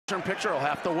Picture will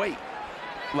have to wait.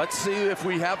 Let's see if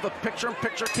we have the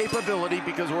picture-in-picture capability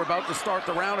because we're about to start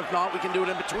the round. If not, we can do it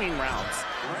in between rounds.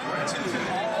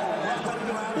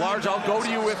 Large, I'll go to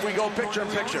you if we go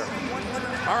picture-in-picture.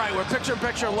 All right, we're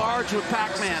picture-in-picture Large with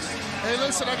Pac-Man. Hey,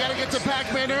 listen, I got to get to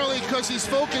Pac-Man early because he's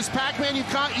focused. Pac-Man,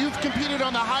 you've competed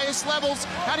on the highest levels.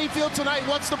 How do you feel tonight?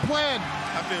 What's the plan?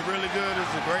 I feel really good.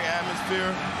 It's a great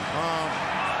atmosphere.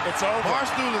 It's over.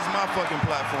 Barstool is my fucking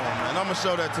platform, and I'm going to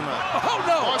show that tonight. Oh,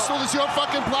 no! Barstool is your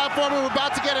fucking platform, and we're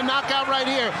about to get a knockout right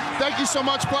here. Thank you so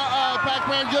much,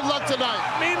 Pac-Man. Good luck tonight.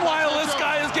 Meanwhile, this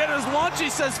guy is getting his lunch. He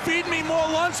says, feed me more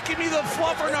lunch. Give me the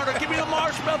fluffernutter. Give me the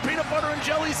marshmallow, peanut butter, and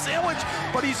jelly sandwich.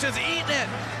 But he's just eating it.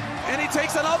 And he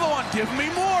takes another one. Give me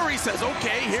more. He says,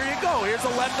 okay, here you go. Here's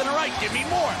a left and a right. Give me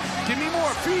more. Give me more.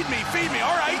 Feed me. Feed me.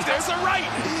 All right, there's a right.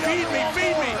 Feed me.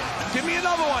 Feed me. Give me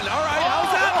another one. All right,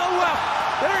 how's that on the left?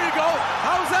 There you go.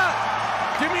 How's that?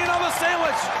 Give me another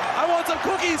sandwich. I want some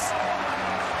cookies.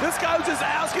 This guy was just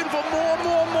asking for more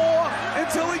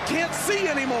until he can't see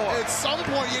anymore. At some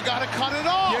point, you got to cut it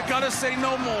off. You got to say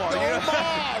no more. No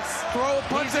more. Throw a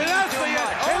punch, and that's the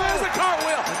end. And there's a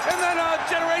cartwheel. And then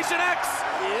Generation X.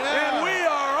 Yeah. And we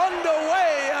are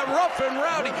underway at Rough N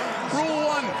Rowdy. Rule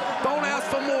 1, don't ask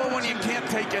for more when you can't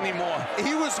take any more.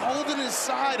 He was holding his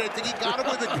side. I think he got him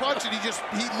with a crutch, and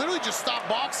he literally just stopped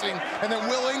boxing. And then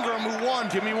Will Ingram, who won.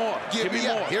 Give me more. Give me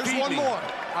more. Here's one more.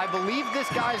 I believe this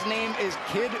guy's name is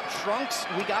Kid Trunks.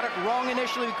 We got it wrong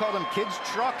initially. We called him Kid's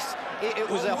Trucks. It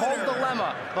was a whole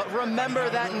dilemma, but remember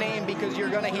that name because you're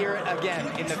going to hear it again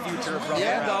in the future of Rough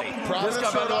N Rowdy. This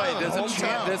guy, by the way,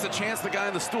 there's a chance the guy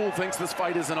in the stool thinks this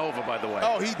fight isn't over, by the way.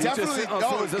 Oh, he definitely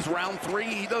knows. Is this round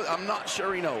 3? I'm not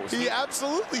sure he knows. He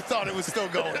absolutely thought it was still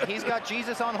going. He's got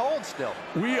Jesus on hold still.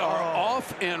 We are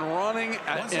off and running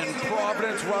in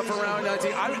Providence, Rough N Rowdy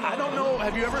 19. I don't know,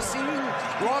 have you ever seen,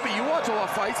 Robbie, you watch a lot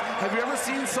of fights, have you ever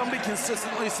seen somebody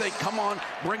consistently say, come on,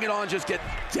 bring it on, just get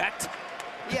decked?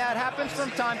 Yeah, it happens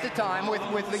from time to time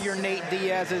with your Nate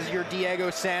Diaz's, your Diego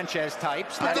Sanchez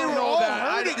types. I don't know that.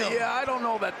 I don't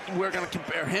know that we're going to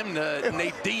compare him to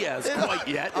Nate Diaz quite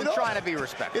yet. I'm trying to be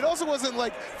respectful. It also wasn't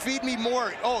like, feed me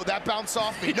more. Oh, that bounced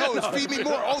off me. No, it's feed me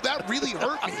more. Oh, that really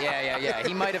hurt me. Yeah.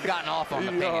 He might have gotten off on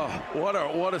the pain.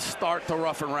 What a start to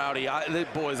Rough N Rowdy.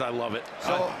 Boys, I love it.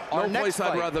 So no place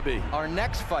I'd rather be. Our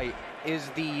next fight is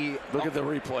the... Look at the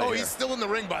replay. Oh, here. He's still in the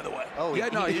ring, by the way. Oh, yeah,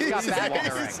 no, he got back in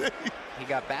the ring. He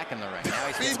got back in the ring. Now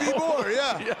he's feed me more,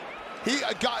 yeah.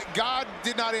 God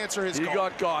did not answer his call. He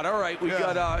got God. All right, we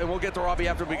got, and we'll get to Robbie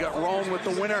after we got Rome with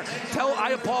the winner.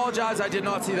 I apologize, I did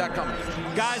not see that coming.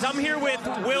 Guys, I'm here with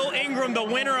Will Ingram, the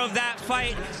winner of that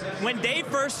fight. When Dave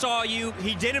first saw you,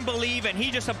 he didn't believe, and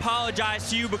he just apologized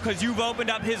to you because you've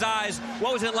opened up his eyes.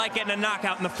 What was it like getting a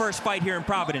knockout in the first fight here in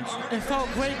Providence? It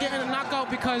felt great getting a knockout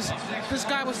because this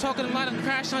guy was talking a lot of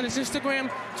trash on his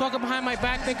Instagram, talking behind my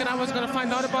back, thinking I was going to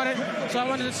find out about it. So I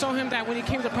wanted to show him that when he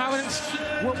came to Providence,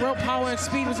 what real power and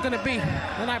speed was going to be,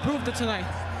 and I proved it tonight.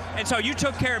 And so you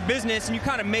took care of business, and you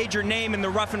kind of made your name in the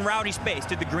Rough N Rowdy space.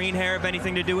 Did the green hair have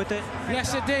anything to do with it?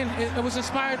 Yes, it did. It was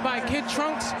inspired by Kid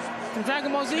Trunks from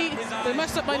Dragon Ball Z. They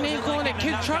messed up my name calling it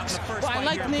Kid Trucks, but I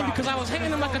liked the name because I was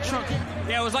hitting him like a truck.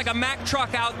 Yeah, it was like a Mack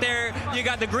truck out there. You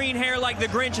got the green hair like the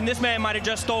Grinch, and this man might have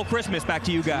just stole Christmas. Back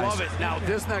to you guys. Love it. Now,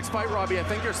 this next fight, Robbie, I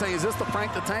think you're saying, is this the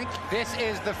Frank the Tank? This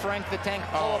is the Frank the Tank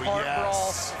pull-apart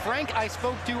brawl. Frank, I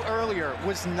spoke to earlier,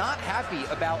 was not happy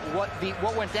about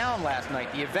what went down last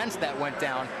night, the events that went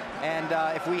down. And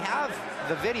if we have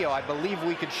the video, I believe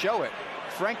we could show it.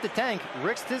 Frank the Tank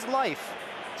risked his life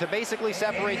to basically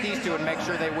separate these two and make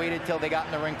sure they waited till they got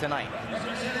in the ring tonight.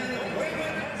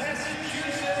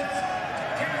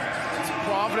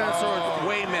 Providence or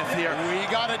Weymouth here.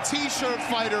 We got a T-shirt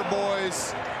fighter,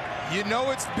 boys. You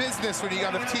know it's business when you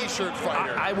got a T-shirt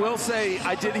fighter. I will say,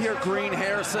 I did hear Green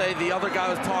Hair say the other guy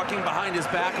was talking behind his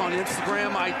back on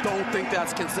Instagram. I don't think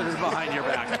that's considered behind your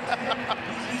back.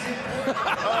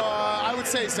 I would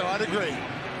say so. I'd agree.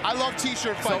 I love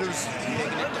T-shirt fighters.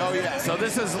 Oh, yeah. So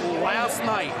this is last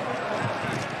night,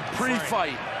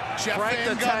 pre-fight. Frank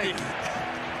the Tank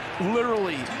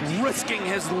literally risking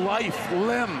his life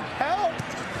limb. Help!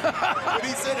 When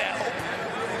he said help.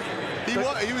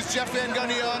 He was Jeff Van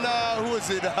Gundy on, who was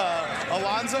it,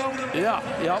 Alonzo? Yeah,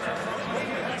 yep.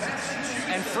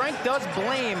 And Frank does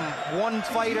blame one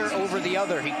fighter over the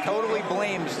other. He totally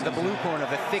blames the blue corner,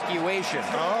 the thicuation,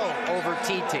 over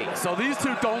TT. So these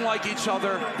two don't like each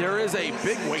other. There is a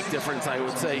big weight difference, I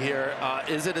would say, here.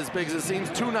 Is it as big as it seems?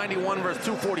 291 versus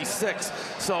 246.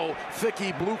 So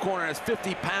Thicky, blue corner, has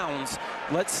 50 pounds.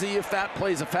 Let's see if that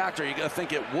plays a factor. You're going to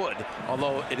think it would,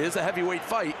 although it is a heavyweight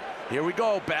fight. Here we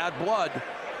go, bad blood.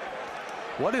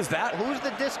 What is that? Who's the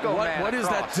disco man? What is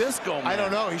that disco man? I don't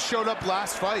know. He showed up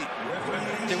last fight.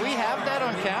 Do we have that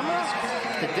on camera?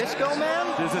 The disco man?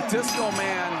 There's a disco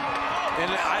man,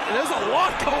 and there's a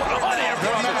lot going on here,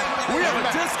 brother. We have a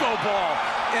disco ball,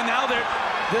 and now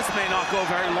this may not go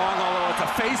very long, although it's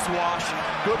a face wash.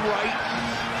 Good right.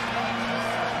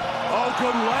 Oh,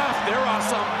 good left. There are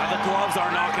some. The gloves are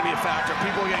not going to be a factor.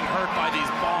 People are getting hurt by these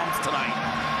bombs tonight.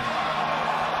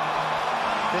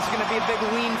 This is going to be a big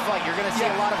lean fight. You're going to see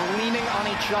a lot of leaning on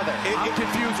each other. I'm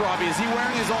confused, Robbie. Is he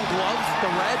wearing his own gloves, the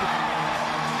red?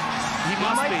 He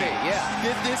must be. Yeah.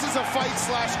 This is a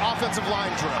fight/offensive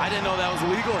line drill. I didn't know that was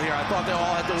legal here. I thought they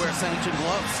all had to wear sanctioned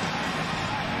gloves.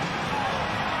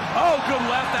 Oh, good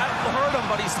left. That hurt him,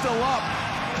 but he's still up.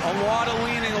 A lot of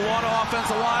leaning, a lot of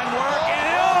offensive line work. And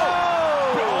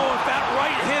oh, if that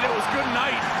right hit, it was good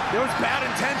night. There was bad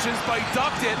intentions, but he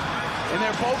ducked it. And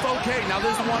they're both okay. Now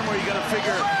this is one where you got to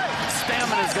figure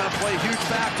stamina is going to play a huge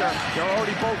factor. They're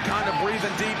already both kind of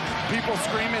breathing deep. People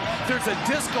screaming. There's a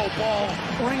disco ball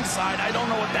ringside. I don't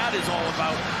know what that is all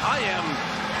about. I am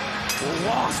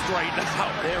lost right now.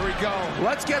 There we go.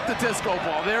 Let's get the disco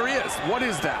ball. There he is. What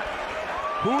is that?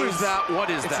 Who is that? What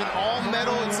is that? It's an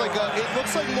all-metal. It's like it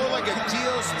looks like more like a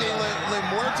Dios de la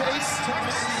Muertes,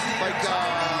 like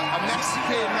a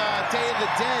Mexican Day of the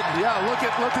Dead. Yeah, look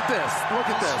at this. Look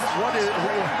at this. What the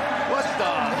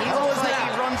He hell looks is like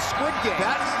that? he runs Squid Game.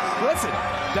 Listen,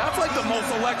 that's like the most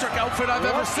electric outfit I've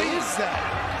ever seen. What is that?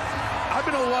 I've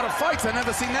been to a lot of fights. I've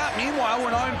never seen that. Meanwhile,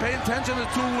 we're not even paying attention to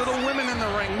two little women in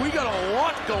the ring. We got a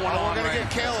lot going on. We're gonna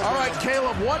get Caleb. All right,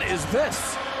 Caleb, what is this?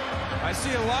 I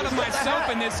see a lot of myself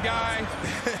in this guy.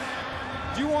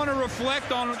 Do you want to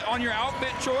reflect on your outfit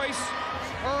choice?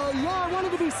 Yeah, I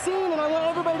wanted to be seen, and I want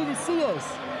everybody to see us.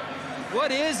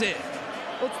 What is it?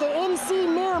 It's the MC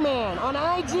Mirrorman on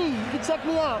IG. You can check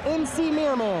me out, MC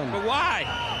Mirrorman. But why?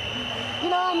 You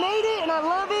know, I made it, and I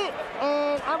love it,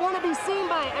 and I want to be seen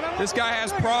by it. And This guy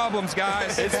has problems,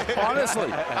 guys. Honestly,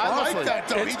 like that,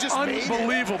 though. He just made it.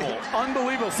 unbelievable.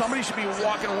 Unbelievable. Somebody should be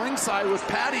walking ringside with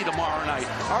Patty tomorrow night.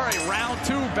 All right, round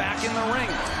 2, back in the ring.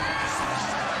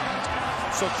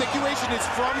 So Thicuation is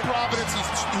from Providence.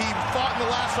 He fought in the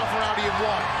last Rough N Rowdy and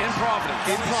won. In Providence.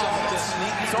 In Providence.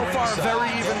 So far, a very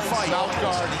even fight. Mouth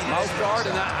guard. Mouth guard,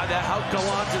 and how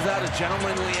gallant is that? A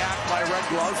gentlemanly act by Red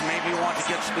Gloves. Maybe want to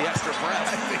get the extra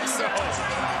breath. I think so.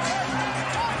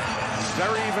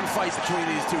 Very even fight between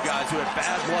these two guys who had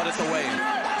bad blood at the weigh-in.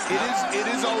 It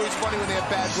is always funny when they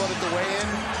have bad blood at the weigh-in,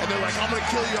 and they're like, I'm going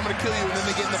to kill you, and then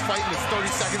they get in the fight, and it's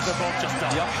 30 seconds, they're both just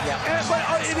done. Yep. But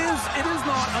it is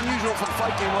not unusual for the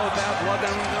fight game with bad blood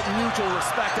and mutual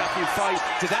respect after you fight.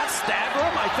 Did that stagger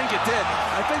him? I think it did.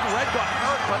 I think Red got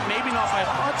hurt, but maybe not by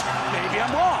a punch. Maybe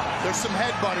I'm wrong. There's some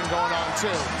headbutting going on,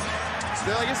 too.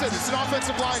 Like I said, it's an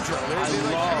offensive line drill. They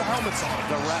like have helmets on.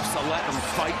 The refs are letting them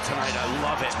fight tonight. I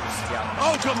love it. Yeah.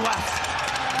 Oh, good left.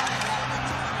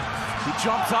 He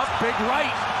jumps up, big right.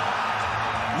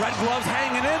 Red Gloves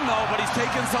hanging in, though, but he's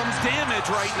taking some damage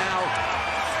right now.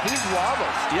 He's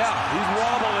wobbled. Yeah, he's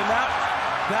wobbled, and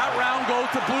that round goes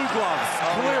to Blue Gloves,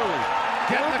 clearly.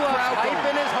 Getting the crowd going.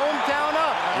 Hyping his hometown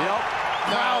up. Yep,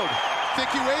 crowd.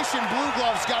 Thicuation, Blue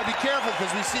Gloves, got to be careful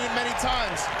because we've seen it many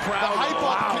times. Crowd the hype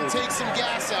loud. up can take some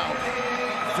gas out.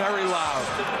 Very loud.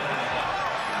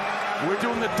 We're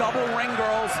doing the double ring,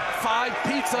 girls. 5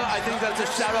 pizza. I think that's a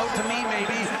shout out to me,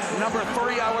 maybe. Number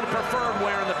 3, I would have preferred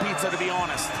wearing the pizza, to be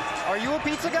honest. Are you a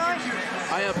pizza guy?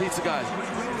 I am a pizza guy.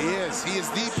 He is. He is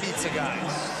the pizza guy.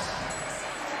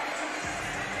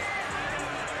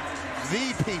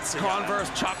 The pizza guy. Converse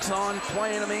Chucks on,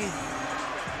 playing to me.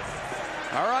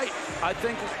 All right. I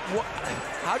think.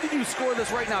 How did you score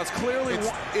this right now? It's clearly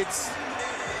it's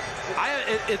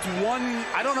one.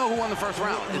 I don't know who won the first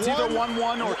round. It's either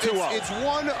 1-1 or 2-0. It's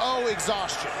 1-0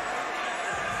 exhaustion.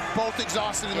 Both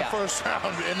exhausted in the first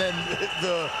round, and then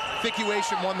the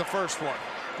Thicuation won the first one.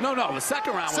 No, the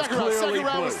second round was clearly Second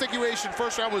round blue. was Thicuation.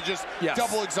 First round was just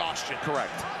double exhaustion.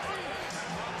 Correct.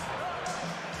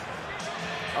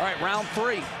 All right, round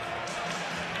 3.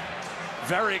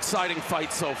 Very exciting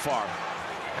fight so far.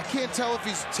 I can't tell if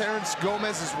Terrence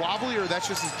Gomez is wobbly or that's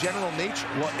just his general nature.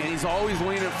 Well, and he's always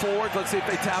leaning forward. Let's see if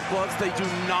they tap gloves. They do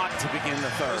not to begin the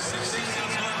third.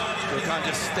 They're kind of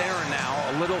just staring now.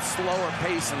 A little slower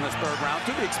pace in this third round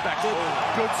to be expected.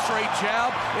 Good straight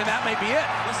jab, and that may be it.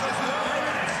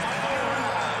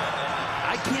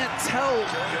 I can't tell.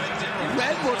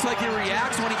 Red looks like he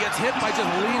reacts when he gets hit by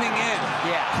just leaning in.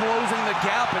 Yeah. Closing the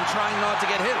gap and trying not to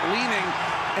get hit. Leaning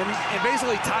and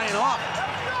basically tying off.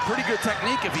 Pretty good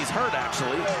technique if he's hurt,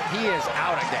 actually. He is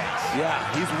out of gas. Yeah,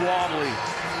 he's wobbly.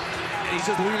 He's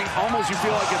just leaning. Almost you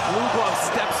feel like if Blue Glove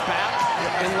steps back,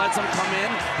 and lets him come in,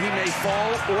 he may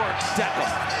fall or deck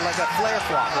him. Like a flare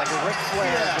flop, like a Ric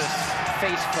Flair, just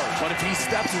face first. But if he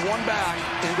steps one back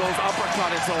and goes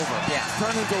uppercut, it's over. Yeah.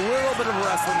 Turned into a little bit of a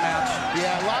wrestling match.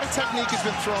 Yeah, a lot of technique has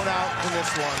been thrown out in this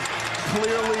one.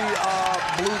 Clearly,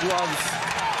 Blue Gloves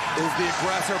is the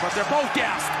aggressor, but they're both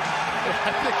gassed.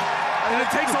 And it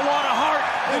takes a lot of heart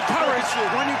and courage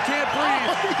when you can't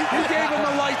breathe. He gave him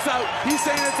the lights out. He's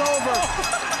saying it's over.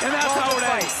 And that's how it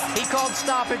ends. He called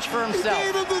stoppage for himself. He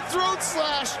gave him the throat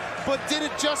slash, but did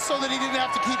it just so that he didn't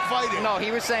have to keep fighting. No,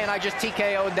 he was saying, I just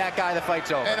TKO'd that guy, the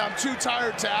fight's over. And I'm too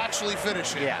tired to actually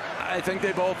finish it. Yeah. I think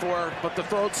they both were, but the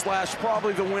throat slash,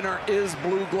 probably the winner is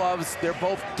Blue Gloves. They're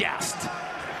both gassed.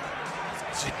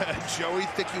 Joey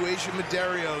Thicuation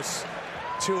Medeiros,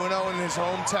 2-0 in his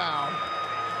hometown.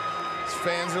 His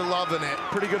fans are loving it.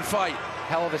 Pretty good fight.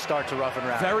 Hell of a start to Rough N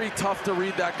Rowdy. Very tough to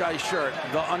read that guy's shirt.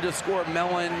 The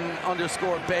 _Melon_Bay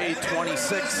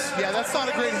 26. Yeah, that's not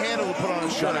a great handle to put on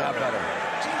his shirt. Should have better.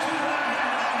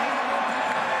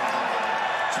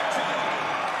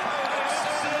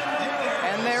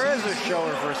 And there is a show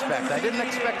of respect. I didn't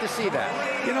expect to see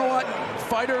that. You know what?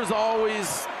 Fighters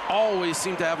always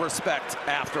seem to have respect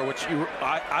after, which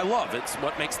I love. It's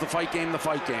what makes the fight game the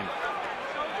fight game.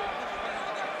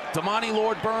 Damani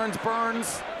Lord Burns.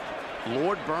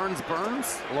 Lord Burns.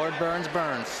 Lord Burns.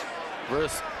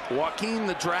 Versus Joaquin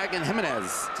the Dragon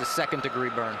Jimenez. It's a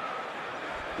second-degree burn.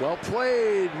 Well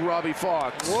played, Robbie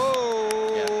Fox.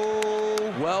 Whoa.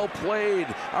 Yeah. Well played.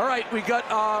 All right, we got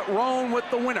Roan with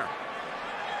the winner.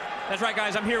 That's right,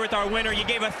 guys. I'm here with our winner. You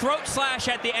gave a throat slash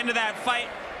at the end of that fight.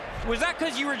 Was that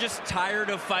because you were just tired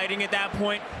of fighting at that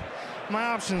point? My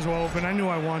options were open. I knew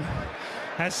I won.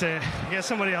 That's it. Get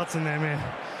somebody else in there, man.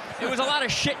 It was a lot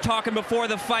of shit talking before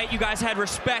the fight. You guys had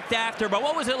respect after, but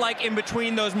what was it like in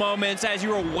between those moments as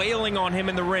you were wailing on him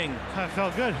in the ring? I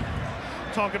felt good.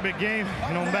 Talk a big game,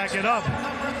 back it up.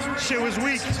 Shit was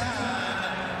weak.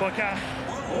 But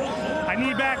I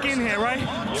need back in here, right?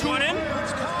 You want in?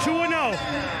 2-0.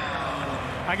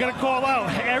 I gotta call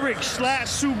out Eric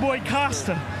 /Suboy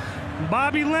Costa.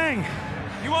 Bobby Lang.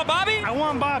 You want Bobby? I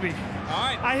want Bobby. All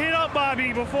right. I hit up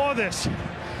Bobby before this.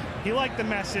 He liked the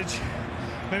message.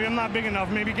 Maybe I'm not big enough.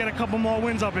 Maybe get a couple more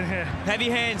wins up in here. Heavy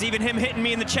hands. Even him hitting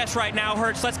me in the chest right now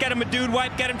hurts. Let's get him a dude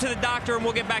wipe, get him to the doctor, and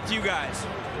we'll get back to you guys.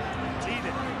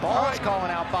 Balls calling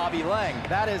out Bobby Lang.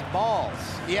 That is balls.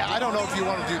 Yeah, I don't know if you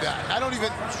want to do that. I don't even.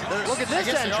 Look at this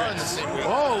entrance. They are in the entrance. same room.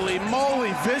 Holy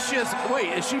moly, vicious.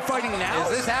 Wait, is she fighting now?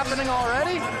 Is this happening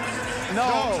already?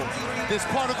 No. This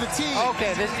part of the team.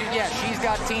 Okay, she's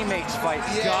got teammates fighting.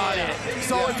 Yeah. Got it.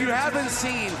 So if you haven't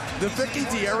seen the Vicky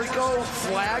D'Erico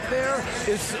flag there,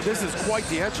 this is quite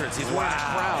the entrance. He's wearing a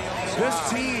crown. This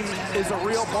team is a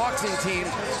real boxing team.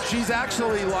 She's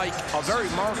actually like a very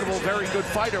marketable, very good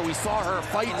fighter. We saw her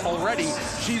fight already.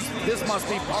 This must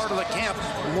be part of the camp.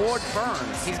 Lord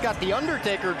Burns. He's got the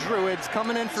Undertaker druids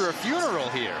coming in for a funeral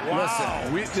here. Wow.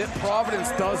 Listen,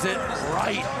 Providence does it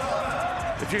right.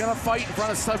 If you're gonna fight in front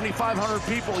of 7,500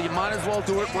 people, you might as well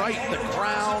do it right. The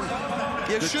crown,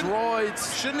 the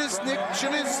droids. Shouldn't his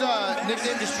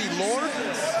nickname just be Lord?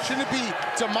 Shouldn't it be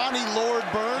Damani Lord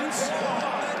Burns?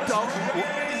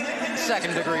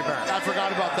 Second-degree burn. I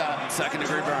forgot about that.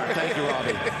 Second-degree burn. Thank you,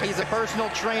 Robbie. He's a personal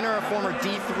trainer, a former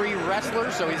D3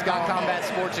 wrestler, so he's got combat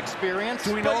sports experience.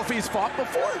 Do we know if he's fought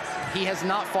before? He has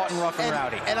not fought in Rough N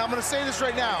Rowdy. And I'm gonna say this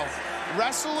right now.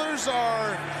 Wrestlers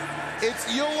are.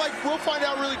 We'll find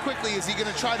out really quickly. Is he going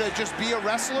to try to just be a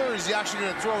wrestler, or is he actually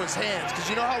going to throw his hands? Because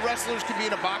you know how wrestlers can be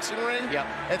in a boxing ring? Yep.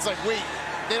 It's like, wait,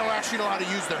 they don't actually know how to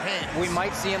use their hands. We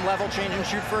might see him level change and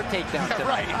shoot for a takedown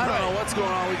tonight. Right. I don't know what's going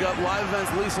on. We got live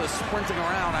events Lisa sprinting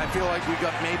around. I feel like we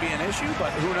got maybe an issue, but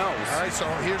who knows? All right, so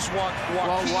here's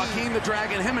Joaquin. Joaquin the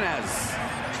Dragon Jimenez.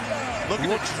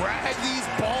 Looking to drag these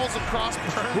balls across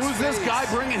Burns' Who's this face. guy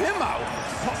bringing him out?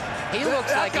 He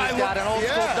looks like he's got an old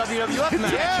school WWF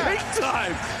match. Yeah. Big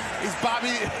time. He's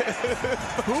Bobby.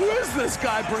 Who is this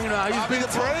guy bringing him out?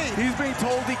 He's being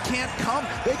told he can't come.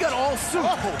 They got all suits.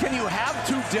 Oh. Can you have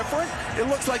two different? It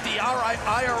looks like the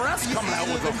IRS coming out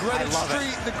with them.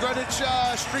 The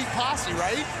Greenwich Street Posse,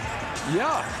 right?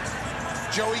 Yeah.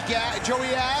 Joey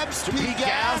Abs, Pete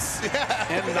Gas. Yeah.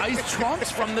 And nice trunks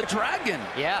from the Dragon.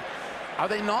 Yeah. Are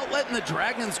they not letting the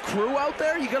Dragon's crew out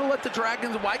there? You gotta let the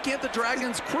Dragons. Why can't the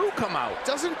Dragon's crew come out?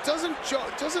 Doesn't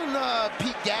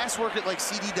Pete Gas work at like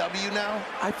CDW now?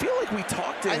 I feel like we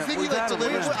talked to him. I think he like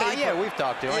delivers paper. Yeah, we've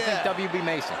talked to him. Yeah. I think WB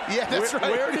Mason. Yeah, that's right.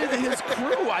 Where did his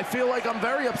crew? I feel like I'm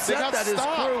very upset that his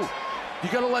crew. You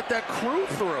gotta let that crew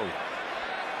through.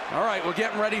 All right, we're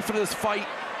getting ready for this fight.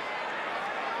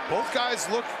 Both guys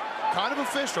look kind of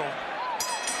official.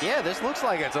 Yeah, this looks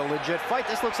like it's a legit fight.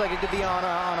 This looks like it could be on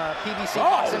a PBC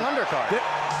boxing undercard.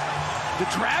 The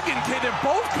Dragon kid, they're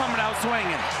both coming out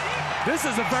swinging. This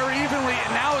is a very evenly,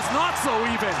 now it's not so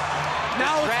even.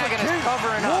 Now it's Dragon the king. is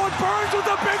covering up. Lord Burns with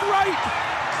a big right.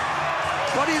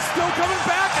 But he's still coming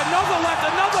back. Another left,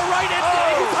 another right, and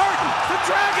he's hurting. The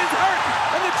Dragon's hurt,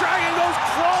 and the Dragon goes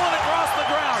crawling across the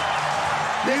ground.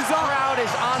 This crowd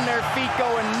is on their feet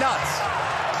going nuts.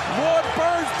 Lord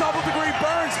Burns, double-degree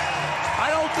burns. I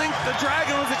don't think the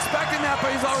Dragon was expecting that, but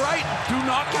he's all right. Do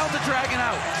not count the Dragon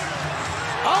out.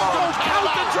 Oh, count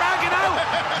the Dragon out.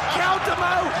 Count him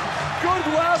out. Good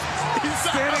left. He's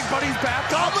standing, but he's back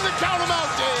up. I'm going to count him out,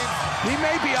 Dave. He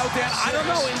may be out there. I don't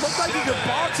know. It looked like he could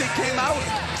box. He came out.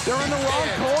 They're in the wrong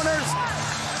corners.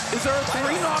 Is there a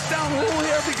 3 knockdown rule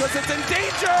here? Because it's in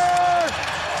danger.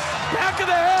 Back of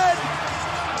the head.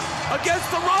 Against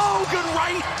the row. Good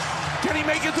right. Can he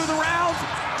make it through the round?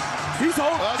 He's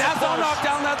holding. That's a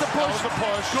knockdown. That's a push. That was a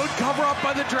push. Good cover up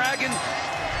by the Dragon.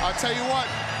 I'll tell you what.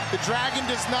 The Dragon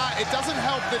does not. It doesn't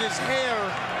help that his hair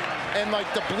and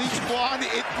like the bleach blonde.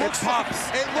 It looks pops.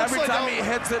 Like, it looks every like time he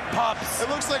hits it, pops. It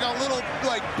looks like a little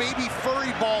like baby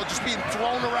furry ball just being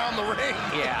thrown around the ring.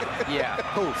 Yeah.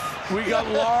 Poof. We got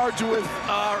Large with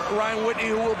Ryan Whitney,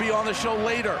 who will be on the show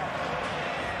later.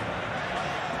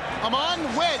 I'm on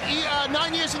Whit,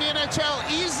 9 years in the NHL,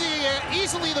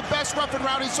 easily the best Rough N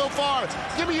Rowdy so far.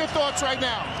 Give me your thoughts right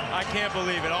now. I can't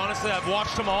believe it. Honestly, I've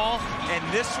watched them all,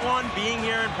 and this one, being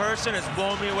here in person, has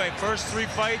blown me away. First 3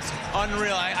 fights,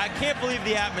 unreal. I can't believe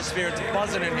the atmosphere. It's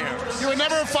buzzing in here. You were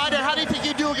never a fighter. How do you think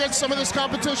you do against some of this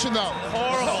competition, though?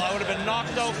 Horrible. I would have been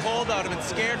knocked out cold. I would have been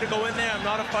scared to go in there. I'm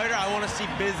not a fighter. I want to see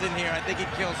Biz in here. I think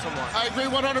he'd kill someone. I agree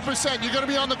 100%. You're going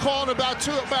to be on the call in about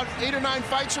 8 or 9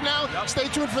 fights from now. Yep. Stay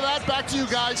tuned for that. Back to you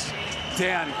guys.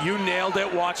 Dan, you nailed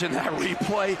it watching that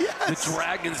replay. Yes. The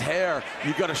Dragon's hair,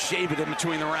 you got to shave it in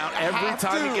between the round. Every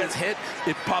time he gets hit,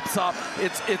 it pops up.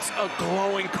 It's a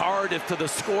glowing card to the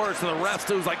scores, to the refs.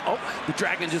 It was like, oh, the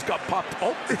Dragon just got popped.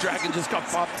 Oh, the Dragon just got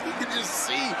popped. You can just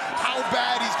see how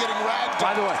bad he's getting ragged.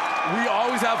 By the way, we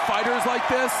always have fighters like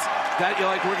this that you're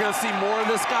like, we're going to see more of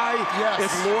this guy. Yes.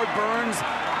 If Lord Burns,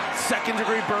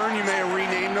 second-degree burn, you may have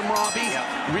renamed him, Robbie. Yeah.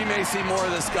 We may see more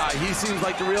of this guy. He seems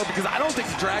like the real, because I don't think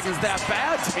the Dragon's that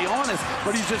bad, to be honest,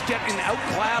 but he's just getting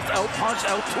outclassed, outpunched,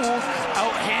 out-tooled,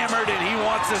 out-hammered, and he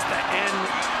wants this to end.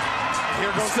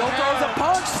 Here goes still throws a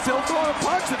punch, still throwing a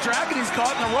punch. The Dragon, he's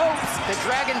caught in the ropes. The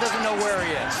Dragon doesn't know where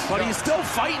he is. But he's still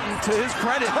fighting, to his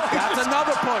credit. That's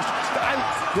another push.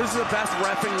 This is the best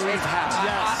reffing we've had.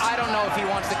 Yes. I don't know if he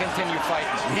wants to continue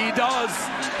fighting. He does.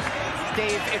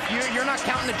 Dave, if you're not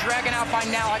counting the Dragon out by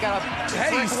now, I got a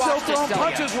Hey, he's still throwing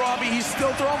punches, Robbie. He's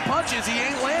still throwing punches. He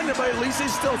ain't landing, but at least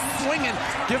he's still swinging.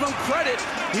 Give him credit.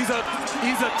 He's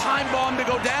a time bomb to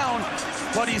go down,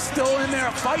 but he's still in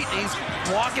there fighting. He's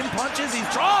blocking punches.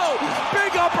 He's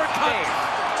big uppercut. Dave.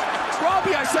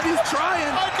 Robbie, I said he's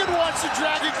trying. I could watch the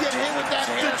Dragon get hit with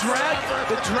that hair.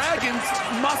 The Dragons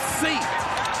must see.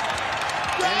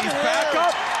 And he's back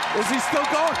up. Is he still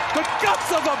going? The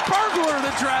guts of a burglar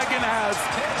the Dragon has.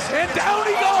 And down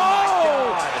he goes.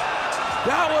 Oh,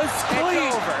 that was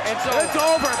clean. It's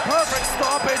over. Perfect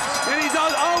stoppage. And he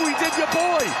does, he did your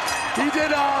boy. He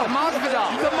did the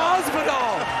Masvidal.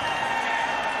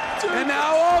 And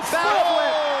now flip.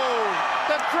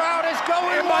 The crowd is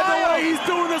going And by the way, he's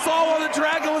doing this all while the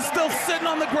Dragon was still sitting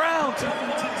on the ground.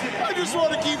 I just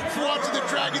want to keep watching the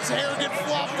Dragon's hair get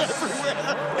flopped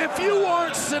everywhere. If you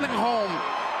aren't sitting home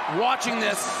watching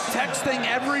this, texting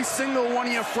every single one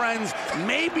of your friends,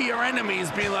 maybe your enemies,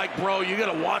 being like, bro, you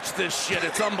gotta watch this shit,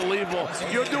 it's unbelievable.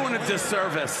 You're doing a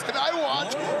disservice. Can I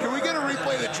watch? Can we get a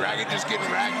replay of the Dragon just getting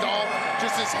ragdolled?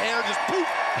 Just his hair just poof,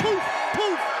 poof,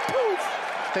 poof, poof.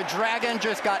 The Dragon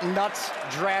just got nuts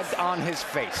dragged on his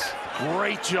face.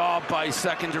 Great job by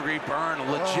second-degree burn,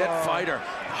 legit fighter.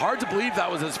 Hard to believe that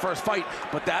was his first fight,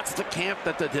 but that's the camp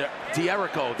that the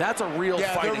Dierico, that's a real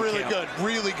fighting camp. Yeah, they're really good,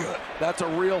 really good. That's a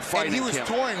real fighting camp. And he was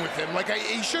toying with him. Like,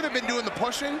 he should have been doing the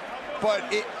pushing, but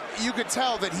you could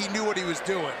tell that he knew what he was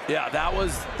doing. Yeah, that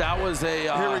was a...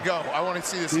 Here we go. I want to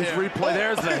see this hair. Replay.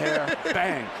 There's the hair.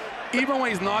 Bang. Even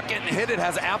when he's not getting hit, it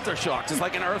has aftershocks. It's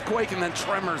like an earthquake and then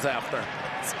tremors after.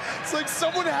 It's like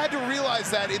someone had to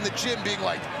realize that in the gym, being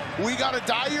like, we got to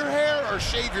dye your hair or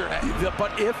shave your head.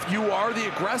 But if you are the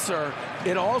aggressor,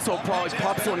 it also probably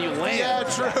pops when you land. Yeah,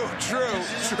 true.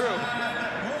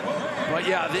 But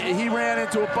yeah, he ran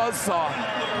into a buzzsaw.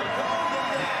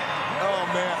 Oh,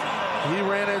 man. He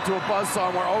ran into a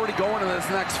buzzsaw, and we're already going to this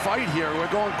next fight here.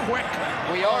 We're going quick.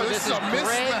 We are. This is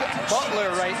Greg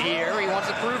Butler right here. He wants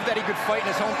to prove that he could fight in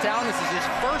his hometown. This is his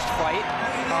first fight.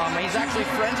 He's actually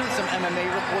friends with some MMA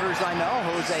reporters I know.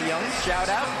 Jose Young, shout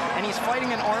out. And he's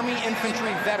fighting an Army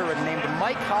infantry veteran named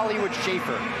Mike Hollywood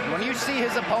Schaefer. When you see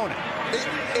his opponent,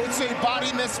 it's a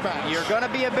body mismatch. You're going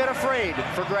to be a bit afraid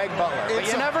for Greg Butler. But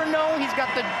you never know. He's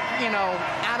got the,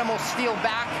 animal steel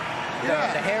back,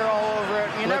 the hair all over it.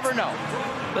 You never know.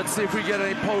 Let's see if we get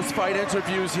any post-fight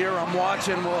interviews here. I'm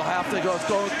watching. We'll have to go.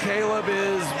 Caleb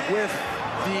is with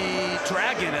the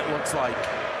Dragon, it looks like.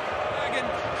 Dragon,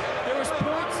 there was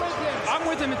points. I'm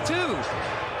with him too.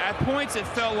 At points, it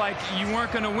felt like you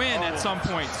weren't going to win at some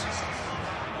points.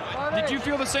 Did you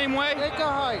feel the same way?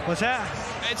 What's that?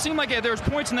 It seemed like there was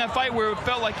points in that fight where it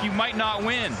felt like you might not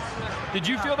win. Did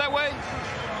you feel that way?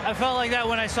 I felt like that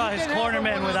when I saw his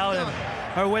cornerman without him,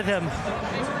 or with him.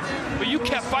 But you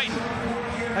kept fighting.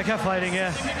 I kept fighting,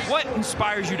 yeah. What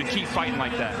inspires you to keep fighting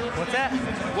like that? What's that?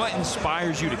 What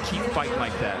inspires you to keep fighting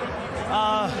like that?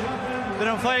 That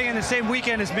I'm fighting in the same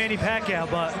weekend as Manny Pacquiao,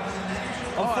 but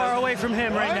I'm far away from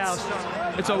him right now. So.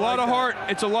 It's a lot of heart.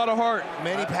 It's a lot of heart.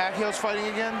 Manny Pacquiao's fighting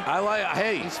again?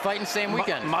 Hey. He's fighting same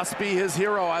weekend. Must be his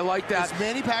hero. I like that. Is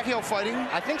Manny Pacquiao fighting?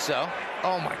 I think so.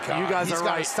 Oh, my God. You guys are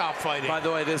right. Stop fighting. By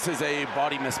the way, this is a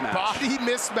body mismatch. Body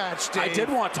mismatch, Dave. I did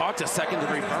want to talk to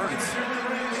second-degree burns.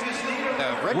 The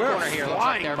red corner here looks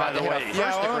like they're about to hit a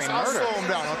first-degree murder. I'll slow him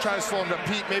down. I'll try to slow him down.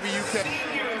 Pete, maybe you can.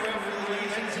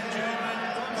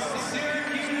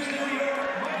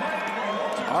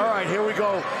 All right, here we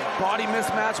go. Body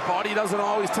mismatch. Body doesn't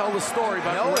always tell the story,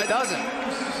 but no, it doesn't.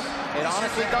 It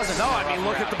honestly doesn't. No, I mean,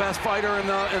 look at the best fighter in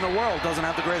the world. Doesn't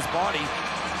have the greatest body.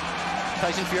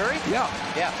 Tyson Fury? Yeah.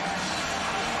 Yeah.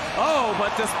 Oh,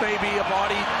 but this baby, a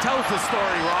body tells the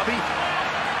story, Robbie.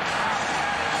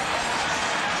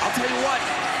 I'll tell you what.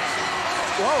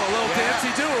 Whoa, a little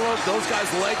dancey-do. Those guys'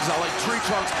 legs are like tree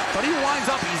trunks. But he winds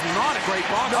up. He's not a great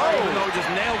boxer, even though he just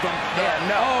nailed him. Yeah,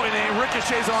 no. Oh, and he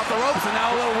ricochets off the ropes, and now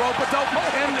a little rope-a-dope,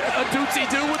 and a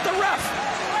dootsy-do with the ref.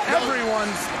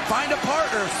 Everyone's find a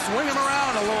partner, swing him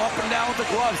around a little up and down with the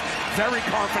gloves. Very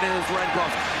confident in his red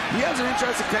gloves. He has an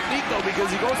interesting technique, though,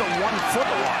 because he goes on 1 foot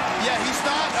a lot. Yeah, he's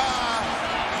not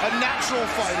a natural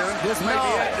fighter. This may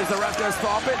be it. Is the ref going to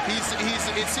stop it?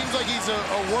 It seems like he's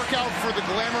a workout for the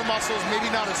glamour muscles,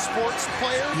 maybe not a sports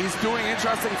player. He's doing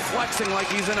interesting flexing like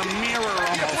he's in a mirror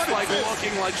almost, like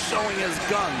looking like showing his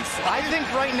guns. I think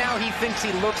right now he thinks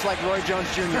he looks like Roy Jones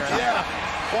Jr. Yeah.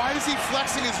 Why is he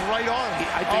flexing his right arm?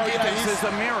 I think he thinks it's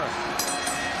a mirror.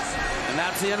 And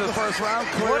that's the end of the first round.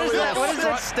 What is that? What is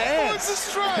that stance? Oh, it's a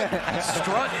strut.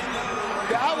 Strut.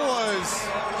 That was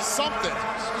something.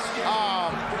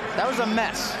 That was a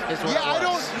mess.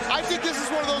 I think this is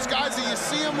one of those guys that you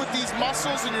see him with these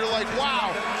muscles and you're like,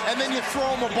 wow. And then you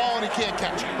throw him a ball and he can't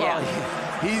catch it. Well,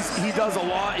 he does a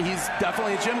lot. He's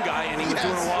definitely a gym guy, and he was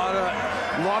doing a lot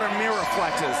of mirror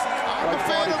flexes. I'm a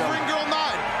fan of Ring Girl 9.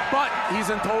 But he's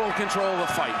in total control of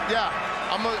the fight. Yeah,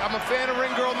 I'm a fan of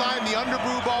Ring Girl 9. The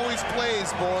underboob always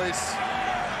plays, boys.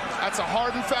 That's a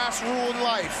hard and fast rule in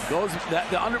life.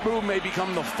 The underboob may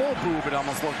become the full boob, it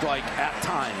almost looked like, at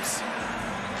times.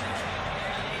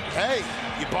 Hey,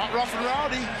 you bought Rough N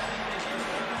Rowdy.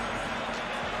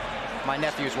 My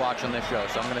nephew's watching this show,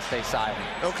 so I'm going to stay silent.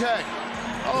 Okay.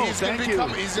 Oh, thank you.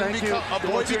 He's going to become a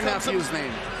boy. What's your nephew's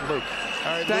name? Luke.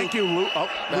 All right, thank you, Luke. Oh,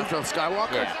 Luke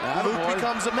Skywalker. Yeah. Luke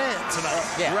becomes a man tonight.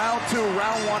 Yeah. Round 2,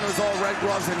 round 1 was all red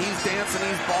gloves, and he's dancing,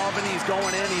 he's bobbing, he's going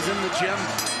in, he's in the gym.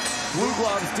 Blue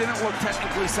gloves didn't look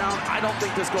technically sound. I don't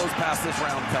think this goes past this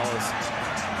round, fellas.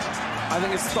 I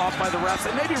think it's stopped by the refs,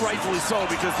 and maybe rightfully so,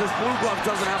 because this blue glove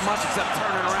doesn't have much except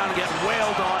turning around and getting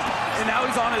wailed on. And now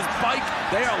he's on his bike.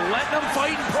 They are letting him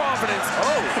fight in Providence.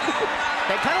 Oh.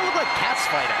 They kind of look like cats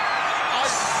fighting.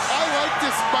 I like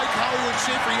this Mike Hollywood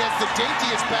Schaefer. He has the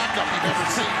daintiest backup you've ever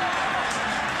seen.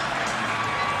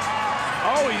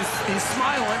 Oh, he's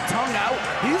smiling, tongue out.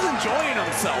 He's enjoying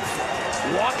himself.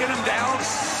 Walking him down,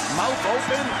 mouth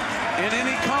open, and in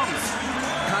he comes.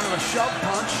 Kind of a shove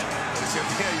punch. Yeah,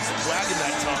 he's wagging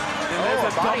that tongue. And there's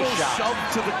a double shove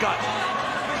to the gut.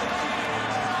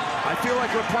 I feel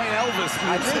like we're playing Elvis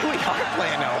music. I think we are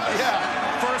playing Elvis. Yeah.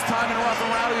 First time in Rough N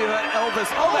Rowdy that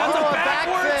Elvis. Oh, that's a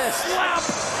backward slap.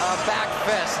 A back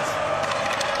fist.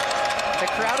 The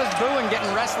crowd is booing,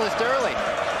 getting restless early.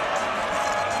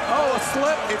 Oh, a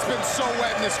slip. It's been so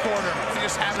wet in this corner. We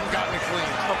just haven't gotten it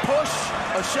clean. A push,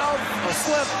 a shove, a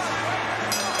slip,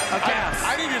 a gas.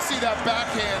 I need to see that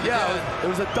backhand. Yeah, it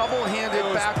was a double-handed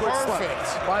backward slip.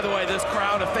 By the way, this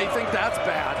crowd, if they think that's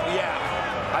bad, yeah.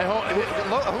 I I hope.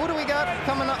 Who do we got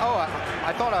coming up? Oh,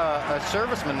 I thought a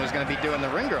serviceman was going to be doing the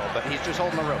ring girl, but he's just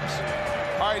holding the ropes.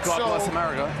 All right, God bless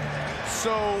America.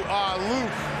 So, Luke,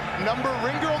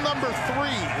 ring girl number 3.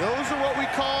 Those are what we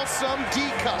call some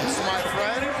D-cups, my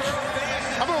friend.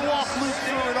 I'm going to walk Luke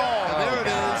through it all. There it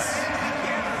is.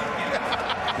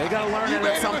 They got to learn it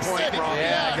at some point, bro.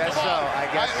 Yeah, I guess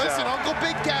so. Listen, Uncle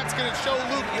Big Cat's going to show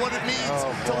Luke what it means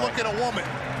to look at a woman.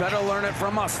 Better learn it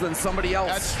from us than somebody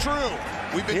else. That's true.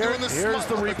 We've been doing this. Here's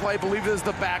the replay. I believe this is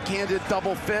the backhanded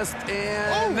double fist,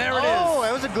 and there it is. Oh,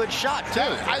 that was a good shot, too.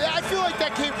 I feel like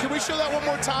that came. Can we show that one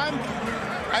more time?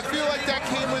 I feel like that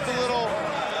came with a little.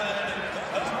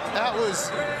 That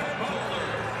was.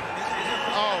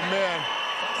 Oh, man.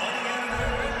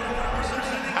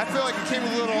 I feel like it came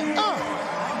with a little.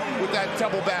 With that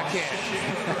double backhand.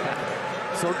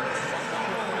 So.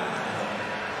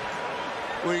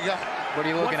 What do you got? What are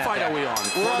you looking at? What fight are we on?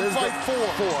 We're on fight 4.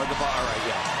 4, all right,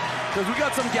 yeah. Because we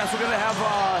got some guests. We're going to have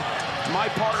my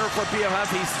partner for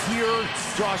BFF. He's here.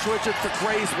 Josh Richards for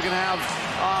Grace. We're going to have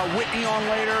Whitney on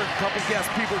later. A couple guests.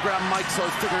 People grab mics, so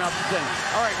it's figuring out the thing.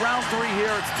 All right, round 3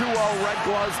 here. It's 2-0, red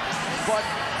gloves. But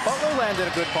Butler landed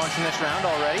a good punch in this round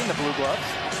already in the blue gloves.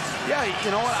 Yeah, you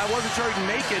know what? I wasn't sure he'd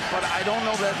make it, but I don't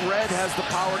know that Red has the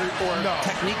power or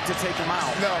technique to take him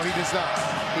out. No, he does not.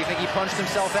 Do you think he punched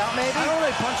himself out, maybe? I don't know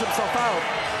if he punched himself out,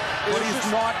 but he's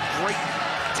not great.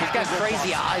 He's got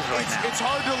crazy eyes right now. It's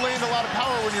hard to land a lot of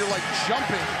power when you're, like,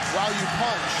 jumping while you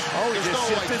punch. Oh, he just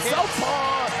shifted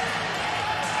southpaw.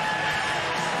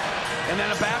 And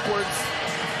then a backwards.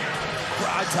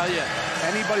 I tell you,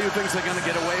 anybody who thinks they're going to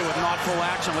get away with not full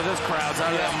action with this crowd's out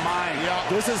of their mind. Yeah.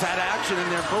 This has had action and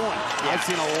they're booing. Yeah. I've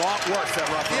seen a lot worse at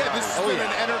Rough N Rowdy. Yeah, this has been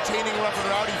an entertaining Rough N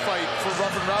Rowdy fight for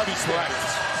Rough N Rowdy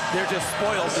standards. They're just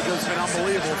spoiled because it's been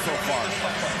unbelievable so far.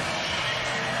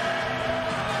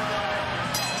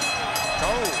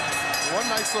 Oh, one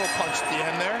nice little punch at the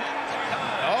end there.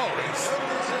 Oh,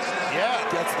 yeah.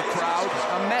 Gets the crowd.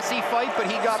 A messy fight, but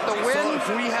he got the win. So if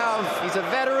we have... He's a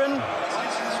veteran.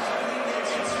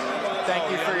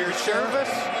 Thank you for your service.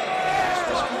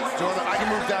 I can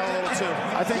move down a little too.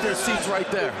 I think there's seats right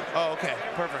there. Oh, okay.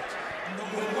 Perfect.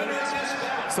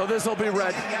 So this will be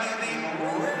red.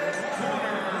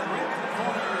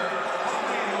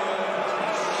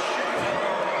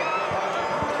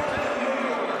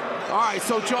 All right,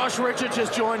 so Josh Richards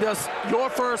just joined us. Your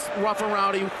first Rough N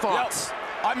Rowdy thoughts? Yep.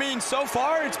 I mean, so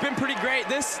far, it's been pretty great.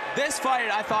 This fight,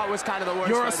 I thought, was kind of the worst.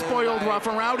 You're a spoiled Rough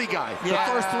N Rowdy guy. Yeah.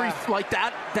 The first 3, like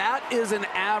that is an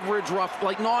average rough,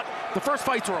 like not, the first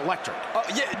fights were electric.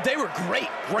 Yeah, they were great.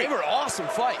 They were awesome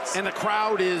fights. And the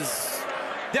crowd is...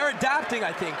 They're adapting,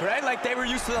 I think, right? Like, they were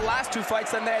used to the last 2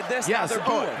 fights, then they had this, yes, now they're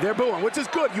booing. They're booing, which is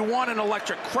good. You want an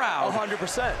electric crowd.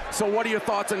 100%. So what are your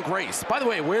thoughts on Grace? By the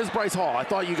way, where's Bryce Hall? I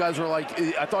thought you guys were like,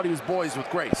 I thought he was boys with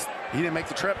Grace. He didn't make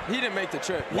the trip? He didn't make the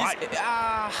trip. Why?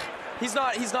 He's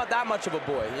not that much of a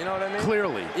boy, you know what I mean?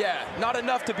 Clearly. Yeah, not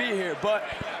enough to be here, but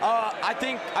I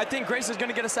think Grace is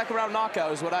gonna get a second round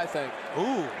knockout is what I think.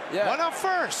 Ooh. Yeah. Why not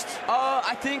first?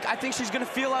 I think she's gonna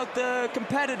feel out the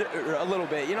competitor a little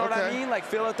bit, you know what I mean? Like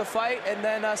feel out the fight and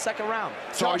then second round.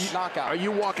 So knockout. Are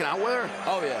you walking out with her?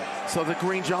 Oh yeah. So the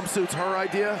green jumpsuit's her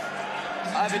idea?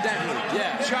 Evidently,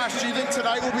 yeah. Josh, do you think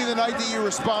tonight will be the night that you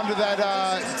respond to that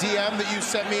DM that you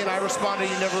sent me and I responded,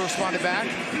 you never responded back?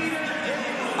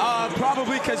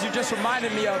 Probably because you just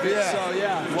reminded me of it, so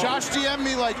yeah. Well, Josh DM'd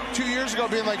me like 2 years ago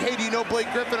being like, hey, do you know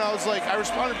Blake Griffin? I was like, I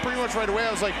responded pretty much right away.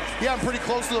 I was like, yeah, I'm pretty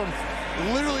close to him.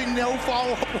 Literally no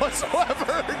follow-up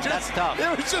whatsoever. That's tough. It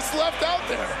was just left out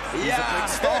there. Yeah.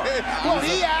 Well,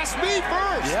 he asked me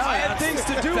first. Yeah, I had things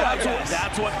to do, I guess.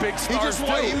 That's what big stars do.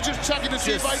 He was just checking to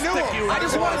see if I knew him. I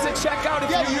just wanted to check out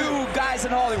if you knew guys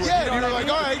in Hollywood. Yeah, you know you were like,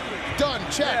 all right, done,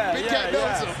 check. Big Cat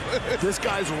knows him. This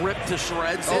guy's ripped to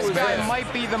shreds. This guy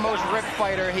might be the most ripped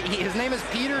fighter. His name is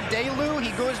Peter Delu.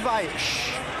 He goes by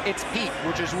It's Pete,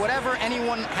 which is whatever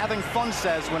anyone having fun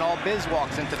says when all biz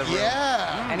walks into the room.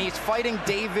 Yeah. And he's fighting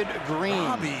David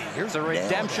Green. Here's a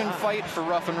redemption fight for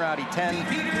Rough N Rowdy 10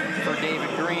 for David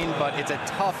Green, but it's a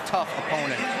tough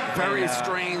opponent. Very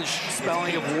strange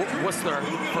spelling of Worcester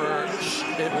for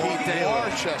Pete Taylor.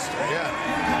 Worcester,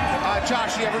 yeah.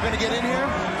 Josh, you ever going to get in here?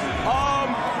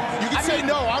 You can say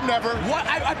no, I'm never.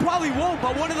 I probably won't,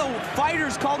 but one of the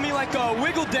fighters called me like a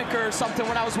wiggle dicker or something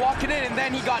when I was walking in, and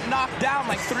then he got knocked down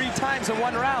like 3 times in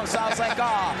 1 round. So I was like,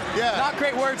 not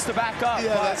great words to back up.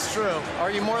 Yeah, that's true. Are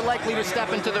you more likely to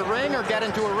step into the ring or get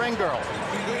into a ring girl?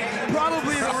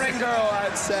 Probably the ring girl,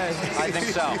 I'd say. I think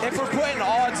so. If we're putting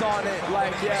odds on it,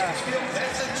 like, yeah.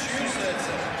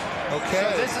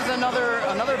 Okay. So this is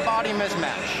another body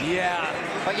mismatch. Yeah.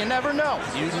 But you never know.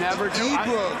 You never do.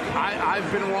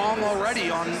 I've been wrong already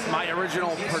on my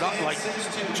original product, like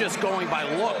just going by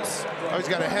looks. Oh, he's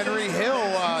got a Henry Hill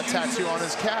tattoo on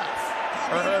his calf.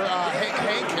 Or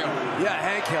Hank Hill. Yeah,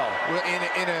 Hank Hill.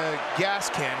 In a gas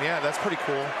can. Yeah, that's pretty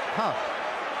cool. Huh.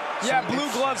 Yeah, Blue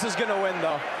Gloves is gonna win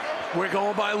though. We're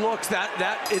going by looks. That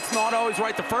it's not always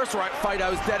right. The first fight I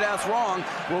was dead ass wrong.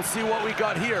 We'll see what we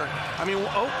got here. I mean,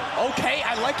 okay,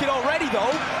 I like it already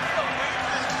though.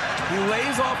 He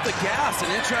lays off the gas.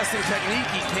 An interesting technique.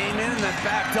 He came in and then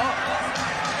backed up.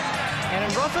 And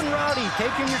in Rough N Rowdy,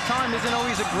 taking your time isn't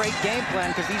always a great game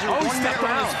plan because these are one-minute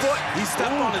rounds. He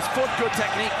stepped on his foot. Good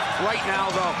technique. Right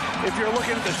now, though, if you're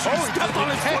looking at the shoe, he stepped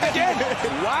on his foot again.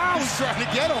 Wow, he's trying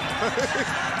to get him.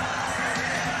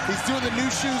 He's doing the new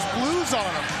shoes blues on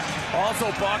him. Also,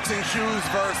 boxing shoes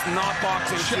versus not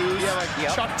boxing shoes. Yeah, like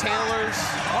Chuck Taylor's.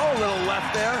 Oh, a little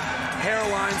left there.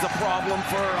 Hairline's a problem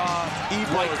for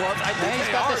white gloves. I think he's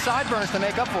got the sideburns to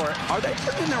make up for it. Are they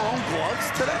putting their own gloves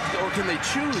today, or can they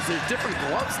choose? There's different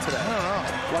gloves today. I don't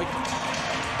know. Like,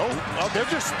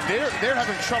 they're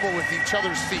having trouble with each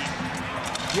other's feet.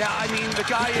 Yeah, I mean the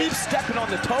guy keeps stepping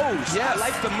on the toes. Yes. I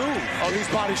like the move. Oh, these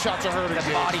body shots are hurting. The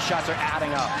body shots are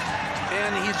adding up.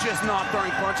 And he's just not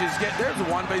throwing punches. There's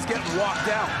one, but he's getting walked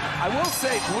down. I will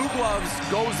say, Blue Gloves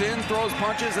goes in, throws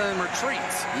punches, and then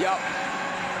retreats. Yep.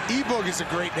 E-Boog is a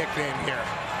great nickname here.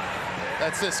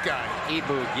 That's this guy.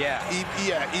 E-Boog, yeah.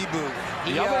 E-Boog.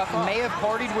 He may have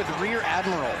partied with Rear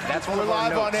Admiral. That's one We're of our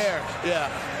live notes. on air. Yeah.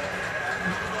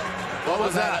 What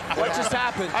was that? What just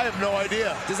happened? I have no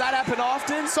idea. Does that happen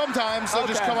often? Sometimes they'll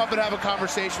just come up and have a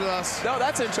conversation with us. No,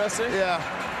 that's interesting. Yeah.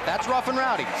 That's Rough N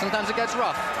Rowdy. Sometimes it gets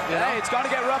rough. Hey, it's got to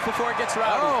get rough before it gets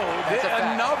rowdy. Oh,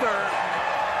 another.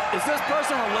 Is this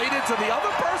person related to the other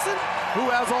person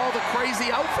who has all the crazy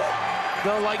outfit?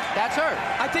 That's her.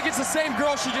 I think it's the same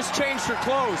girl. She just changed her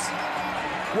clothes.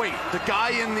 Wait, the guy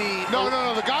in the... No,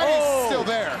 the guy is still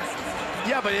there.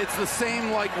 Yeah, but it's the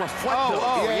same, reflective.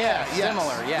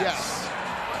 Similar, yes.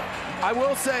 I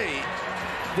will say,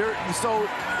 so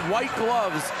White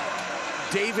Gloves,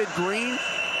 David Green,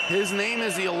 his name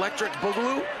is the Electric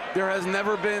Boogaloo. There has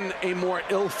never been a more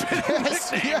ill-fitting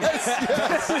nickname. Yes.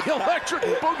 The Electric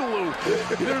Boogaloo.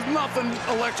 There's nothing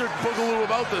Electric Boogaloo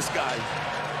about this guy.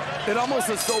 It almost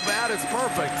is so bad it's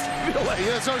perfect.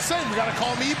 Yeah, that's what I'm saying. We got to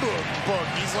call him E-Boog.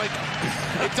 He's like,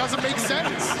 it doesn't make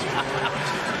sense.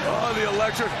 Oh, the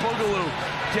Electric Boogaloo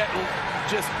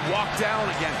just walked down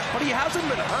again. But he hasn't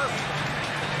been hurt.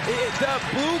 The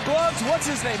Blue Gloves, what's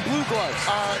his name? Blue Gloves.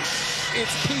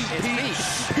 It's Pete.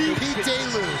 Pete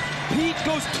Dalu. Pete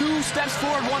goes 2 steps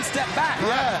forward, 1 step back.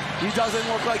 Yeah. He doesn't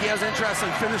look like he has interest in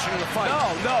finishing the fight.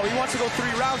 No, he wants to go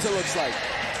 3 rounds, it looks like.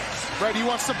 Right, he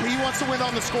wants to win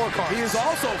on the scorecard. He is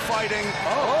also fighting.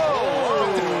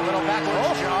 A little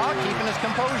backward jaw, keeping his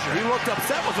composure. He looked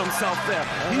upset with himself there.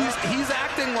 He's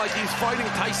acting like he's fighting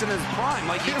Tyson in his prime,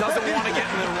 like he doesn't want to get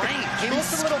in the range. He looks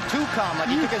a little too calm,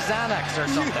 like he took a Xanax or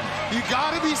something. You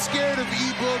gotta be scared of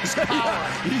E-Boog's power.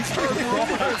 He's heard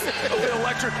rumors of the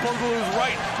Electric Boogaloo's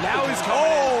right. Now he's coming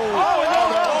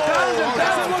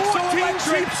Doesn't look so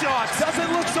electric. Cheap shots.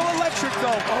 Doesn't look so electric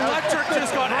though. Electric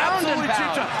just got absolutely cheap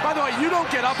shots. By the way, you don't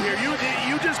get up here. You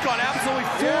just got absolutely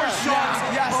 4 shots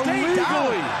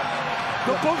illegally.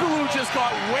 The Boogaloo just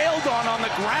got wailed on the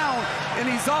ground, and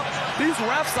he's up. These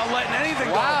refs are letting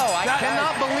anything go. Wow, I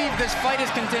cannot believe this fight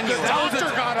is continuing. The doctor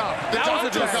got up. That was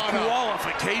a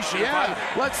disqualification. Yeah.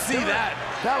 Let's see that.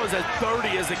 That was as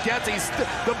dirty as it gets.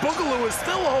 The Boogaloo is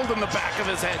still holding the back of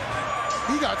his head.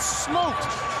 He got smoked.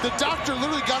 The doctor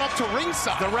literally got up to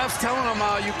ringside. The ref's telling him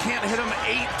you can't hit him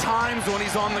 8 times when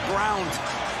he's on the ground.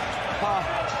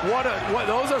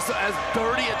 Those are as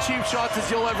dirty a cheap shots as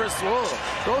you'll ever see.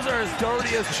 Those are as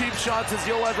dirty as cheap shots as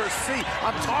you'll ever see.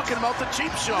 I'm talking about the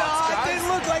cheap shots, guys. It didn't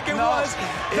look like it was.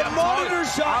 The monitor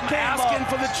shot came up. I'm asking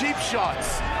for the cheap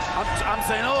shots. I'm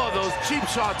saying, those cheap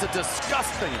shots are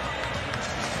disgusting.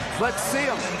 Let's see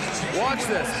them. Watch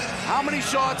this. How many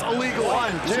shots illegally?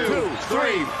 1, 2,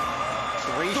 3.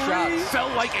 3 shots.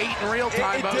 Felt like 8 in real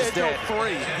time, but it was still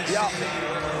 3. Yeah.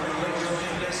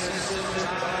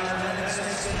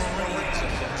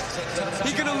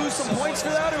 He gonna lose some points for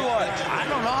that or what? I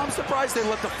don't know. I'm surprised they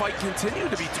let the fight continue,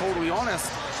 to be totally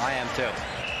honest. I am too.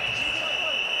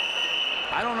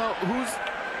 I don't know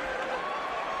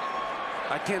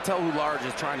I can't tell who Large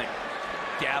is trying to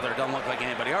gather. Doesn't look like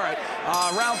anybody. All right,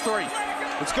 round 3.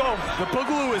 Let's go. The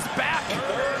Boogaloo is back.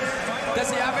 Does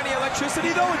he have any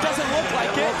electricity though? It doesn't look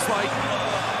like it. Looks like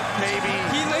maybe.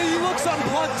 He looks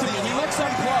unplugged to me. He looks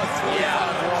unplugged. Yeah.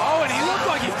 Oh, and he looked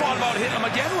like he thought about hitting him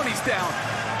again when he's down.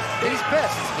 He's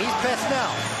pissed. He's pissed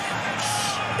now.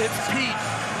 It's Pete.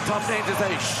 Tough name to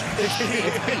say. It's Pete.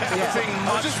 It's being I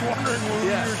much. was just wondering who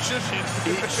you were shushing.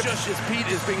 Pete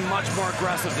is being much more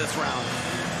aggressive this round.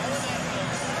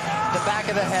 The back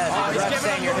of the head. Oh, he's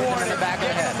giving him the warning. In the back of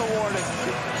the head.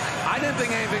 I didn't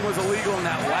think anything was illegal in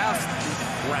that last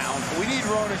round. We need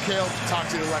Ron and Kale to talk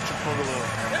to the Electric Boogaloo.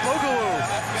 Boogaloo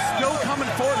still coming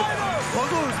forward.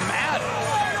 Boogaloo's mad.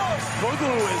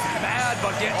 Boogaloo is mad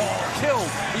but getting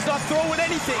killed. He's not throwing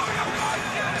anything.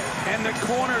 And the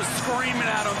corner's screaming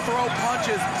at him, throw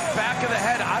punches, back of the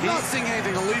head. I'm not seeing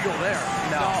anything illegal there.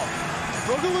 No.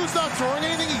 Boogaloo's not throwing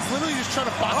anything. He's literally just trying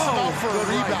to box him out for a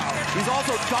rebound. Right. He's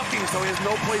also ducking, so he has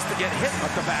no place to get hit at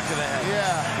the back of the head.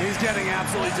 Yeah. He's getting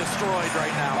absolutely destroyed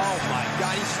right now. Oh, my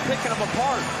God. He's picking him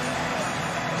apart.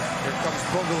 Here comes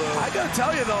Boogaloo. I gotta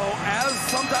tell you, though, as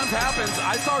sometimes happens,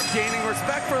 I start gaining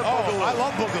respect for Boogaloo. I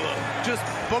love Boogaloo. Just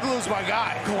Boogaloo's my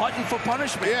guy. Glutton for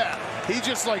punishment. Yeah. He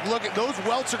just like, look at those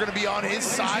welts are going to be on his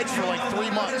side for like 3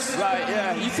 months. Right,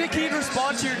 yeah. You think he'd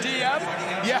respond to your DM?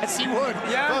 Yes, he would.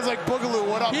 Yeah? I was like, Boogaloo,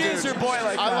 what up, He dude? is your boy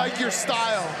like that. I like your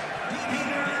style.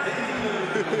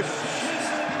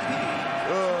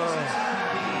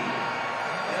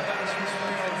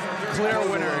 Clear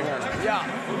winner here.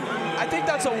 Yeah. I think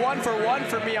that's a 1-for-1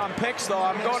 for me on picks, though.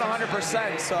 I'm going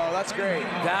 100%, so that's great.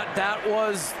 That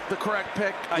was the correct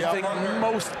pick. I think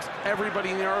most everybody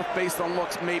in the earth, based on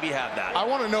looks, maybe had that. I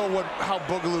want to know how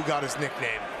Boogaloo got his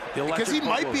nickname. Because he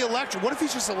might be electric. What if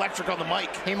he's just electric on the mic?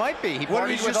 He might be. He What if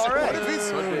partied he's with just,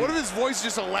 RA. what if his voice is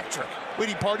just electric? Wait,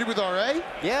 he partied with RA?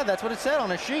 Yeah, that's what it said on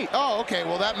his sheet. Oh, okay.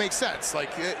 Well, that makes sense. Like,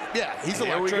 yeah, he's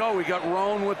electric. Here we go. We got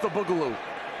Roan with the Boogaloo.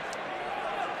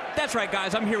 That's right,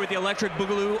 guys. I'm here with the Electric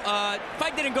Boogaloo.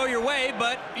 Fight didn't go your way,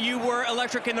 but you were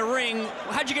electric in the ring.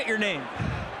 How'd you get your name?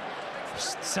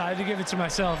 Just decided to give it to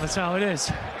myself. That's how it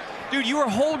is. Dude, you were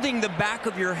holding the back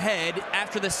of your head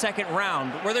after the second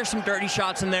round. Were there some dirty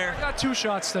shots in there? Got 2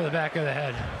 shots to the back of the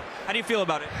head. How do you feel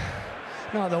about it?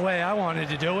 Not the way I wanted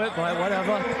to do it, but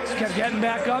whatever. Just kept getting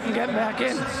back up and getting back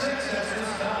in.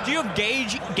 Do you have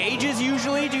gauges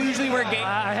usually? Do you usually wear gauges?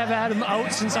 I have had them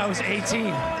out since I was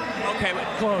 18. Okay, but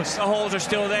close. The holes are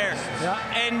still there. Yeah.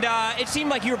 And it seemed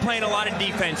like you were playing a lot of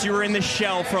defense. You were in the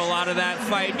shell for a lot of that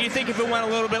fight. Do you think if it went a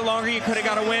little bit longer, you could have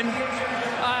got a win?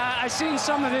 I seen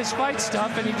some of his fight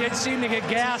stuff, and he did seem to get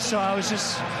gassed, so I was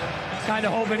just kind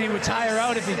of hoping he would tire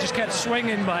out if he just kept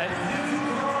swinging, but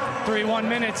 3-1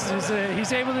 minutes,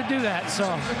 he's able to do that,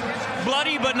 so.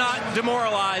 Bloody but not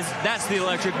demoralized. That's the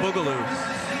Electric Boogaloo.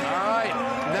 All right,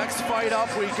 next fight up,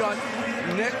 we got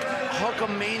Nick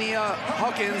Hulkamania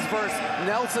Huckins versus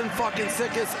Nelson fucking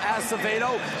Sickus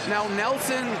Acevedo. Now,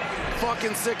 Nelson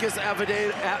fucking Sickus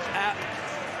Acevedo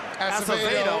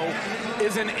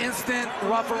is an instant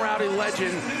Rough N Rowdy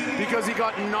legend because he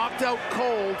got knocked out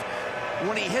cold.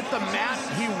 When he hit the mat,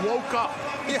 he woke up.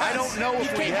 Yes. I don't know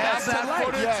if we have that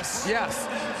footage. Yes. Yes.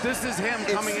 This is him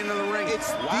coming into the ring.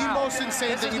 It's the most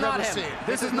insane thing you've ever seen.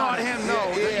 This is not him,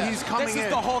 no. Yeah. He's coming in. This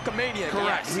is the Hulkamania.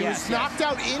 Correct. He was knocked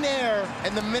out in air,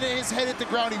 and the minute his head hit the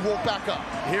ground, he woke back up.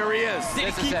 Here he is.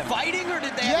 Did he keep fighting, or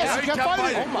did they? Yes, he kept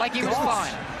fighting. Oh my like he was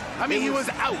fine. I mean, he was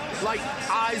out, like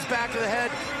eyes back of the head.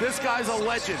 This guy's a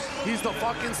legend. He's the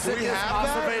fucking sickest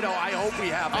Acevedo. I hope we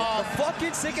have it. The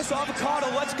fucking sickest avocado.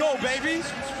 Let's go, baby.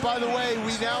 By the way,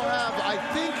 we now have, I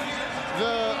think,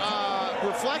 the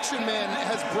Reflection Man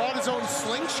has brought his own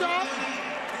slingshot.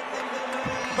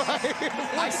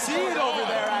 I see it over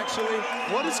there, actually.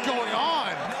 What is going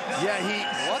on? Yeah,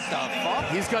 What the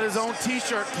fuck? he's got his own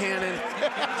T-shirt cannon.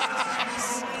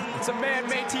 It's a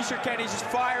man-made T-shirt cannon. He's just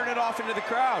firing it off into the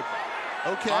crowd.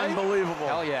 Okay. Unbelievable.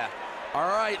 Hell yeah. All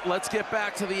right, let's get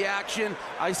back to the action.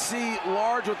 I see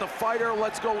Large with the fighter.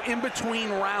 Let's go in between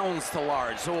rounds to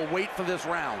Large, so we'll wait for this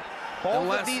round.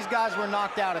 Both of these guys were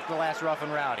knocked out at the last Rough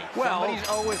N Rowdy. Well, somebody's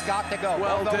always got to go.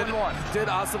 Well, Both 0-1. did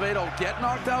Acevedo get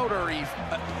knocked out, or he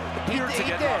appeared to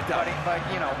get knocked out? But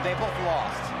you know, they both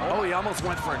lost. Oh, he almost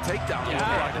went for a takedown.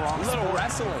 Yeah, a little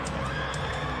wrestling.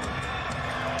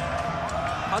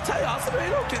 I'll tell you,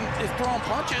 Acevedo is throwing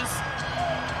punches.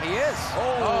 He is.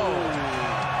 Oh.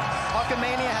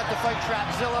 Hulkamania had to fight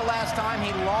Trapzilla last time.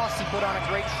 He lost. He put on a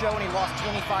great show, and he lost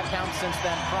 25 pounds since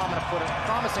then,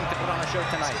 promising to put on a show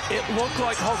tonight. It looked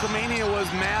like Hulkamania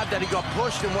was mad that he got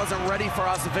pushed and wasn't ready for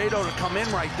Acevedo to come in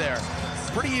right there.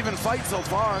 Pretty even fight so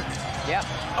far. Yeah.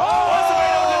 Oh,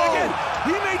 Acevedo did it again.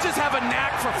 He may just have a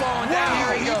knack for falling down.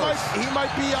 He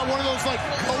might be on one of those like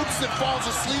goats that falls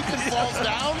asleep and falls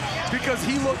down. Because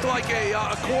he looked like a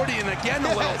accordion again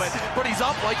a little bit, but he's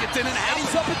up like it didn't happen. And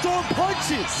he's up and throwing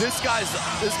punches. This guy's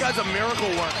a miracle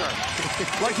worker.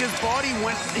 Like his body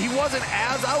he wasn't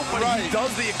as out, but he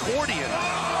does the accordion.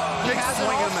 big has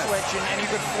swing an and off miss. switch, and you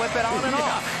could flip it on and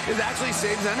off. It actually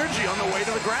saves energy on the way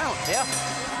to the ground. Yeah.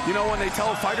 You know, when they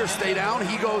tell a fighter stay down,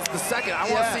 he goes the second. I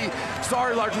want to see,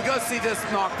 sorry, Large, we got to see this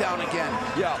knockdown again.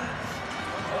 Yeah.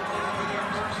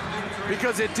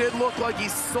 Because it did look like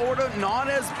he's sort of, not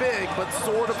as big, but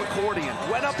sort of accordion.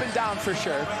 Went up and down for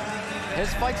sure.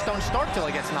 His fights don't start till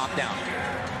he gets knocked down.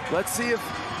 Let's see if...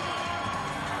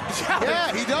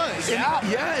 Yeah, he does.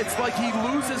 Yeah, it's like he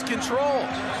loses control.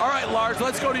 All right, Lars,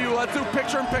 let's go to you. Let's do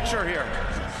picture-in-picture here.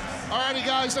 Alrighty,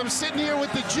 guys, I'm sitting here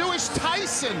with the Jewish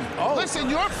Tyson. Oh. Listen,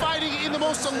 you're fighting in the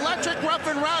most electric Rough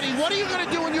and Rowdy. What are you going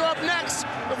to do when you're up next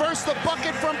versus the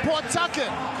Bucket from Pawtucket?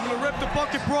 I'm going to rip the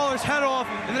Bucket Brawler's head off,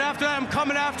 and then after that, I'm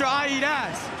coming after I Eat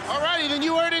Ass. Alrighty, then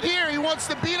you heard it here. He wants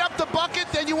to beat up the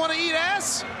Bucket, then you want to eat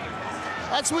ass?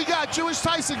 That's what we got. Jewish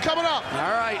Tyson coming up.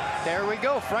 All right, there we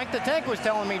go. Frank the Tank was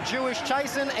telling me Jewish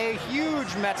Tyson, a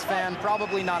huge Mets fan,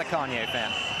 probably not a Kanye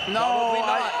fan. No,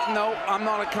 I'm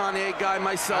not a Kanye guy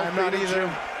myself. I'm not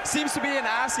either. Seems to be an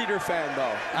ass eater fan,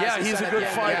 though. Yeah, he's a good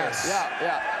fighter. Yes.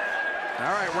 Yeah.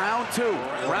 All right, round 2.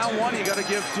 Round 1, you got to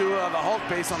give to the Hulk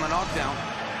based on the knockdown.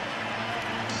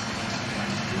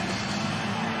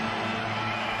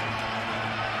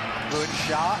 Good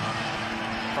shot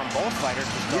from both fighters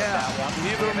to start that one.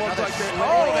 Neither of them looked like they...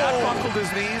 that buckled his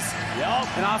knees. Yep.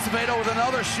 And Acevedo with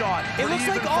another shot. It looks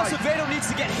like Acevedo needs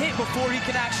to get hit before he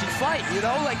can actually fight, you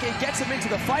know? Like, it gets him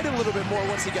into the fight a little bit more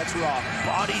once he gets raw.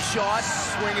 Body shot.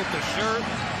 Swing at the shirt.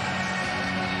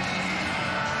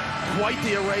 Quite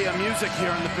the array of music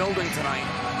here in the building tonight.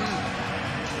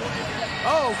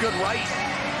 Oh, good right.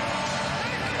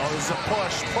 Oh, this is a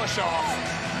push off.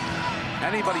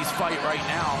 Anybody's fight right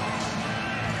now.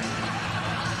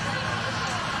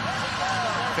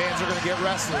 Fans are going to get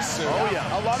restless soon. Oh, yeah.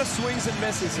 A lot of swings and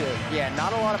misses here. Yeah,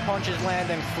 not a lot of punches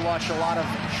landing flush, a lot of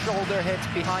shoulder hits,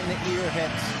 behind the ear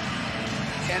hits.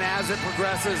 And as it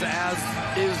progresses, as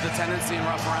is the tendency in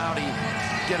Rough Rowdy,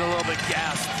 get a little bit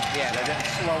gassed. Yeah, they're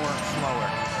getting slower and slower.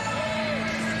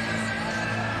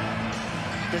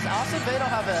 Does Acevedo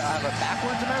have a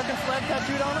backwards American flag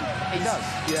tattooed on him? He does.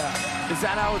 Yeah. Is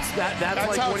that how it's that's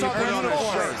like how when it's you on put the it on a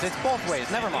uniform. shirt? It's both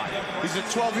ways. Never mind. He's a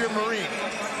 12-year Marine.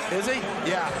 Is he?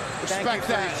 Yeah. Thank you Respect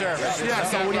for that. your service. Yeah,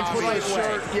 so when you put on a Right way.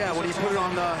 shirt, when you put it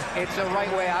on the... It's the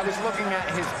right way. I was looking at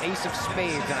his ace of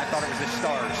spades, and I thought it was his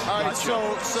stars. All right, so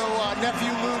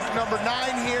nephew Luke, number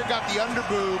 9 here, got the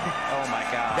underboob. Oh, my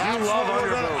God. That's You love what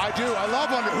we're underboob. I do. I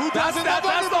love underboob. Who doesn't love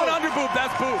That's underboob? not underboob,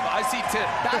 that's boob. I see tit.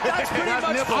 That's pretty much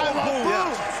nipple. full boob.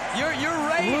 boob. You're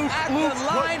right at the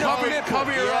line of nipple.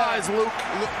 Cover your eyes, Luke.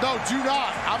 No, do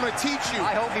not. I'm going to teach you.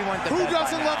 I hope he went to bed. Who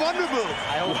doesn't by love now. underboob?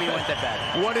 I hope he went to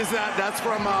bed. What is that? That's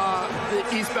from the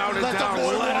Eastbound and Let the Down.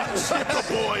 boy Let watch. the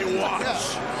boy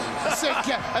watch.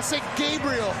 I said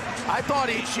Gabriel. I thought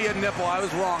she had nipple. I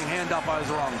was wrong. Hand up, I was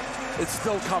wrong. It's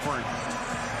still covering.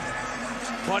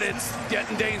 But it's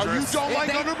getting dangerous. You don't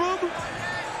like underboob?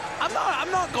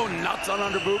 I'm not going nuts on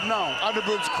underboob, no.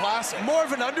 Underboob's classic. More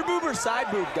of an underboob or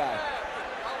side boob guy?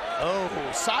 Oh,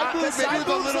 side boob, maybe with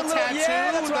a little tattoo.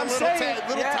 Yeah, that's with what I'm saying.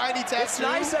 Little tiny tattoo. It's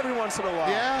nice every once in a while.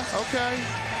 Yeah, okay.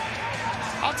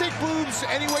 I'll take boobs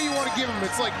any way you want to give them.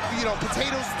 It's like, you know,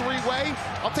 potatoes 3-way.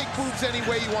 I'll take boobs any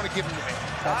way you want to give them.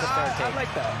 That's a fair take. I like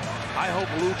that. I hope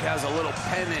Luke has a little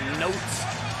pen and notes,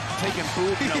 taking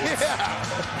boob notes. Yeah.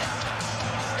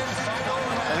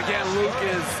 And again, Luke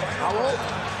is how old?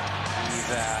 He's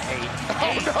 8.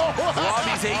 Oh, no.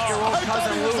 Robbie's 8-year-old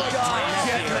cousin Luke.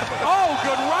 Oh,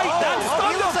 Good right. That's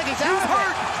he looks like he's out of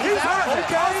hurt. it. He's hurt.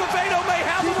 Okay. Acevedo may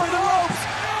have him on the ropes.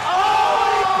 Oh,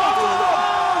 he buckled him.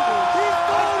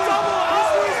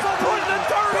 He's putting the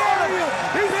dirt on him.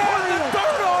 He's putting the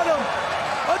dirt on him.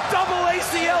 A double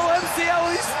ACL, MCL.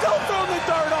 He's still throwing the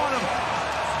dirt on him.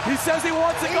 He says he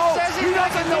wants to go. He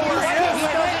doesn't know where he is.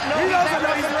 He doesn't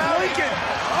know. He's blinking.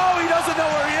 Oh, he doesn't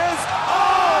know where he is.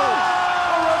 Oh!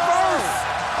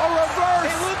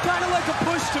 It looked kind of like a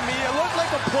push to me. It looked like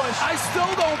a push. I still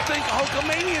don't think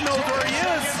Hulkamania knows where he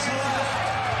is.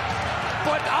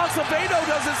 But Acevedo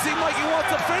doesn't seem like he wants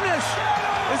to finish.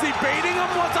 Is he baiting him?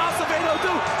 What's Acevedo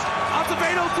do?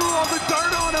 Acevedo threw all the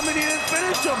dirt on him and he didn't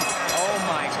finish him. Oh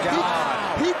my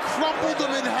God. He crumpled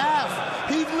him in half.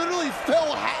 He literally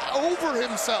fell over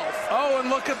himself. Oh, and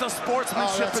look at the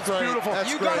sportsmanship. It's great. beautiful. That's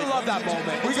You gotta love that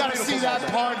moment. We gotta see that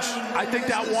punch. I think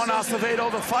that won Acevedo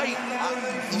the fight.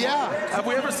 Yeah. Have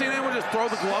we ever seen anyone just throw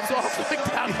the gloves off like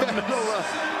that in the middle of...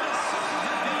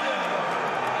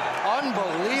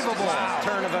 Unbelievable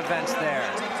turn of events there.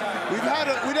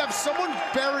 We'd have someone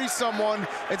bury someone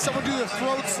and someone do the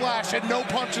throat slash and no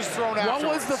punches thrown afterwards.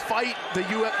 What was the fight, the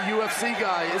UFC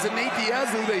guy? Is it Nate Diaz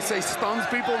who they say stuns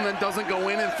people and then doesn't go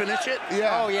in and finish it?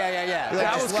 Yeah. Oh, yeah.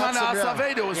 That was kind of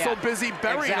Acevedo. Was so busy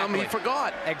burying him, he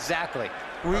forgot. Exactly.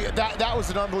 That was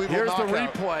an unbelievable knockout.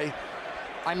 Here's the replay.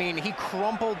 I mean, he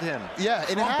crumpled him. Yeah,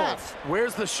 in half.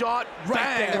 Where's the shot?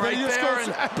 Bang, right there.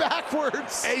 And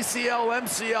backwards. ACL,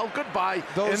 MCL, goodbye.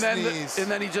 Those and knees. And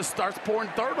then he just starts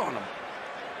pouring dirt on him.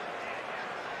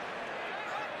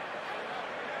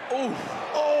 Oh,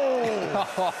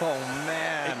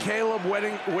 man. And Caleb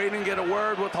waiting to get a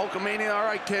word with Hulkamania. All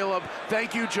right, Caleb.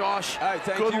 Thank you, Josh. All right,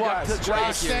 thank good you, luck guys. to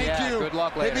Josh, thank you. Good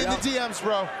luck later. Hit me in the DMs,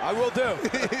 bro. I will do.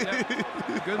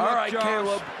 Good luck, All right, Josh.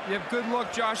 Caleb. Yep, good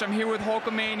luck, Josh. I'm here with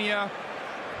Hulkamania.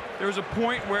 There was a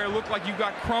point where it looked like you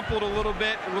got crumpled a little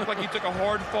bit. It looked like you took a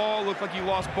hard fall. It looked like you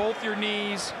lost both your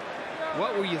knees.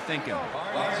 What were you thinking?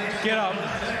 Get up.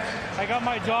 I got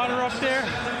my daughter up there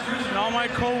and all my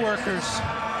co-workers.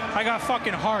 I got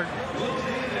fucking heart.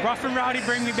 Rough and Rowdy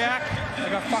bring me back. I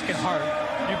got fucking heart.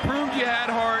 You proved you had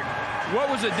heart. What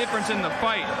was the difference in the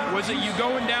fight? Was it you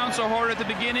going down so hard at the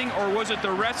beginning, or was it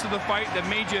the rest of the fight that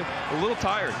made you a little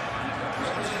tired?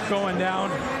 Going down,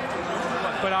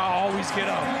 but I'll always get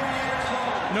up.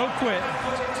 No quit.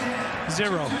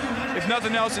 Zero. If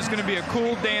nothing else, it's going to be a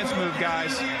cool dance move,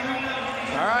 guys.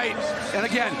 All right. And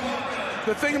again,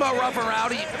 the thing about Rough and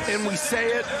Rowdy, and we say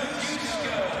it,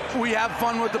 we have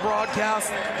fun with the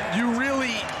broadcast. You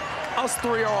really, us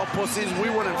three are all pussies. We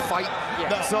wouldn't fight.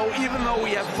 Yeah. So even though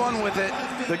we have fun with it,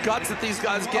 the guts that these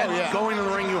guys get going to the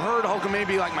ring, you heard Hulkamania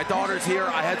be like, my daughter's here.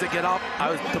 I had to get up. I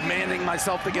was demanding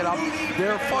myself to get up.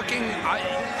 They're fucking,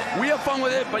 we have fun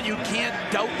with it, but you can't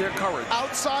doubt their courage.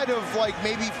 Outside of like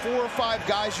maybe 4 or 5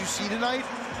 guys you see tonight,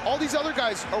 all these other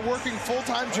guys are working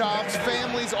full-time jobs,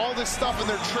 families, all this stuff, and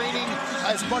they're training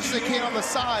as much as they can on the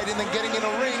side and then getting in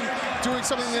a ring, doing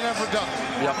something they've never done.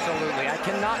 Yep. Absolutely. I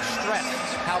cannot stress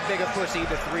how big a pussy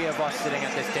the three of us sitting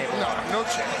at this table are. No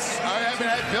chance. I haven't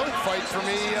had Billy fight for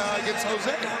me against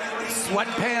Jose.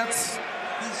 Sweatpants.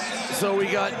 So we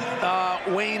got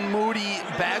Wayne Moody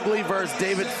Bagley versus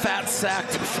David Fat Sack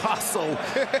Fossil.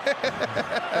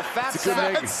 The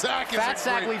Fat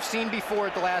Sack we've seen before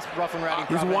at the last Rough and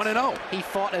Rowdy. He's 1-0. He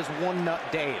fought as One Nut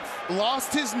Dave.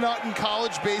 Lost his nut in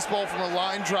college baseball from a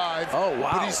line drive. Oh,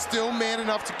 wow. But he's still man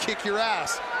enough to kick your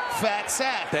ass. Fat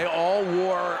Sack. They all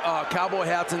wore cowboy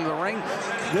hats in the ring.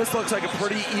 This looks like a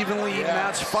pretty evenly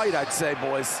matched fight, I'd say,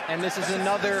 boys. And this is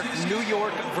another New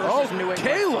York versus New England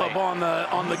Caleb fight.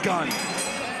 on the gun.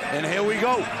 And here we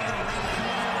go.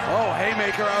 Oh,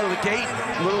 haymaker out of the gate.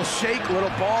 Little shake,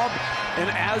 little bob.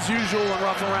 And as usual in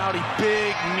Rough and Rowdy,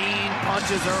 big, mean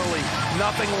punches early.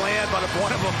 Nothing land, but if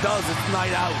one of them does, it's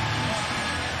night out.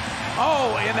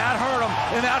 Oh, and that hurt him,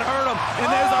 and that hurt him.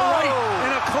 And there's a right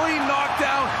and a clean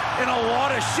knockdown and a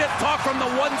lot of shit talk from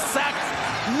the one sack,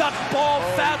 nutball,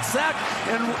 Fat Sack,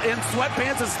 and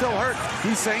Sweatpants is still hurt.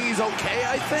 He's saying he's okay,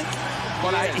 I think,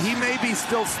 but he may be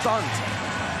still stunned.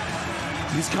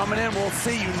 He's coming in, we'll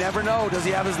see, you never know. Does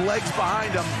he have his legs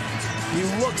behind him? He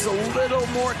looks a little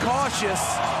more cautious.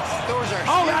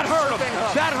 Oh, that hurt him.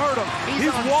 That hurt him.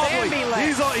 He's wobbly.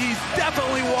 He's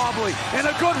definitely wobbly. And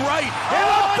a good right. And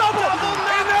a double.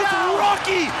 And that's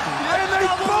Rocky. And they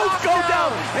both go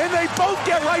down. And they both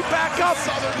get right back up.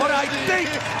 But I think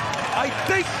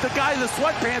the guy in the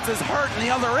sweatpants is hurt and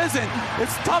the other isn't.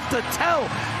 It's tough to tell.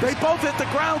 They both hit the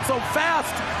ground so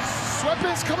fast.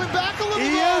 Sweatpants coming back a little.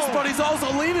 He is, but he's also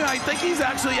leaning. I think he's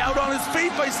actually out on his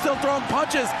feet, but he's still throwing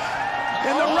punches.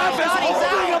 And the ref is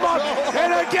holding him up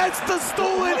and against the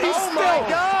stool, and he's still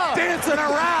dancing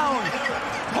around.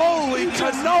 Holy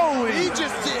cannoli. He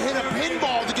just hit a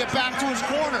pinball to get back to his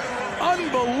corner.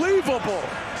 Unbelievable.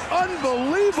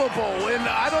 Unbelievable. And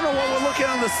I don't know what we're looking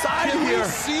on the side here. Can we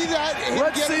see that?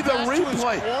 Let's see the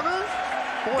replay.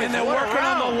 Boys, and they're working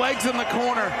on the legs in the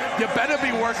corner. You better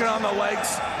be working on the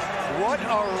legs. What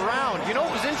a round. You know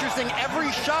what was interesting?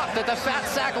 Every shot that the Fat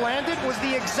Sack landed was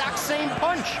the exact same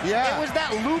punch. Yeah. It was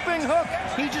that looping hook.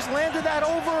 He just landed that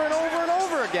over and over and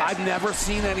over again. I've never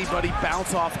seen anybody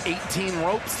bounce off 18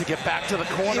 ropes to get back to the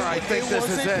corner. I think this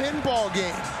is it. It was a pinball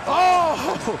game. Oh,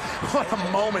 what a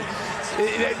moment.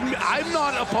 I'm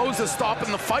not opposed to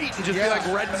stopping the fight and just be like,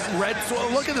 red. So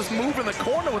look at this move in the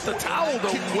corner with the towel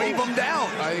to wave him down.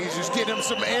 I think he's just getting him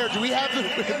some air. Do we have him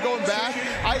going back?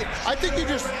 I think you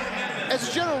just, as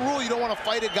a general rule, you don't want to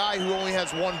fight a guy who only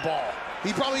has one ball.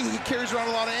 He carries around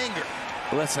a lot of anger.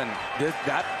 Listen,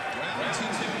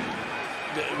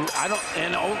 I don't,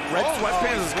 and Red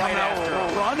Sweatpants is coming out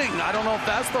running. I don't know if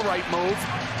that's the right move.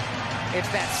 It's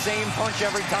that same punch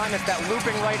every time. It's that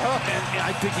looping right hook. And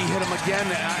I think he hit him again.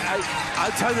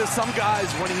 I'll tell you, some guys,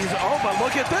 when he's, oh, but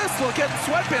look at this. Look at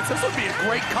Sweatpants. This would be a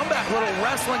great comeback. Little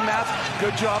wrestling match.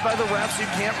 Good job by the refs. You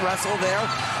can't wrestle there.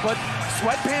 But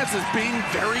Sweatpants is being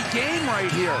very game right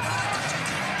here.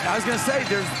 I was going to say,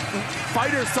 there's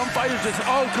fighters, some fighters just,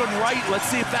 oh, good right. Let's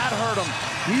see if that hurt him.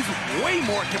 He's way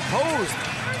more composed.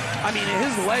 I mean, his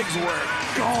legs were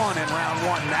gone in round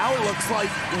one. Now it looks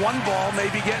like one ball may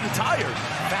be getting tired.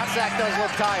 Fat Sack does look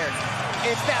tired.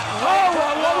 It's that right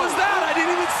hook. What was that? I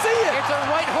didn't even see it. It's a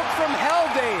right hook from hell,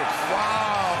 Dave.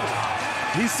 Wow.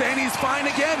 He's saying he's fine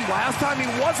again. Last time he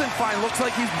wasn't fine. Looks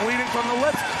like he's bleeding from the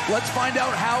lips. Let's find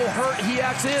out how hurt he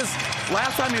actually is.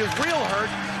 Last time he was real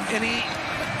hurt, and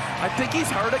I think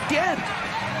he's hurt again.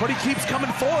 But he keeps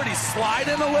coming forward. He's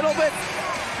sliding a little bit.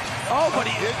 Oh, but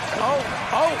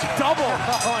double.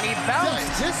 Oh, and he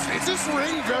bounced. Is this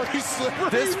ring very slippery?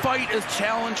 This fight is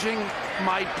challenging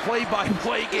my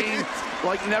play-by-play game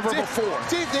like never before.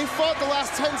 Dave, they fought the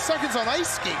last 10 seconds on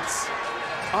ice skates.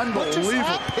 Unbelievable. What just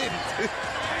happened?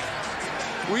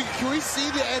 Can we see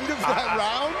the end of that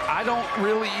round? I don't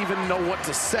really even know what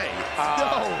to say.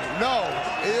 No.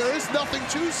 There is nothing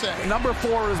to say. Number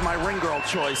 4 is my ring girl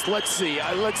choice. Let's see.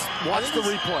 Let's watch the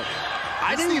replay.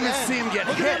 I didn't even see him get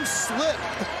hit. Look at him slip.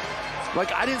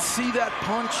 Like, I didn't see that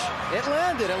punch. It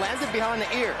landed. It landed behind the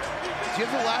ear. Do you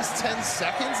have the last 10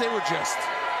 seconds? They were just...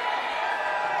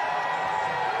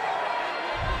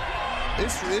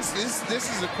 This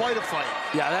is quite a fight.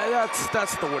 Yeah,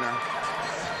 that's the winner.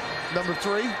 Number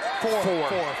 3?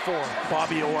 4.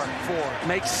 Bobby Orr. 4.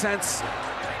 Makes sense.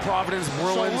 Providence,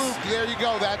 Bruins. So Luke, there you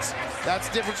go. That's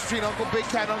the difference between Uncle Big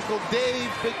Cat and Uncle Dave.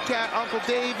 Big Cat, Uncle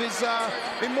Dave is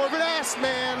been more of an ass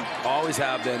man. Always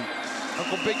have been.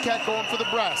 Uncle Big Cat going for the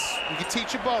breasts. We can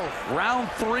teach you both. Round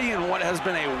 3 in what has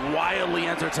been a wildly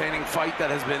entertaining fight that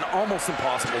has been almost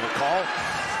impossible to call.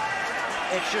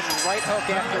 It's just right hook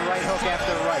after right hook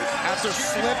after right. After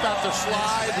slip, after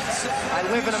slide. I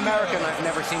live in America and I've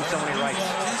never seen so many rights.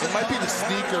 It might be the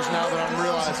sneakers now that I'm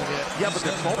realizing it. Yeah, but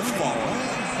they're both falling.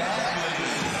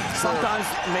 Sometimes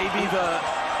maybe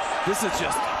this is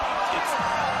just,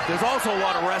 there's also a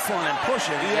lot of wrestling and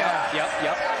pushing. Yeah.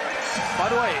 Yep.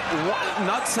 By the way,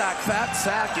 Fat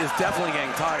Sack is definitely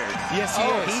getting tired. Yes, he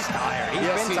is. He's tired. He's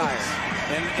been tired.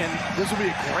 And this would be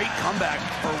a great comeback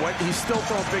for what he's still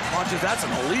throwing big punches. That's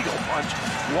an illegal punch.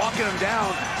 Walking him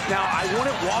down. Now, I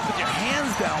wouldn't walk with your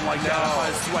hands down like that if I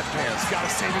was Sweatpants. Got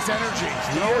to save his energy.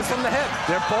 Throw it from the hip.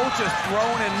 They're both just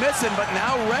throwing and missing, but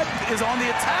now Red is on the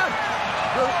attack.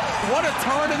 What a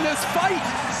turn in this fight.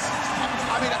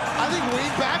 I mean, I think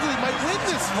Wade Bagley might win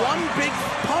this. One big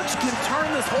punch can turn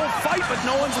this whole fight, but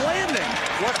no one's landing.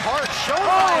 What heart show!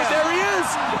 Oh, there he is!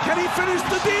 Can he finish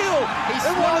the deal? He's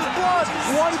blood.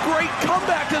 One great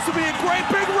comeback. This will be a great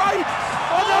big right.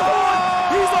 Another one.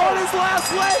 He's on his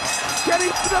last leg.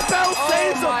 Getting to the bell.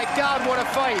 Oh my God! What a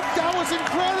fight! That was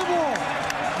incredible.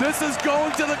 This is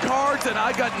going to the cards, and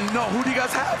I got no. Who do you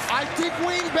guys have? I think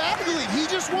Wayne Bagley. He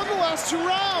just won the last 2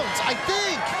 rounds. I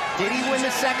think. Did he win the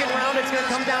second round? It's going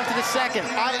to come down to the second.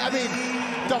 I mean,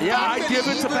 I give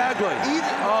it to Bagley. The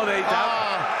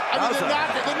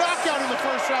knockout in the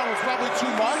first round was probably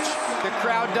too much. The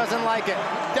crowd doesn't like it.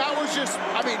 That was just,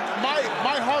 I mean,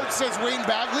 my heart says Wayne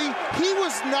Bagley. He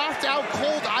was knocked out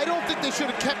cold. I don't think they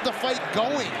should have kept the fight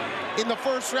going in the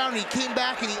first round. He came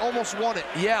back and he almost won it.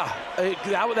 Yeah,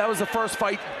 that was the first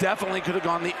fight. Definitely could have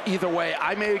gone either way.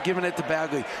 I may have given it to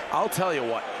Bagley. I'll tell you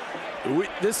what,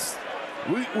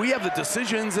 we have the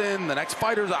decisions in the next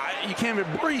fighters. You can't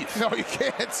even breathe. No, you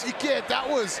can't. You can't. That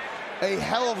was a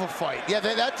hell of a fight. Yeah,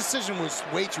 that decision was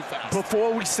way too fast.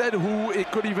 Before we said who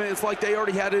it could even, it's like they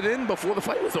already had it in before the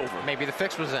fight was over. Maybe the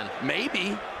fix was in.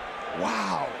 Maybe.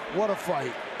 Wow, what a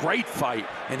fight. Great fight.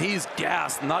 And he's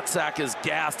gassed. Nutsack is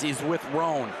gassed. He's with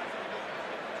Roan.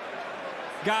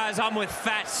 Guys, I'm with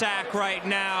Fat Sack right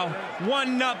now.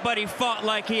 One nut, but he fought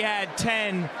like he had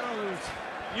 10.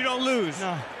 You don't lose.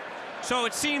 No. So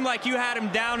it seemed like you had him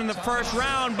down in the first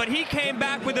round, but he came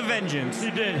back with a vengeance.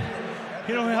 He did.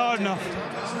 He don't hit hard enough.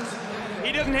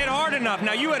 He doesn't hit hard enough.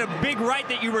 Now, you had a big right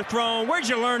that you were throwing. Where'd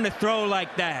you learn to throw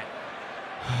like that?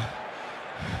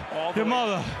 Your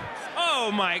mother.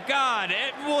 Oh, my God.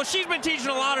 Well, she's been teaching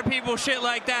a lot of people shit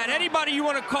like that. Anybody you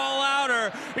want to call out,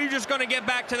 or are you just going to get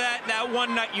back to that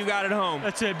one nut you got at home?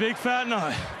 That's it, big fat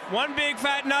nut. One big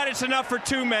fat nut, it's enough for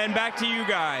 2 men. Back to you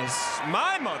guys.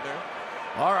 My mother.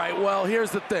 All right, well, here's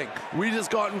the thing. We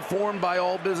just got informed by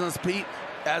All Business Pete,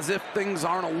 as if things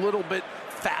aren't a little bit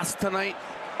fast tonight.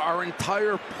 our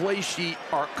entire play sheet,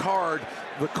 our card,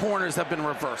 the corners have been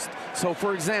reversed. So,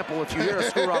 for example, if you hear us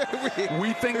screw up,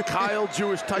 we think Kyle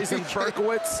Jewish Tyson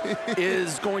Berkowitz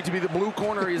is going to be the blue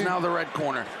corner. He's now the red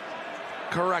corner.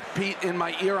 Correct, Pete. In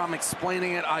my ear, I'm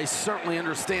explaining it. I certainly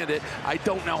understand it. I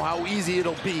don't know how easy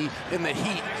it'll be in the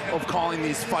heat of calling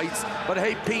these fights. But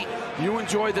hey, Pete, you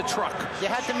enjoy the truck. You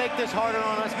had to make this harder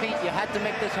on us, Pete. You had to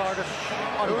make this harder.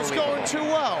 It was going too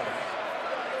well.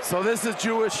 So this is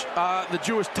the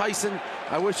Jewish Tyson.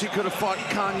 I wish he could have fought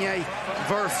Kanye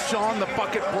versus Sean the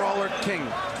Bucket Brawler King.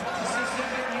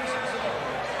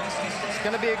 It's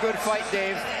going to be a good fight,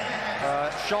 Dave.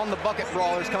 Sean the Bucket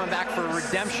Brawler is coming back for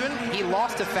redemption. He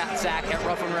lost to Fat Sack at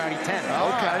Rough N Rowdy 10.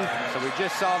 Okay. So we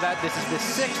just saw that. This is the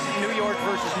 6th New York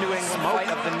versus New England fight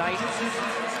of the night.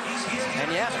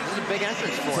 And yeah, this is a big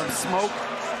entrance for him. Some smoke,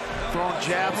 throwing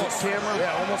jabs at camera.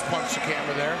 Yeah, almost punched the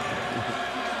camera there.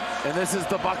 And this is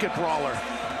the Bucket Brawler.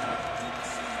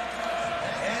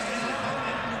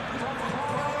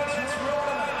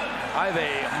 I have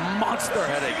a monster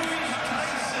headache.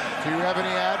 Do you have any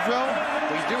Advil?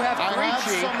 We do have 3 I have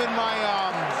some in my,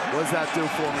 What does that do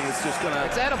for me? It's just gonna...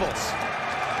 It's edibles.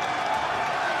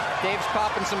 Dave's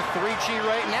popping some 3-Chi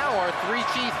right now, our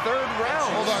 3-Chi third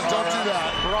round. Hold on, don't do that.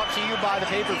 Brought to you by the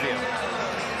pay-per-view.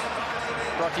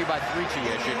 Brought to you by 3-Chi,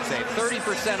 I should say.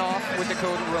 30% off with the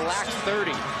code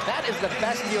RELAX30. That is the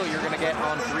best deal you're going to get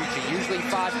on 3-Chi. Usually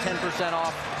 5–10%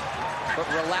 off, but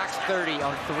RELAX30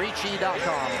 on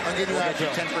 3chi.com. I'll give you we'll that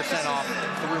get you 10% off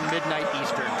through midnight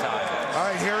Eastern time. All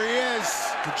right, here he is,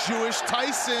 the Jewish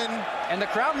Tyson. And the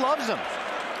crowd loves him.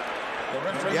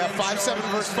 Yeah, 5'7"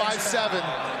 versus 5'7".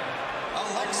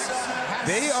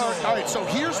 They are, all right, so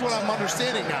here's what I'm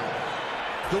understanding now.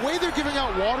 The way they're giving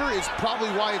out water is probably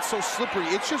why it's so slippery.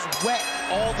 It's just wet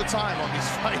all the time on these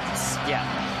fights. Yeah.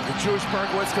 The Jewish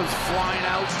Berkowitz goes flying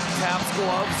out, taps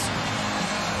gloves,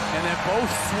 and they're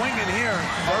both swinging here.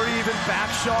 Very even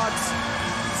back shots.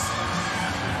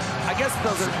 I guess it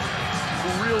doesn't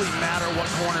really matter what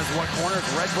corner is what corner.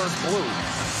 It's red versus blue.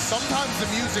 Sometimes the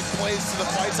music plays to the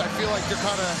fights. I feel like they're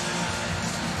kind of...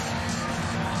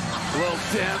 Little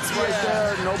dance right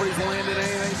there. Nobody's landed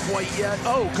anything quite yet.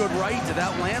 Oh, good right. Did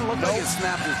that land? Looked like it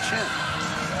snapped his chin.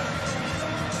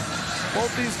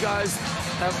 Both these guys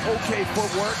have okay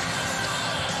footwork.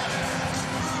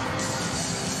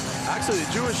 Actually,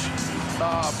 the Jewish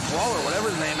brawler,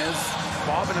 whatever his name is,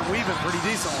 bobbing and weaving pretty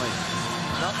decently.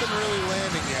 Nothing really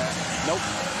landing yet. Nope.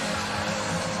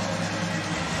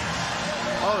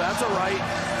 Oh, that's a right.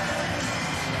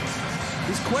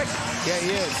 He's quick. Yeah,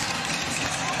 he is.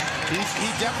 He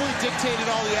definitely dictated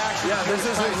all the action. Yeah, this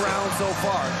is his round so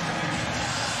far.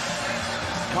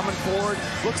 Coming forward.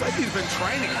 Looks like he's been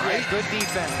training, right? Yeah, good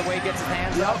defense, the way he gets his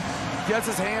hands up. Gets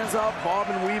his hands up,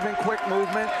 bobbing, weaving, quick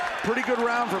movement. Pretty good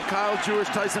round from Kyle Jewish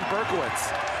Tyson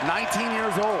Berkowitz. 19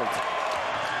 years old.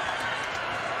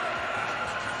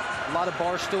 A lot of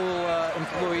Barstool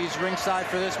employees ringside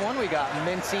for this one. We got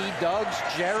Mincy, Duggs,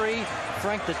 Jerry,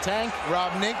 Frank the Tank,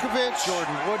 Rob Ninkovich,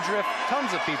 Jordan Woodruff,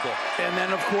 tons of people. And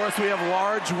then, of course, we have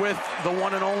Large with the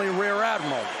one and only Rear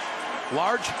Admiral.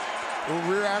 Large?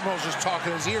 Well, Rear Admiral's just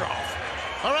talking his ear off.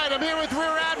 All right, I'm here with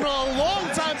Rear Admiral, a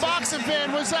longtime boxing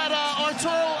fan. Was that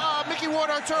Mickey Ward,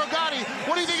 Arturo Gatti?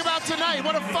 What do you think about tonight?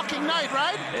 What a fucking night,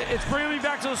 right? It's bringing me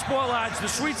back to the sport, lads. The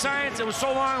sweet science, it was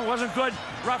so long, it wasn't good.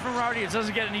 Rough and Rowdy, it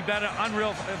doesn't get any better.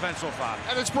 Unreal event so far.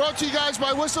 And it's brought to you guys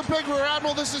by Whistle Pig. Rear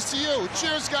Admiral, this is to you.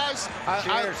 Cheers, guys.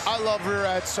 Cheers. I love Rear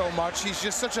Ad so much. He's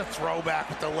just such a throwback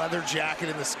with the leather jacket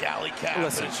and the scally cap.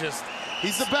 Listen, it's just,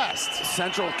 he's the best.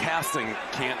 Central Casting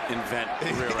can't invent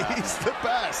Rear Ad. He's the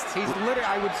best. He's literally,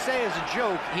 I would say as a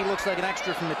joke, he looks like an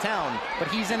extra from the town, but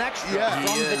he's an extra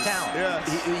from the town. Yeah.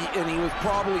 And he was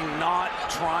probably not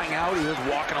trying out. He was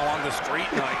walking along the street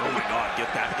and like, oh my God,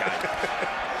 get that guy.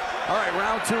 All right,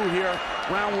 round 2 here.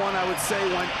 Round 1, I would say,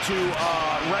 went to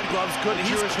Red Gloves. Good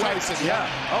Jewish Tyson. Yeah.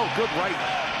 Oh, good right.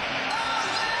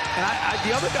 And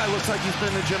the other guy looks like he's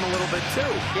been in the gym a little bit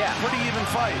too. Yeah. Pretty even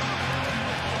fight.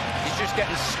 He's just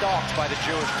getting stalked by the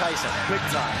Jewish Tyson. Big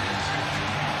time.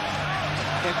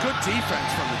 And good defense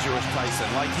from the Jewish Tyson.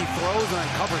 Like, he throws and then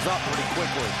covers up pretty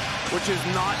quickly, which is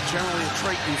not generally a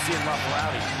trait you see in Rough N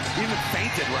Rowdy. He even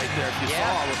fainted right there, if you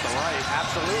saw with the right.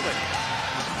 Absolutely.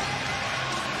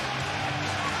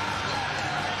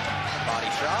 Body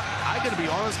shot. I gotta be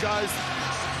honest, guys.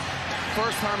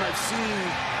 First time I've seen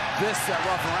this at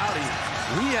Rough N Rowdy,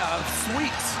 we have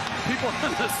suites. People in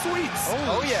the suites.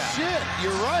 Oh yeah. Shit,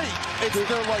 you're right.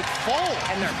 They're like full.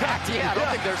 And they're packed. Yeah, I don't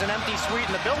think there's an empty suite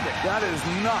in the building. That is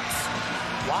nuts.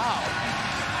 Wow.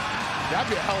 That'd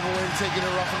be a hell of a way to take it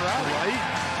to Rough N Rowdy. Right?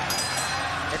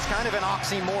 It's kind of an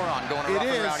oxymoron going to Rough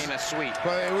and Rowdy in a suite.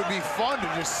 But it would be fun to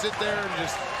just sit there and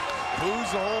just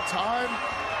booze the whole time.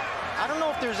 I don't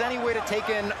know if there's any way to take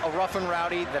in a Rough and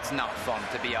Rowdy that's not fun,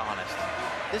 to be honest.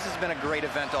 This has been a great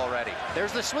event already.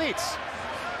 There's the suites.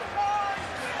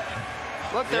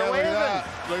 Look, they're waving.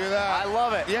 Look at that. I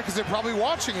love it. Yeah, because they're probably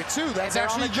watching it too. That's they're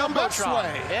actually on the the best Jumbotron.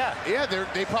 way. Yeah. Yeah,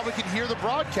 they probably can hear the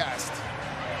broadcast.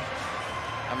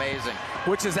 Amazing.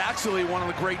 Which is actually one of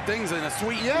the great things in a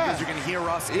suite, because you can hear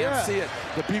us and see it.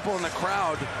 The people in the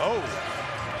crowd,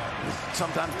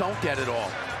 sometimes don't get it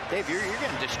all. Dave, you're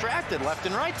getting distracted left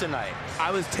and right tonight.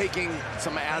 I was taking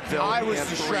some Advil. I was and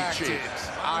distracted. 3 cheeks.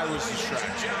 I was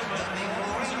distracted.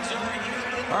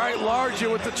 All right, Large,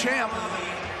 you're with the champ.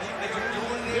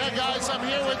 Yeah, guys, I'm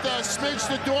here with Smidge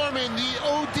the Doorman, the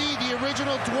OD, the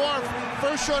original dwarf.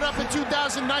 First showed up in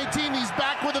 2019. He's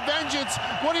back with a vengeance.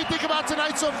 What do you think about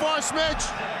tonight so far, Smidge?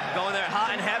 Going there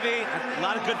hot and heavy. A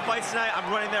lot of good fights tonight.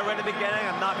 I'm running there right at the beginning.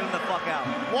 I'm knocking him the fuck out.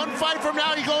 One fight from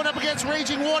now, you're going up against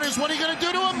Raging Waters. What are you going to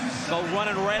do to him? Go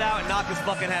running right out and knock his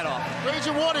fucking head off.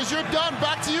 Raging Waters, you're done.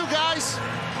 Back to you guys.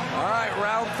 All right,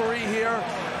 round 3 here.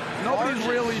 Nobody's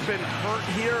really been hurt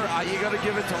here. You got to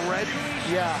give it to Red.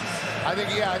 Yeah. I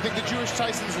think the Jewish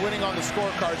Tyson's winning on the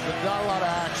scorecards, but not a lot of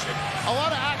action. A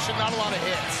lot of action, not a lot of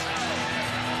hits.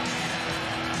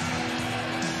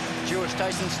 Jewish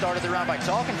Tyson started the round by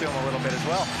talking to him a little bit as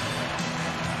well.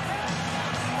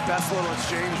 Best little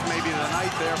exchange maybe of the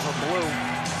night there for Blue.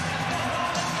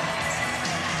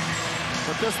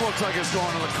 But this looks like it's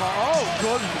going to the car. Oh,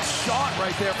 good shot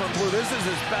right there from Blue. This is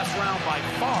his best round by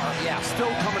far. Yeah. Still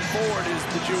coming forward is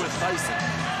the Jewish Tyson.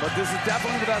 But this is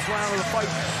definitely the best round of the fight.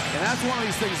 And that's one of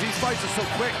these things. These fights are so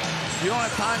quick. You don't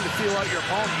have time to feel out your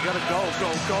opponent. You got to go,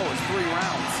 go, go. It's 3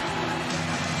 rounds.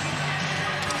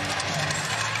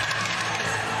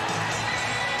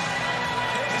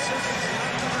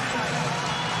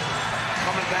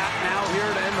 Coming back now here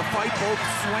to end the fight. Both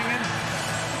swinging.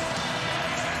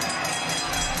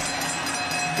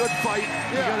 Good fight.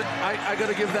 Yeah. I got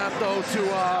to give that, though, to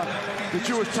the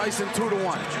Jewish Tyson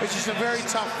 2-1. It's just a very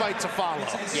tough fight to follow.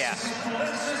 Yeah.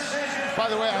 By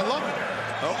the way, I love it.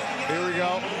 Oh, here we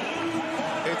go.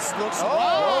 It looks.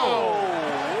 Oh!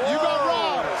 You got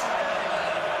robbed.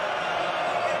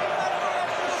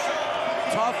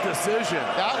 Tough decision.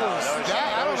 That was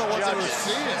I don't know what they were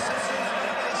seeing.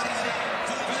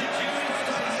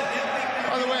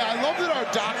 By the way, I love that our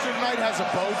doctor tonight has a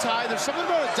bow tie. There's something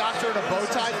about a doctor and a bow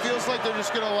tie. It feels like they're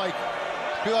just gonna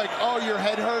be like, oh, your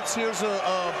head hurts. Here's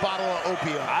a bottle of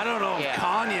opium. I don't know if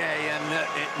Kanye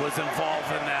it was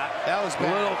involved in that. That was bad.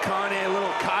 A little Kanye, a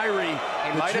little Kyrie.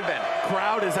 He might have been.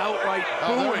 Crowd is outright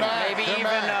booing. Maybe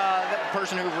even the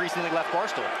person who recently left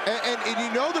Barstool. And you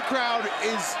know the crowd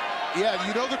is, you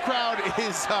know the crowd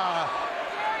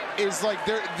is like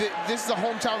this is the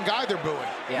hometown guy they're booing.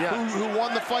 Yeah. Who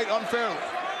won the fight unfairly.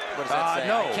 What does that say?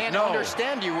 No, I can't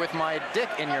understand you with my dick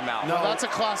in your mouth. No, that's a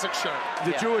classic shirt.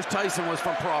 The Jewish Tyson was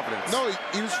from Providence. No,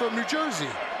 he was from New Jersey.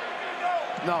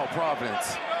 No,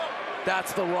 Providence.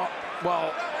 That's the wrong.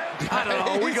 Well, I don't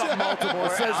know. We got multiple.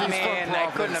 It says he's from Providence.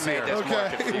 I couldn't have made this more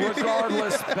confusing.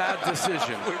 Regardless, bad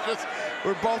decision.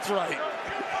 We're both right.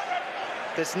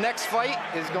 This next fight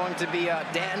is going to be Dan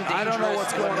Dangerous. I don't know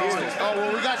what's going on. Oh,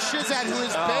 well, we got Shizat, who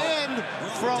is banned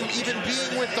from even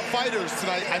being with the fighters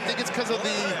tonight. I think it's because of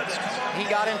He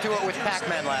got into it with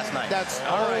Pac-Man last night. That's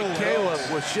all right. Caleb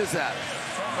with Shizat.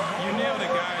 You nailed it,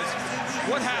 guys.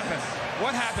 What happened?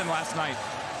 What happened last night?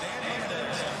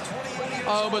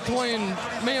 Between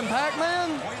me and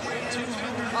Pac-Man?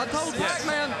 I told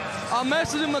Pac-Man, I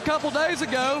messaged him a couple days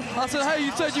ago. I said, hey,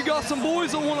 you said you got some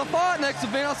boys that want to fight next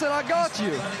event. I said, I got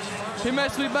you. He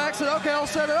messaged me back, said, okay, I'll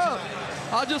set it up.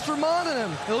 I just reminded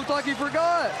him. It looked like he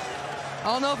forgot. I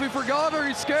don't know if he forgot or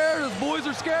he's scared, his boys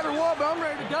are scared or what, but I'm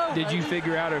ready to go. Did you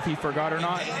figure out if he forgot or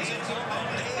not?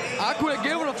 I quit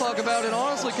giving a fuck about it,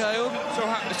 honestly, Caleb.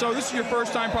 So this is your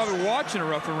first time probably watching a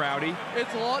Rough and Rowdy.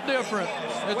 It's a lot different.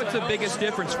 What's the biggest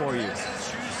difference for you?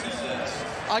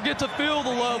 I get to feel the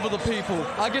love of the people.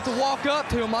 I get to walk up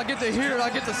to them. I get to hear it. I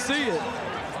get to see it.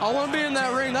 I want to be in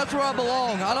that ring. That's where I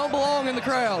belong. I don't belong in the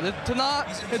crowd.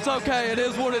 Tonight, it's okay. It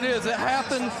is what it is. It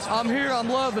happened. I'm here. I'm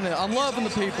loving it. I'm loving the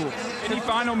people. Any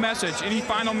final message? Any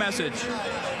final message?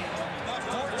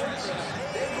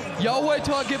 Y'all wait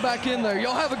till I get back in there.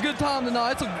 Y'all have a good time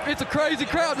tonight. It's a crazy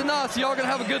crowd tonight, so y'all going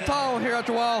to have a good time here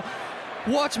after a while.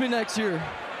 Watch me next year.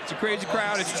 It's a crazy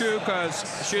crowd. It's true because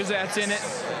Shizat's in it.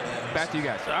 Back to you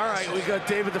guys. All right, we got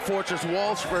David the Fortress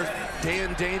Walsh versus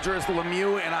Dan Dangerous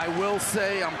Lemieux, and I will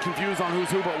say I'm confused on who's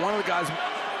who, but one of the guys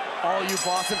all you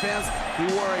Boston fans, he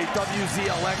wore a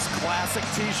WZLX Classic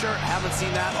t-shirt. Haven't seen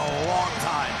that in a long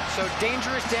time. So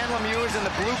Dangerous Dan Lemieux is in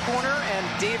the blue corner, and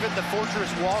David the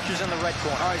Fortress Walsh is in the red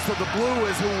corner. All right, so the blue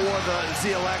is who wore the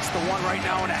ZLX, the one right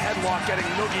now in a headlock getting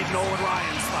noogied Nolan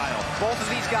Ryan style. Both of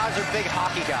these guys are big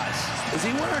hockey guys. Is he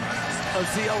wearing a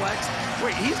ZLX?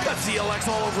 Wait, he's got ZLX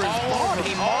all over his body.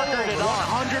 He markered it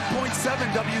on. 100.7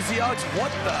 WZLX.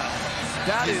 What the?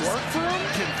 That is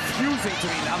confusing to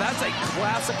me. Now, that's a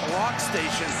classic rock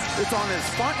station. It's on his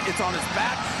front. It's on his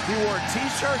back. He wore a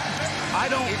T-shirt.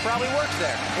 He probably works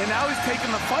there. And now he's taking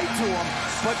the fight to him.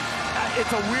 But it's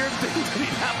a weird thing to be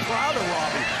that proud of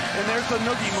Robbie. And there's the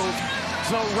noogie move.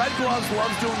 So Red Gloves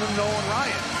loves doing the Nolan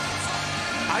Ryan.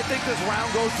 I think this round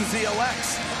goes to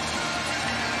ZLX.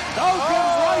 Oh, good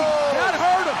right. That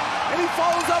hurt him. And he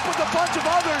follows up with a bunch of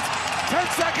others. 10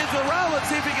 seconds around. Let's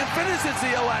see if he can finish it,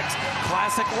 ZLX.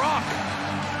 Classic rock.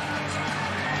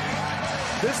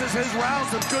 This is his round.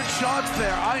 Some good shots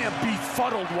there. I am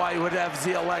befuddled why he would have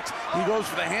ZLX. He goes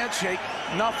for the handshake.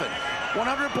 Nothing.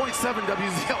 100.7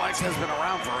 WZLX has been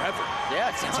around forever. Yeah,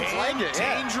 it sounds like it.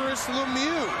 Dangerous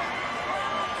Lemieux.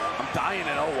 I'm dying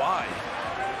to know why.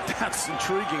 That's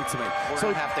intriguing to me. We're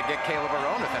going to have to get Caleb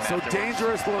Arone with him. So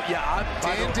Dangerous,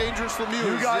 Dangerous Lemieux.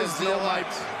 You guys know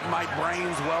my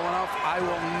brains well enough. I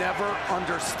will never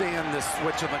understand this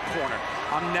switch in the corner.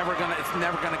 It's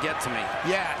never gonna get to me.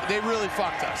 Yeah, they really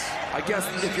fucked us. I guess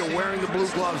if you're wearing the blue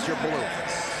gloves, you're blue.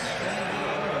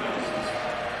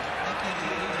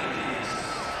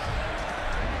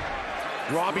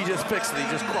 Robbie just fixed it.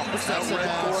 He just crumples that red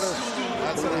corner.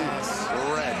 That's an ass.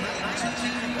 Red.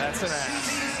 That's an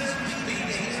ass.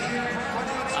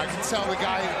 I can tell the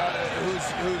guy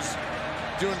who's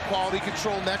doing quality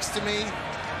control next to me,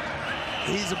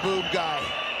 he's a boob guy.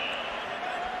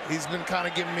 He's been kind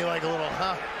of giving me like a little,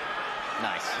 huh?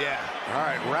 Nice. Yeah. All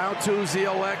right, round 2,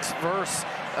 ZLX versus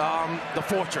the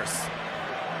Fortress.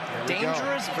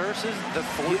 Dangerous versus the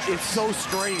Fortress. It's so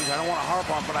strange. I don't want to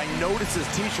harp on, but I noticed his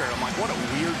T-shirt. I'm like, what a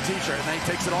weird T-shirt. And then he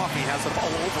takes it off. He has it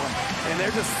all over him. And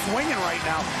they're just swinging right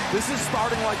now. This is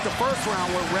starting like the first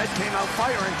round where Red came out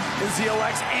firing and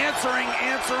ZLX answering.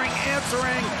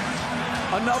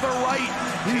 Another right.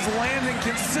 He's landing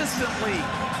consistently.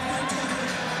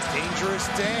 Dangerous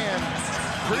Dan.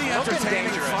 Pretty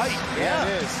entertaining fight. Yeah,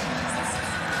 it is.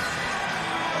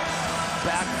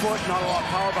 Back foot, not a lot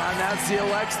of power behind that.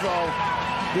 ZLX, though,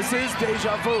 this is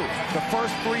deja vu. The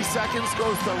first 3 seconds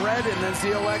goes to Red, and then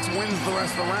ZLX wins the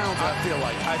rest of the rounds, I feel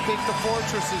like. I think the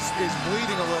Fortress is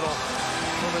bleeding a little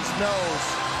from his nose.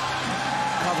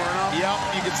 Covering up. Yep,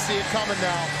 you can see it coming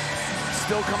now.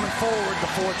 Still coming forward, the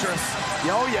Fortress.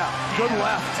 Oh, yeah, good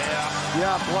left.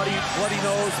 Yeah, bloody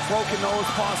nose, broken nose,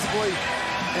 possibly.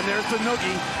 And there's the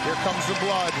noogie. Here comes the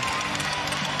blood.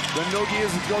 The noogie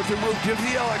is his go-to move. Give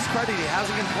ZLX credit. He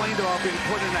hasn't complained about being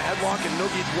put in a headlock and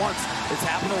noogied once. It's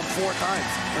happened to him 4 times.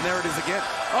 And there it is again.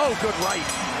 Oh, good right.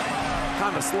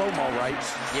 Kind of slow-mo right.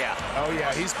 Yeah. Oh,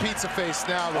 yeah. He's pizza face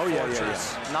now, the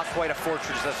Fortress. Yeah. Not quite a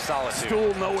Fortress of solitude.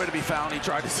 Stool nowhere to be found. He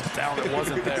tried to sit down. It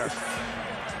wasn't there.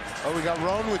 Oh, we got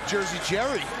Roan with Jersey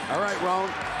Jerry. All right,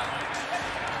 Roan.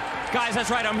 Guys,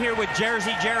 that's right. I'm here with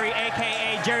Jersey Jerry,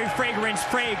 a.k.a. Jerry Fragrance.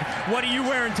 Frag, what are you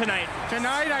wearing tonight?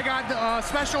 Tonight, I got the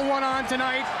special one on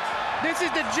tonight. This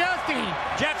is the Jeffy.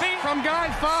 Jeffy? From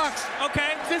Guy Fawkes.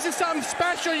 Okay. This is something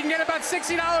special. You can get about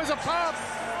 $60 a pop.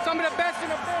 Some of the best in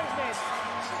the business.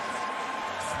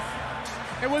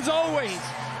 It was always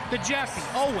the Jeffy,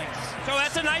 always. So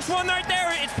that's a nice one right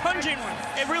there. It's pungent.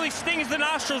 It really stings the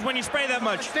nostrils when you spray that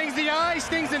much. Stings the eyes,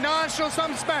 stings the nostrils,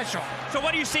 something special. So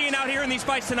what are you seeing out here in these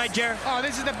fights tonight, Jer? Oh,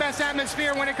 this is the best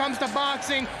atmosphere when it comes to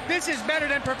boxing. This is better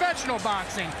than professional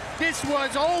boxing. This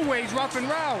was always rough and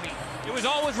rowdy. It was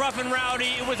always rough and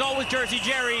rowdy. It was always Jersey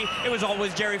Jerry. It was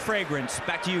always Jerry Fragrance.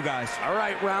 Back to you guys. All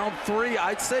right, round 3.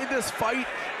 I'd say this fight,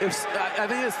 I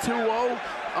think it's 2-0.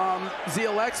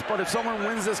 ZLX, but if someone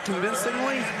wins this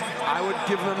convincingly, I would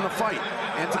give them the fight.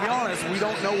 And to be honest, we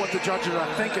don't know what the judges are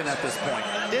thinking at this point.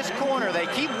 This corner,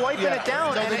 they keep wiping it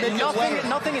down, and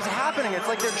nothing is happening. It's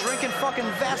like they're drinking fucking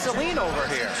Vaseline over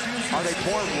here. Are they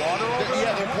pouring water over?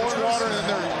 Yeah, they're pouring water and then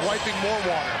they're wiping more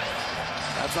water.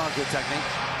 That's not a good technique.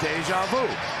 Deja vu.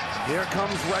 Here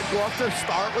comes Red Glove to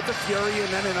start with the Fury, and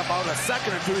then in about a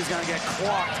second or two, he's going to get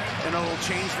clocked, and it'll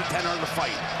change the tenor of the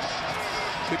fight.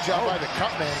 Good job by the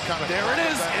cut man. There it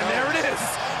is, and there it is.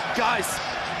 Guys,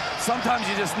 sometimes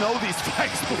you just know these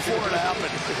fights before it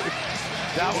happened.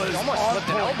 That was almost slipped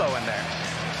an elbow in there.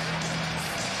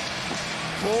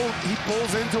 He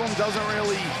pulls into him, doesn't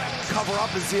really cover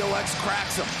up, and ZLX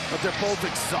cracks him. But they're both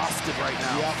exhausted right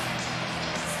now. Yep.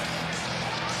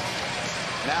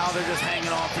 Now they're just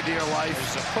hanging on for dear life.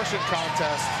 It's a pushing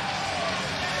contest.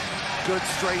 Good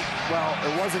straight. Well,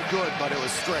 it wasn't good, but it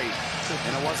was straight.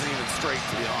 And it wasn't even straight,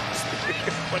 to be honest.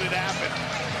 But it happened.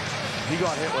 He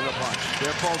got hit with a punch.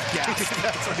 They're both gassed.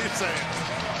 That's what he's saying.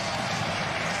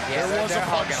 Yeah, there was they're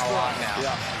a punch hugging a lot now.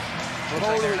 Yeah.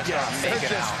 Totally gassed.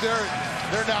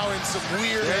 They're now in some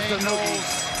weird angles,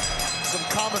 some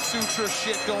Kama Sutra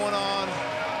shit going on.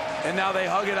 And now they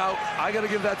hug it out. I got to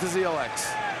give that to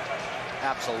ZLX.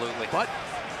 Absolutely. But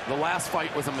the last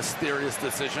fight was a mysterious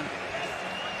decision.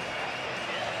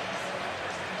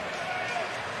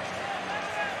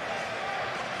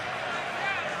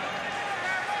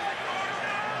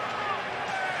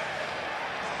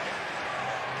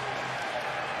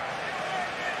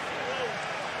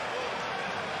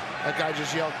 That guy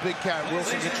just yelled, "Big Cat,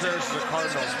 Wilson Contreras is a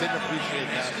Cardinals." Didn't appreciate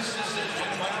that.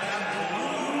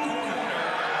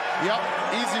 Yep,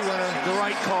 easy winner. The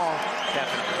right call.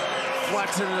 Definitely.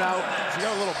 Flexing it out. He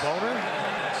got a little boner?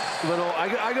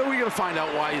 We got to find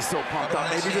out why he's so pumped up.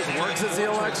 Maybe he just works at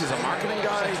ZLX. He's a marketing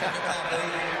guy.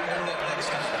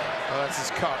 Oh, that's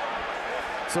his cup.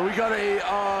 So we got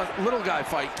a little guy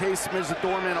fight. Case Smidge the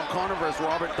Doorman O'Connor versus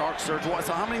Robert Dark Surge.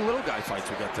 So how many little guy fights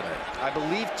we got today? I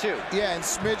believe 2. Yeah, and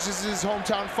Smidge is his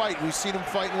hometown fight. We've seen him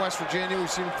fight in West Virginia. We've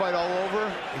seen him fight all over.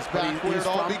 He's back where it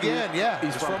all began.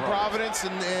 He's from Providence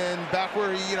and back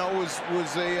where he,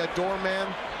 was a doorman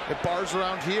at bars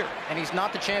around here. And he's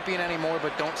not the champion anymore,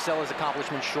 but don't sell his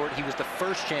accomplishments short. He was the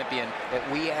first champion that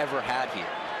we ever had here.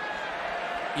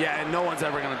 Yeah, and no one's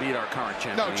ever going to beat our current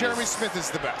champion. No, Jeremy Smith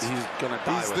is the best. He's going to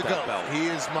die with that belt.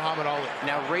 He is Muhammad Ali.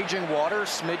 Now, Raging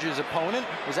Waters, Smidge's opponent,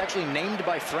 was actually named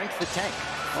by Frank the Tank.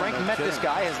 Frank met this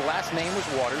guy. His last name was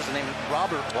Waters. The name was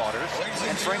Robert Waters.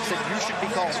 And Frank said, "You should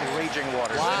be called Raging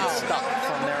Waters." Wow. And stuck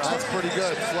from there on. That's pretty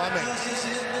good. Fleming.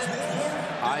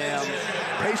 I am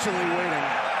patiently waiting.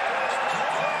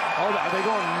 Oh, are they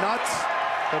going nuts?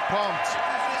 They're pumped.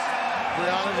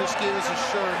 Brianna just gave us a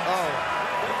shirt. Oh.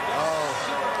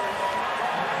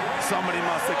 Somebody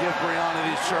must have given Brianna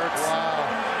these shirts. Wow.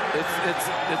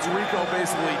 It's Rico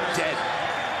basically dead.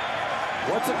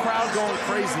 What's the crowd going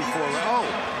crazy for? Oh,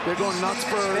 they're going nuts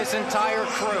for this entire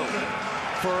crew.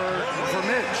 For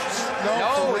Midge.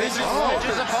 No, this is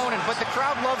Midge's opponent. But the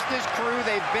crowd loves this crew.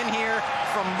 They've been here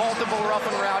from multiple Rough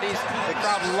and Rowdies. The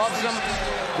crowd loves them.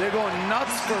 They're going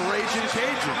nuts for Raging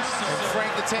Cajuns. And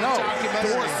Frank the Tank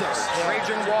documentary.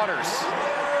 Raging Waters.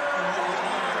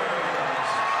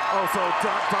 Oh, so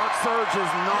Dark Surge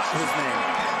is not his name.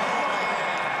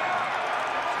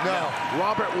 No.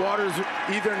 Robert Waters,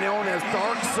 either known as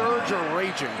Dark Surge or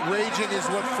Raging. Raging is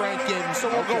what Frank gave him, so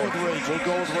we'll go with Raging. We'll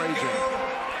go with Raging.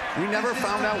 We never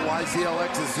found out why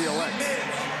ZLX is ZLX.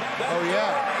 Oh,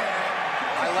 yeah.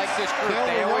 I like this group.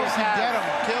 They always have.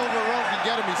 Kill Verone can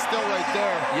get him. He's still right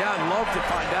there. Yeah, I'd love to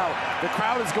find out. The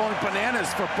crowd is going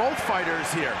bananas for both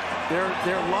fighters here.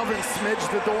 They're loving Smidge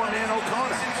the Doorman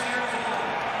O'Connor.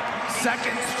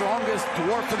 Second strongest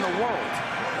dwarf in the world.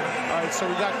 All right, so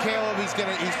we got Caleb. He's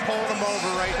pulling him over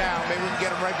right now. Maybe we can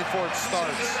get him right before it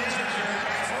starts.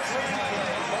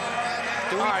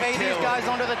 Do we pay these guys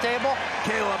under the table?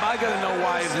 Caleb, I gotta know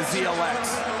why the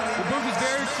ZLX. The book is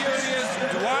very curious.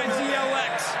 Why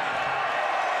ZLX?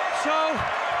 So,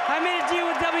 I made a deal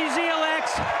with WZLX.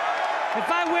 If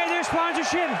I wear their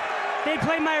sponsorship, they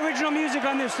play my original music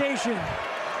on their station.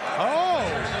 Oh!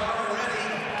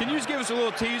 Can you just give us a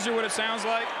little teaser what it sounds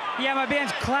like? Yeah, my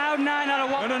band's Cloud9 out of...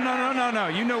 No.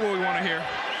 You know what we want to hear.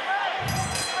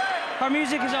 Our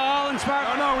music is all inspired...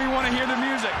 No, we want to hear the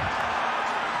music.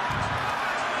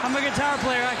 I'm a guitar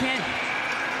player, I can't...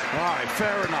 All right,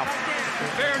 fair enough.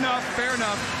 Fair enough.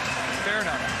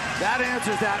 That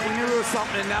answers that. We knew there was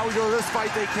something, and now we go to this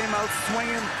fight. They came out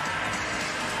swinging.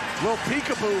 Little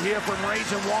peekaboo here from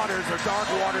Raging Waters, or Dark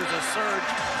Waters, or Surge.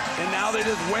 And now they're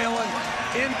just wailing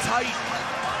in tight.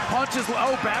 Punches,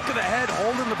 back of the head,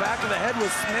 holding the back of the head was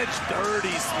Smidge.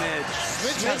 Dirty Smidge.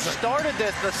 Smidge started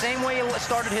this the same way he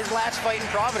started his last fight in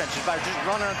Providence, just by just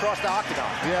running across the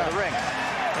octagon, the ring.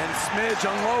 And Smidge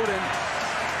unloading.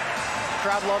 The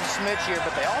crowd loves Smidge here,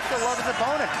 but they also love his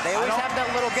opponent. They always have that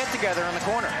little get-together in the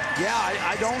corner. Yeah,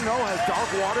 I don't know. Has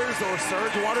Dark Waters or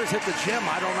Surge Waters hit the gym?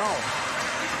 I don't know.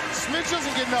 Smidge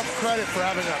doesn't get enough credit for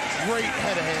having a great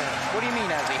head of hair. What do you mean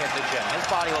as he hit the gym? His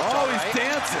body looks all right. He's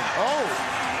dancing. Oh.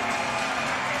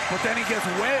 But then he gets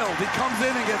wailed. He comes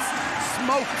in and gets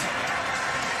smoked.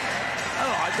 I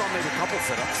don't know. I thought maybe a couple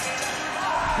sit-ups.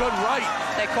 Good right.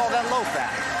 They call that low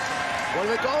fat. What do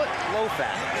they call it? Low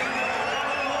fat.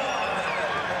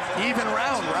 Even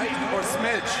round, right? Or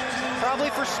Smidge?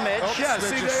 Probably for Smidge. Yeah,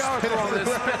 see, they are throwing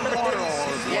this spitting water all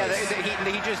over Yeah,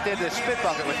 he just did the spit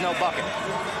bucket with no bucket.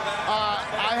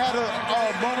 I had a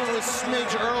moment with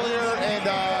Smidge earlier, and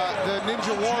the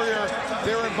Ninja Warrior,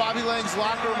 they were in Bobby Lang's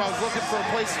locker room. I was looking for a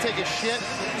place to take a shit.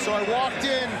 So I walked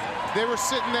in, they were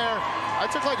sitting there. I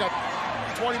took like a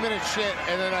 20-minute shit,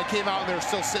 and then I came out and they were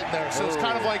still sitting there. So it's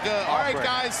kind of like, all right,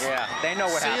 guys. Yeah, they know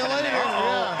what happened. See you later.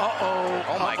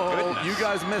 Oh my goodness. You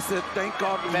guys missed it. Thank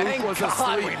God Luke was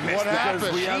asleep. What happened?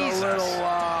 Because we had a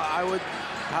little,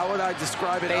 how would I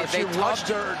describe it? She loved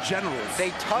her genitals.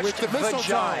 They touched with the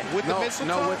mistletoe. With the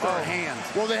mistletoe? No, with their hands.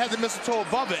 Well, they had the mistletoe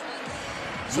above it.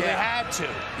 So they had to.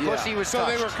 Of course he was So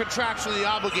touched. they were contractually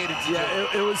obligated to do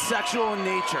it. It was sexual in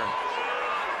nature.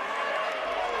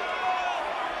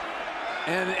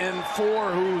 And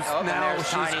Four, who's now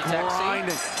she's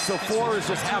grinding. So Four is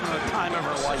just having the time of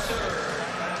her life.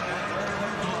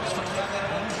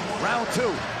 Round 2.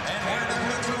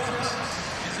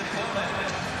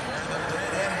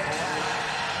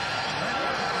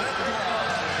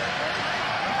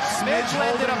 Smidge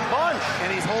landed a bunch.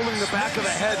 And he's holding the back of the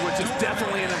head, which is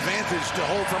definitely an advantage to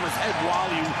hold from his head while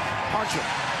you punch him.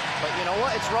 But you know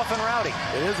what? It's rough and rowdy.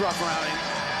 It is rough and rowdy.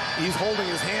 He's holding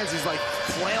his hands. He's like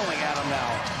flailing at him now.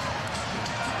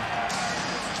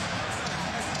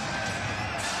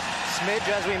 Smidge,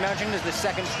 as we mentioned, is the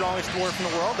second strongest dwarf in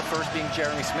the world, the first being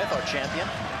Jeremy Smith, our champion.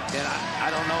 And I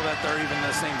don't know that they're even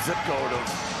the same zip code of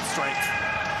strength.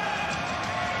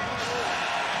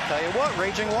 Tell you what,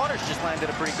 Raging Waters just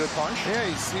landed a pretty good punch. Yeah,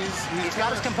 he's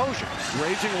got his composure.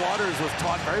 Raging Waters was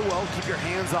taught very well, keep your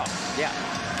hands up. Yeah.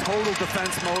 Total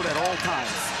defense mode at all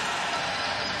times.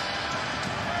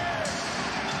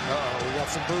 Uh-oh, we got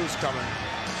some booze coming.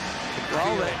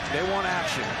 Well, they want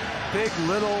action. Big,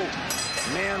 little,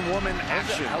 man-woman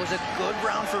action. That was a good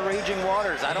round for Raging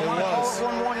Waters. I don't want to call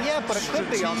it 1-1 yet, but it could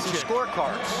be on some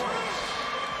scorecards.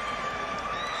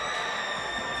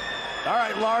 All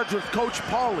right, Large with Coach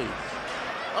Paulie.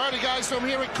 All righty, guys, so I'm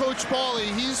here with Coach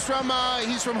Paulie. He's from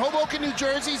Hoboken, New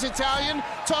Jersey. He's Italian.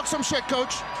 Talk some shit,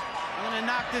 Coach. I'm gonna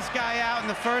knock this guy out in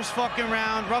the first fucking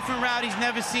round. Rough and Rowdy's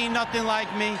never seen nothing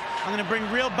like me. I'm gonna bring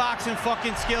real boxing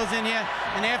fucking skills in here.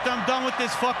 And after I'm done with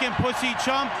this fucking pussy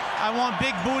chump, I want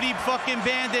big booty fucking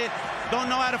bandit. Don't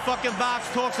know how to fucking box,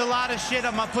 talks a lot of shit.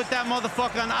 I'm gonna put that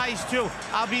motherfucker on ice too.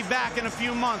 I'll be back in a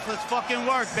few months. Let's fucking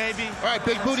work, baby. All right,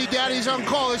 Big Booty Daddy's on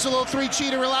call. There's a little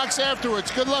 3-cheat and relax afterwards.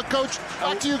 Good luck, Coach.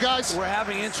 Back to you guys. We're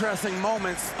having interesting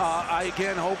moments. I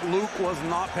again hope Luke was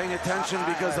not paying attention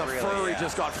because the furry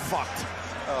just got fucked.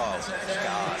 Oh,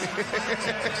 God.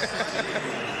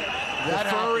 The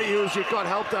furry who just got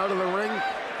helped out of the ring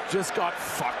just got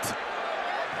fucked.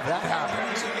 That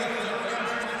happened.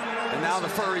 And now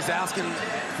the furry's asking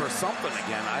for something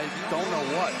again. I don't know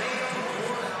what.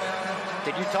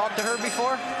 Did you talk to her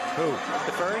before? Who?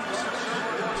 The furry?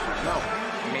 No.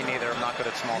 Me neither. I'm not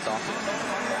good at small talk.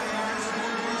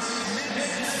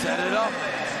 Set it up.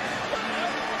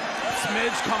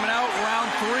 Smidge coming out, round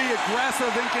 3,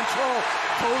 aggressive, in control.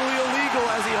 Totally illegal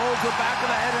as he holds the back of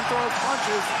the head and throws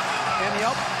punches. And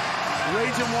yup,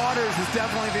 Raging Waters is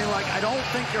definitely being like, I don't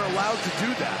think you're allowed to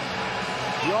do that.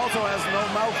 He also has no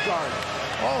mouth guard.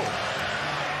 Oh.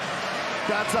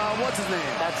 That's, what's his name?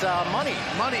 That's, Money.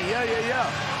 Money, yeah.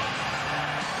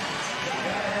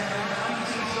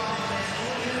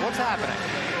 What's happening?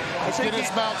 I think his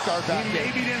mouth guard back. He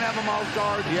maybe didn't have a mouth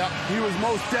guard. Yep. He was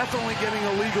most definitely getting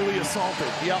illegally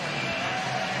assaulted. Yep.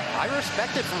 I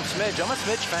respect it from Smidge. I'm a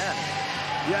Smidge fan.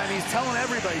 Yeah, and he's telling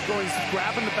everybody, he's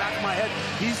grabbing the back of my head.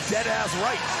 He's dead ass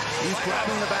right. He's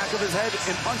grabbing the back of his head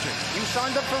and punching. You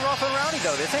signed up for Rough and Rowdy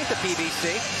though. This ain't the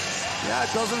PBC. Yeah,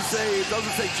 it doesn't say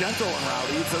gentle and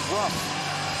rowdy. It says rough.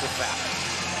 It's a fact.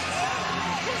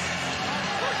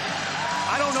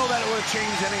 I don't know that it would have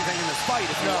changed anything in this fight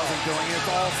if he wasn't doing it. It's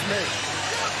all Smidge.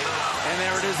 And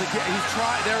there it is again. He's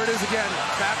tried. There it is again.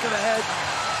 Back of the head.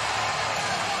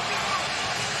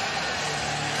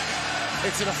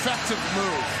 It's an effective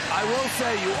move. I will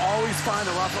say, you always find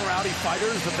the Rough and Rowdy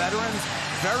fighters, the veterans,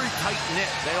 very tight-knit.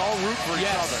 They all root for each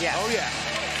other. Yes. Oh, yeah.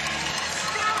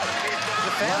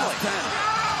 The family.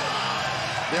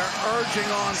 They're urging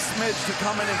on Smidge to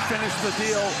come in and finish the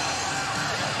deal.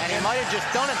 And he might have just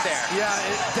done it there. Yeah,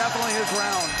 definitely his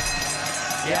round.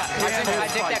 Yeah, I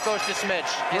think that goes to Smidge.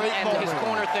 And his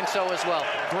corner thinks so as well.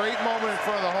 Great moment in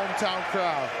front of the hometown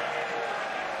crowd.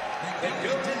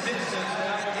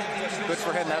 Good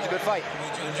for him. That was a good fight.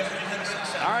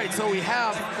 All right, so we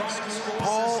have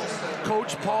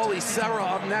Coach Paulie Serra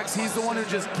up next. He's the one who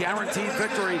just guaranteed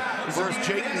victory versus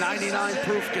Jake 99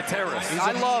 Proof Gutierrez.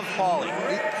 I love Paulie.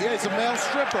 Yeah, he's a male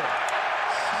stripper.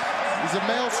 He's a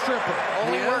male stripper.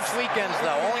 Only works weekends,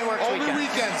 though. Only works weekends. Only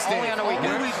weekends, Dave. Only on a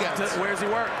weekend. Only weekends. Where's he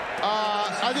work?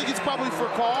 I think it's probably for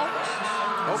call.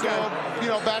 Okay. So, you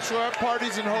know, bachelorette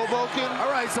parties in Hoboken. All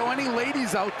right, so any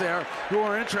ladies out there who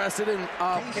are interested in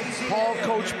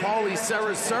Coach Paulie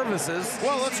Serra's services.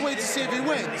 Well, let's wait to see if he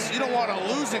wins. You don't want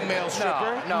a losing male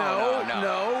stripper.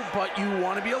 No, but you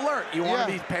want to be alert. You want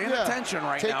to be paying attention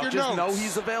right now. Just know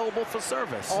he's available for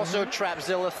service. Also,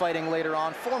 Trapzilla fighting later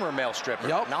on, former male stripper.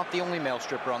 Not the only male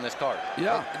stripper on this card.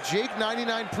 Yeah. Jake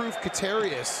 99 Proof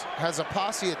Katerius has a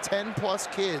posse of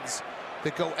 10+ kids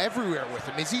that go everywhere with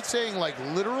him. Is he saying like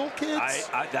literal kids?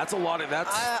 That's a lot of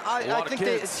I think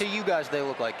kids. To you guys, they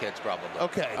look like kids probably.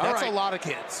 Okay, that's a lot of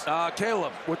kids.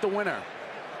 Caleb, with the winner.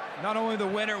 Not only the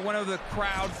winner, one of the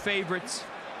crowd favorites.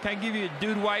 Can't give you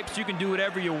dude wipes. You can do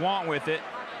whatever you want with it.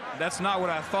 That's not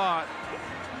what I thought.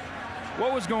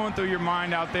 What was going through your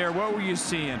mind out there? What were you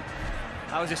seeing?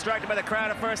 I was distracted by the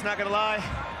crowd at first, not gonna lie.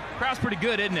 Crowd's pretty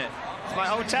good, isn't it? It's my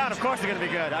hometown, of course they're gonna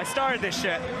be good. I started this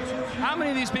shit. How many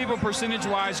of these people,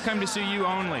 percentage-wise, come to see you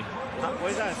only?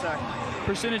 What is that, sorry?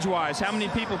 Percentage-wise, how many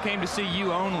people came to see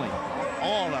you only?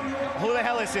 All of them. Who the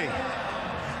hell is he?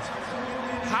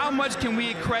 How much can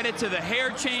we credit to the hair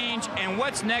change, and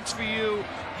what's next for you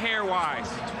hair-wise?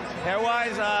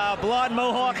 Hair-wise, blonde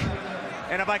mohawk.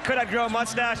 And if I could, I'd grow a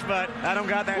mustache, but I don't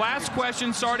got that. Last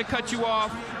question, sorry to cut you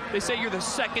off. They say you're the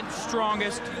second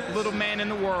strongest little man in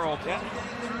the world. Yeah.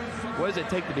 What does it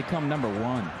take to become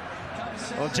 #1?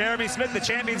 Well, Jeremy Smith, the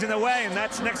champion's in the way, and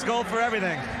that's next goal for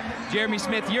everything. Jeremy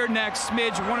Smith, you're next.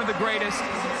 Smidge, one of the greatest.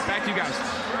 Back to you guys.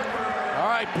 All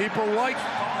right, people like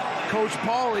Coach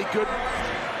Paulie.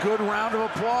 Good round of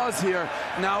applause here.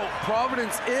 Now,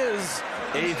 Providence is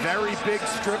a very big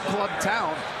strip club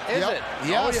town. Is it?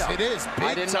 Yes, it is. Big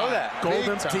I didn't know that.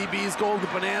 Golden TB's Golden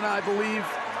Banana, I believe,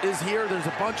 is here. There's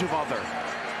a bunch of other.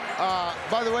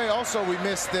 By the way, also we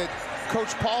missed that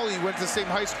Coach Paulie went to the same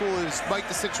high school as Mike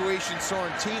the Situation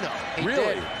Sorrentino. He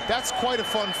did. That's quite a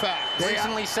fun fact.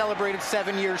 Recently celebrated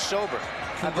 7 years sober.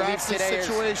 Congrats to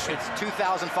Situation. It's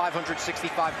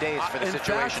 2,565 days for the In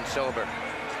Situation fact, sober.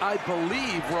 I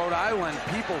believe Rhode Island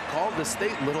people call the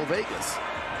state Little Vegas.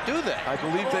 Do they? I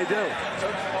believe they do.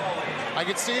 I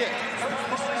can see it.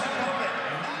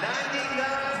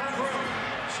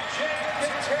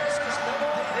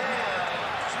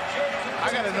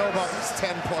 I gotta know about these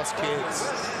 10+ kids.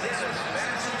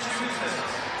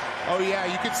 Oh yeah,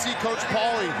 you can see Coach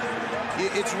Paulie.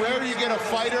 It's rare you get a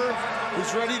fighter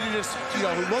who's ready to just, you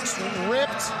know, who looks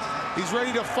ripped. He's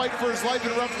ready to fight for his life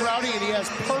in Rough N Rowdy, and he has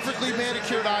perfectly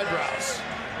manicured eyebrows.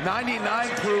 99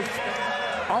 Proof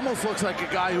almost looks like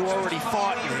a guy who already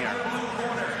fought in here.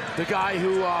 The guy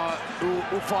who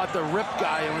fought the Rip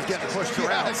guy and was getting pushed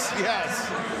around. Yes.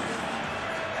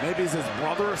 Maybe he's his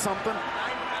brother or something.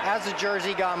 As a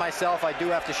Jersey guy myself, I do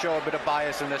have to show a bit of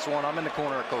bias in this one. I'm in the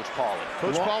corner of Coach Paulie.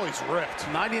 Coach Paulie's ripped.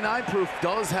 99 Proof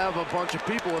does have a bunch of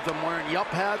people with him wearing yup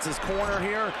hats. His corner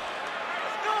here.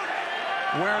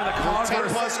 Wearing the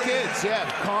Converse. 10+ kids, yeah.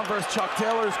 Converse Chuck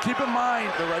Taylors. Keep in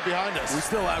mind, they're right behind us. We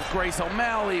still have Grace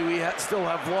O'Malley. We still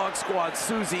have Vlog Squad,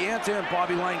 Susie Anton,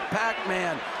 Bobby Lang,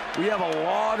 Pac-Man. We have a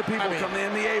lot of people coming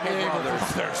in. The Able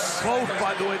brothers. Both,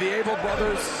 by the way, the Able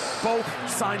brothers, both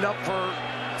signed up for,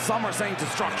 some are saying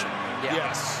destruction. Yeah.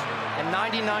 Yes. And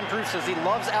 99 Proof says he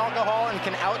loves alcohol and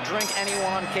can outdrink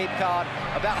anyone on Cape Cod.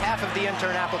 About half of the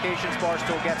intern applications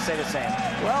Barstool gets say the same.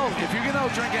 Well, if you can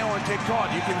outdrink anyone on Cape Cod,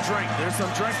 you can drink. There's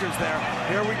some drinkers there.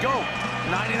 Here we go.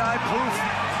 99 Proof.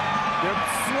 They're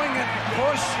swinging,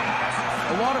 push.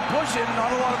 A lot of pushing, not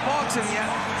a lot of boxing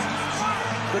yet.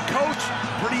 The coach,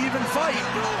 pretty even fight.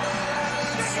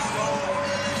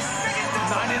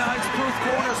 99's Proof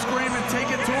corner screaming,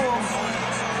 take it to him.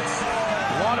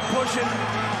 A lot of pushing.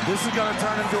 This is going to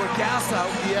turn into a gas out.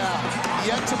 Yeah,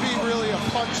 yet to be really a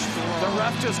punch. The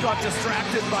ref just got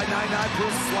distracted by 99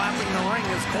 Proof slapping the ring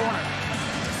his corner.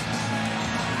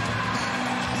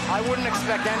 I wouldn't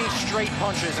expect any straight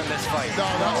punches in this fight.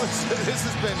 No, this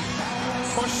has been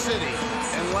push city.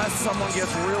 Unless someone gets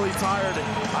really tired.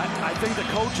 I think the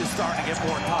coach is starting to get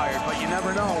more tired, but you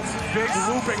never know. Big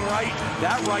looping right.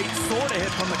 That right sort of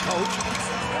hit from the coach.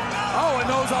 Oh, and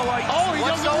those are like, oh, he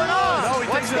what's doesn't going realize. on? No, he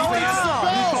What's thinks it's going the end. on?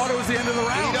 He thought it was the end of the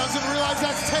round. He doesn't realize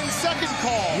that's 10-second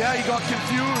call. Yeah, he got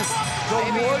confused. The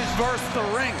wood versus the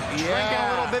ring. Drinking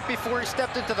a little bit before he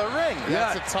stepped into the ring.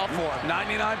 That's a tough one.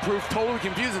 99 Proof, totally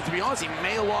confusing. To be honest, he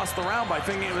may have lost the round by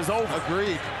thinking it was over.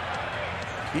 Agreed.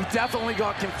 He definitely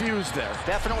got confused there.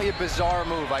 Definitely a bizarre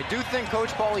move. I do think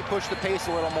Coach Paulie pushed the pace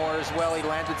a little more as well. He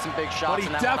landed some big shots,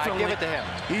 But and I give it to him.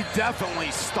 He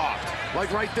definitely stopped. Like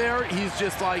right there, he's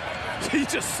just like, he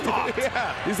just stopped.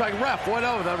 Yeah. He's like, ref,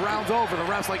 whatever, the round's over. The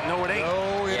ref's like, no, it ain't.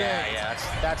 No, it ain't. Yeah,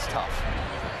 that's tough.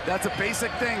 That's a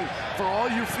basic thing for all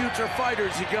you future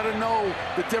fighters. You got to know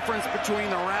the difference between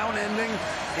the round ending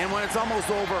and when it's almost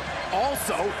over.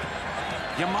 Also,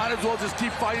 you might as well just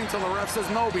keep fighting till the ref says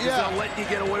no, because they'll let you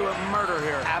get away with murder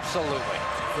here. Absolutely.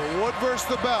 The Wood versus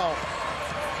the Bell.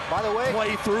 By the way,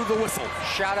 play through the whistle.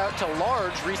 Shout out to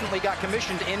Large, recently got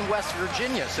commissioned in West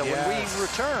Virginia. So when we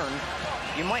return,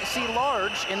 you might see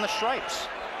Large in the stripes,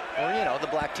 or you know, the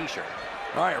black T-shirt.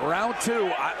 All right, round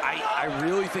 2. I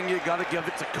really think you got to give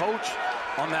it to Coach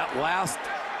on that last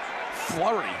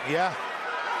flurry. Yeah.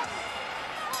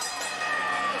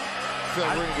 I feel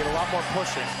like we're gonna get a lot more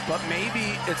pushing. But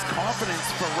maybe it's confidence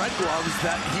for Red Gloves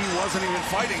that he wasn't even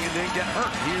fighting and didn't get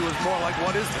hurt. He was more like,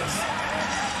 what is this?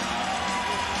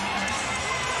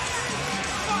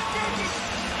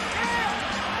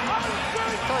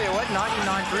 Tell you what,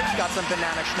 99 Proof's got some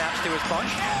banana snaps to his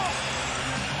punch.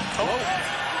 Oh.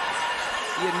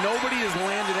 Yeah, nobody has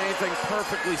landed anything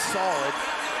perfectly solid.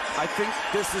 I think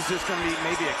this is just going to be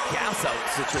maybe a gas-out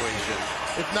situation.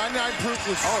 If 99 Proof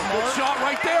was smart. Good shot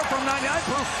right there from 99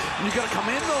 Proof. You got to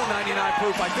come in, though, 99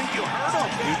 Proof. I think you hurt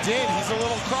him. He did. He's a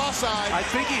little cross-eyed. I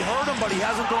think he hurt him, but he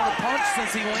hasn't thrown a punch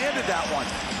since he landed that one.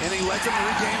 And he lets him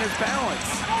regain his balance.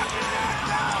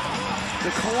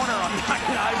 The corner on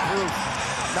 99 Proof.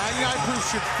 99 Proof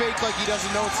should fake like he doesn't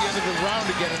know it's the end of the round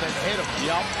again and then hit him.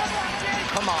 Yup.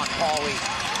 Come on, Paulie.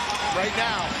 Right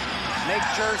now. Make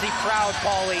Jersey proud,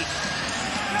 Paulie.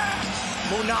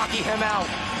 Munaki him out.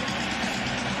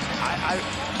 A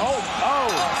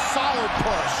solid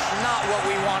push. Not what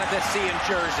we wanted to see in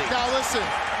Jersey. Now listen,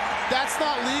 that's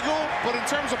not legal, but in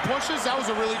terms of pushes, that was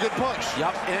a really good push.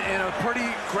 Yep, and a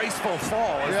pretty graceful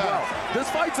fall as well. This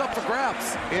fight's up for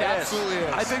grabs. It absolutely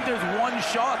is. I think there's one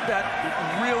shot that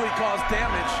really caused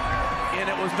damage, and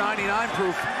it was 99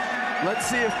 Proof. Let's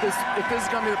see if this is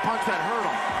going to be the punch that hurt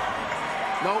him.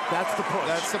 Nope, that's the push.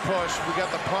 That's the push. We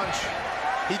got the punch.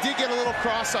 He did get a little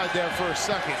cross-eyed there for a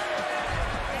second.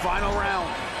 Final round.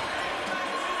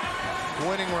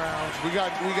 Winning round. We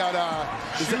got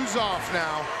shoes off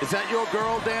now. Is that your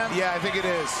girl, Dan? Yeah, I think it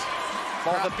is.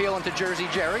 Ball's appealing to Jersey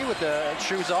Jerry with the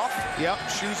shoes off. Yep,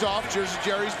 shoes off. Jersey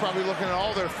Jerry's probably looking at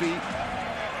all their feet.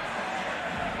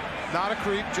 Not a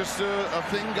creep, just a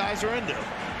thing guys are into.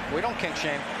 We don't kink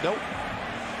shame. Nope.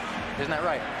 Isn't that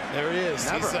right? There he is.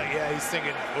 Never. He's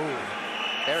thinking, ooh.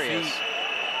 There he is.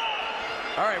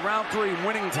 All right, round 3,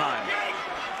 winning time.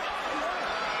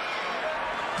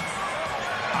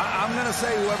 I'm going to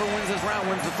say whoever wins this round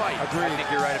wins the fight. Agreed. I think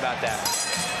you're right about that.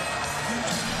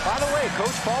 By the way,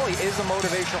 Coach Paulie is a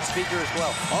motivational speaker as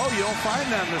well. Oh, you don't find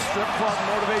them, the strip club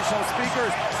motivational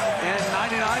speakers. And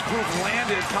 99 Proof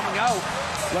landed coming out.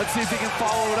 Let's see if he can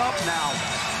follow it up now.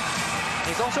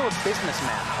 He's also a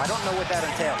businessman. I don't know what that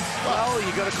entails. Well,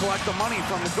 you got to collect the money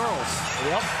from the girls.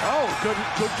 Yep. Oh,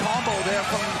 good combo there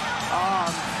from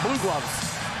Blue Gloves.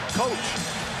 Coach.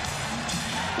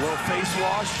 Little face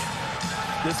wash.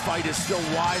 This fight is still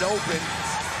wide open.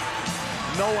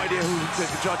 No idea who the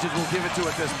judges will give it to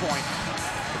at this point.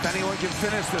 If anyone can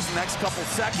finish this next couple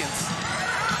seconds.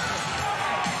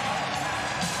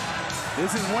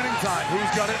 This is winning time. Who's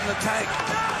got it in the tank?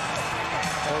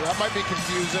 Oh, that might be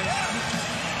confusing.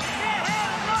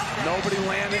 Nobody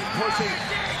landing, pushing.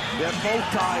 They're both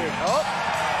tired. Oh!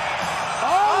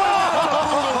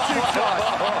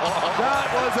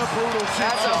 That was a brutal cheek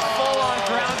That's shot. a full-on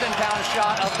ground and pound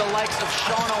shot of the likes of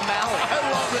Sean O'Malley. I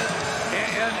love it.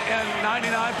 And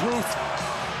 99 Proof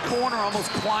corner almost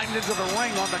climbed into the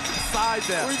ring on the side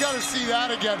there. We got to see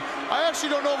that again. I actually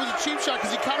don't know if it was a cheap shot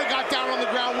because he kind of got down on the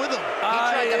ground with him. He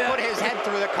tried to put his head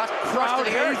through the crust Crowd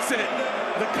of the earth. hates it.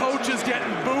 The coach is getting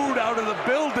booed out of the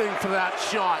building for that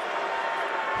shot.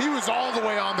 He was all the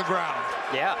way on the ground.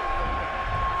 Yeah.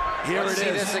 Here Let's it see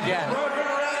is. this again.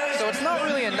 So it's not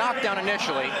really a knockdown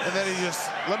initially. And then he just,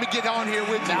 let me get on here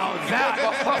with you. Now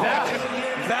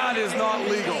that is not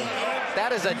legal.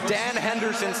 That is a Dan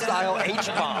Henderson style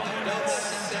H-bomb.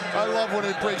 I love when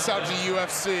it breaks out to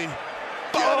UFC.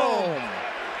 Boom!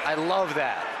 I love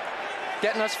that.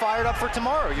 Getting us fired up for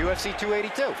tomorrow, UFC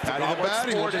 282. Patty the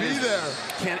Batty will be there.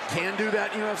 Can do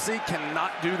that in UFC,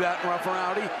 cannot do that in Rough N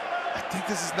Rowdy. I think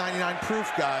this is 99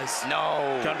 Proof, guys.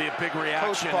 No. Gonna be a big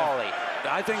reaction. Coach Paulie.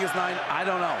 I think it's 9, I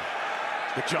don't know.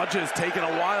 The judges taking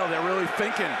a while, they're really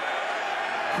thinking.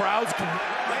 Crowds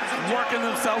working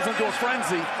themselves into a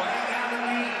frenzy.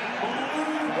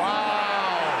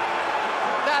 Wow.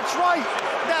 That's right.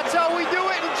 That's how we do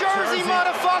it in Jersey,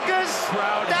 motherfuckers.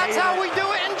 That's how we do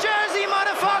it in Jersey,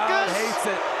 motherfuckers. Crowd hates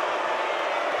it.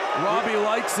 Robbie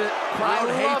likes it. Crowd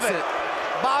hates it.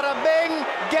 Bada bing,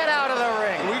 get out of the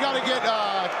ring. We got to get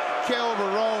Caleb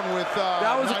Arone with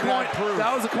that was a coin. proof.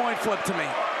 That was a coin flip to me.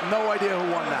 No idea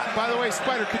who won that. By the way,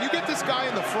 Spider, can you get this guy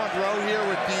in the front row here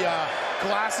with the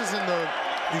glasses and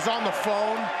he's on the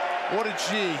phone? What a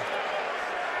G.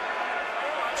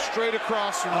 Straight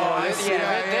across from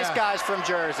this guy's from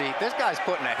Jersey. This guy's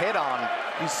putting a hit on.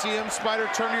 You see him, Spider?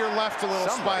 Turn to your left a little,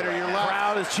 Spider. Your left.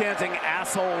 Crowd is chanting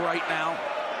asshole right now.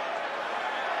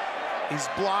 He's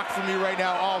blocked from me right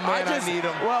now. Oh, man, I need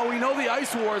him. Well, we know the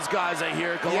Ice Wars guys are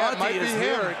here. Galati is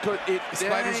here.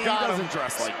 Spider's got him. He doesn't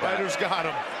dress like that. Spider's got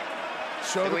him.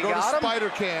 Show to go to Spider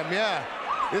Cam, yeah.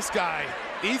 This guy,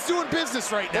 he's doing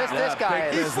business right now. This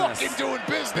guy he's fucking doing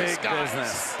business, guys.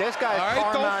 This guy's all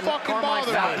right, don't fucking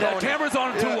bother me. The camera's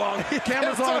on too long.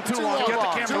 Camera's on too long. Get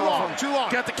the camera off. Too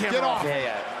long. Get the camera off.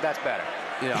 Yeah, that's better.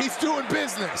 Yeah. He's doing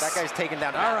business. That guy's taking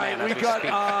down. All right,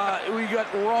 we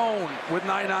got Roan with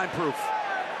 99 proof.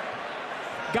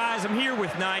 Guys, I'm here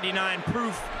with 99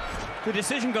 proof. The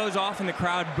decision goes off and the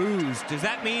crowd boos. Does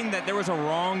that mean that there was a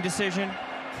wrong decision?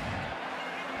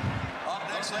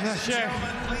 Not sure.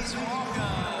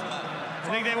 I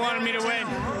think they wanted me to win.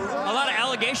 A lot of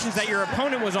allegations that your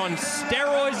opponent was on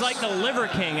steroids like the Liver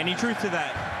King. Any truth to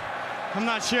that? I'm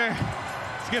not sure.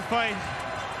 It's a good fight.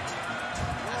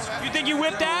 You think you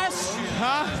whipped ass?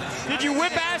 Huh? Did you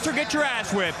whip ass or get your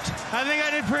ass whipped? I think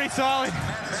I did pretty solid.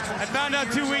 I found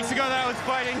out 2 weeks ago that I was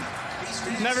fighting.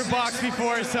 Never boxed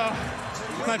before, so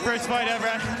my first fight ever.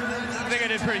 I think I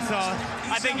did pretty solid.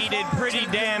 I think he did pretty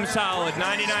damn solid.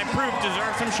 99 proof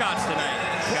deserves some shots tonight,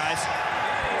 guys.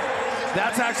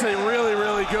 That's actually really,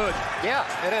 really good. Yeah,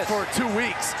 it is. For 2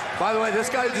 weeks. By the way, this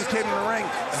guy just came in the ring,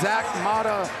 Zach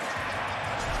Mata.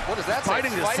 What does that say?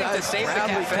 Fighting to save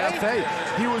Bradley the Cafe.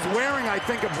 He was wearing, I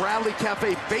think, a Bradley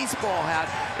Cafe baseball hat,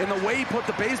 and the way he put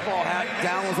the baseball hat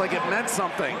down was like it meant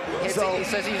something. He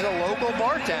says he's a local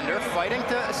bartender fighting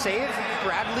to save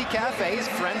Bradley Cafe. He's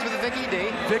friends with Vicky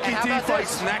D. Vicky D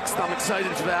fights next. I'm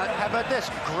excited for that. How about this?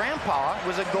 Grandpa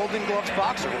was a Golden Gloves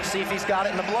boxer. We'll see if he's got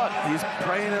it in the blood. He's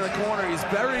praying in the corner. He's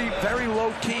very, very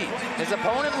low key. His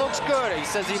opponent looks good. He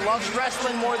says he loves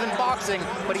wrestling more than boxing,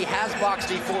 but he has boxed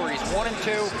before. He's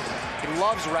 1-2. He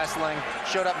loves wrestling,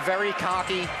 showed up very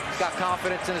cocky, he's got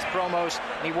confidence in his promos,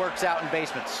 and he works out in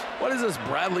basements. What is this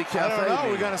Bradley Cafe? I don't know,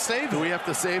 we gotta save it. Do we have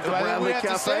to save the Bradley Cafe? We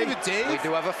have to save it, Dave. We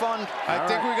do have a fund. I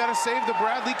think we gotta save the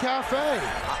Bradley Cafe.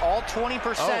 All 20%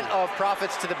 of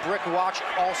profits to the Brick Watch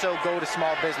also go to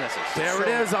small businesses. There it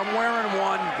is, I'm wearing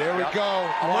one. There we go.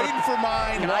 I'm waiting for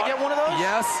mine. Can I get one of those?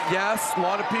 Yes, yes. A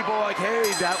lot of people are like,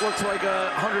 hey, that looks like a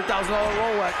 $100,000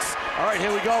 Rolex. All right, here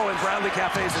we go, and Bradley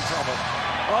Cafe's in trouble.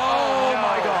 Oh,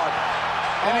 my God.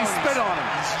 And he spit on him.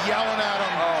 He's yelling at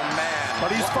him. Oh, man.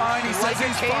 But he's fine. He says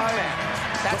he's fine.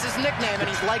 That's his nickname, and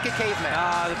he's like a caveman.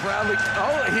 The Bradley.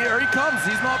 Oh, here he comes.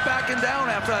 He's not backing down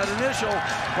after that initial,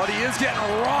 but he is getting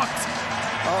rocked.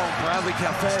 Oh, Bradley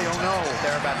Cafe. Oh, no.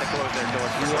 They're about to close their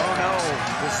doors. Oh, no.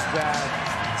 This is bad.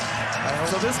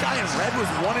 So this guy in red was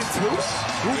 1-2?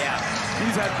 Yeah.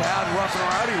 He's had bad Rough N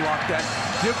Rowdy luck then.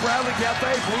 Give Bradley Cafe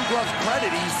Blue Gloves credit.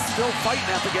 He's still fighting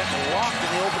after getting locked in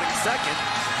the opening second.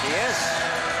 He is.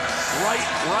 Right.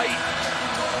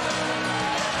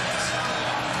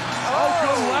 Oh,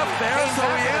 good left there, so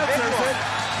he answers it.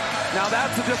 Now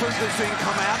that's the difference between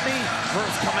come at me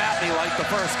versus come at me like the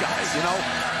first guy, you know?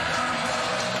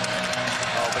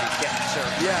 Oh, but he's getting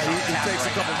served. Yeah, he takes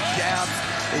a couple jabs.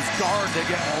 His guard, they're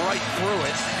getting right through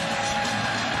it.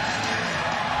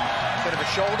 Bit of a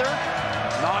shoulder.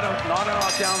 Not a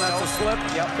knockdown, that's a slip.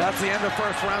 Yep. That's the end of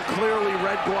first round. Clearly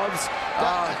red gloves.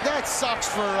 That sucks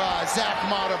for Zach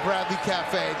Mata, Bradley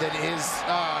Cafe, that his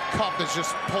cup is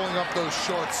just pulling up those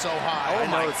shorts so high. Oh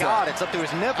my God, it's up to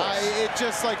his nipples. It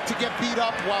just like to get beat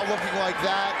up while looking like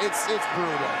that, it's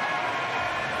brutal.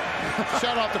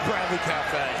 Shout out to Bradley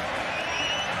Cafe.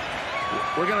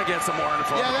 We're gonna get some more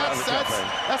info. Yeah, that's not fair.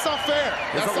 That's not fair.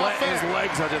 His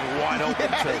legs are just wide open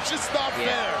too. It's just not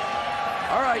fair.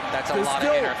 All right, that's a lot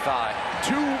of inner thigh.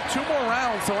 Two more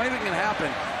rounds, so anything can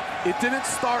happen. It didn't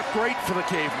start great for the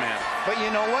caveman. But you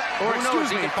know what? Or who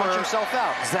knows? He can punch himself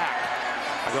out. Zach.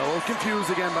 I got a little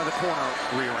confused again by the corner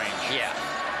rearrange. Yeah.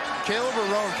 Caleb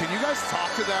Arone, can you guys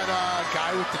talk to that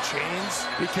guy with the chains?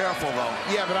 Be careful, though.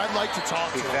 Yeah, but I'd like to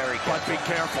talk to him. Very careful. But be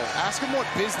careful. Ask him what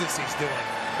business he's doing.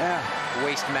 Yeah.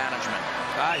 Waste management.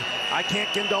 I can't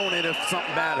condone it if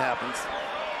something bad happens.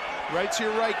 Right to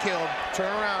your right, Caleb. Turn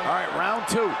around. All right, round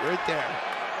 2. Right there.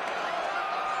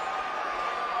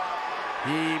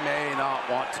 He may not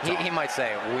want to talk. He might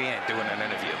say, we ain't doing an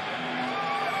interview.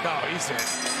 No, he's in.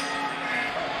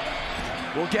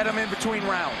 We'll get him in between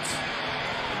rounds.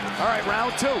 All right,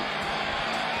 round 2.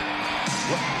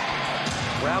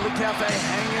 Bradley Cafe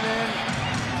hanging in.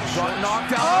 Got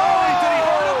knocked out. Oh, did he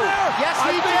hurt him there? Yes,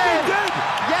 I think he did.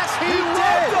 Yes, he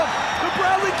rocked did. him. The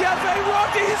Bradley Cafe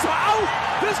rocked. He's out.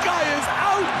 This guy is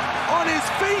out on his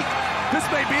feet. This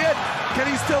may be it. Can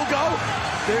he still go?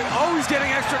 He's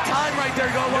getting extra time right there.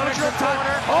 Go one extra time.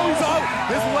 Oh, he's out.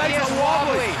 His legs are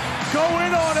wobbly. Go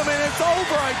in on him and it's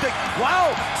over, I think.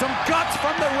 Wow, some guts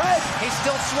from the Red. He's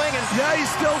still swinging. Yeah, he's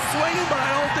still swinging, but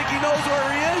I don't think he knows where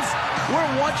he is. We're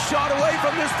one shot away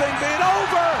from this thing being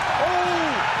over. Oh,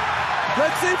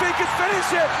 let's see if he can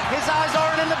finish it. His eyes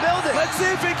aren't in the building. Let's see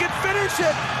if he can finish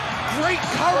it. Great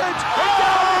courage. And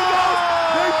down he goes.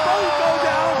 They both go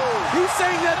down. He's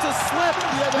saying that's a slip.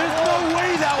 There's no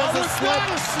way that was a slip.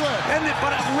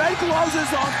 But Red Gloves is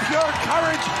on pure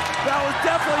courage. That was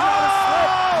definitely not a slip.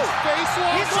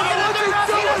 He's looking at the ref.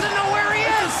 He doesn't know where he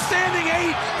is. It's a standing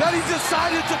 8 that he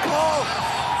decided to call.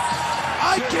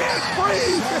 I can't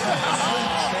breathe.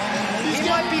 He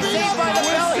might be saved by the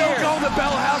bell here. Still going. The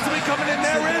bell has to be coming in.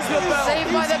 There is the bell.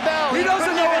 Saved by the bell. He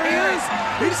doesn't know where he is.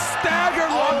 He's staggered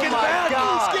walking back.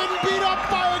 He's getting beat up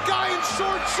by a guy in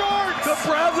short shorts. The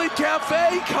Bradley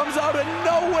Cafe comes out of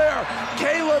nowhere.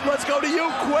 Caleb, let's go to you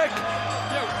quick.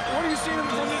 Yeah, what are you seeing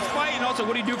from this fight? And also,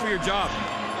 what do you do for your job?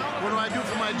 What do I do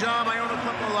for my job? I own a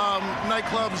couple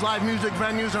nightclubs, live music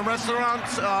venues, and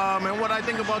restaurants. And what I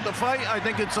think about the fight, I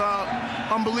think it's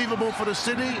unbelievable for the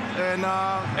city. And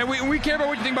we care about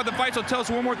what you think about the fight, so tell us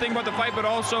one more thing about the fight, but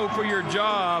also for your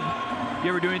job. You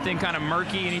ever do anything kind of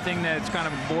murky, anything that's kind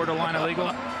of borderline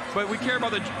illegal? But we care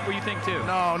about what you think, too.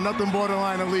 No, nothing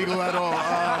borderline illegal at all.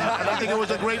 And I think it was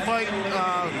a great fight.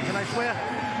 Can I swear?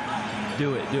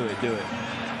 Do it.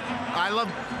 I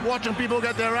love watching people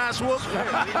get their ass whooped.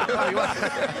 I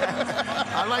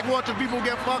like watching people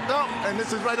get fucked up, and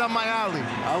this is right up my alley.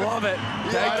 I love it.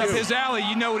 Thank you. His alley,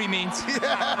 you know what he means.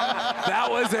 That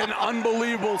was an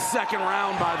unbelievable second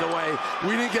round, by the way.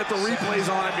 We didn't get the replays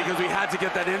on it because we had to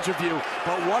get that interview,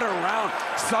 but what a round.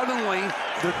 Suddenly,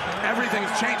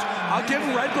 everything's changed. I'll give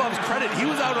Red Gloves credit. He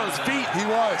was out on his feet. He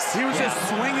was. He was just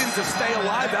swinging to stay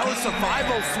alive. That was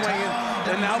survival swinging.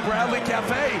 And now Bradley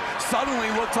Cafe suddenly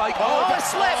looks like, a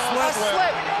slip.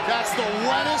 That's the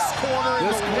wettest corner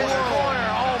in the world. Corner.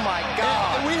 Oh my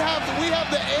God. And we have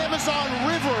the Amazon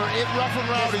River at Rough N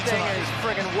Rowdy This thing tonight. is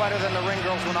friggin' wetter than the ring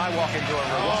girls when I walk into a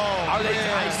room. Are they?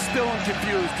 I still am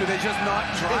confused. Do they just not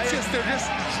try it?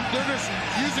 They're just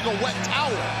using a wet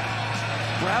towel.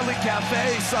 Bradley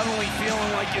Cafe suddenly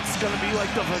feeling like it's going to be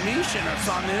like the Venetian or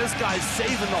something. This guy's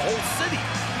saving the whole city.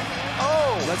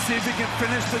 Oh, let's see if he can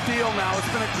finish the deal now. It's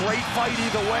been a great fight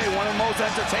either way. One of the most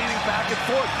entertaining back and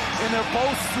forth. And they're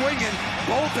both swinging.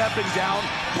 Both have been down.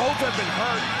 Both have been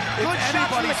hurt. Good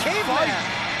shot from the caveman.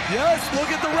 Yes,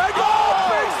 look at the Red. Oh,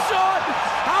 big shot.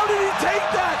 How did he take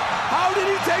that? How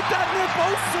did he take that? And they're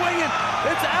both swinging.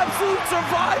 It's absolute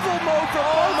survival mode for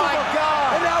both of them. Oh, my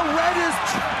God. And now Red is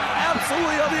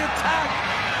absolutely on the attack.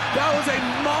 That was a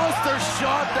monster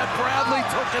shot that Bradley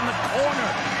took in the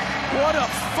corner. What a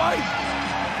fight.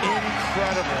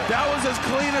 Incredible. That was as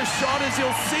clean a shot as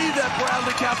you'll see that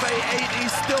Bradley Cafe ate.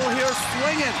 He's still here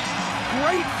swinging.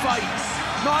 Great fight.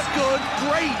 Not good,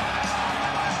 great.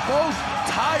 Both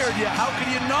tired. Yeah, how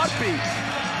can you not be?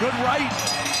 Good right.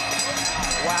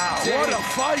 Wow. What a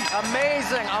fight.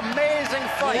 Amazing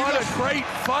fight. What a great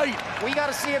fight. We got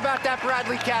to see about that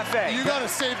Bradley Cafe. You got to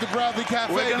save the Bradley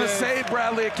Cafe. We're going to save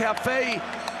Bradley Cafe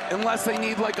unless they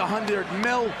need like 100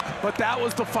 mil, but that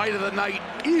was the fight of the night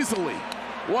easily.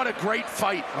 What a great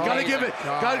fight. Gotta give it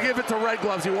to Red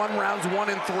Gloves. He won rounds 1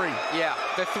 and 3. Yeah,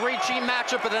 the 3G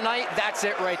matchup of the night, that's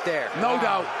it right there. No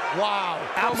doubt. Wow.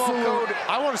 Absolute code.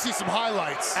 I want to see some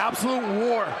highlights. Absolute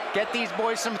war. Get these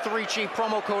boys some 3G.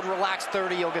 Promo code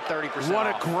RELAX30. You'll get 30% What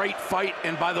off. a great fight.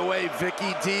 And by the way,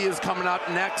 Vicky D is coming up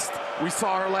next. We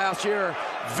saw her last year.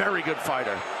 Very good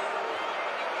fighter.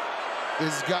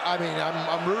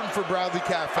 I'm rooting for Bradley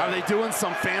Cafe. Are they doing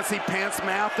some fancy pants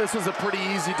math? This was a pretty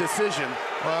easy decision.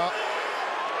 Well,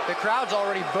 the crowd's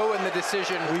already booing the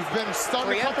decision. We've been stunned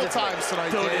a couple times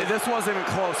tonight. Dude, this wasn't even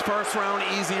close. First round,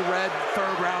 easy Red.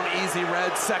 Third round, easy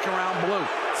Red. Second round, blue.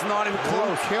 It's not even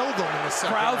close. Killed them in the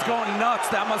second Crowd's round. going nuts.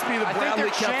 That must be the Bradley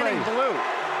Cafe. I think they're chanting blue.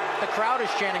 The crowd is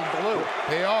chanting blue.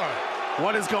 They are.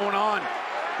 What is going on?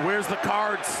 Where's the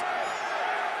cards?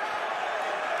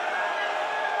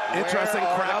 Interesting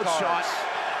crowd shot.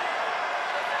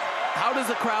 How does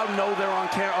the crowd know they're on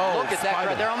camera? Oh, look at that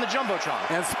crowd. They're on the Jumbotron.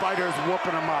 And Spider's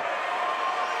whooping them up.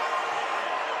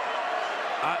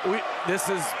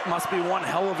 Must be one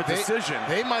hell of a decision.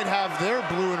 They might have their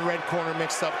blue and red corner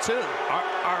mixed up too.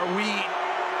 Are we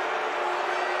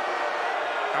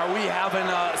having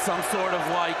some sort of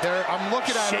like I'm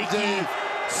looking at shaky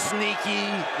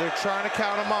sneaky. They're trying to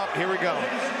count him up. Here we go.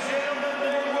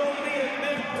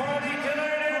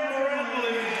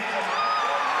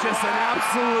 Just an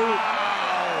absolute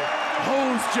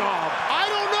hose job. I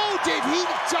don't know, Dave. He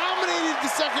dominated the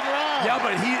second round. Yeah,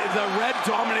 but the red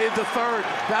dominated the third.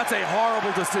 That's a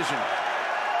horrible decision.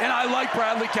 And I like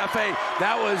Bradley Cafe.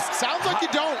 That was... Sounds like you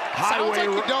don't. Sounds like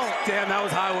you don't. Damn, that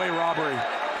was highway robbery.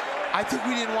 I think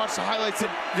we didn't watch the highlights.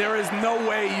 There is no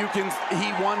way you can... He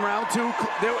won round two.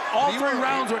 All three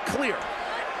rounds were clear.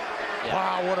 Yeah.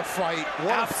 Wow, what a fight.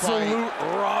 What Absolute a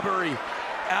fight. robbery.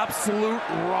 Absolute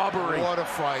robbery. What a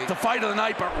fight. The fight of the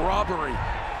night, but robbery.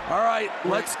 All right,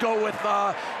 let's go with...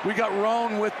 we got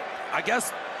Roan with... I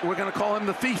guess we're going to call him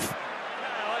the thief.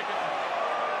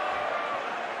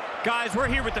 Guys, we're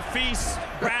here with the Feast,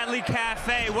 Bradley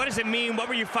Cafe. What does it mean? What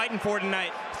were you fighting for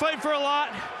tonight? Fighting for a lot.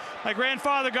 My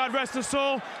grandfather, God rest his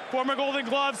soul, former Golden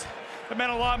Gloves. It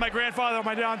meant a lot. My grandfather on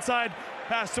my downside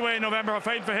passed away in November. I'm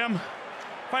fighting for him.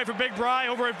 Fight for Big Bry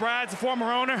over at Brad's, the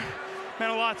former owner.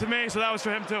 Meant a lot to me, so that was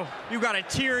for him too. You got a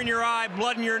tear in your eye,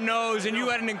 blood in your nose, and you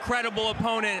had an incredible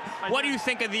opponent. What do you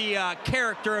think of the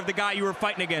character of the guy you were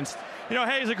fighting against? You know,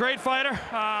 hey, he's a great fighter.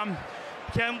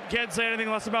 Can't say anything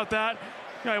less about that.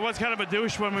 You know, he was kind of a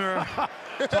douche when we were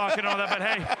talking and all that, but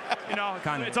hey, you know,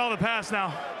 it's all the past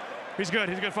now. He's good.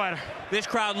 He's a good fighter. This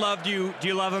crowd loved you. Do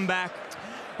you love him back?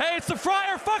 Hey, it's the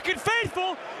Friar fucking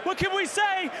faithful. What can we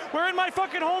say? We're in my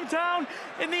fucking hometown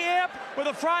in the amp where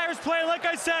the Friars play. Like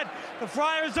I said, the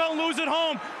Friars don't lose at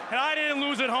home, and I didn't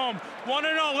lose at home.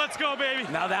 1-0, let's go, baby.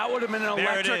 Now that would have been an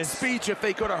electric speech if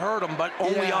they could have heard him, but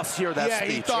only us hear that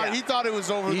speech. He thought it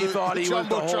was over he thought he was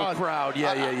the whole crowd.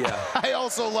 Yeah. I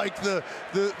also like the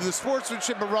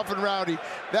sportsmanship of Rough N Rowdy.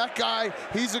 That guy,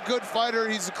 he's a good fighter.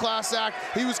 He's a class act.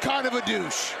 He was kind of a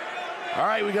douche. All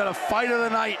right, we got a fight of the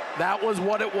night. That was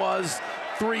what it was.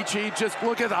 3G, just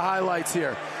look at the highlights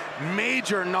here.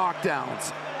 Major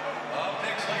knockdowns.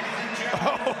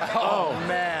 Oh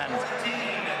man.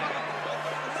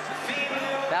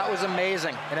 That was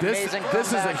amazing. Amazing This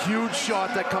is a huge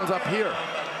shot that comes up here.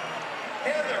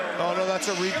 Oh no, that's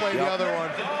a replay, the other one.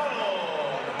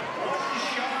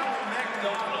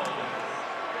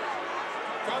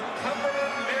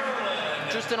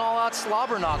 Just an all-out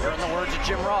slobber knocker, in the words of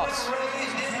Jim Ross.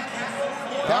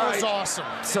 That was awesome.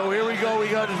 So here we go. We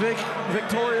got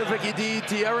Victoria, Vicky D,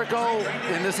 Tierico,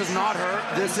 and this is not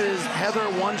her. This is Heather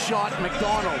One-Shot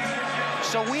McDonald.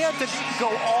 So we had to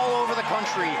go all over the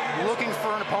country looking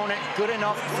for an opponent good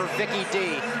enough for Vicky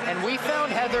D. And we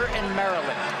found Heather in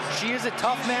Maryland. She is a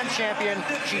tough man champion.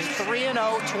 She's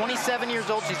 3-0, 27 years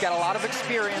old. She's got a lot of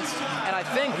experience. And I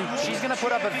think she's going to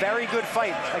put up a very good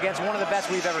fight against one of the best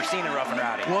we've ever seen in Rough N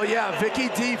Rowdy. Well, yeah, Vicky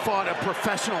D fought a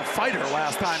professional fighter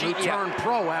last time who turned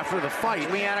pro after the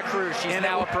fight. Leanna Cruz, she's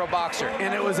now a pro boxer.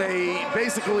 And it was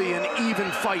basically an even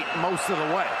fight most of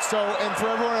the way. So, and for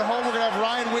everyone at home, we're going to have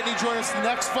Ryan Whitney join us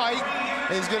next fight.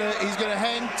 He's gonna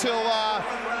hang till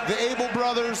the Abel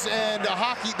brothers and the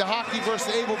hockey versus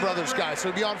the Abel brothers guys. So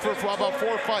he'll be on for about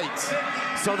 4 fights.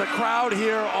 So the crowd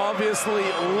here obviously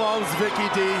loves Vicky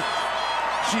D.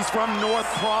 She's from North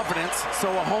Providence,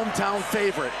 so a hometown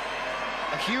favorite.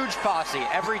 A huge posse.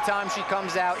 Every time she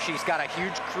comes out, she's got a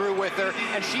huge crew with her,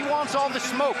 and she wants all the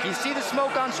smoke. You see the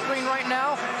smoke on screen right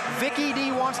now? Vicky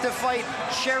D wants to fight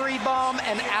Cherry Bomb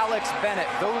and Alex Bennett.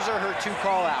 Those are her 2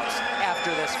 call-outs after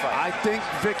this fight. I think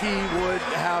Vicky would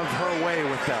have her way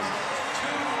with them.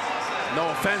 No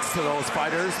offense to those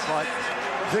fighters, but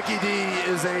Vicky D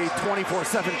is a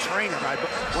 24/7 trainer.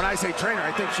 When I say trainer,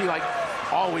 I think she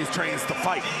always trains to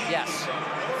fight. Yes.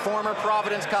 Former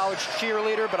Providence College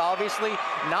cheerleader, but obviously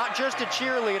not just a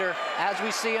cheerleader, as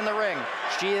we see in the ring.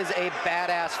 She is a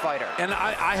badass fighter. And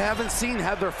I haven't seen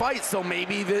Heather fight, so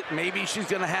maybe she's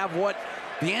going to have what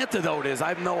the antidote is. I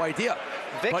have no idea.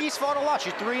 Vicky's fought a lot.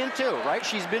 She's 3-2, right?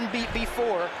 She's been beat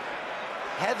before.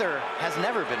 Heather has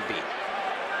never been beat.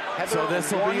 Heather, so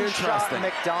this will be interesting.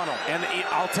 McDonald. And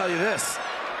I'll tell you this,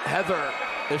 Heather,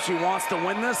 if she wants to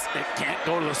win this, it can't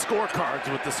go to the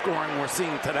scorecards with the scoring we're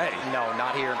seeing today. No,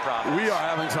 not here in Providence. We are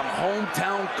having some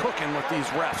hometown cooking with these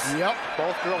refs. Yep.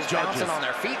 Both girls bouncing on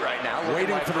their feet right now,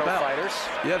 waiting for the bell. Fighters.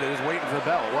 Yeah, they're just waiting for the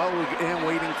bell. Well, and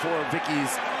waiting for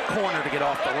Vicky's corner to get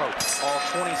off the ropes. All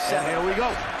 27. And here we go.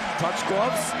 Touch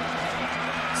gloves.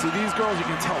 See, these girls, you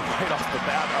can tell right off the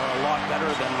bat, are a lot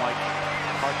better than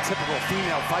our typical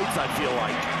female fights, I feel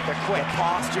like. They're quick. The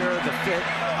posture, the fit,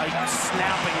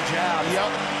 snapping jabs.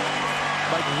 Yep.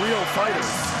 Like real fighters.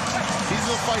 These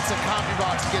are the fights that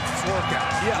CompuBox gets its workout.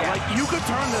 Yeah, like you could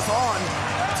turn this on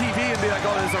to TV and be like,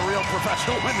 oh, there's a real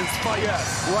professional women's fight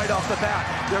right off the bat.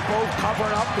 They're both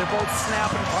covering up, they're both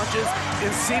snapping punches,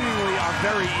 and seemingly are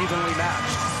very evenly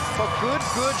matched. But good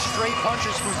straight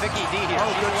punches from Vicky D here. Oh,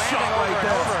 good shot right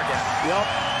there. Over again. Yep.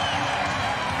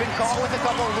 Been caught with a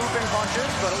couple of looping punches,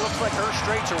 but it looks like her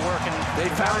straights are working.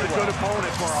 They found a good opponent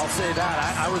for her, I'll say that.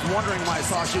 I was wondering when I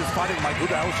saw she was fighting, like, who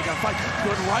the hell is she going to fight?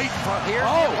 Good right. Here's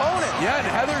the opponent. Yeah, and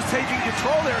Heather's taking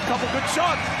control there. A couple good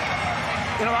shots.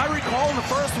 You know, I recall in the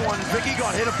first one, Vicky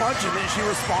got hit a bunch and then she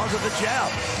responds with a jab.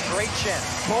 Great chin.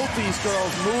 Both these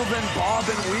girls moving,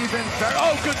 bobbing, weaving.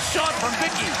 Oh, good shot from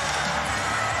Vicky.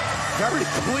 Very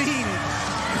clean,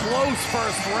 close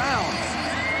first round.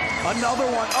 Another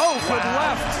one. Oh, good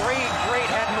left. Great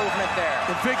head movement there.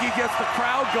 And Vicky gets the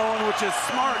crowd going, which is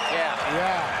smart. Yeah.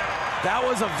 That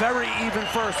was a very even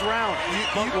first round.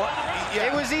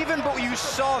 It was even, but you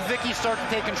saw Vicky start to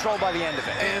take control by the end of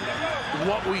it. And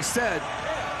what we said,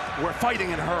 we're fighting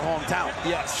in her hometown.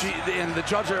 Yes. And the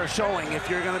judges are showing if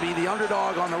you're going to be the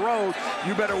underdog on the road,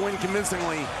 you better win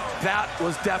convincingly. That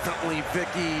was definitely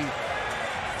Vicky.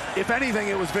 If anything,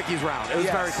 it was Vicky's round. It was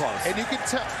very close. And you can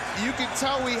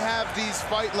tell we have these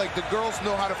fight, like the girls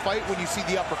know how to fight when you see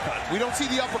the uppercut. We don't see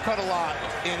the uppercut a lot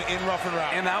in Rough N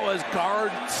Rowdy. And that was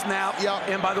guard, snap. Yep.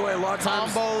 And by the way, a lot of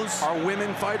times combos. Our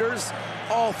women fighters,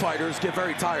 all fighters get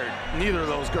very tired. Neither of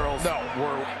those girls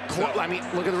were close. I mean,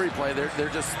 look at the replay. They're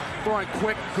just throwing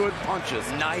quick, good punches.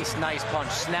 Nice punch,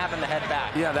 snapping the head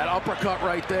back. Yeah, that uppercut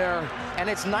right there. And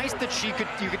it's nice that you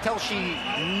could tell she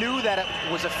knew that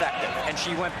it was effective, and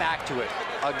she went back to it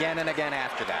again and again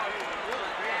after that.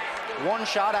 One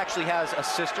Shot actually has a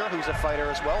sister who's a fighter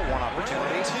as well. One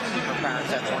opportunity. Her parents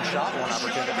had One Shot, one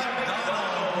opportunity.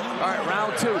 All right,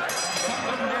 round two.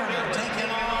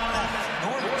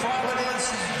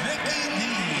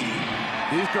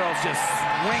 These girls just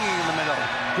swinging in the middle.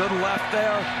 Good left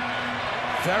there.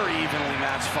 Very evenly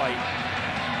matched fight.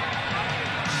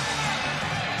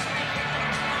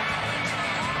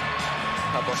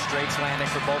 Couple straights landing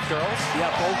for both girls.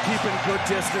 Yeah, both keeping good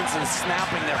distance and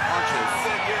snapping their punches.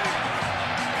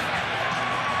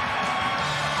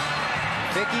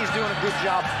 Vicky's doing a good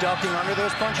job ducking under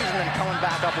those punches and then coming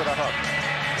back up with a hook.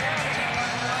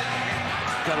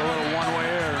 Got a little one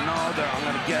way or another. I'm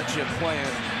going to get you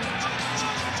playing.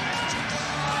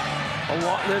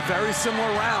 They're very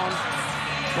similar round.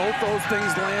 Both those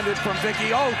things landed from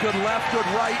Vicky. Oh, good left, good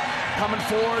right. Coming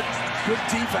forward. Good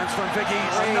defense from Vicky.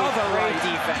 Another great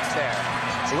defense there.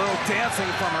 A little dancing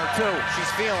from her, too. She's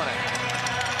feeling it.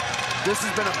 This has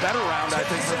been a better round, I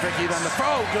think, for Vicky than the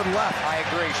pro. Good left. I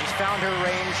agree. She's found her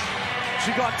range.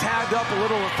 She got tagged up a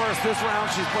little at first. This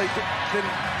round, she's been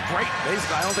great,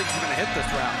 basically. I don't think she's going to hit this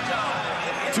round.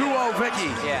 2-0 Vicky.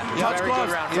 Yeah, touch very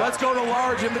gloves. good round. Let's go to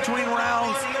large in between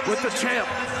rounds with the champ.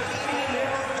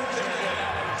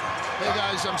 Hey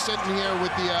guys, I'm sitting here with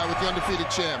the undefeated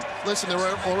champ. Listen,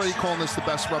 they're already calling this the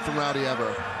best Rough N Rowdy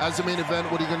ever. As the main event,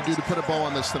 what are you going to do to put a bow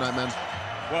on this tonight, man?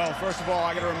 Well, first of all,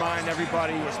 I got to remind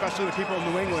everybody, especially the people of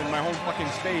New England, my home fucking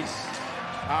state,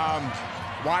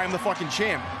 why I'm the fucking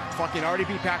champ. Fucking already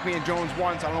beat Pac-Man Jones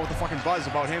once. I don't know what the fucking buzz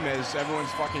about him is.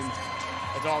 Everyone's fucking,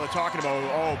 that's all they're talking about.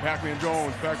 Oh, Pac-Man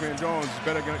Jones is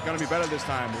gonna be better this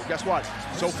time. Well, guess what?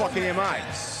 So fucking am I.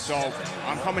 So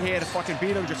I'm coming here to fucking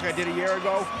beat him just like I did a year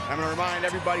ago. I'm gonna remind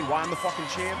everybody why I'm the fucking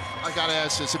champ. I gotta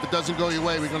ask this, if it doesn't go your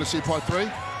way, we're gonna see part 3?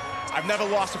 I've never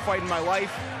lost a fight in my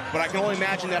life, but I can only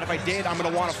imagine that if I did, I'm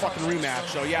gonna want a fucking rematch.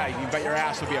 So yeah, you bet your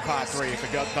ass it'll be a part 3 if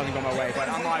it doesn't go my way, but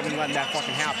I'm not even letting that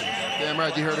fucking happen. Damn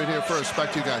right, you heard it here first.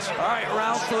 Back to you guys. All right,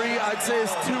 round 3, I'd say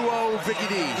it's 2-0 Vicky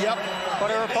D. Yep,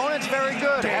 but her opponent's very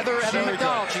good. Heather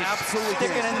McDonald, she's absolutely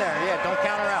sticking in there. Yeah, don't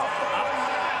count her out.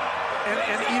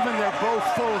 And even they're both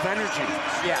full of energy.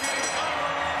 Yeah.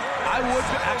 I would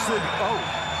actually,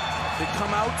 they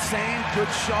come out same, good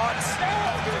shots,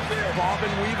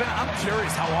 bobbing, weaving. I'm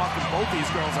curious how often both these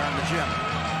girls are in the gym.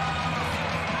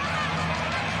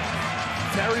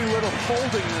 Very little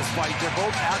holding this fight. They're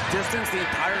both at distance the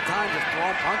entire time, just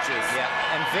throwing punches. Yeah,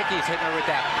 and Vicky's hitting her with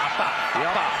that pop, pop.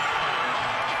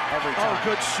 Every time. Oh,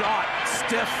 good shot.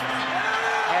 Stiff.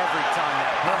 Every time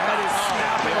that her head is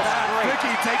snapping back.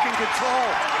 Vicky taking control.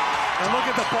 And look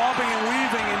at the bobbing and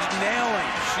weaving and nailing.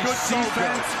 Good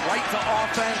defense, right to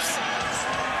offense.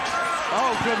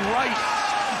 Oh, good right.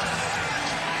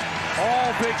 All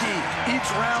Vicky, each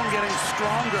round getting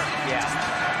stronger. Yeah.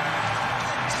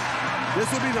 This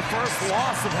would be the first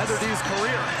loss of Heather D's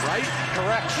career, right?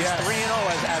 Correct. She's 3-0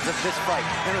 as of this fight.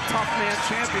 And a tough man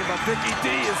champion, but Vicky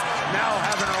D is now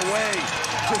having her way.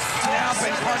 Just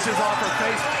snapping punches off her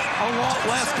face. A lot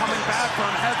less coming back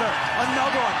from Heather.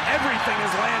 Another one. Everything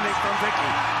is landing from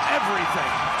Vicky.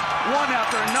 Everything. one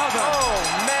after another. Oh,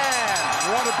 man.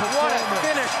 What a performance. What a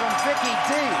finish from Vicky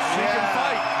D. She can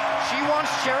fight. She wants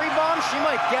cherry bomb. She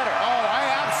might get her. Oh,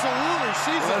 absolutely.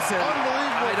 She's an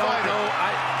unbelievable I don't fighter. know.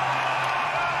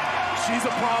 She's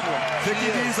a problem. Vicky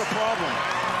D is a problem.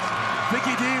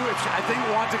 Vicky D, if I think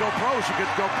wants to go pro, she could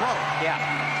go pro. Yeah.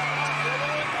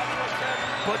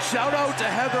 But shout out to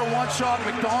Heather One Shot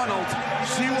McDonald.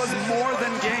 She was more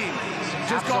than game.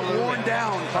 Just got worn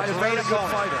down by a very good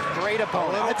fighter. Great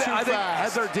opponent. I think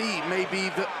Heather D may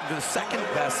be the second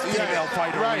best female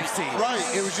fighter we've seen. Right.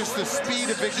 It was just the speed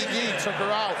of Vicky D took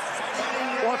her out.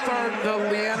 Well, the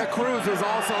Leanna Cruz is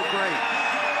also great.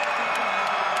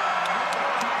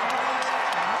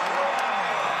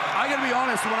 I gotta be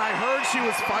honest, when I heard she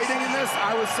was fighting in this,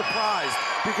 I was surprised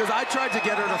because I tried to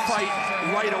get her to fight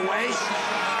right away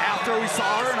after we saw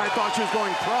her, and I thought she was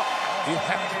going pro.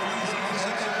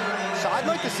 So I'd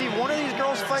like to see one of these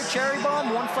girls fight Cherry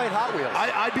Bomb, one fight Hot Wheels.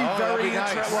 I'd be very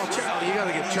interested. Well, you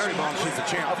gotta give Cherry Bomb, she's the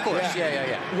champ. Of course,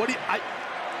 yeah. What do you, I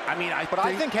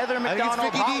think Heather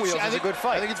McDonald Hot Wheels is a good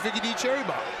fight. I think it's Vicky D Cherry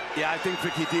Bomb. Yeah, I think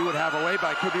Vicky D would have a way,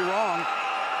 but I could be wrong.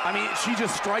 I mean, she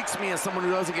just strikes me as someone who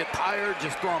doesn't get tired,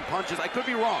 just throwing punches. I could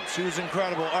be wrong. She was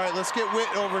incredible. All right, let's get Whit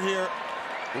over here.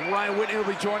 Ryan Whitney will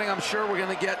be joining. I'm sure we're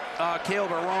going to get Caleb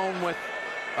Arone with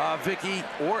Vicky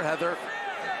or Heather.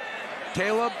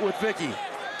 Caleb with Vicky.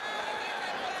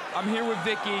 I'm here with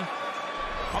Vicky.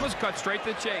 I'm just cut straight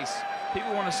to the chase.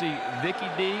 People want to see Vicky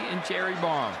D and Cherry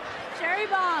Bomb. Cherry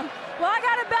Bomb. Well, I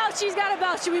got a belt. She's got a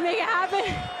belt. Should we make it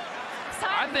happen?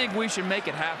 I think we should make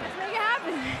it happen. Let's make it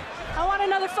happen. I want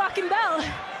another fucking belt.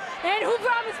 And who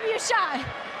promised me a shot?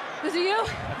 Was it you?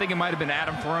 I think it might have been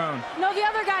Adam Ferrone. No, the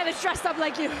other guy that's dressed up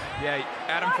like you. Yeah,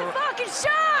 Adam Ferrone. Fucking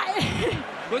shot!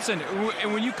 Listen,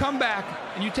 and when you come back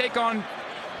and you take on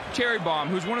Cherry Bomb,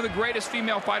 who's one of the greatest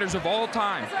female fighters of all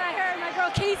time. That's what I heard. My girl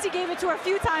Casey gave it to her a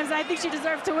few times, and I think she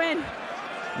deserved to win.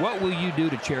 What will you do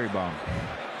to Cherry Bomb?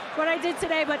 What I did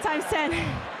today, but times 10.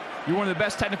 You're one of the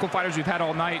best technical fighters we've had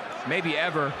all night, maybe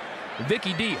ever.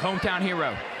 Vicky D, hometown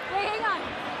hero. Wait, hang on.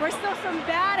 We're still some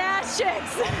badass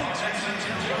chicks.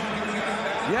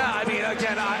 Yeah, I mean,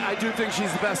 again, I do think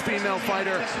she's the best female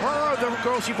fighter. Her, the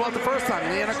girl she fought the first time,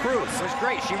 Leanna Cruz. It was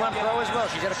great. She went pro as well.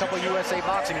 She's had a couple USA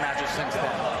boxing matches since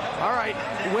then. All right,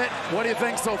 Whit, what do you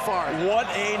think so far? What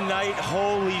a night.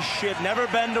 Holy shit. Never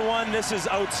been to one. This is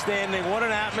outstanding. What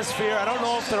an atmosphere. I don't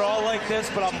know if they're all like this,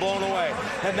 but I'm blown away.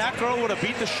 And that girl would have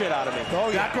beat the shit out of me. Oh,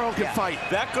 yeah. That girl can fight.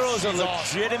 That girl is a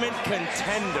legitimate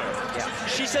contender. Yeah.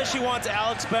 She says she wants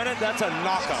Alex Bennett. That's a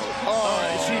knockout.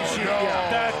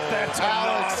 That's a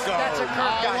knockout. That's a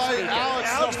Kirk guy speaking.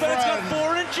 Alex Bennett's got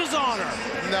 4 inches on her.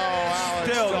 No,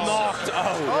 Alex. Still knocked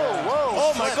out. Oh, whoa.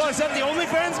 Oh, my God. Is that the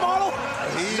OnlyFans model?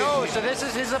 No, so this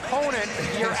is his opponent,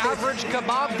 your average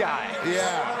kebab guy.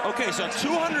 Yeah. Okay, so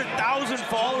 200,000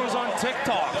 followers on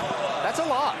TikTok. That's a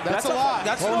lot. That's a lot.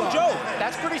 That's no joke.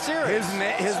 That's pretty serious.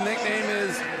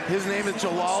 His name is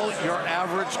Jalal, your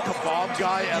average kebab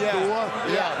guy Abdullah.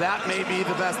 Yeah. That may be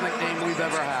the best nickname we've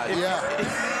ever had. Yeah.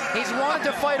 He's wanted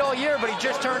to fight all year, but he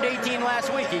just turned 18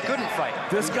 last week. He couldn't fight.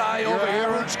 This guy over here,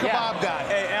 average kebab guy.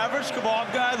 Hey, average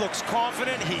kebab guy looks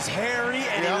confident. He's hairy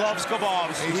and he loves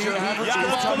kebabs.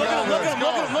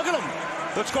 Look at him.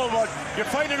 Let's go, bud. You're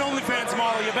fighting an OnlyFans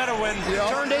model. You better win. He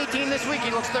turned 18 this week.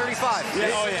 He looks 35. Yeah.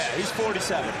 Oh, yeah. He's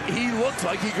 47. He looks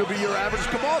like he could be your average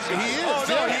kebab guy. He is. Oh,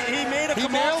 no. He made a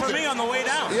kebab for me on the way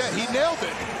down. Yeah, he nailed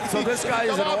it. So this guy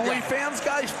is an OnlyFans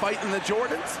guy fighting the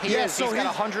Jordans? He is. So he's got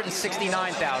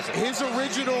 169,000. His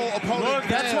original opponent. Look,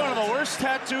 that's one of the worst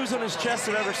tattoos on his chest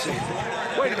I've ever seen.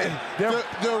 Wait a minute.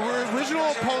 The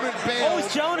original opponent bailed. Oh, he's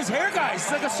gelling his hair, guys.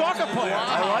 It's like a soccer player. Wow.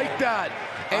 I like that.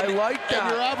 I like that.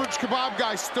 And your average kebab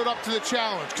guy stood up to the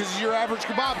challenge because he's your average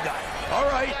kebab guy. All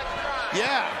right.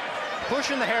 Yeah.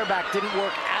 Pushing the hair back didn't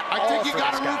work at all. I think you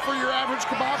got to root for your average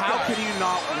kebab guy. How can you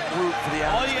not root for the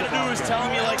average? All you got to do is tell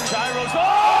him you like gyros.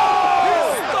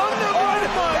 Oh!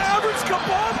 The average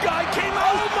kebab guy came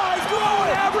out. Oh my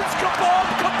God! Average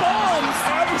kebabs.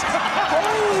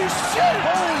 Holy shit!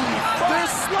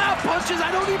 There's slap punches.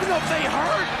 I don't even know if they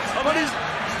hurt, but he's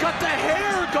got the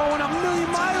hair going a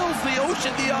million miles.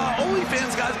 The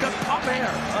OnlyFans guy's got top hair.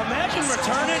 Imagine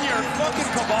returning your fucking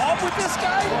kebab with this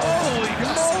guy. Holy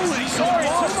moly! Sorry,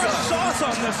 too much sauce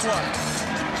on this one.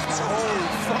 Holy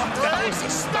fuck! That was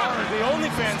a start. The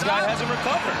OnlyFans guy hasn't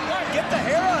recovered. Get the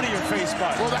hair out of your face,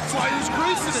 bud. Well, that's why he's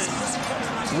greasing it.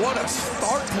 What a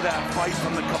start to that fight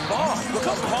from the kebab. Look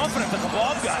how confident the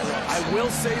kebab guy looks. I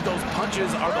will say those punches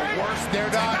are the worst.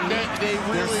 They're not. They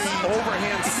really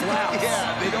overhand slaps.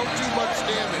 Yeah, they don't do much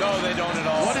damage. No, they don't at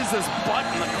all. What is this butt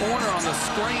in the corner on the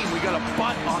screen? We got a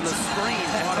butt on the screen,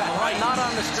 bottom right. Not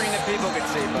on the screen that people can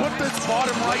see. Put this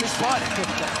bottom right butt.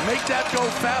 Make that go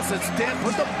fast. It's Dan.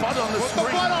 Put the butt on the screen.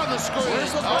 Put the butt on the screen.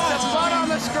 Where's the butt? The butt on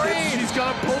the screen. She's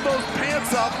got to pull those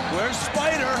pants up. Where's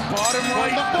Spider? Bottom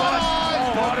right the butt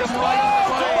on. Bottom right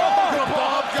butt.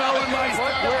 Bob fell in my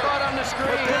Put the butt on the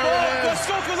screen. Let's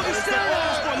go, because look at Stanley on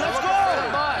this one. Let's go.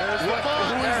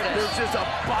 There's just a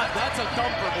butt. That's a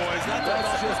dumper, boys.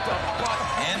 That's just a butt.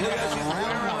 And what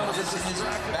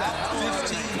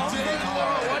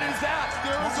is that?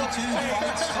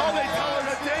 Oh, they tell her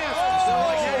to dance. They're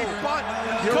like, hey, butt.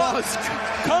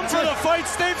 Come for the fight,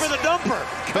 stay for the dumper.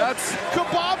 That's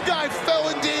Kebab guy fell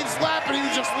in Dave's lap and he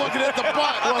was just looking at the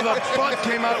butt. Well, the butt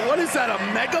came out. What is that, a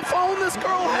megaphone this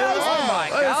girl has? Oh, my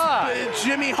God.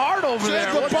 Jimmy Hart over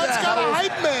there. The butt's got a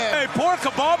hype man. Hey, poor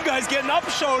Kebab guy's getting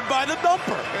upshowed by the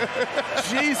dumper.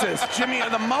 Jesus, Jimmy,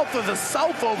 the mouth of the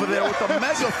South over there with the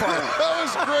megaphone. That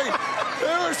was great.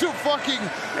 There was some fucking...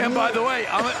 And by the way,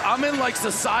 I'm in like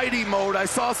society mode. I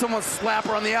saw someone slap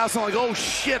her on the ass. I'm like, oh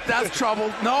shit, that's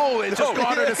trouble. No, it just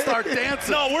got her to start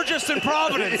dancing. No, we're just in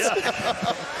Providence.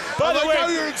 By the way, how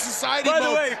you're in society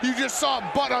mode, you just saw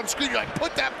a butt on screen. You're like,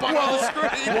 put that butt on the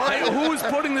screen. Who's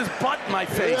putting this butt in my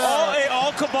face?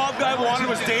 All Kebab guy wanted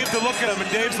was Dave to look at him,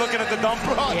 and Dave's looking at the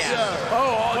dumper.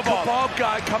 Kebab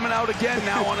guy coming out again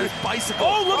now on his bicycle.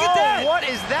 Oh, look at that! What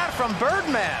is that from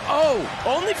Birdman? Oh,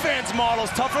 OnlyFans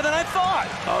model's tougher than I thought.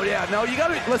 Oh yeah, no, you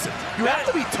gotta listen. You have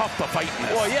to be tough to fight in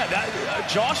this. Well, yeah,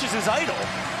 Josh is his idol.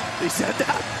 He said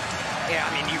that. Yeah,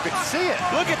 I mean, you could see it.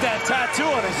 Look at that tattoo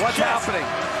on his What's chest. happening?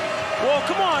 Well,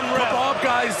 come on, Ref. Kebab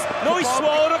guys. No, he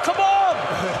swallowed a kebab.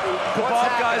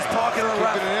 Kebab guys talking to the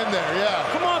ref. Keeping it in there, yeah.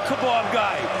 Come on, Kebab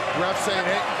guy. Ref saying,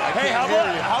 hey, I can't how hear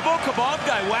you. how about Kebab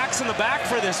guy waxing the back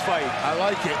for this fight? I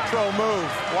like it. Pro move.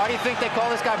 Why do you think they call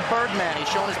this guy Birdman? He's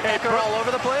showing his pecker all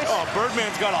over the place? Oh,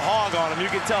 Birdman's got a hog on him.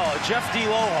 You can tell. Jeff D.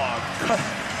 Low hog.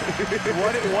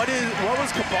 What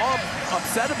was Kebab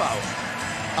upset about?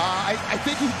 I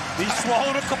think he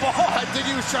swallowed a kebab. I think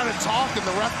he was trying to talk and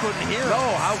the ref couldn't hear him. No,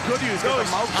 how could you? He's got a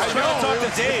mouth. I know. Talk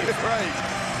to Dave. Right.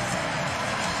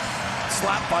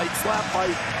 Slap fight, slap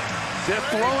fight. They're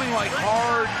throwing like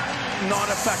hard, not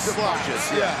effective punches.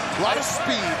 Yeah, a lot of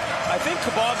speed. I think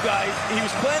Kebab guy, he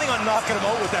was planning on knocking him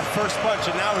out with that first punch,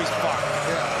 and now he's fucked.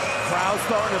 Yeah. Crowd's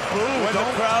starting to boo. When the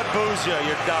crowd boos you,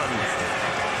 you're done.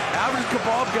 Average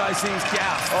Kebab guy seems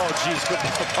gassed. Oh, jeez. And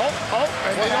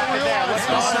they don't realize it's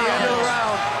not the end of the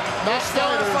round. Not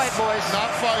fighters. Fight, boys.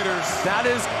 Not fighters. That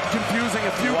is confusing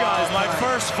a few guys. My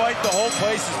first fight, the whole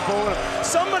place is booing.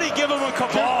 Somebody give him a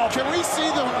kebab. Can we see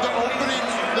the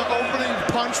opening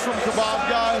punch from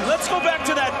Kebab guy? Let's go back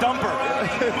to that dumper.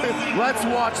 Let's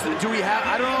watch. Do we have?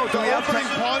 I don't know. Do we have opening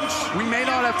punch? We may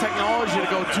not have technology to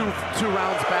go two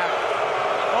rounds back.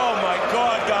 Oh my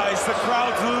God, guys! The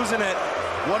crowd's losing it.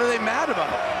 What are they mad about?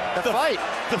 The fight.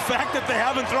 The fact that they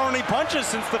haven't thrown any punches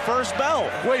since the first bell.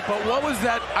 Wait, but what was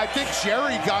that? I think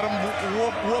Jerry got him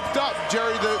whooped up.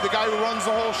 Jerry, the guy who runs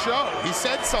the whole show. He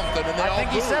said something, and they all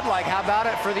he said, like, how about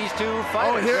it for these two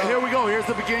fighters? Oh, here we go. Here's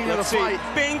the beginning of the fight.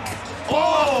 Bink.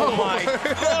 Oh, my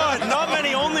God. Not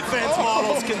many OnlyFans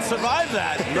models can survive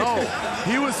that. No.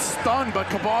 He was stunned, but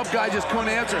Kebab guy just couldn't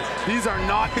answer. These are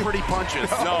not pretty punches.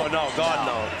 No, God,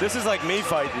 no. This is like me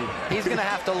fighting. He's going to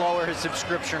have to lower his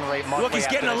subscription rate monthly. Look, he's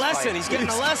getting a lesson. He's getting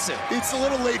a lesson. It's a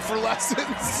little late for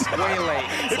lessons. Way late.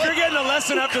 If you're getting a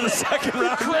lesson after the second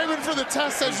round. Craving for the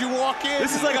test as you walk in.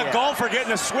 This is like a golfer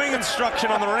getting a swing instruction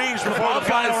on the range before the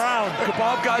final round.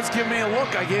 Kebab guys give me a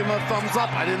look. I gave him a thumbs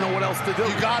up. I didn't know what else to do.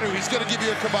 You got to. He's going to give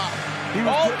you a kebab.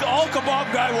 All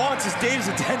Kebab guy wants is Dave's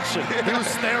attention. He was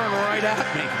staring right at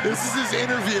me. This is his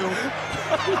interview.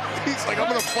 He's like,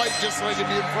 I'm going to fight just so I can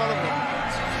be in front of him.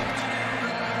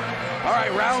 All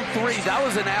right, round 3. That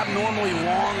was an abnormally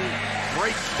long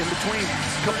break in between.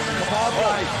 Kebab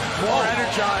guy more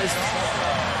energized.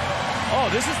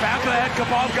 Oh, this is back of the head.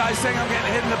 Kebab guy saying I'm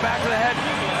getting hit in the back of the head.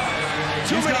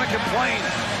 He's going to complain.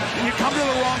 You come to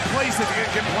the wrong place if you're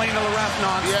going to complain to the ref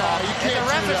nonstop. Yeah, you can't. The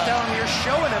ref is telling him you're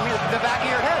showing him the back of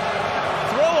your head.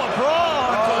 Throw a bra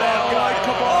on Kebab guy.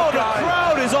 Oh, the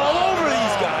crowd is all over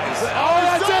these guys. Oh,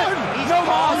 that's it. No,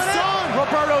 Mom's done.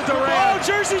 Roberto Duran. Oh,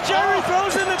 Jersey Jerry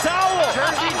throws in the towel.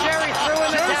 Jersey Jerry threw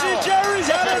in the towel. Jersey Jerry's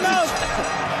had enough.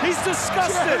 He's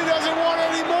disgusted. He doesn't want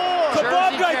any more.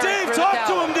 Kebab guy, Dave, talk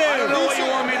to him, Dave. I don't know what you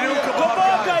want me to do,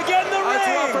 Kebab guy, get in the ring.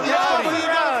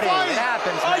 It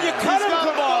happens. Oh, you cut him,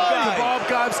 Kebab guy. Kebab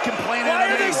guy's complaining. Why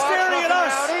are they staring at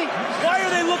us? Why are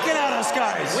they looking at us,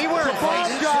 guys? We weren't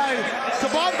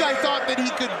Kebab guy thought that he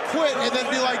could quit and then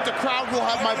be like, the crowd will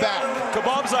have my back.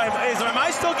 Kebab's like, am I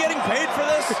still getting paid for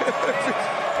this?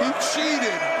 He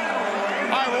cheated.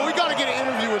 All right, well, we got to get an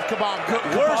interview with Kebab Guy.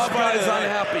 Worst fight is of the night.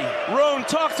 unhappy. Roan,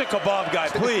 talk to Kebab Guy,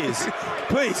 please.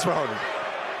 Please, Roan.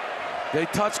 They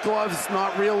touch gloves,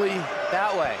 not really.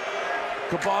 That way.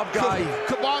 Kebab Guy.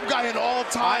 Kebab Guy in all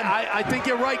time. I think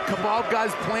you're right. Kebab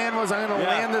Guy's plan was I'm going to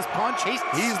land this punch. He's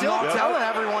still knocked telling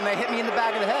out. everyone they hit me in the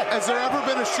back of the head. Has there ever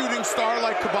been a shooting star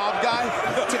like Kebab Guy?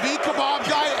 To be Kebab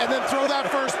Guy and then throw that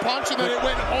first punch and then it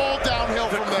went all downhill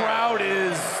from there. The crowd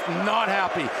is not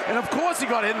happy. And of course he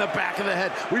got hit in the back of the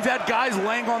head. We've had guys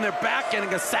laying on their back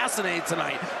getting assassinated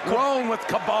tonight. Grown with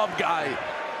Kebab Guy.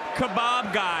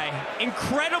 Kebab Guy,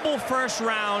 incredible first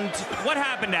round. What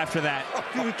happened after that?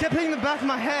 Dude, he kept hitting the back of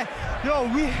my head. Yo,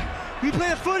 we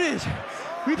played the footage.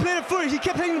 We played the footage. He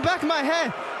kept hitting the back of my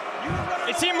head.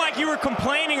 It seemed like you were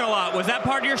complaining a lot. Was that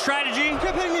part of your strategy? He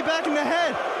kept hitting me back in the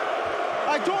head.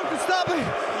 I told him to stop it.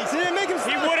 He didn't make him stop.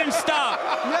 He wouldn't stop.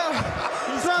 Yeah,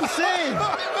 that's what I'm saying.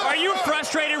 Are you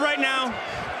frustrated right now?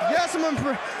 Yes, I'm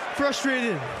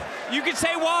frustrated. You can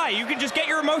say why. You can just get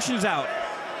your emotions out.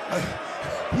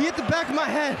 He hit the back of my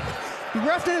head. The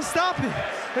ref didn't stop it.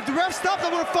 If the ref stopped, I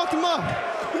would have fucked him up.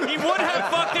 He would have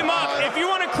fucked him up. If you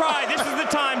want to cry, this is the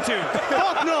time to.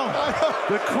 Fuck no.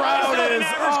 The crowd is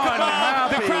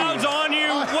unhappy. The crowd's on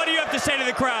you. What do you have to say to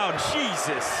the crowd?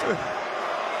 Jesus.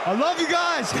 I love you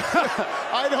guys.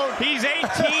 I don't. He's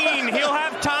 18. He'll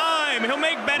have time. He'll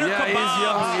make better kebabs. He's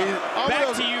young.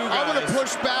 Back to you guys. I'm going to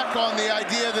push back on the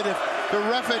idea that if the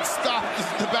ref had stopped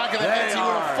the back of the head, he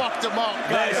would have fucked him up.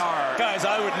 Guys,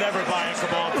 I would never buy a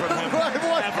kebab from him.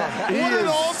 What Ever. an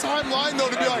all-time line, though,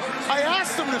 to be like, I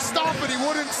asked him to stop, but he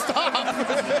wouldn't stop.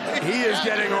 He is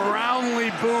getting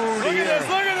roundly booed Look here. at this.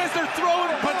 Look at this. They're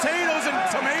throwing potatoes and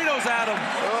tomatoes at him.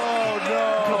 Oh,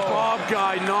 no. Kebab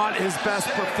Guy, not his best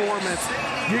performance.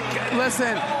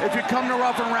 Listen, if you come to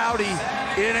Rough and Rowdy,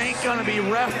 it ain't going to be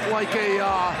ref like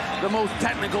the most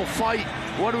technical fight.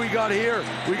 What do we got here?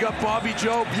 We got Bobby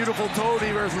Joe, Beautiful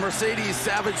Toady versus Mercedes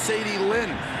Savage Sadie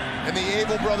Lynn. And the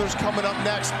Abel brothers coming up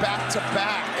next, back to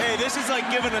back. Hey, this is like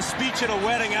giving a speech at a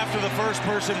wedding after the first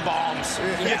person bombs.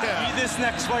 Yeah. This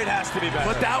next fight has to be better.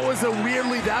 But that was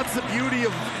that's the beauty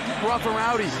of Rough and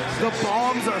Rowdy. The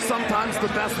bombs are sometimes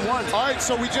the best ones. All right,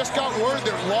 so we just got word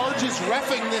that Large is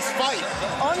reffing this fight.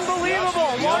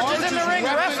 Unbelievable. Large is in the ring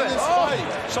reffing.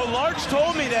 So Large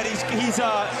told me that he's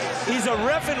a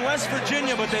ref in West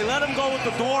Virginia, but they let him go with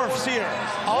the dwarfs here.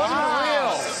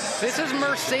 Unreal. This is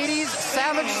Mercedes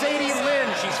Savage Sadie Lynn.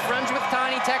 She's friends with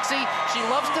Tiny Texie. She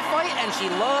loves to fight and she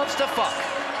loves to fuck.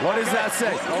 What does that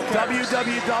say?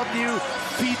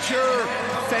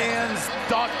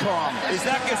 www.featurefans.com. Is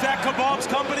that Kebab's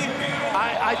company?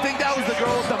 I think that was the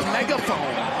girl with the megaphone.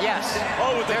 Yes.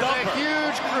 Oh, with the There's dumper.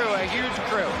 a huge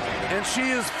crew. And she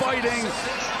is fighting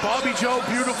Bobby Joe,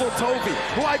 Beautiful Toby,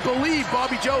 who I believe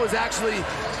Bobby Joe is actually.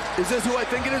 Is this who I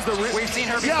think it is? We've seen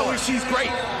her before. Yeah, she's great.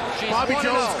 Bobby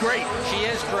Joe's great. She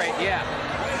is great, yeah.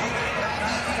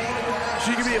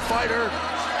 She could be a fighter.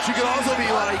 She could also be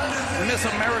like Miss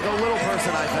America Little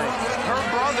Person, I think. Her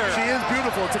brother. She is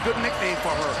beautiful. It's a good nickname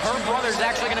for her. Her brother's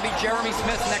actually going to be Jeremy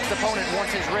Smith's next opponent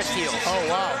once his wrist heals. Oh,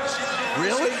 wow.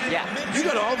 Really? Yeah. You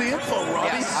got all the info,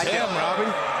 Robbie. Yes, I do. Damn, Robbie.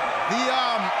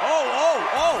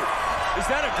 Oh. Is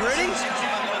that a gritty?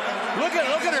 Look at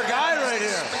her guy right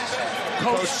here.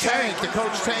 Coach Tank, the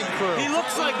Coach Tank crew. He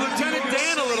looks like Lieutenant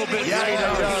Dan a little bit. Yeah, he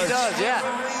does. He does, yeah.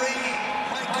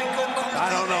 I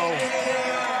don't know.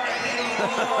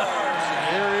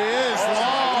 Here he is.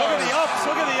 Look at the ups.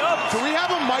 Look at the ups. Do we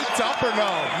have him mic'd up or no?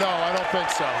 No, I don't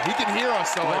think so. He can hear us,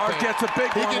 though. Large gets a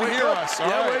big one. He can hear us.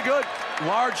 Yeah, we're good.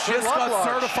 Large just got Large.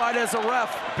 certified as a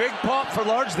ref. Big pump for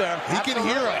Large there. He can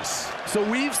hear us. So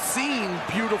we've seen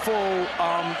Beautiful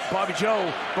Bobby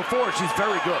Joe before. She's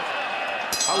very good.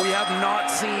 We have not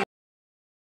seen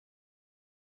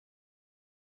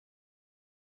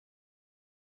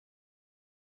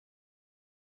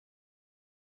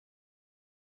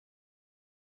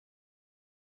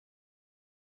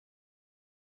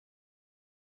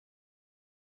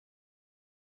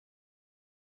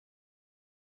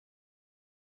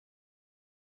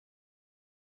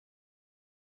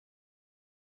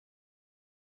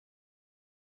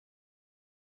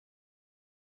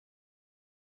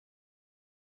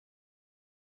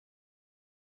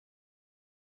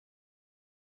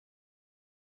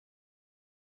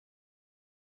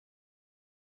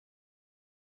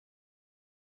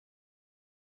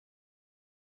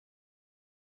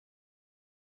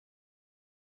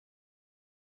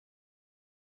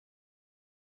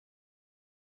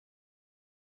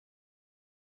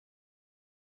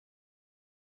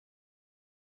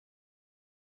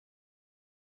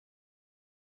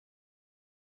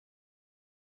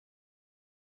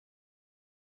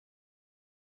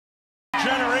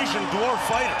generation dwarf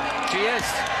fighter. She is.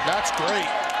 That's great.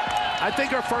 I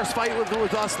think her first fight was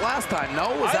with us last time.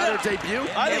 No, was that her debut?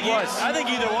 I think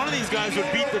either one of these guys would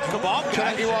beat the kebab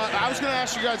guy. I was going to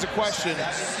ask you guys a question.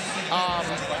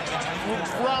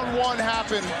 Round one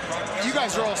happened. You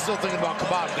guys are all still thinking about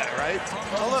kebab guy, right?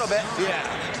 A little bit. Yeah.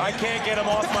 I can't get him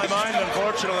off my mind,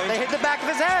 unfortunately. They hit the back of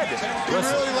his head. He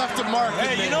really left a mark.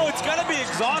 Hey, you know, it's got to be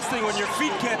exhausting when your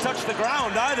feet can't touch the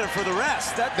ground either for the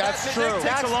rest. That's true.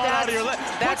 That takes a lot out of your leg.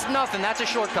 That's nothing. That's a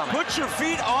shortcoming. Put your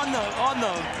feet on the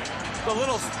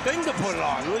little thing to put it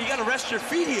on. You got to rest your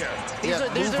feet here. These are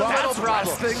little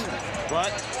problems.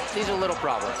 What? These are little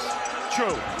problems.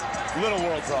 True. Little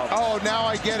world problems. Oh, now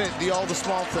I get it. All the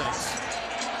small things.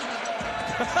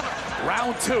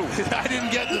 Round two. I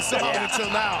didn't get this out until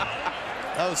now.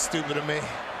 That was stupid of me.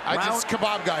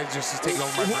 Kebab guy just is taking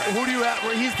over my brain. Who do you have?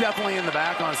 He's definitely in the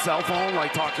back on a cell phone,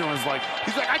 like talking to him. He's like,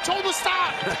 I told him to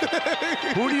stop.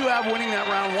 Who do you have winning that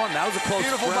round one? That was a close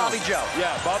Beautiful round. Bobby Joe.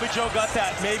 Yeah, Bobby Joe got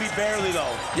that, maybe barely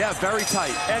though. Yeah, very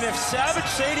tight. And if Savage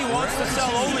Sadie wants to sell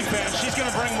OnlyFans, she's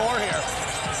gonna bring more here.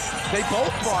 They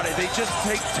both bought it. They just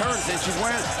take turns, and she's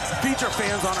wearing feature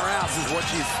fans on her ass is what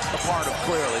she's a part of,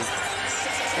 clearly.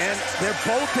 And they're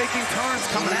both taking turns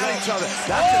coming at each other.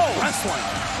 That's just wrestling.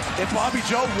 If Bobby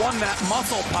Joe won that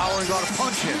muscle power and got a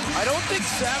punch in. I don't think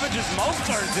Savage's mouth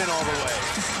turns in all the way.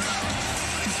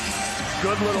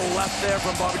 Good little left there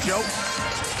from Bobby Joe.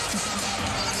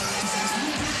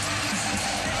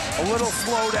 A little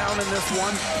slow down in this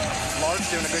one. Large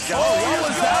doing a good job. Oh, what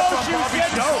was that from She was Bobby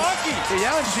getting Joe? cocky.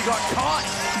 Yeah, and she got caught.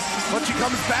 But she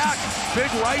comes back.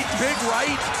 Big right, big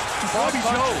right. Bobby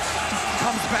Joe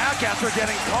comes back after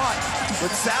getting caught. But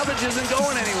Savage isn't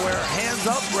going anywhere. Hands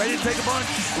up, ready to take a punch.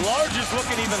 Large is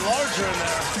looking even larger in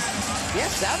there. Yeah,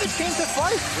 Savage came to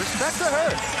fight. Respect to her.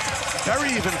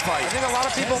 Very even fight. I think a lot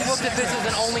of people looked at this as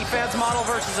an OnlyFans model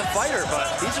versus a fighter,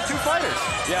 but these are two fighters.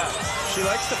 Yeah, she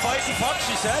likes to fight and fuck,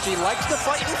 she said. She likes to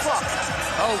fight and fuck.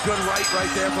 Oh, good right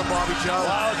there from Bobby Joe.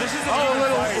 Wow, this is a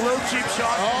little cheap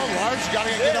shot. Oh, Large got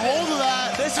to get a hold of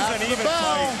that. This is an even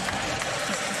fight.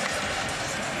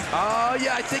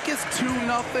 Yeah, I think it's 2-0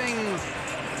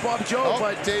 Bobby Joe,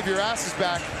 but Dave, your ass is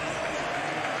back.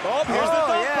 Oh, here's the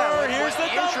thumper. Here's the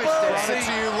thumper. Brought it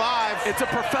to you live. It's a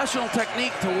professional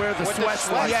technique to wear the sweat.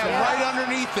 Right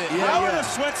underneath it. How are the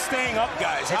sweats staying up,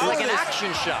 guys? It's like an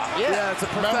action shot. Yeah, it's a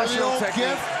professional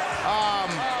technique.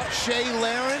 Shay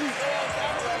Laren.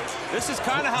 This is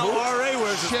kind of how RA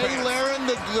wears his Shay pants. Laren,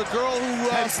 the girl who...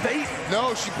 Penn State?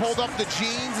 No, she pulled up the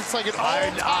jeans. It's like an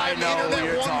all-time I know who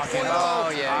you're talking about. Oh,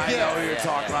 yeah. I know who you're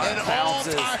talking about. An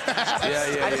Bounces. all-time...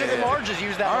 I think the Large has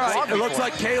used that. All right, it looks before.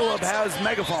 like Caleb has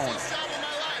megaphone.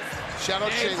 Shout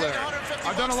out Shay Laren.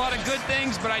 I've done a lot of good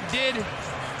things, but I did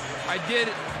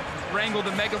wrangle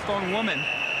the megaphone woman.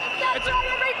 That's right,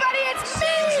 everybody, it's me!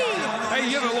 Hey,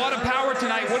 you have a lot of power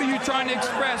tonight. What are you trying to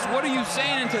express? What are you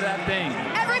saying into that thing?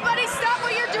 Everybody stop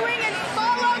what you're doing and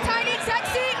follow Tiny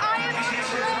Sexy. I am on the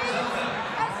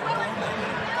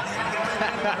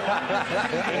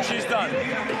And she's done.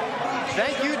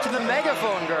 Thank you to the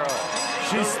megaphone girl.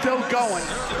 She's still going.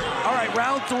 All right,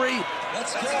 round 3.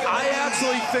 I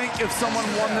actually think if someone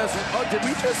won this, did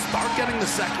we just start getting the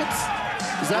seconds?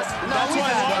 Is that? That's why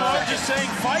Large is saying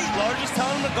fight. Large is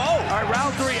telling him to go. All right,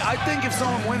 round 3. I think if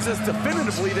someone wins this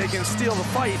definitively, they can steal the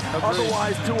fight.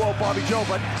 Otherwise, 2-0 Bobby Joe.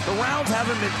 But the rounds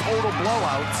haven't been total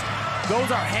blowouts. Those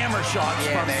are hammer shots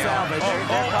from Savage.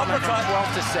 They're coming from 12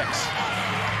 to 6.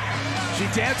 She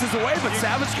dances away, but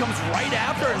Savage comes right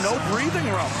after her. No breathing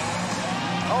room.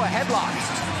 Oh, a headlock.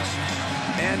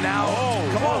 And now,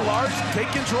 come on, Large. Take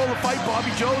control of the fight.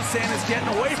 Bobby Joe saying is getting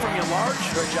away from you, Large.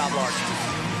 Good job, Large.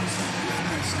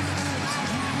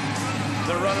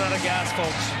 They're running out of gas,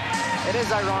 folks. It is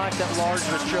ironic that Large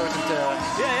was chosen to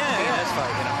be in this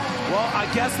fight, you know. Well, I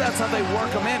guess that's how they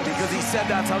work him in, because he said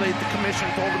that's how the commission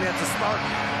told him he had to start.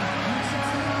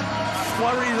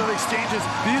 Flurries of exchanges.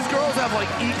 These girls have like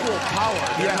equal power.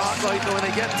 They're not like when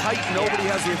they get tight, nobody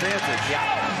has the advantage. Yeah.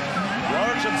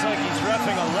 Large looks like he's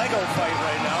reffing a Lego fight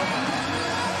right now.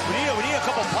 We need a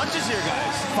couple punches here,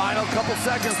 guys. Final couple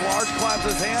seconds, Large claps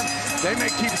his hand. They may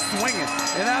keep swinging.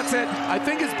 And that's it. I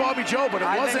think it's Bobby Joe, but it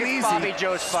wasn't easy. Bobby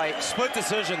Joe's fight. Split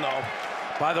decision, though.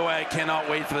 By the way, I cannot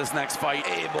wait for this next fight.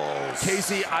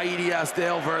 Casey Aidias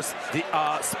Dale versus the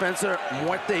Spencer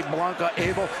Muerte Blanca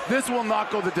Abel. This will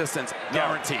not go the distance,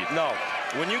 guaranteed. No.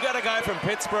 When you got a guy from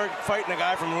Pittsburgh fighting a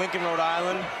guy from Lincoln, Rhode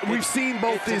Island. We've seen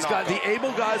both these guys. The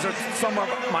Abel guys are some of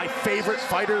my favorite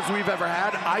fighters we've ever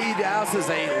had. Aidias is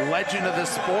a legend of this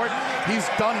sport. He's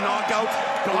done knockouts,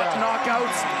 got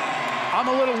knockouts. I'm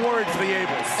a little worried for the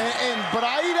Abels. But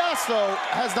Aidas, though,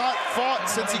 has not fought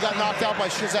since he got knocked out by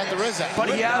Shizat the Rizak. But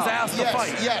he has asked to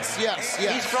fight. Yes.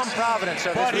 He's from Providence,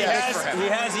 so but this he is for him.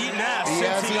 has eaten ass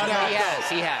since he got knocked out.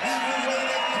 He has.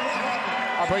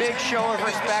 A big show of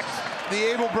respect.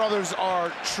 The Abel brothers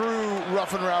are true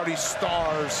Rough and Rowdy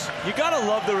stars. You gotta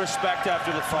love the respect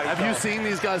after the fight. Have you seen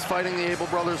these guys fighting the Abel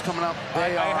brothers coming up?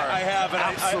 They are I have, and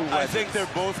absolute I think they're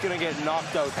both gonna get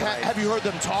knocked out tonight. Have you heard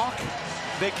them talk?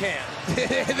 They can't.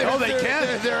 No, they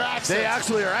can. Their accents. They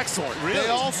actually are excellent. Really? They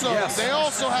also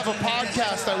have a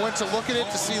podcast. I went to look at it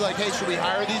to see, like, hey, should we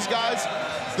hire these guys?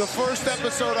 The first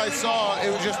episode I saw, it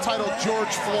was just titled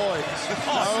George Floyd.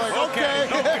 I was like,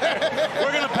 okay.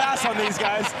 We're going to pass on these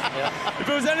guys. If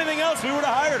it was anything else, we would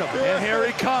have hired them. And here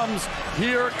he comes.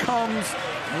 Here comes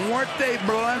Muerte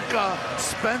Blanca,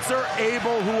 Spencer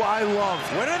Abel, who I love.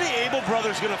 When are the Abel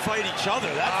brothers going to fight each other?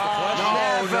 That's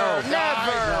the question.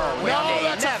 Never. No,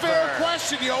 that's a fair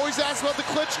question. You always ask about the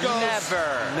Klitschko's.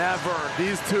 Never.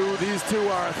 These two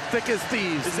are thick as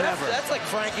thieves. Never. That's like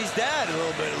Frankie's dad a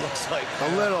little bit, it looks like.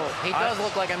 A little. He does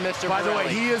look like a Mr. By the way,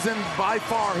 Borelli. he is in by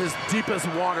far his deepest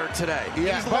water today.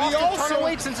 Yeah, He's but lost he a also ton of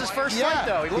weight since his first fight,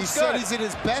 though. He looks said good. he's in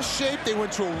his best shape. They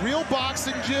went to a real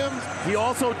boxing gym. He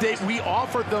also we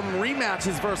offered them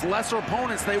rematches versus lesser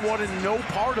opponents. They wanted no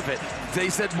part of it. They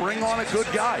said, bring on a good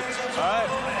guy. All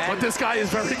right. But this guy is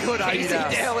very good. Casey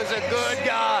Dale is a good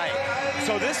guy.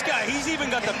 So this guy, he's even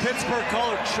got the Pittsburgh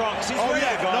colored trunks. He's ready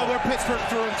to go. No, they're Pittsburgh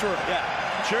through and through. Yeah.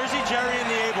 Jersey Jerry and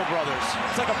the Abel brothers.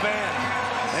 It's like a band.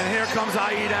 And here comes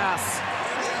Aidas.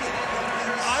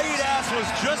 Aidas was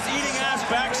just eating ass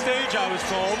backstage, I was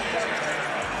told.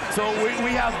 So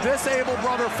we have this Abel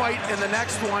brother fight in the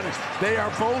next one. They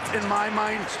are both, in my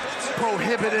mind,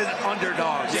 prohibited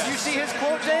underdogs. Did you see his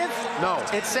quote, Dave? No.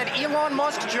 It said Elon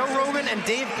Musk, Joe Rogan, and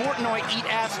Dave Portnoy eat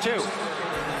ass too.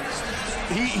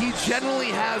 He generally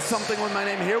has something with my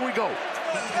name. Here we go.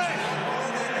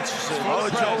 Oh,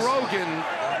 Joe Rogan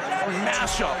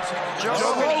mashup. Joe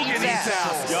Rogan Rogan eats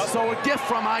ass. Yep. So a gift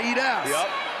from Aidas. Yep.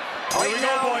 Here we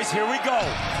go, boys. Here we go.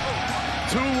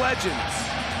 Two legends.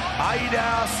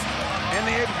 Aidas and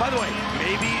the Abel. By the way,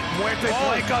 maybe Muerte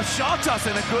Blanca shots us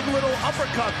in a good little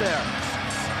uppercut there.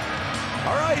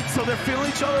 All right, so they're feeling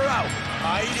each other out.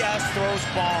 Aidas throws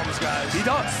bombs, guys. He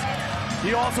does.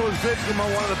 He also is victim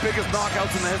of one of the biggest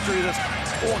knockouts in the history of this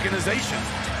organization.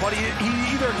 But he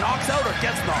either knocks out or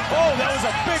gets knocked out. Oh, that was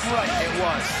a big right. It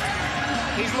was.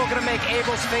 He's looking to make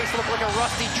Abel's face look like a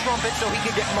rusty trumpet so he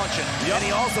can get munching. Yep. And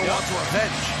he also wants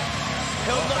revenge.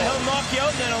 He'll knock you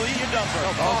out and then he'll eat your dumper.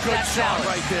 Oh, good shot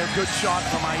right there. Good shot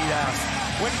from Aidas.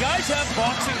 When guys have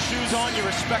boxing shoes on, you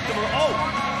respect them. Oh!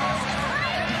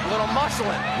 Little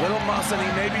muscling. Little muscling.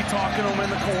 He may be talking to him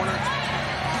in the corner.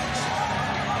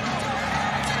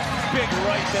 Big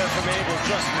right there from Abel,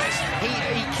 just missed.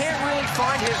 He can't really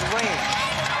find his range.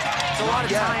 It's a lot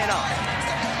of tying up.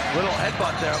 Little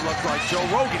headbutt there. Looked like Joe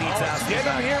Rogan eats ass. Get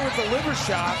him here with the liver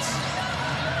shots.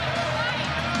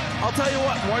 I'll tell you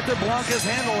what, Muerte Blanca's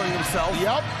handling himself.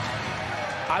 Yep.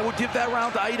 I would give that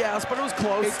round to Aidas, but it was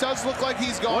close. It does look like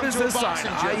he's going to a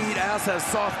boxing gym. Aidas has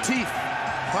soft teeth.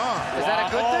 Huh. Is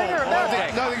that a good thing or a bad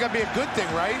thing? No, I think that'd be a good thing,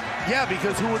 right? Yeah,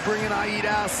 because who would bring an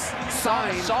Aidas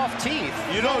sign? Soft teeth.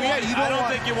 I don't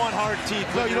think you want hard teeth.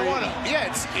 No, you don't want to. Yeah,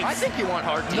 it's I think you want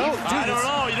hard teeth. No, dude, I don't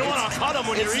know. You don't want to cut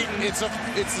them when you're eating. It's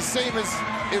the same as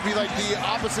it'd be like the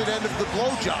opposite end of the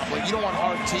blowjob. Like you don't want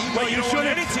hard teeth. Well, you don't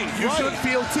want any teeth. You should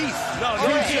feel teeth. No,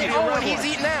 when he's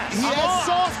eating ass. He has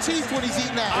soft teeth when he's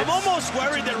eating ass. I'm almost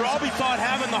worried that Robbie thought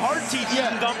having the hard teeth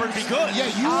eating dumper would be good. Yeah,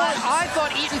 I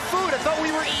thought eating food. I thought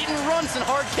we were eating runts and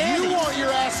hard candy. You want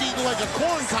your ass eaten like a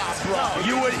corn cob, bro.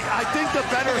 You would. I think the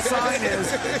better sign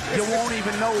is you won't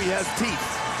even know he has teeth.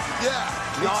 Yeah,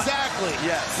 exactly.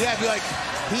 Yes. Yeah, be like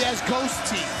he has ghost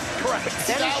teeth. Correct.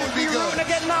 Then he should be rooting to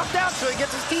get knocked out so he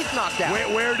gets his teeth knocked out.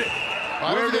 Where did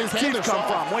his teeth come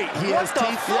from? Wait, he has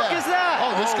teeth? What the fuck is that?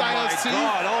 Oh, this guy has teeth?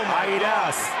 Oh, my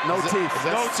God. No teeth.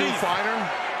 No teeth. Finer?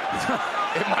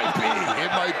 It might be.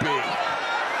 It might be.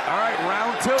 All right,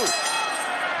 round two.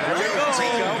 There we go.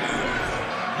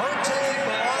 Muerte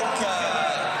Blanca.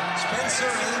 Spencer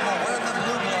Abel wearing the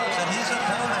blue gloves, and he's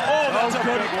opponent. Oh, that's a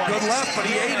big one. Good left, but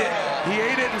he ate it. He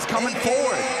ate it and is coming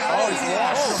forward. Oh, he's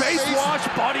washed. Face wash,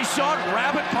 body shot,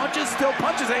 rabbit punches, still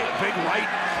punches. Hey, big right.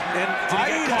 And did he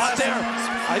get caught there?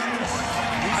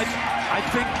 I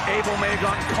think Abel may have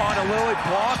gotten caught a little.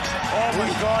 Blocked. Oh my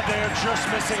God, they are just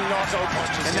missing knockout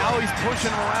punches. And now he's pushing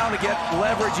him around to get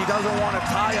leverage. He doesn't want to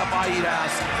tie up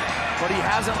Aidas. but he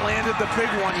hasn't landed the big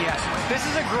one yet. This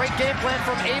is a great game plan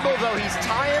from Abel, though. He's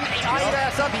tying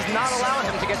Ass up. He's not allowing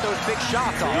him to get those big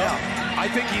shots off. Yeah, I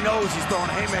think he knows he's throwing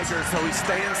haymakers, so he's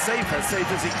staying safe as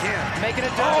he can. Making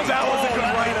it dirty. Oh, that was a good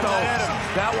right, though.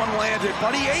 That one landed,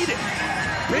 but he ate it.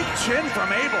 Big chin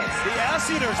from Abel. The ass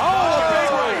eaters. Oh,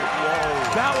 big right.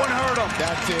 That one hurt him.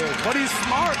 That did. But he's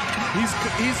smart. He's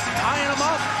tying him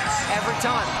up. Every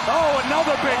time. Oh,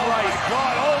 another big right.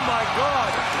 Oh, my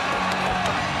God.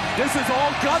 This is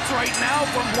all guts right now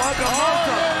from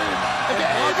Guadalupe. The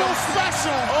Abel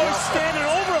special. Oh, he's standing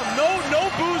over him. No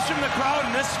boos from the crowd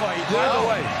in this fight. By the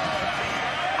way,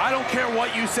 I don't care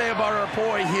what you say about our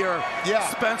boy here,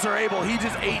 Spencer Abel. He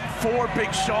just ate 4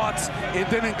 big shots. It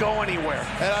didn't go anywhere.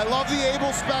 And I love the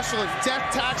Abel special. It's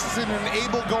death taxes and an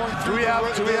Abel going through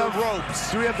the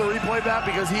ropes. Do we have to replay that?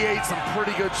 Because he ate some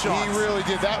pretty good shots. He really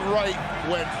did. That right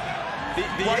went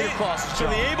right across the So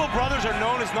the Abel brothers are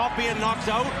known as not being knocked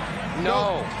out?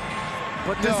 No.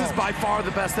 But this is by far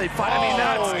the best they fight. I mean,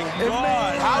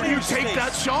 how do you take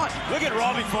that shot? Look at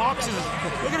Robbie Fox's,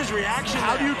 look at his reaction.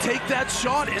 How do you take that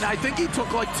shot? And I think he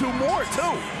took like 2 more,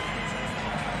 too.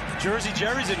 Jersey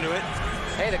Jerry's into it.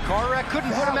 Hey, the car wreck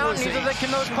couldn't put him out, neither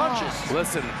can those punches.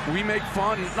 Listen, we make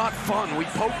fun, not fun, we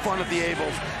poke fun at the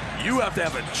Abels. You have to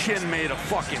have a chin made of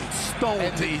fucking stone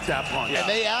to eat that punch. And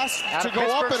they asked to go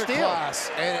up in a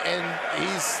class, and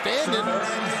he's standing.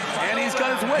 And he's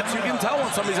got his wits. You can tell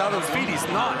when somebody's out of his feet. He's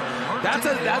not. That's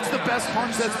the best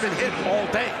punch that's been hit all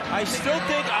day. I still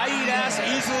think Ass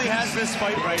easily has this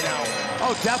fight right now.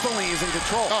 Oh, definitely he's in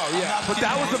control. Oh, yeah. But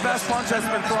that was the best punch that's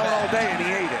been thrown all day, and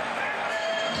he ate it.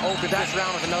 Opened this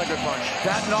round with another good punch.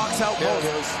 That knocks out both.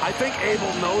 I think Abel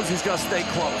knows he's got to stay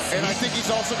close. And I think he's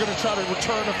also going to try to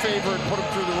return a favor and put him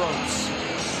through the ropes.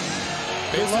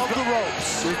 They love the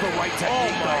ropes. This is the right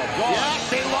technique, though. Yeah,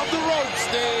 they love the ropes,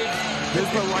 Dave. This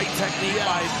is the right technique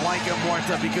by Blanca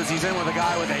Muerta because he's in with a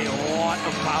guy with a lot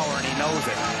of power, and he knows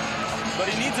it. But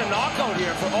he needs a knockout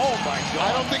here for, oh my God.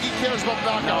 I don't think he cares about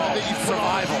knockout. No, I think he's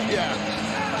survival. Yeah.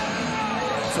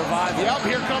 Survival. Yep,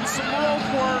 here comes some rope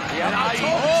work. And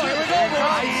here we go,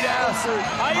 boys.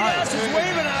 Ass is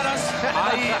waving at us.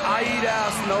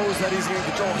 Ass knows that he's in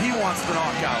control. He wants the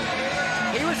knockout.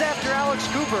 He was after Alex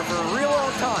Cooper for a real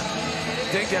long time.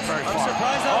 Didn't get very far. I'm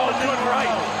surprised good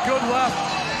right, good left.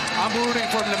 I'm rooting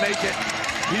for him to make it.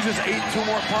 He just ate 2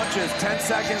 more punches. 10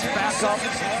 seconds, back up.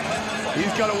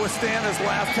 He's got to withstand this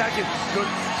last second.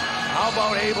 Good. How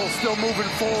about Abel still moving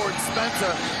forward?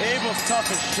 Spencer. Abel's tough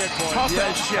as shit, boy. Tough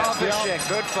as shit. Tough as shit.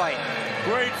 Good fight.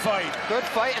 Great fight. Good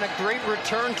fight and a great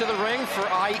return to the ring for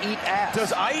Ass.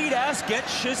 Does Ass get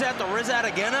shiz at the Rizat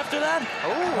again after that?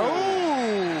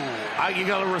 You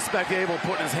got to respect Abel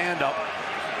putting his hand up.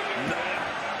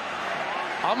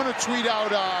 I'm going to tweet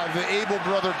out the Abel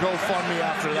brother GoFundMe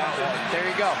after that one. There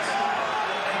you go.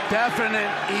 Definite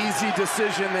easy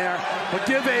decision there. But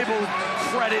give Abel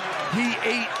credit. He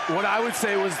ate what I would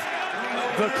say was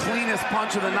the cleanest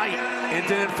punch of the night and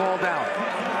didn't fall down.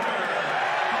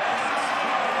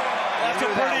 That's a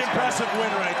pretty impressive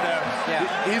win right there.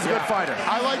 Yeah. He's a good fighter.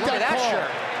 I like Look that at call.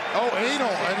 shirt. Oh, anal.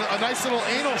 And a nice little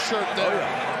anal shirt there. Oh,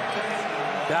 yeah.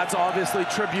 That's obviously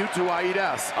tribute to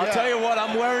Ass. I'll tell you what,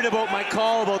 I'm worried about my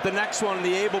call about the next one,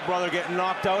 the Abel brother getting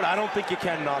knocked out. I don't think you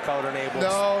can knock out an Abel.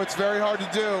 No, it's very hard to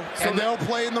do. So and they'll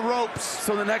play in the ropes.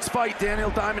 So the next fight,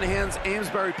 Daniel Diamond Hands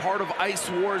Amesbury, part of Ice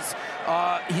Wars.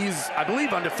 He's, I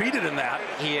believe, undefeated in that.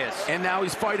 He is. And now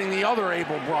he's fighting the other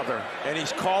Abel brother. And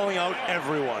he's calling out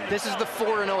everyone. This is the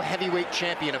 4-0 heavyweight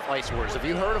champion of Ice Wars. Have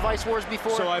you heard of Ice Wars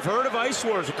before? So I've heard of Ice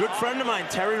Wars. A good friend of mine,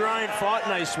 Terry Ryan, fought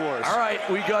in Ice Wars. All right,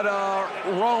 we got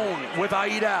Roan with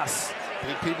Ass.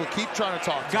 People keep trying to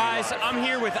talk to Guys, I'm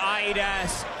here with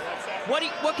Ass.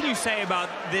 What can you say about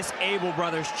this Abel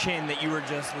brother's chin that you were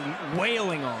just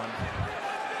wailing on?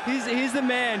 He's the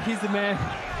man. He's the man.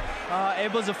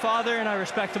 Abel's a father, and I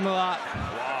respect him a lot.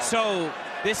 Wow. So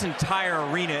this entire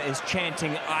arena is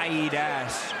chanting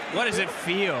Ass. What does it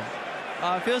feel?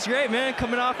 It feels great, man.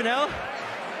 Coming off an L,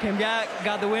 came back,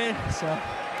 got the win, so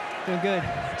doing good.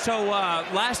 So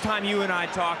last time you and I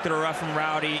talked at a Rough N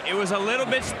Rowdy, it was a little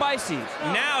bit spicy.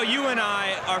 Now you and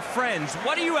I are friends.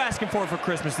 What are you asking for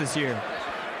Christmas this year?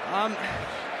 I'm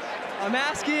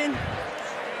asking.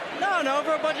 No,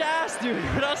 for a bunch of ass, dude.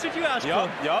 What else would you ask for?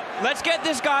 Yup. Let's get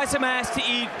this guy some ass to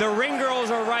eat. The ring girls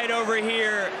are right over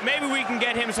here. Maybe we can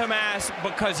get him some ass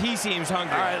because he seems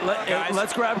hungry. All right,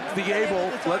 let's grab the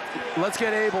Abel. Let's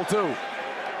get Abel, too.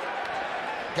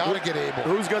 Gotta get Abel.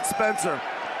 Who's got Spencer?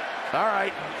 All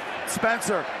right,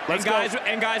 Spencer. Let's go.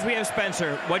 And guys, we have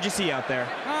Spencer. What'd you see out there?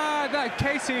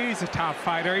 Casey, he's a top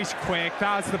fighter. He's quick.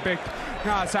 That's the big.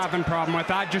 No, I was having a problem with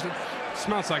that. Just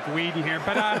smells like weed in here.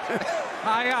 But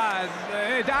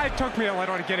it took me a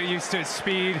little to get used to his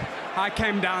speed. I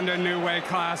came down to a new weight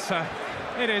class.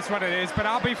 It is what it is. But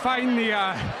I'll be fighting the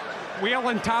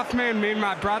Wheeling Tough Man, me and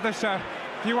my brother. So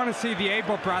if you want to see the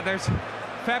Abel brothers,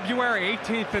 February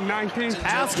 18th and 19th.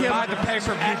 Ask him. Buy the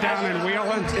pay-per-view down in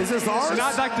Wheeling. Is this ours? And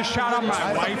I'd like to shout out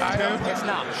my wife, too. It's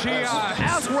not. She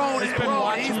Ask Ron. has been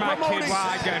watching my kid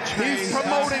while I get trained. He's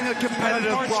promoting a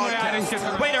competitive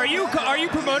broadcast. Wait, are you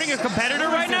promoting a competitor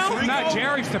right now? No,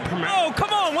 Jerry's the promoter. Oh, come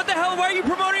on. What the hell? Why are you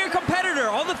promoting a competitor?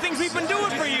 All the things we've been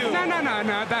doing for you.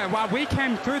 No. Well, we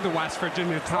came through the West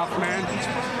Virginia Tough Man.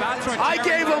 That's what I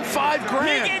gave him $5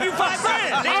 grand. He gave you $5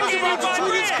 grand. Dave gave you $5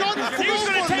 grand. He was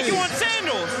going to take you on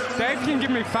sandals. Dave can give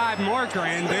me $5 more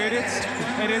grand, dude.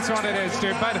 It is what it is,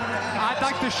 dude. But I'd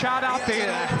like to shout out the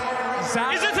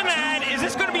Zach. Is this an ad? Is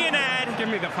this going to be an ad? Give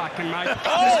me the fucking mic.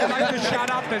 Oh! I'd like to shout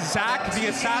out the Zach, the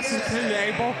Assassin King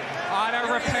Abel,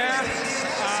 Auto Repair,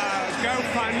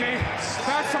 GoFundMe.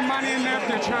 Throw some money in there if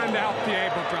you're trying to help the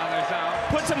Abel brothers out.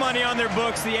 Put some money on their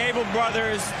books. The Abel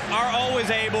brothers are always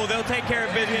able. They'll take care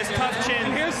of business. Tough chin.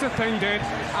 Here's the thing, dude.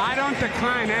 I don't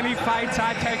decline any fights.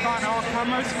 I take on all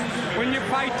comers. When you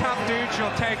fight tough dudes,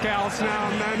 you'll take L's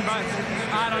now and then. But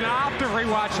I don't know. I'll have to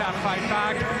rewatch that fight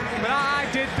back. But I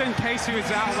did think Casey was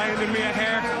outlanding me a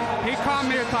hair. He caught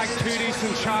me with like 2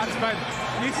 decent shots, but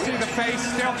you see the face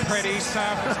still pretty, so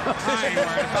I ain't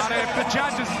worried about it. If the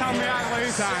judges tell me I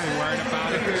lose, I ain't worried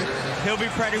about it, dude. He'll be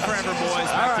pretty forever, boys.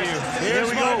 Back to you.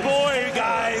 Here's my boy,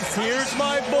 guys. Here's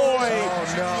my boy. Oh,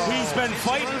 no. He's been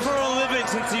fighting for a living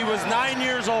since he was 9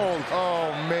 years old.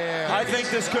 Oh, man. I think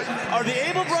this could... Are the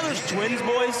Abel brothers twins,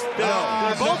 boys?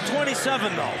 They're both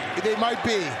 27, though. They might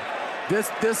be.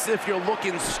 This, if you're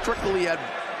looking strictly at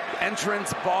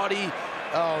entrance, body.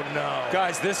 Oh, no.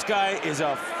 Guys, this guy is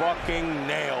a fucking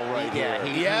nail right here.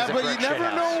 But you never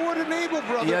know what an Abel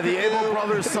brother Yeah, the can Abel do.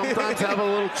 brothers sometimes have a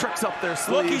little tricks up their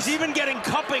sleeves. Look, he's even getting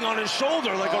cupping on his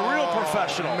shoulder like a real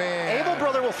professional. Man. Abel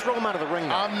brother will throw him out of the ring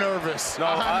now. I'm nervous. No,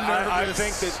 I nervous.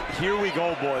 think that here we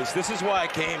go, boys. This is why I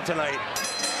came tonight.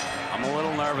 I'm a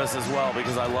little nervous as well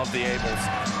because I love the Abels.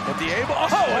 But the Abel,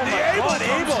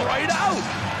 Abel right out.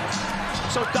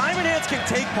 So Diamond Hands can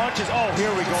take punches. Oh,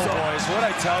 here we go, boys. What'd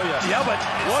I tell you? Yeah, but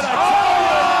What did I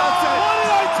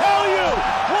tell you?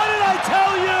 What did I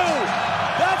tell you?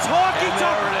 That's hockey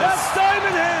talk. That's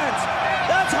Diamond Hands.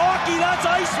 That's hockey. That's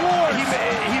Ice Wars.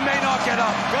 He may not get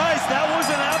up. Guys, that was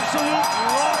an absolute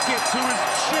rocket to his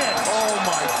chin. Oh,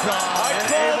 my God. I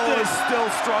And called Abel this. is still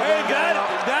struggling. Hey,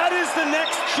 that is the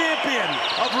next champion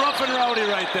of Rough N Rowdy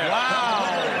right there. Wow.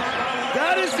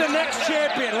 That is the next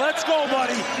champion. Let's go,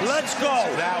 buddy. Let's go.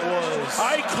 That was...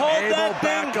 I called Abel that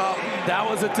thing. back up. That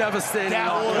was a devastating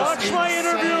knock. Watch my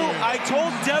interview. I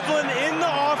told Devlin in the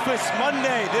office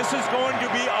Monday, this is going to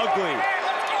be ugly.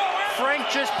 Frank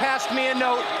just passed me a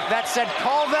note that said,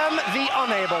 call them the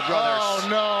Unable Brothers. Oh,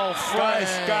 no, Frank.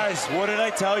 Guys, what did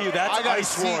I tell you? That's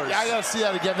Ice Wars. I got to see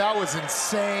that again. That was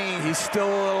insane. He's still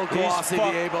a little glossy,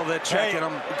 the Abel. They're checking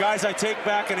him. Guys, I take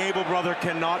back an Abel brother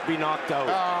cannot be knocked out.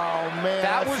 Oh, man.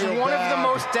 That was one of the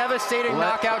most devastating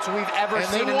knockouts we've ever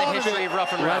seen in the history of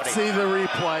Rough N Rowdy. Let's see the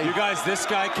replay. You guys, this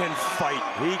guy can fight.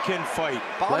 He can fight.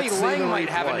 Bobby Let's see Lang the might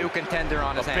have a replay. new contender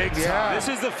on his hands. Big time. This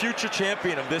is the future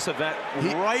champion of this event.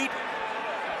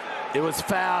 It was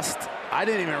fast. I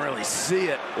didn't even really see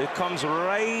it. It comes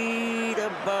right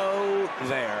about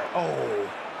there. Oh.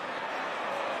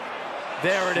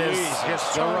 There it is.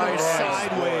 Just The right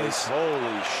sideways.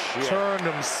 Holy shit. Turned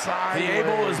him sideways. The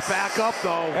Abel is back up,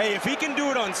 though. Hey, if he can do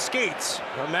it on skates,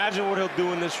 imagine what he'll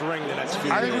do in this ring the next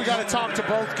few I think years. we got to talk to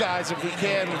both guys if we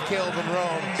can with Caleb and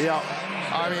Rome. Yeah.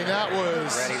 I mean, that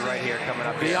was... Ready right here coming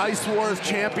up. The Ice Wars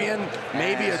champion,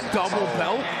 maybe a double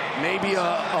belt, maybe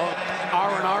a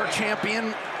RnR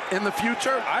champion in the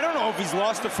future. I don't know if he's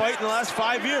lost a fight in the last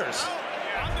 5 years.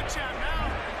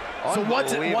 So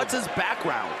what's his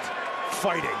background?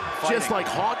 Fighting. Just like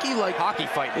hockey? Like hockey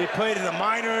fighting. He played in the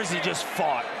minors. He just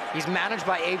fought. He's managed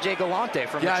by AJ Galante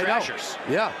from the I know. Trashers.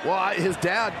 Yeah. Well, his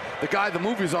dad, the guy the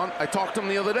movie's on, I talked to him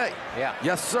the other day. Yeah.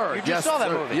 Yes, sir. You just saw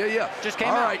that movie. Yeah. Just came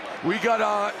out. out. All right. We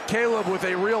got Caleb with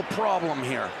a real problem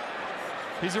here.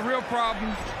 He's a real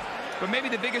problem, but maybe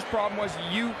the biggest problem was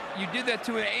you did that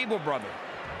to an Abel brother.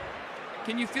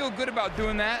 Can you feel good about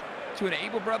doing that to an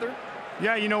Abel brother?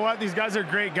 Yeah, you know what? These guys are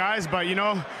great guys, but you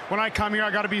know, when I come here,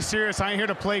 I got to be serious. I ain't here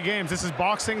to play games. This is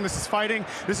boxing. This is fighting.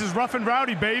 This is Rough N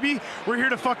Rowdy, baby. We're here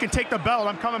to fucking take the belt.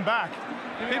 I'm coming back.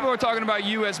 People are talking about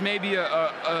you as maybe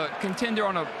a contender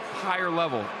on a higher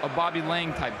level, a Bobby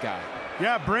Lang type guy.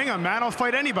 Yeah, bring them, man. I'll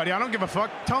fight anybody. I don't give a fuck.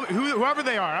 Tell me whoever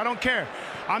they are. I don't care.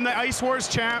 I'm the Ice Wars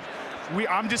champ.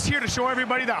 I'm just here to show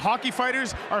everybody that hockey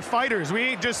fighters are fighters. We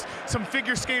ain't just some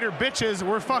figure skater bitches.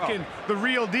 We're fucking the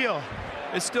real deal.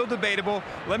 It's still debatable.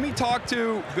 Let me talk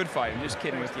to good fight. I'm just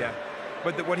kidding with you.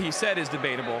 But what he said is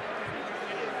debatable.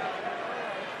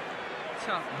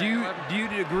 Do you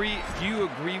agree? Do you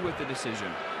agree with the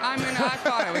decision? I mean, I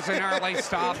thought it was an early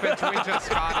stoppage. We just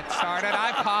got it started.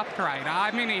 I popped right.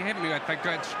 I mean, he hit me with a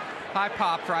good. I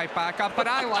popped right back up, but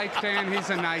I like Dan. He's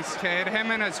a nice kid. Him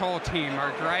and his whole team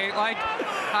are great. Like,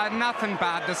 nothing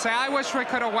bad to say. I wish we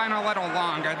could have went a little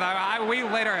longer. We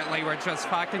literally were just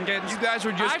fucking getting. You guys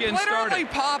were just getting started. I literally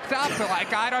popped up.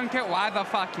 Like, I don't get why the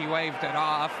fuck he waved it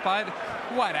off, but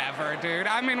whatever, dude.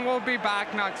 I mean, we'll be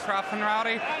back next Rough N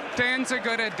Rowdy. Dan's a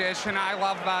good addition. I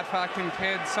love that fucking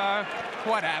kid, so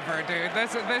whatever, dude.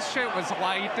 This shit was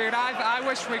light, dude. I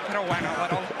wish we could have went a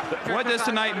little. What does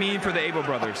tonight mean for the Abel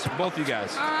brothers? Both you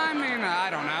guys. I mean,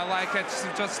 I don't know. Like, it's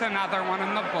just another one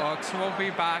in the books. We'll be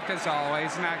back as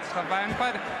always next event.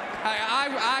 But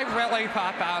I really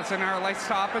thought that was an early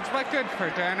stoppage, but good for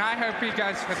Dan. I hope he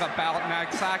goes for the belt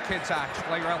next. That kid's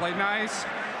actually really nice.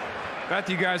 Back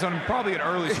to you guys on probably an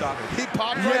early stoppage. He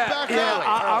popped right back early.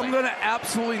 I'm going to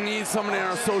absolutely need someone in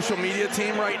our social media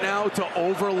team right now to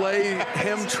overlay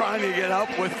him trying to get up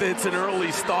with it's an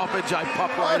early stoppage. I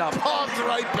popped right up. Popped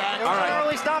right back. It was an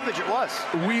early stoppage. It was.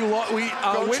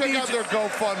 Go check out their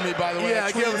GoFundMe, by the way.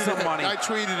 Yeah, give us some money. I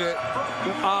tweeted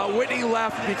it. Whitney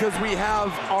left because we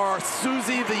have our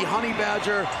Susie the Honey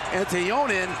Badger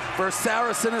Antionin versus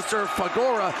Sarah Sinister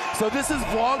Fagora. So this is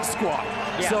Vlog Squad.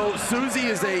 Yeah. So Susie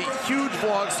is a huge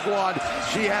Vlog Squad.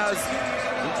 She has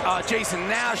Jason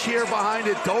Nash here behind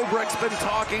it. Dobrik's been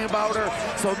talking about her.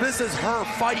 So this is her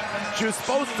fight. She was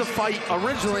supposed to fight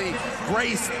originally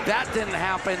Grace. That didn't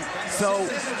happen. So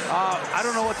I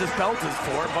don't know what this belt is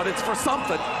for, but it's for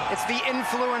something. It's the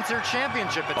Influencer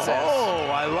Championship, it says. Oh,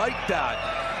 I like that.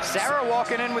 Sarah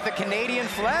walking in with a Canadian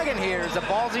flag in here is a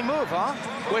ballsy move, huh?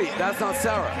 Wait, that's not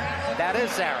Sarah. That is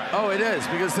Sarah. Oh, it is,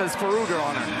 because it says Faruga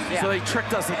on her. Yeah. So they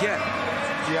tricked us again.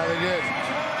 Yeah, they did.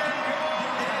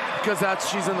 Because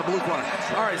she's in the blue corner.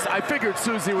 All right, so I figured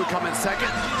Susie would come in second.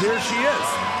 Here she is.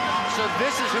 So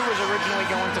this is who was originally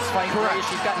going to fight Grace.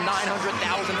 She's got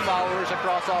 900,000 followers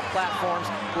across all platforms.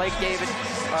 Like Dave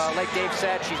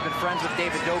said, she's been friends with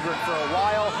David Dobrik for a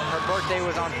while. Her birthday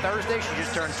was on Thursday. She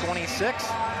just turned 26.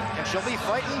 And she'll be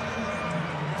fighting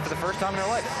for the first time in her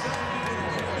life.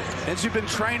 And she's been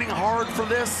training hard for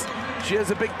this. She has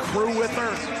a big crew with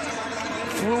her.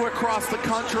 Flew across the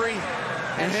country.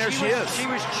 And there she is. She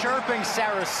was chirping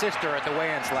Sarah's sister at the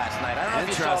weigh-ins last night. I don't know if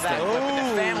you saw that, but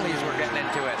the families were getting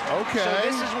into it. Okay. So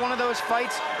this is one of those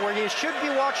fights where you should be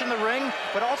watching the ring,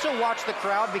 but also watch the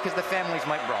crowd because the families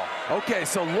might brawl. Okay,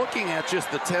 so looking at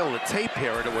just the tail of the tape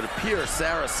here, it would appear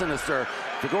Sarah Sinister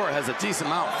Fagora has a decent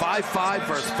amount. 5'5"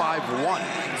 versus 5'1".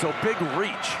 So big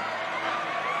reach.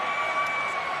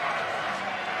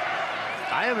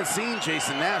 I haven't seen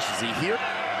Jason Nash. Is he here?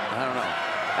 I don't know.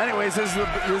 Anyways, this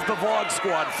is the Vlog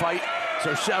Squad fight.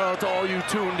 So shout out to all you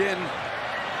tuned in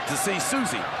to see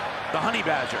Susie, the Honey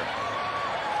Badger.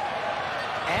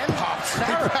 And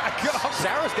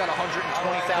Sarah's got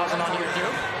 120,000 on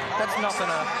YouTube. That's nothing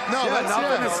to... No, that's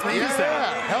nothing to sneeze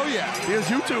at. Hell yeah.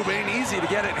 Because YouTube ain't easy to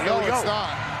get it. Here we go. It's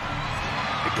not.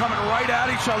 They're coming right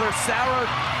at each other. Sarah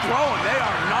throwing. They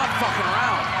are not fucking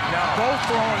around. No.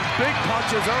 Both throwing big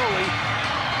punches early.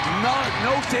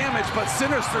 No damage, but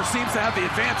Sinister seems to have the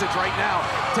advantage right now.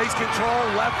 Takes control,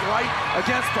 left, right,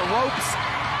 against the ropes.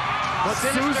 But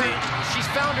Sinister, Susie... she's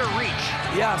found her reach.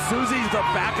 Yeah, Susie's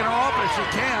backing her up as she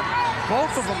can.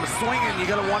 Both of them are swinging. You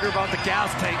got to wonder about the gas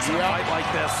tanks in a fight like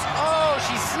this. Oh,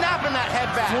 she's snapping that head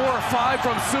back. 4 or 5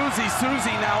 from Susie.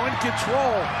 Susie now in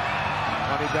control.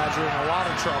 Honey Badger in a lot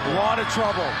of trouble. A lot of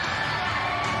trouble.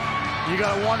 You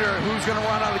got to wonder who's going to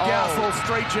run out of gas. A little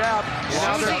straight jab.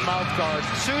 Mouth guard.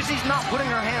 Susie's not putting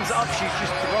her hands up. She's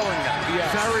just throwing them. Yes.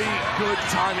 Very good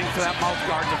timing for that mouth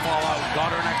guard to fall out.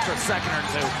 Got her an extra second or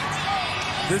two.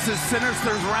 This is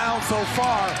Sinister's round so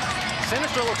far.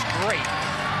 Sinister looks great.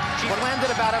 She's landed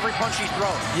about every punch she's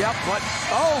thrown. Yep, but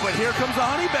here comes the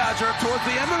Honey Badger towards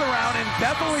the end of the round, and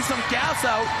definitely some gas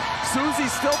out.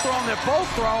 Susie's still throwing. They're both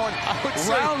throwing.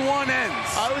 Round 1 ends.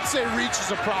 I would say reach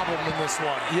is a problem in this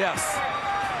one. Yes.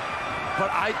 But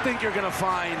I think you're going to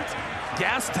find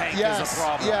gas tank is a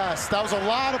problem. Yes, that was a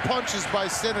lot of punches by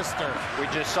Sinister. We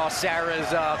just saw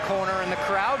Sarah's corner in the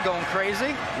crowd going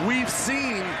crazy. We've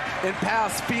seen in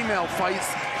past female fights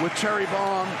with Cherry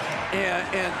Bomb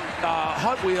and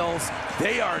Hot Wheels,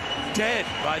 they are dead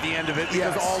by the end of it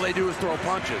because all they do is throw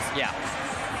punches. Yeah.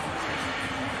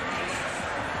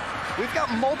 We've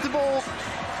got multiple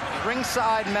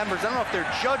ringside members. I don't know if they're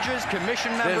judges,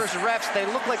 commission members, refs. They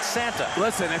look like Santa.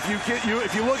 Listen, if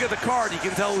you look at the card, you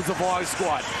can tell who's the Vlog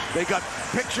Squad. They got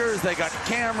pictures, they got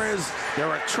cameras,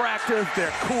 they're attractive,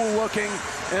 they're cool looking,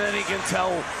 and then you can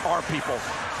tell our people.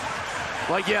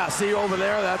 Like, yeah, see over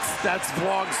there, that's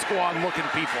Vlog Squad looking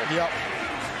people. Yep.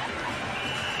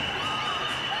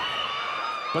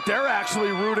 But they're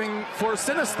actually rooting for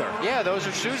Sinister. Yeah, those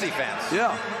are Susie fans.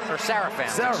 Yeah. Or Sarah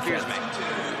fans, excuse me.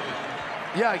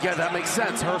 Yeah, that makes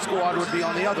sense. Her squad would be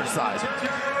on the other side.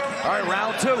 All right,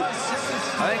 round 2.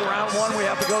 I think round 1 we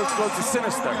have to go to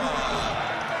Sinister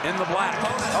in the black.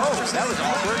 Oh, that was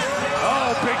awkward.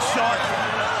 Oh, big shot.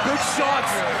 Good shots.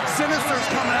 Sinister's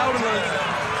coming out of the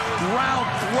round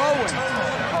throwing.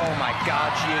 Oh my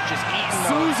God, she is just eating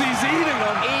them. Susie's eating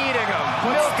them. Eating them.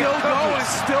 But still going,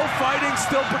 still fighting,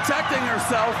 still protecting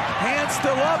herself. Hands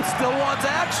still up, still wants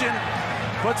action.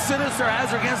 But Sinister has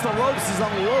her against the ropes, is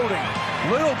unloading.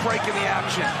 Little break in the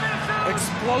action.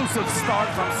 Explosive start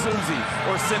from Susie,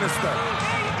 or Sinister.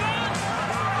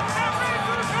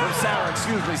 From Sarah,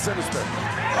 excuse me, Sinister.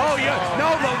 Oh, yeah, no,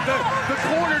 the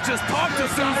corner just talked to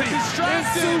Susie. And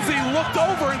Susie looked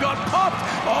over and got popped.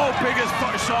 Oh, biggest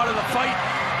shot of the fight.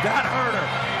 That hurt her.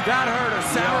 That hurt her.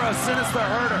 Sarah, Sinister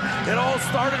hurt her. It all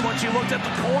started when she looked at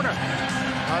the corner.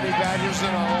 Honey Badger's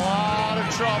in a lot of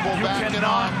trouble. You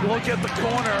cannot look at the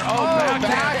corner. Oh,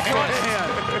 backhand, front hand.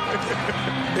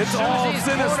 It's all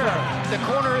Sinister. The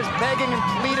corner is begging and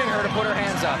pleading her to put her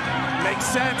hands up. Makes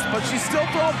sense, but she's still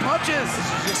throwing punches.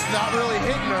 She's just not really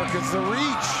hitting her because the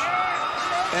reach.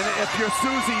 And if you're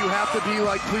Susie, you have to be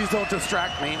like, please don't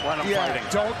distract me when I'm fighting.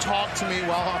 Don't talk to me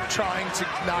while I'm trying to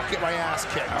not get my ass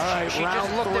kicked. All right, she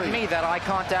just looked at me. That eye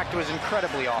contact was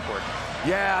incredibly awkward.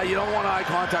 Yeah, you don't want eye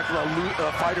contact with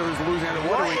a fighter who's losing.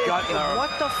 What do we got?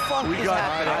 What the fuck is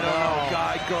happening? I don't know,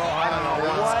 guy, girl, I don't know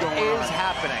what's going on. What is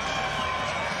happening?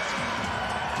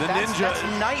 That's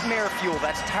nightmare fuel.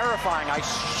 That's terrifying. I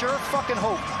sure fucking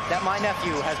hope that my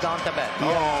nephew has gone to bed.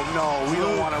 Oh, no, we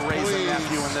don't want to raise a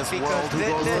nephew in this world who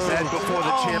goes to bed before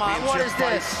the championship what is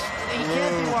fight. this? He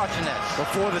can't be watching this.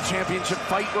 Before the championship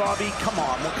fight, Robbie? Come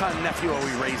on, what kind of nephew are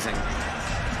we raising?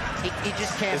 He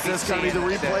just can't. Is this going to be the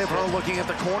replay of her looking at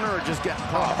the corner or just getting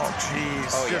popped? Oh,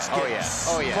 jeez.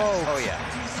 Oh, yeah.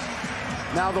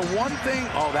 Now, the one thing...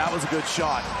 Oh, that was a good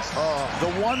shot. The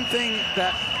one thing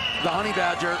that the Honey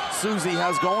Badger, Susie,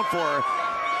 has going for her,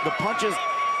 the punches,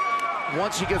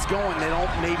 once she gets going, they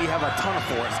don't maybe have a ton of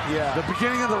force. Yeah. The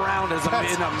beginning of the round is a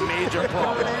major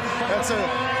problem. That's a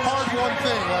hard one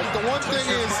thing. Like, the one thing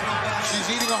is she's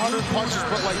eating 100 punches,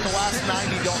 but like the last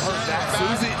 90 don't hurt that bad.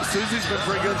 Susie's been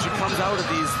pretty good. She comes out of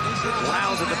these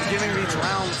rounds at the beginning of each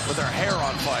round with her hair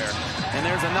on fire. And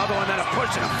there's another one, then a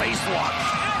push and a face lock.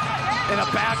 And a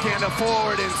backhand, a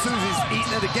forward, and Susie's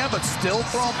eating it again, but still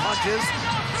throwing punches.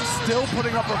 Still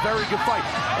putting up a very good fight.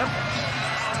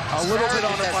 A little bit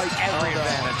on the fight. Every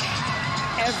advantage.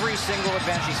 Every single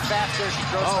advantage. She's faster. She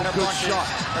throws better punches. Shot.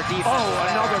 Her defense. Oh,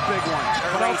 another big one.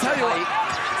 But I'll tell you what,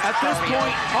 at this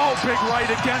point, big right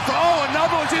again.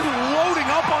 Another one. She's loading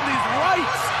up on these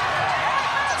rights.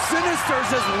 Sinister's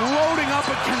just loading up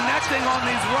and connecting on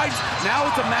these rights. Now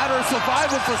it's a matter of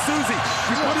survival for Susie.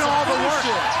 You put in all the work.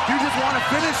 You just want to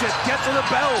finish it, get to the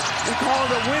bell, and call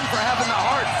it a win for having the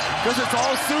heart. Because it's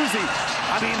all Susie.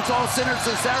 I mean, it's all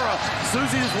Sinister Sarah.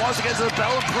 Susie just wants to get to the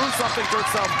bell and prove something for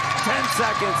herself. 10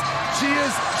 seconds. She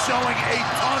is showing a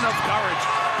ton of courage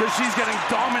because she's getting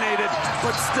dominated,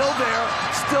 but still there,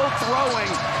 still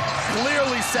throwing.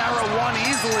 Clearly, Sarah won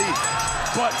easily,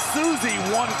 but Susie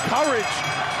won courage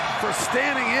for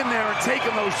standing in there and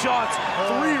taking those shots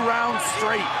 3 rounds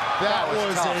straight. That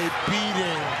was a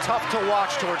beating. Tough to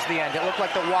watch towards the end. It looked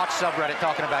like the Watch subreddit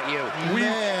talking about you.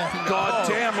 God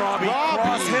damn, Robbie.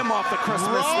 Cross him off the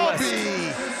Christmas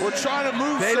list. We're trying to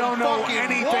move. They don't know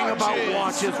anything about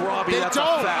watches, Robbie. That's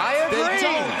a fact. I agree. They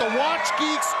don't. The watch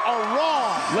geeks are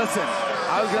wrong. Listen,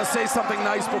 I was going to say something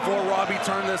nice before Robbie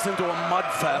turned this into a mud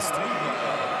fest.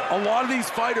 A lot of these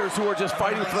fighters who are just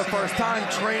fighting for the first time,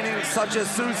 training, such as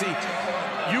Susie,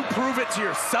 you prove it to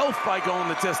yourself by going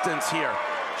the distance here.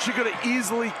 She could have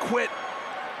easily quit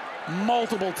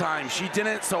multiple times. She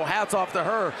didn't, so hats off to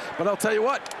her. But I'll tell you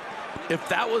what, if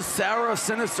that was Sarah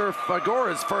Sinister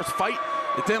Fagora's first fight,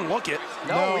 it didn't look it.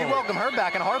 No, we welcome her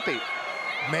back in a heartbeat.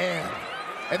 Man.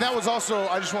 And that was also,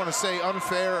 I just want to say,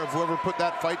 unfair of whoever put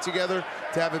that fight together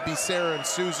to have it be Sarah and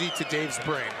Susie to Dave's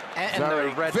brain. And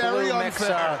the red-blue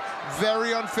unfair.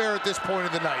 Very unfair at this point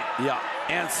of the night. Yeah,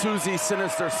 and Susie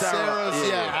Sinister Sarah.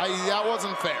 Sarah's, that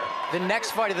wasn't fair. The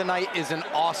next fight of the night is an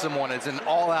awesome one. It's an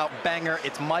all-out banger.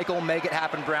 It's Michael Make It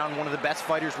Happen Brown, one of the best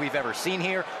fighters we've ever seen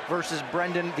here, versus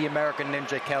Brendan, the American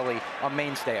Ninja Kelly, a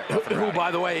mainstay at Rough N Rowdy. Who,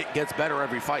 by the way, gets better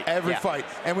every fight. Every fight.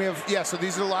 And we have, so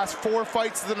these are the last 4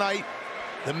 fights of the night.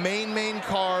 The main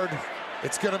card.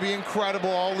 It's going to be incredible,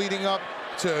 all leading up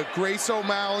to Grace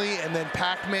O'Malley and then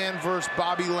Pac-Man versus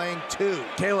Bobby Lang 2.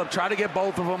 Caleb, try to get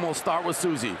both of them. We'll start with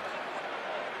Susie. I'm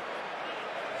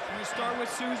going to start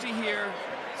with Susie here.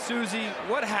 Susie,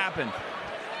 what happened?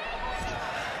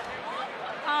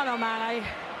 I don't know, man.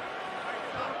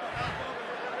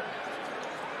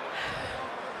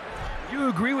 You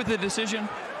agree with the decision?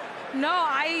 No,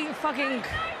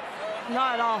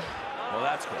 not at all. Well,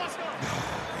 that's crazy.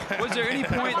 Was there any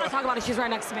point? I want to talk about it. She's right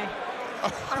next to me.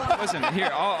 Listen, here,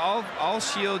 I'll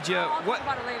shield you. I'll talk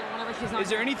about it later whenever she's not. Is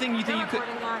there anything you think you could?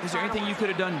 Is there anything you could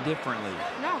have done differently?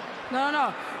 No.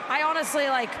 I honestly,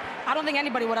 I don't think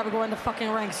anybody would ever go in the fucking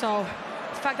ring. So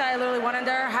the fact that I literally went in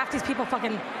there, half these people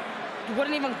fucking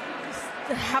wouldn't even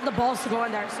have the balls to go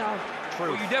in there. So.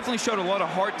 Well, you definitely showed a lot of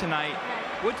heart tonight.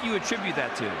 What do you attribute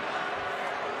that to?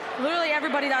 Literally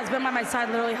everybody that's been by my side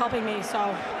literally helping me.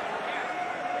 So.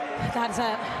 That's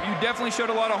it. You definitely showed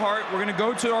a lot of heart. We're going to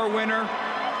go to our winner.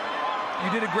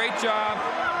 You did a great job.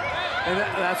 And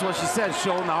that's what she said,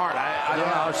 showing the heart. I don't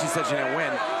know how she said she didn't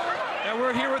win. Now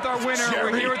we're here with our winner.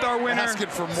 We're here with our winner. Asking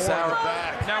for more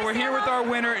back. Now we're here with our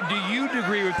winner. Do you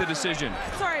agree with the decision?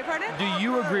 Sorry, pardon? Do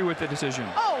you agree with the decision?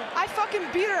 Oh, I fucking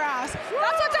beat her ass. That's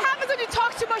what happens when you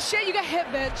talk too much shit. You get hit,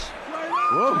 bitch.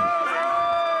 Whoa.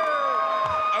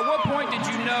 At what point did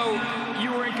you know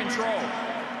you were in control?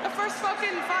 The first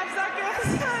fucking 5 seconds,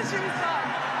 she was done.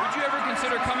 Would you ever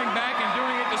consider coming back and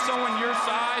doing it to someone your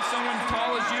size, someone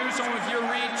tall as you, someone with your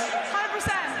reach?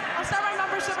 100%. I'll start my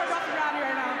membership at Rough N Rowdy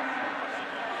right now.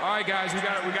 All right, guys, we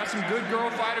got some good girl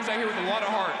fighters out here with a lot of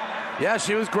heart. Yeah,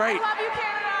 she was great. I love you,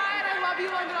 Canada, and I love you,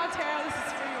 London, Ontario. This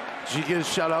is for you. Did you give a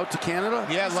shout out to Canada?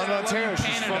 Yeah, London, Ontario.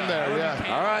 She's from there.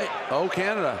 Yeah. All right. Oh,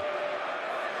 Canada.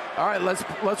 All right,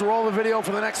 let's roll the video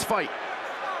for the next fight.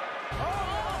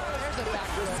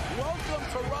 Welcome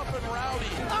to Rough N Rowdy.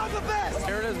 I'm the best.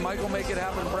 Here it is, Michael Make It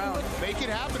Happen Brown. Make It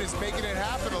Happen is making it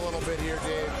happen a little bit here,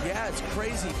 Dave. Yeah, it's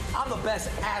crazy. I'm the best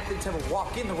athlete to ever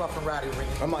walk in the Rough N Rowdy ring.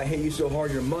 I might hit you so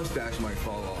hard your mustache might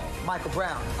fall off. Michael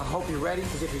Brown, I hope you're ready,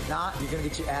 because if you're not, you're going to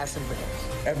get your ass in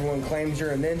bears. Everyone claims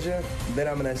you're a ninja, then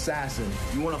I'm an assassin.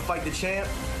 You want to fight the champ?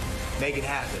 Make it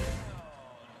happen.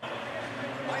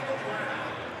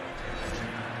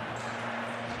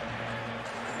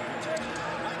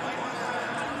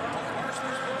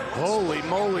 Holy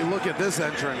moly, look at this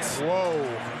entrance.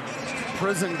 Whoa.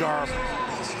 Prison garb.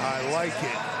 I like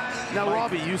it. Now,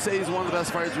 Robbie, you say he's one of the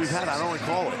best fighters we've had. I don't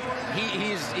recall it.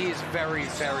 He's very,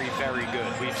 very, very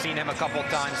good. We've seen him a couple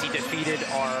times. He defeated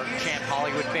our champ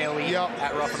Hollywood Bailey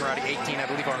at Rough N Rowdy 18, I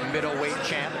believe our middleweight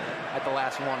champ at the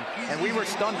last one. And we were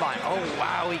stunned by him. Oh,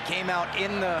 wow, he came out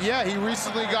in the... Yeah, he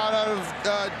recently got out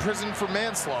of prison for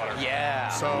manslaughter. Yeah.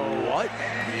 So... What?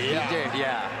 Yeah. He did,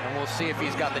 yeah. And we'll see if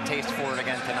he's got the taste for it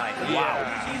again tonight. Wow.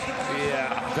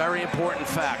 Yeah. Very important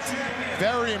fact.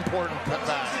 Very important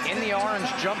fact. In the orange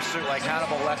jumpsuit like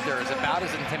Hannibal Lecter is about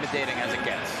as intimidating as it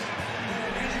gets.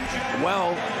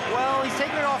 Well, he's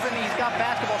taking it off and he's got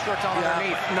basketball shorts on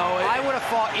underneath. No, I would have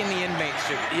fought in the inmate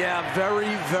suit. Yeah,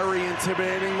 very, very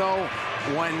intimidating, though,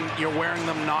 when you're wearing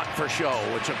them not for show,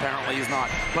 which apparently he's not.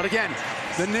 But again,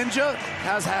 the Ninja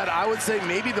has had, I would say,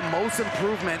 maybe the most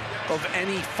improvement of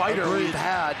any fighter we've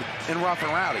had in Rough N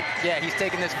Rowdy. Yeah, he's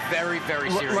taken this very,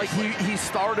 very seriously. Like he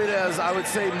started as, I would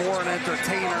say, more an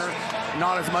entertainer,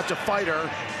 not as much a fighter.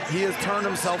 He has turned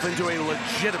himself into a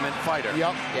legitimate fighter.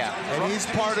 Yep. Yeah. And he's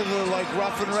part of the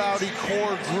Rough N Rowdy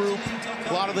core group.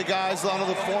 A lot of the guys, a lot of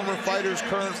the former fighters,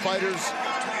 current fighters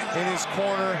in his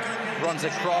corner. Runs a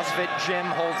CrossFit gym,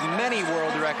 holds many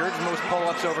world records, most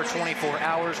pull-ups over 24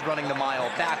 hours, running the mile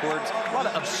backwards. A lot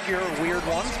of obscure, weird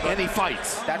ones. And he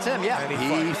fights. That's him, yeah. And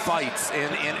he fights.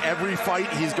 And in every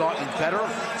fight, he's gotten better.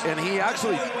 And he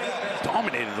actually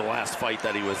dominated the last fight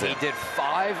that he was in. He did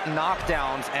 5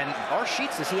 knockdowns, and our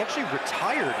sheet says he actually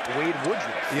retired Wade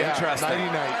Woodruff. Yeah, interesting.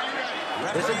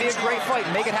 nighty-night. This would be a great fight.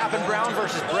 Make It Happen Brown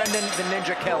versus Brendan the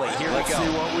Ninja Kelly. Here we go. Let's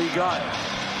see what we got.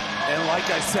 And like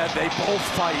I said, they both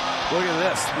fight. Look at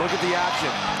this. Look at the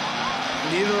action.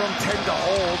 Neither of them tend to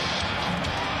hold.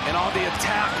 And on the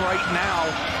attack right now.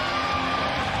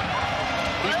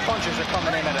 These punches are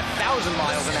coming in at 1,000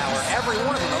 miles an hour. Every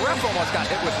one of them. The ref almost got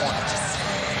hit with one.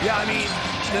 Yeah, I mean,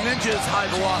 the Ninja is high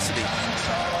velocity.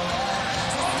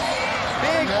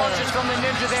 Big punches from the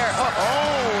Ninja there.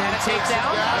 And a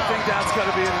takedown. I think that's going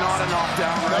to be not a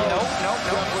knockdown, right? Nope.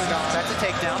 That's a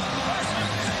takedown.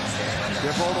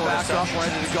 They're both back up,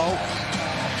 ready to go.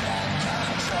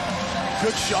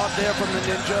 Good shot there from the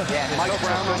Ninja. Yeah, Mike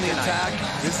Brown on the attack.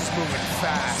 This is moving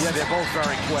fast. Yeah, they're both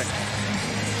very quick.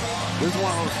 This is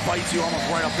one of those fights you almost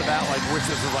right off the bat like wish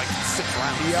this was like 6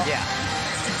 rounds. Yep. Yeah.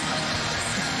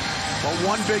 But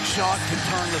one big shot can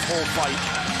turn this whole fight.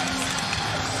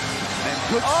 And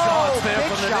good shots there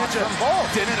from the Ninja.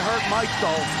 Didn't hurt Mike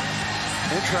though.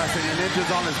 Interesting, the Ninja's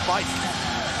on his bike.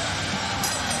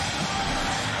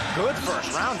 Good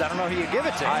first round. I don't know who you give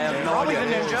it to. I have no probably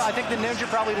idea. the Ninja. I think the Ninja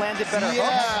probably landed better hooks.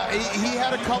 Yeah, he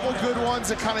had a couple good ones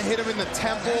that kind of hit him in the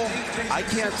temple. I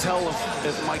can't tell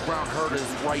if Mike Brown hurt his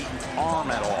right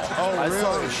arm at all. Oh, I really?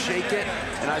 saw him shake it,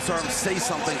 and I saw him say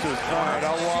something to his corner. All right,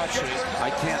 I'll watch it.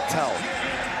 I can't tell.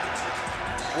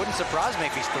 Wouldn't surprise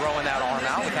me if he's throwing that arm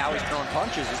out with how he's throwing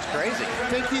punches. It's crazy. I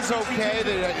think he's okay.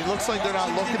 It looks like they're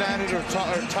not looking at it or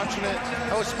touching it.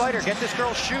 Oh, Spider, get this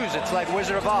girl's shoes. It's like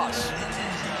Wizard of Oz.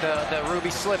 The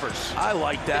ruby slippers. I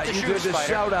like that. You did the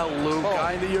shout out, Luke.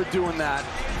 I know you're doing that.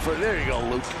 There you go,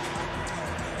 Luke.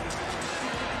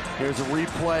 Here's a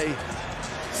replay.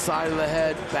 Side of the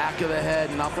head, back of the head,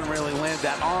 nothing really landed.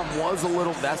 That arm was a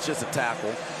little, that's just a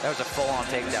tackle. That was a full-on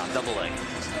takedown, double leg.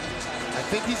 I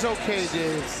think he's okay,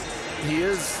 Dave. He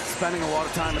is spending a lot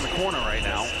of time in the corner right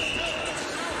now.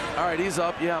 All right, he's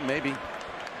up. Yeah, maybe.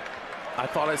 I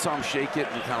thought I saw him shake it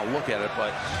and kind of look at it,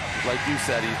 but like you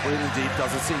said, he's breathing deep,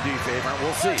 doesn't seem to be favoring.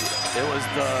 We'll see. It was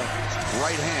the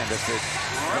right hand.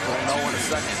 We'll know in a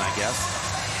second, I guess.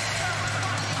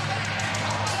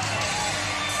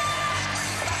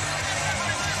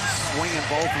 Swinging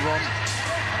both of them.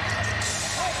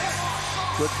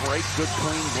 Good break, good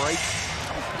clean break.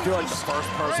 I feel like the first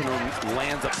person who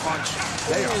lands a punch,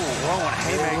 they are throwing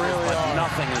haymakers, really but are.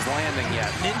 nothing is landing yet.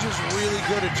 Ninja's really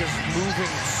good at just moving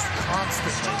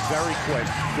constantly. Very quick.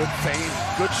 Good feint.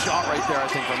 Good shot right there, I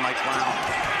think, from Mike Brown.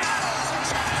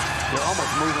 They're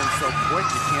almost moving so quick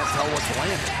you can't tell what's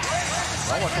landing.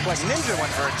 Almost looked like Ninja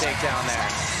went for a takedown there.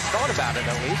 Thought about it,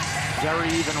 at least. Very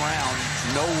even round.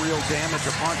 No real damage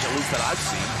or punch, at least that I've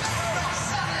seen.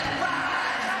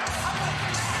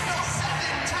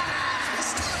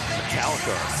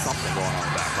 Metallica or something going on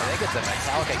back there. I think it's a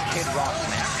Metallica Kid Rock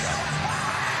matchup.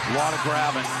 A lot of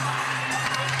grabbing.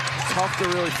 Tough to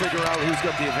really figure out who's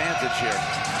got the advantage here.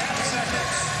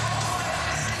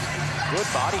 Good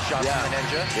body shot from the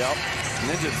Ninja. Yep.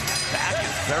 Ninja's back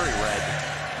is very red.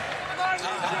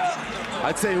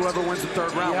 I'd say whoever wins the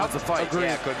third round wins the fight.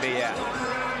 Yeah, could be, yeah.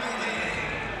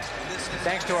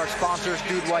 Thanks to our sponsors,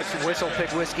 Dude Wipes, Whistle Pig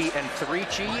Whiskey, and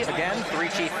 3Chi. Again,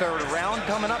 3Chi third round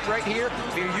coming up right here.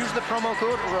 If you use the promo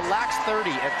code RELAX30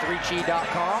 at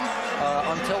 3chi.com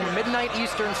until midnight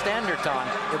Eastern Standard Time,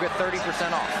 you'll get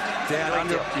 30% off. Dan,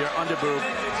 you're under boob.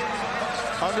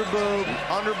 Under boob,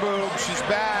 under boob. She's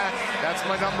back. That's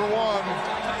my number one.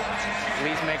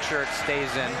 Please make sure it stays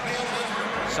in.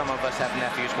 Some of us have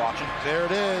nephews watching. There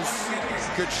it is.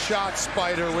 Good shot,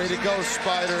 Spider. Way to go,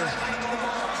 Spider.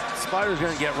 Spider's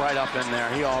going to get right up in there.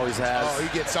 He always has. Oh, he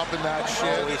gets up in that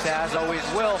shit. Always has, always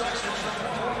will.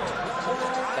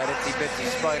 That itsy bitsy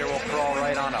Spider will crawl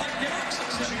right on up.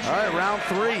 All right, round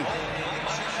 3.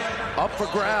 Up for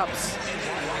grabs.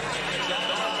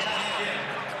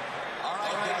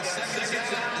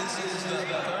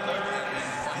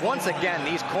 Once again,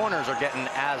 these corners are getting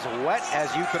as wet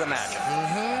as you could imagine.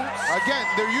 Again,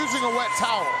 they're using a wet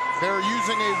towel. They're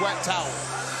using a wet towel.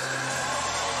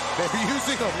 They're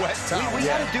using a wet towel. We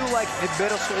gotta do like the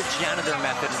middle school janitor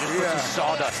method and just put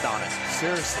some sawdust on it.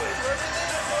 Seriously.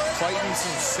 Fighting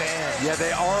some sand. Yeah,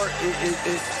 they are.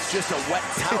 It's just a wet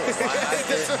towel.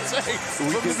 That's what I'm saying.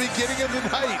 From the beginning of the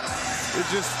night, it's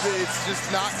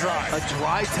just not dry. A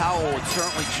dry towel would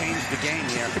certainly change the game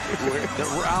here. The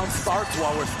round starts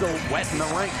while we're still wet in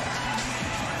the ring.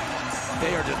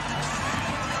 They are just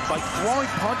like throwing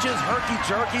punches,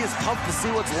 herky-jerky. It's tough to see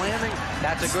what's landing.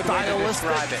 That's a good way to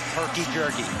describe it,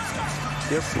 herky-jerky.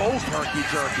 They're both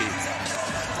herky-jerky.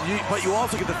 But you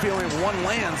also get the feeling if one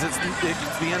lands, it's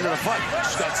the end of the fight.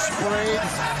 Just got sprayed.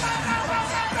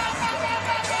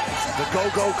 The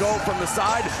go from the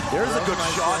side. There's a good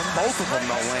shot. Both of them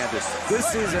though landed.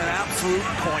 This is an absolute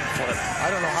coin flip. I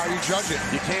don't know how you judge it.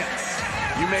 You can't.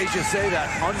 You may just say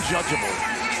that unjudgeable.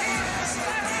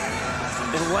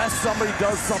 Unless somebody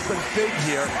does something big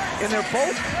here, and they're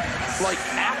both like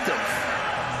active.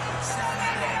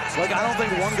 Like I don't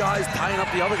think one guy's tying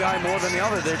up the other guy more than the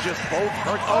other. They're just both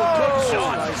hurt. Oh, good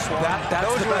shot. Nice one. That's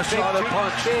the best shot of the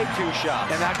punch. Big 2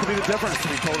 shots. And that could be the difference, to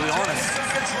be totally honest.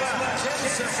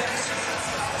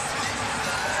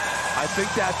 I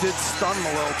think that did stun him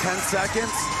a little. 10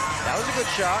 seconds. That was a good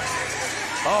shot.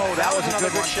 Oh, that was a another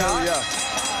good shot. one too,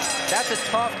 yeah. That's a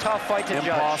tough, tough fight to judge.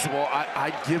 Impossible.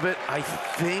 I'd give it, I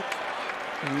think,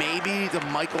 maybe to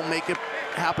Michael make it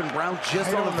happen Brown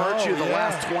just on the virtue of the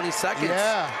last 20 seconds.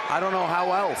 Yeah. I don't know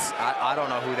how else. I don't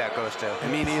know who that goes to.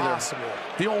 Me neither.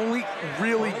 The only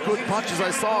really good punches I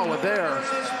saw were there.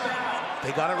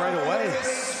 They got it right away.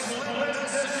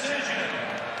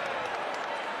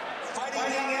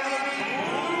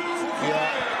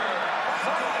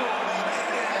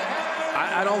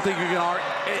 I don't think you can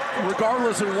argue.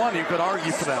 Regardless who won, you could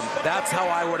argue for them. That's how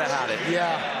I would have had it.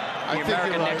 Yeah. The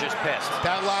American Ninja's pissed.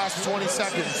 That last 20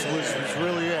 seconds was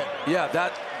really it. Yeah,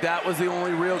 that was the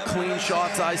only real clean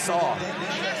shots I saw.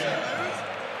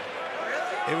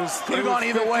 It was could have gone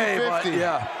either way, but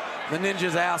yeah, the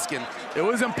Ninja's asking. It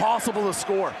was impossible to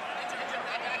score.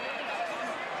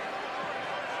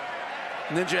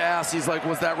 Ninja asked, he's like,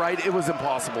 was that right? It was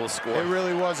impossible to score. It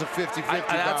really was a 50-50.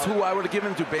 That's who I would have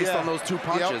given to based on those 2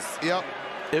 punches. Yep.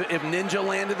 If Ninja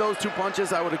landed those 2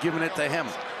 punches, I would have given it to him.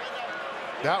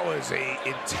 That was a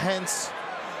intense,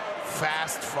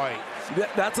 fast fight.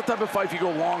 That's the type of fight, if you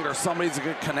go longer, somebody's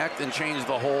going to connect and change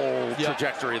the whole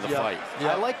trajectory of the fight.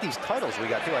 I like these titles we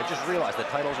got, too. I just realized the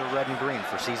titles are red and green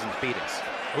for seasoned beatings.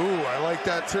 Ooh, I like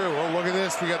that, too. Oh, look at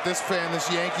this. We got this fan,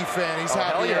 this Yankee fan. He's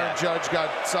happy Aaron Judge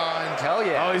got signed. Hell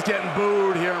yeah. Oh, he's getting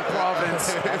booed here in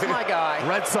Providence. That's my guy.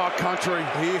 Red Sox country.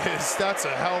 He is. That's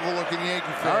a hell of a looking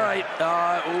Yankee fan. All right,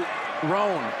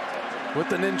 Roan with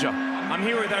the Ninja. I'm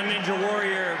here with our Ninja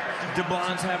Warrior. Do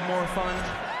blondes have more fun?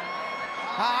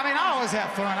 I mean, I always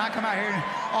have fun. I come out here and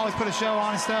always put a show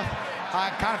on and stuff.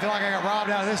 I kind of feel like I got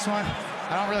robbed out of this one.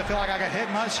 I don't really feel like I got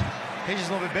hit much. He's just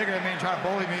a little bit bigger than me and tried to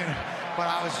bully me. But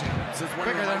I was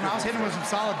quicker than him. I was hitting him with some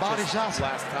solid body shots.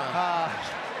 Last time.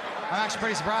 I'm actually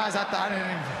pretty surprised. I didn't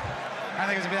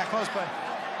think it was going to be that close. But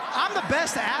I'm the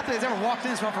best athlete that's ever walked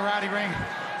in this Rough N Rowdy ring.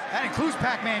 That includes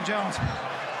Pac-Man Jones.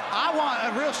 I want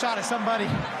a real shot at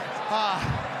somebody.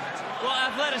 Well,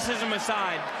 athleticism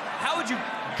aside, how would you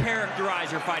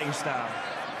characterize your fighting style?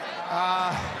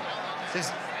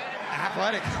 Just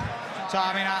athletic. So,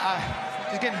 I mean, I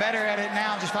just getting better at it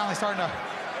now. Just finally starting to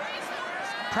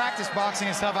practice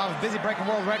boxing and stuff. I was busy breaking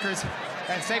world records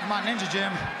and saving my ninja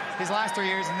gym these last 3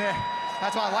 years. And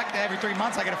that's why I like that every 3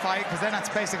 months I get a fight, because then that's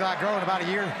basically like growing about a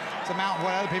year. It's the amount of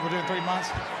what other people do in 3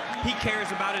 months. He cares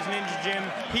about his ninja gym.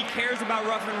 He cares about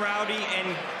Rough N Rowdy, and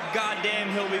goddamn,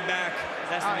 he'll be back.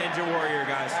 That's the Ninja Warrior,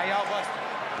 guys. Y'all blessed.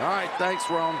 All right, thanks,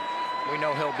 Rome. We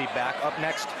know he'll be back. Up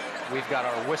next, we've got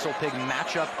our Whistle Pig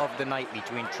matchup of the night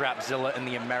between Trapzilla and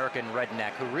the American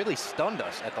Redneck, who really stunned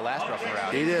us at the last Rough N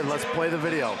Rowdy. He did. Let's play the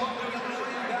video.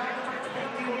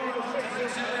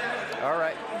 All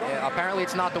right. Yeah, apparently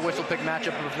it's not the Whistle Pig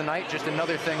matchup of the night. Just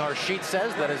another thing our sheet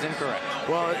says that is incorrect.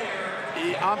 Well,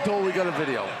 I'm told we got a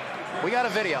video. We got a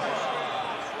video.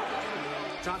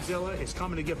 Trapzilla is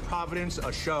coming to give Providence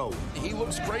a show. He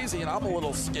looks crazy, and I'm a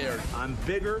little scared. I'm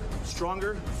bigger,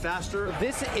 stronger, faster.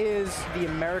 This is the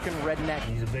American Redneck.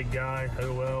 He's a big guy,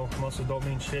 head well. Muscle don't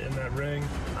mean shit in that ring.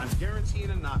 I'm guaranteeing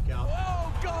a knockout.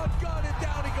 Oh, God, and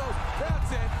down he goes.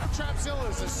 That's it. Trapzilla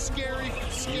is a scary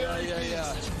beast.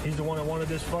 He's the one that wanted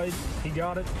this fight. He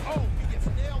got it. Oh, he gets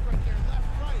nailed right there, left,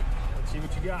 right. Let's see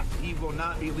what you got. He will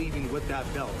not be leaving with that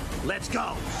belt. Let's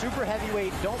go. Super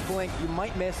heavyweight, don't blink. You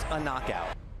might miss a knockout.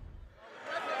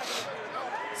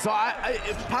 So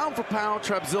pound for pound,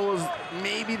 Trapzilla's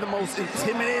maybe the most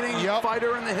intimidating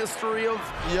fighter in the history of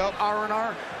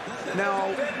RnR. Now,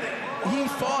 he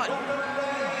fought.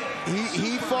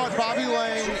 He fought Bobby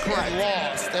Lang and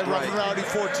lost at Rough N Rowdy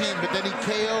 14, but then he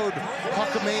KO'd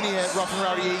Huckamania at Rough N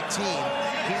Rowdy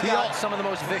 18. He's got some of the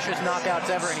most vicious knockouts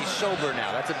ever, and he's sober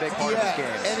now. That's a big part of his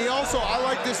game. And he also, I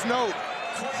like this note,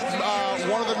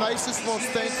 one of the nicest, most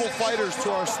thankful fighters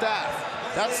to our staff.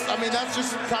 That's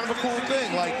just kind of a cool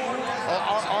thing. Like,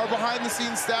 our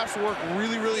behind-the-scenes staffs work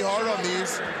really, really hard on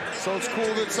these, so it's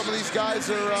cool that some of these guys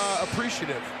are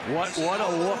appreciative. What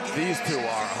a look these two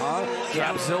are, huh?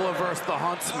 Trapzilla versus the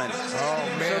Huntsman.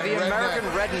 Oh, man. So the American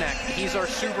Redneck, he's our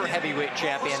super heavyweight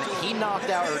champion. He knocked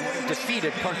out or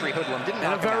defeated Country Hoodlum. Didn't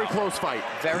knock him out. In a very close fight.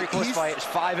 Very close fight. It's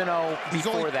 5-0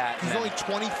 before that. He's only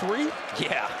 23?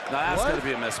 Yeah. No, that's going to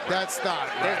be a mismatch. That's not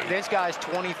right. This guy's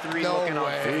 23 no looking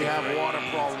way. on. We have water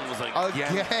problems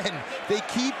again. They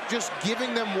keep just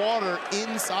giving them water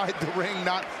inside the ring,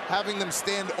 not having them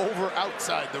stand over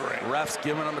outside the ring. Refs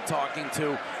giving them a talking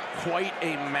to. Quite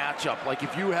a matchup. Like,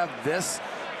 if you have this,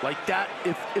 like that,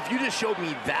 if you just showed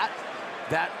me that's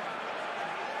not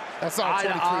eye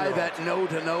to eye, that no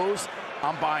to nose,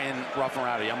 I'm buying Rough N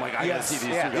Rowdy. I'm like, I gotta see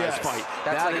these two guys fight.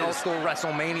 That's like an old school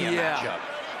WrestleMania matchup.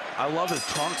 I love his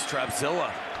trunks,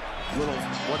 Trapzilla. little,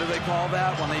 what do they call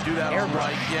that when they do that?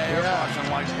 Airbrush. Airbrush on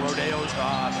like rodeos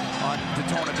on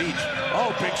Daytona Beach.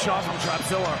 Oh, big shot from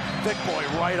Trapzilla. Thick boy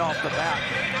right off the bat.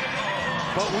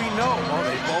 But we know,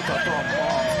 they both are throwing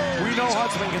bombs. We know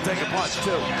Huntsman can take a punch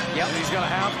too. Yep. And he's gonna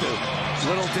have to.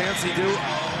 Little dancey do.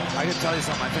 I can tell you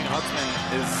something, I think Huntsman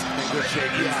is in good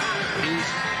shape.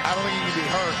 I don't think he can be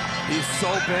hurt. He's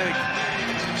so big.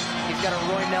 He's got a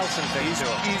Roy Nelson thing to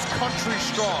him. He's country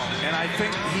strong. And I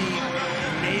think he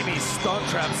maybe stunned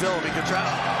Trapzilla because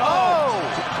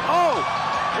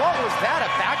What was that?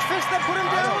 A back fist that put him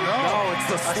down? I don't know. No, it's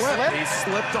the slip. He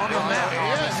slipped on the mat.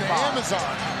 Yes,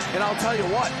 Amazon. And I'll tell you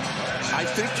what, I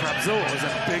think Trapzilla was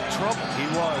in big trouble. He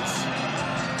was.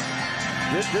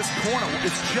 This corner,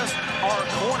 it's just our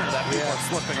corner that people are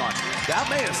slipping on. That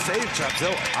may have saved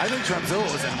Trapzilla. I think Trapzilla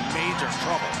was in major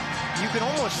trouble. You can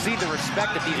almost see the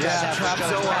respect that these guys have for each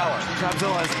other's power.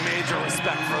 Trapzilla has major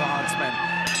respect for the Huntsman.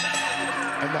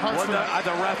 And the Huntsman,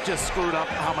 the ref just screwed up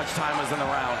how much time was in the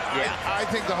round. Yeah, I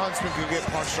think the Huntsman could get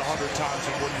punched 100 times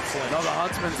and wouldn't flinch. No, the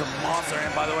Huntsman's a monster,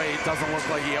 and by the way, he doesn't look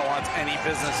like he wants any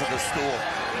business of the stool.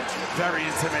 Very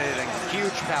intimidating.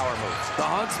 Huge power move. The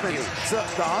Huntsman's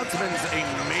a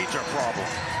major problem.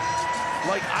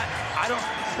 Like, I don't,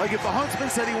 like if the Huntsman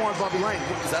said he wanted Bobby Lang,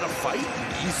 is that a fight?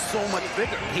 He's so much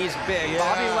bigger. He's big. Yeah.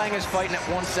 Bobby Lang is fighting at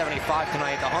 175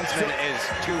 tonight. The Huntsman is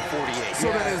 248. So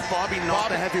then is Bobby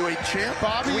not the heavyweight champ?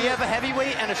 We have a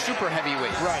heavyweight and a super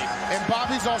heavyweight. Right. And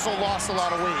Bobby's also lost a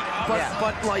lot of weight.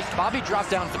 But like Bobby dropped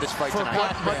down for this fight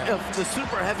tonight. But if the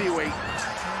super heavyweight,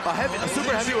 a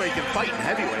super heavyweight can fight in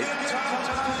heavyweight.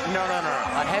 No.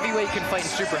 A heavyweight can fight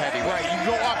in super heavyweight. Right. You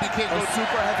go up, you can't go. A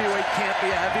super heavyweight can't be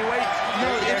a heavyweight. No,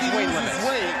 if he weight loses limits.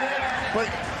 weight, but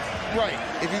right,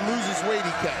 if he loses weight,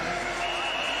 he can.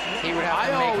 He would have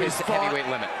to make his heavyweight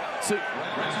limit. So,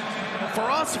 for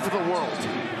us, or for the world?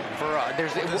 For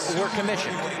we're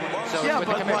commissioned. So yeah, with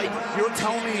but the commission, like you're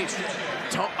telling me,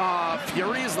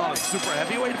 Fury is not a super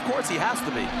heavyweight. Of course, he has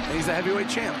to be. And he's a heavyweight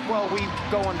champ. well, we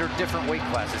go under different weight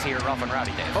classes here at Rough N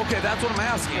Rowdy, Dave. Okay, that's what I'm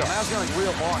asking. I'm asking like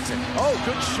real boxing. Oh,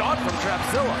 good shot from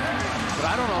Trapzilla. But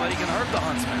I don't know that he can hurt the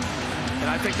Huntsman. And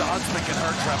I think the Huntsman can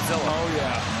hurt Trapzilla. Oh,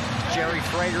 yeah. Jerry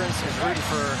Fragrance is rooting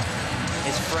for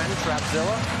his friend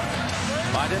Trapzilla.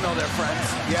 I didn't know they're friends.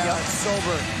 Yeah,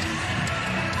 sober.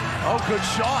 Oh, good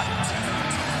shot.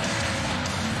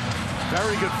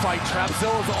 Very good fight.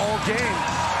 Trapzilla's all game.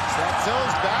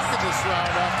 Trapzilla's back in this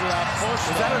round after that push.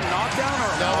 Was that a knockdown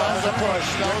or a No, that was a push.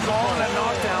 That was a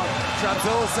knockdown.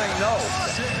 Trapzilla's saying no.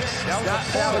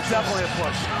 That was definitely a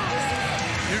push.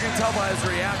 You can tell by his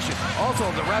reaction. Also,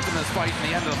 the ref in this fight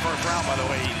in the end of the first round, by the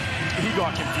way, he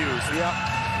got confused. Yep.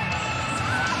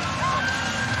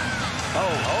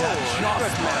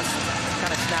 Just missed.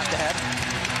 Kind of snapped ahead.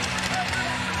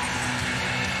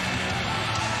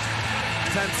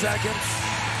 10 seconds.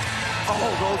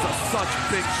 Oh, those are such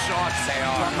big shots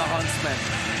from the Huntsman.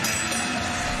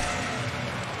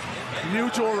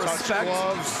 Mutual respect.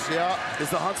 Gloves, yeah. Is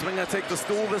the Huntsman going to take the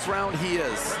stool this round? He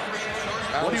is.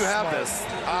 What do you have this?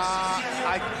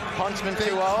 Huntsman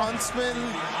 2-0. Huntsman.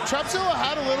 Trapzilla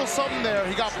had a little something there.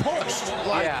 He got pushed.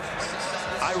 Yeah.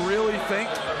 I really think.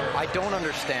 I don't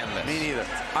understand this. Me neither.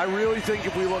 I really think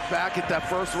if we look back at that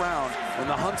first round, when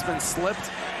the Huntsman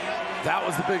slipped, that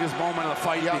was the biggest moment of the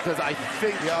fight because I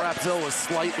think Trapzilla was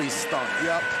slightly stunned.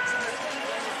 Yep.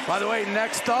 By the way,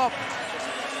 next up,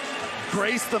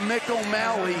 Grace the Mick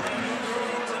O'Malley.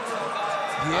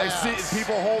 Yes. I see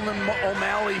people holding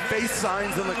O'Malley face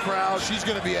signs in the crowd. She's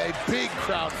going to be a big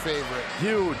crowd favorite.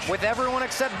 Huge. With everyone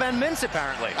except Ben Mintz,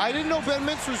 apparently. I didn't know Ben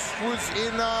Mintz was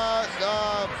in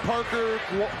Parker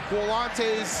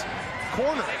Gualante's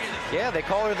corner. Yeah, they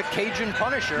call her the Cajun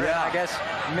Punisher, and I guess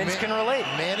Mintz can relate.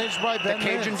 Managed by Ben The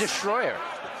Cajun Mintz. Destroyer.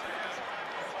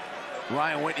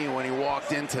 Ryan Whitney, when he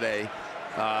walked in today,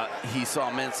 he saw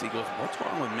Mintz. He goes, what's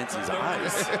wrong with Mintz's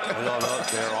eyes?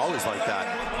 They're always like that.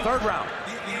 Third round.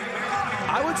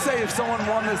 I would say if someone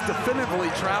won this definitively,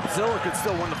 Trapzilla could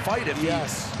still win the fight if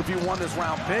he won this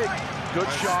round big. Good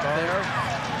shot there.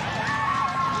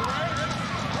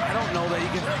 I don't know that he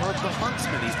can hurt the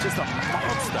Huntsman. He's just a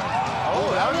monster.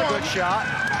 Oh, that was a good shot.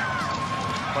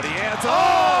 But he answered.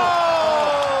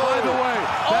 Oh! By the way,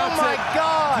 that's my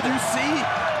God! Did you see?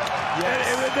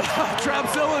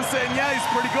 Trapzilla's saying, yeah, he's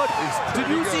pretty good. Did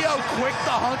you see how quick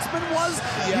the Huntsman was?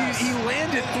 Yes. He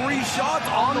landed 3 shots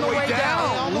on the way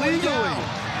down, legally.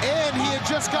 And he had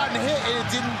just gotten hit, and it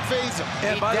didn't phase him.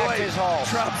 And by the way,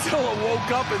 Trapzilla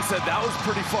woke up and said, that was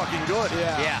pretty fucking good.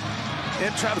 Yeah.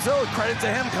 And Trapzilla, credit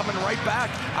to him, coming right back.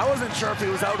 I wasn't sure if he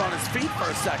was out on his feet for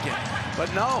a second,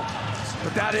 but no.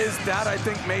 But that I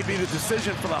think, may be the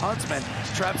decision for the Huntsman.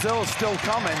 Trapzilla's still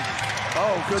coming.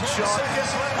 Oh, good shot.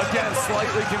 Again,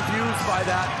 slightly confused by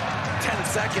that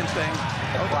 10-second thing.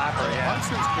 The clapper, yeah.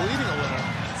 Huntsman's bleeding a little.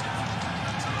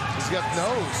 He's got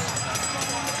nose.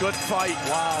 Good fight.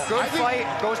 Wow. Good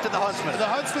fight goes to the Huntsman. The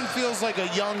Huntsman feels like a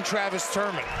young Travis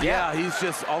Turman. Yeah, he's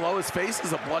just, although his face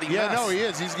is a bloody mess. Yeah, no, he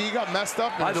is. He got messed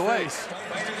up in By the way, face.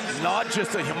 not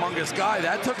just a humongous guy.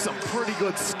 That took some pretty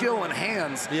good skill and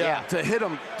hands to hit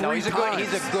him three times.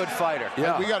 He's a good fighter.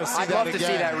 Yeah. We got to see I'd that love again. to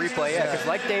see that replay, yeah, because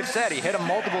like Dave said, he hit him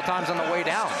multiple times on the way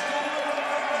down.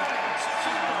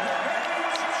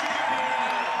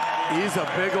 He's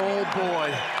a big old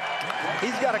boy.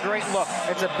 He's got a great look.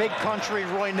 It's a big country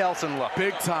Roy Nelson look.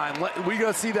 Big time. We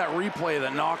got to see that replay of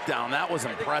the knockdown. That was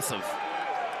impressive.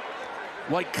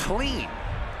 Like clean.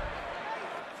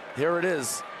 Here it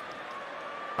is.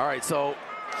 All right, so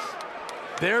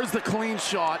there's the clean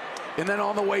shot. And then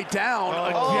on the way down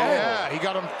again. Yeah, he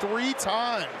got him 3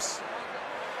 times.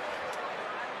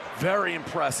 Very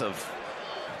impressive.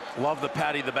 Love the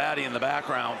Patty the Batty in the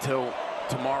background till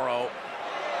tomorrow.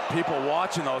 People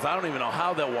watching those, I don't even know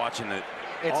how they're watching it.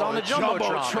 It's on the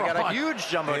Jumbotron. They got a huge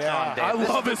Jumbotron, Dave. I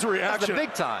love his reaction. That's the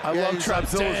big time. I love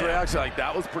Trapzilla's reaction. Like,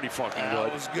 that was pretty fucking good.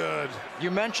 That was good. You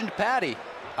mentioned Patty.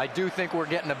 I do think we're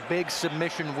getting a big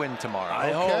submission win tomorrow.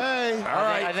 I hope. All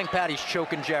right. I think Patty's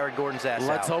choking Jared Gordon's ass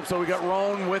Let's out. hope so. We got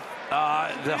Roan with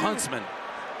the Huntsman.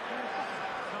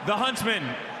 The Huntsman,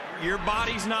 your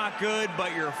body's not good,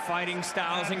 but your fighting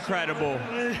style's incredible.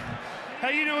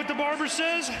 Hey, you know what the barber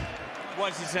says?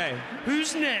 What's he say?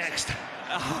 Who's next?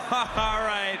 All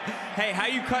right. Hey, how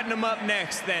you cutting him up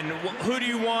next then? Who do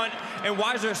you want, and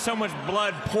why is there so much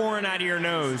blood pouring out of your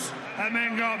nose? That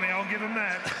man got me. I'll give him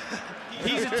that.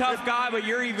 He's a tough guy, but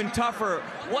you're even tougher.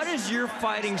 What does your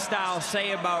fighting style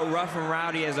say about Rough and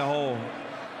Rowdy as a whole?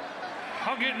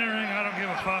 I'll get in the ring. I don't give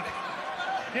a fuck.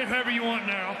 Hit whoever you want in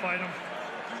there. I'll fight him.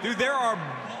 Dude, there are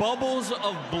bubbles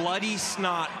of bloody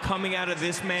snot coming out of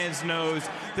this man's nose.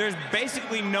 There's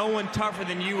basically no one tougher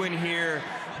than you in here.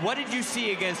 What did you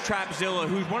see against Trapzilla,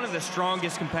 who's one of the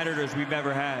strongest competitors we've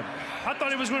ever had? I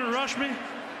thought he was going to rush me.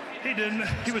 He didn't.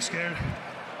 He was scared.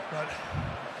 But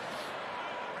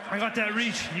I got that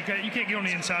reach. You can't get on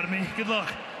the inside of me. Good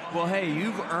luck. Well, hey,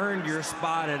 you've earned your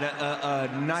spot at a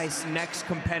nice next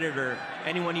competitor.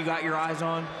 Anyone you got your eyes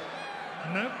on?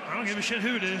 Nope. I don't give a shit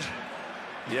who it is.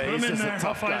 Yeah, Put he's him in just there. a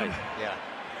tough I'll fight guy. him. Yeah.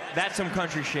 That's some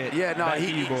country shit. Yeah, no, Back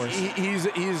to you boys.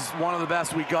 he's one of the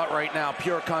best we got right now,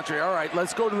 pure country. All right,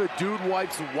 let's go to the Dude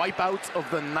Wipes wipeouts of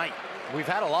the night. We've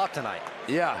had a lot tonight.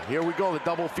 Yeah, here we go, the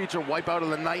double feature wipeout of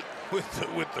the night. With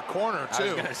the corner, too. I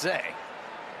was going to say.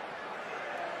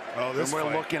 Oh, this and we're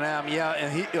fight. looking at him, yeah,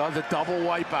 and the double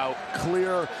wipeout.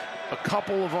 Clear a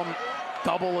couple of them,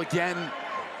 double again.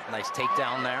 Nice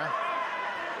takedown there.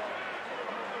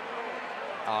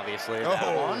 Obviously,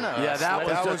 that one. Yeah,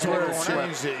 that was where it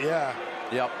changed it, yeah.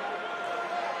 Yep.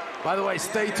 By the way,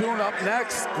 stay tuned. Up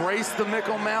next, Grace the Mick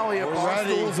O'Malley at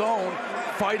Barstool Zone,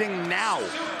 fighting now.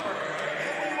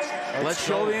 Let's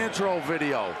show the intro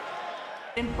video.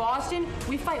 In Boston,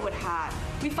 we fight with heart.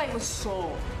 We fight with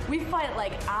soul. We fight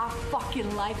like our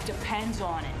fucking life depends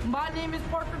on it. My name is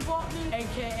Parker Bolton,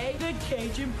 a.k.a. the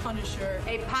Cajun Punisher.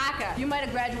 Hey, Parker, you might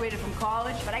have graduated from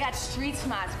college, but I got street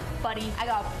smarts, buddy. I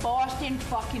got Boston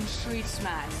fucking street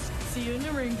smarts. See you in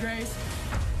the ring, Grace.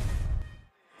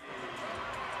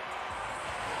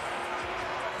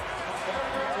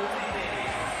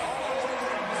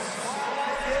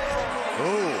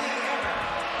 Ooh.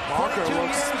 Parker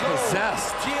looks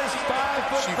possessed. She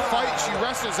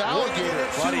wrestles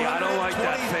alligators. Buddy, I don't like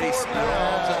that face at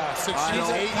all. She's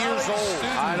 8 years old.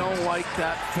 I don't like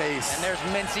that face. And there's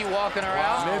Mincy walking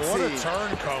around. Wow, what a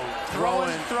turncoat.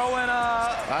 Throwing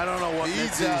I don't know what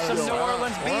beads Mincy's out. some New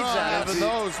Orleans beads at us. Even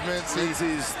those, Mincy.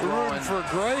 Mincy's We're rooting for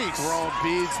Grace. throwing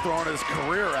beads, throwing his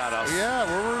career at us. Yeah,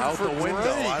 we're rooting out for the window.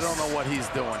 Grace. I don't know what he's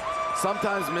doing.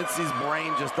 Sometimes Mincy's brain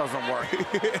just doesn't work.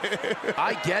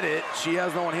 I get it. She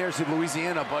has no one here. She's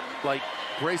Louisiana, but like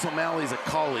Grace O'Malley's a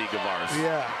colleague of ours.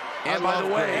 Yeah. And by the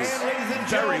way,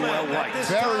 very well liked.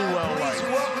 Very well liked.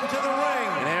 Welcome to the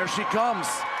ring. And here she comes.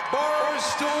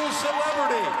 Barstool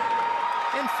celebrity.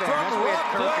 In fairness, we had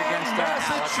Kirk against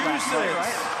Massachusetts.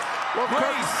 right? Well,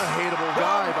 Kirk's a hateable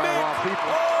guy by a lot of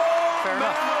people. Fair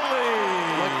enough.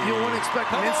 Like, you wouldn't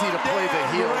expect Mincy to play the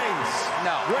heel.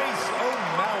 No. Grace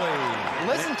O'Malley.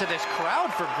 Listen to this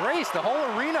crowd for Grace. The whole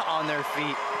arena on their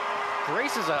feet.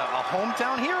 Grace is a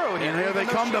hometown hero here. And here they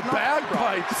come, the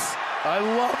bagpipes. I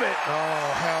love it. Oh,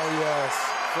 hell yes.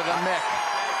 For the Mick.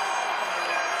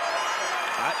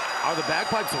 Are the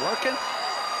bagpipes working?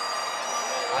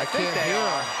 I think they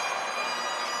are.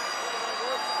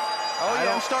 Oh,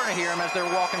 yeah, I'm starting to hear them as they're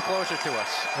walking closer to us.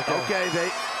 Okay,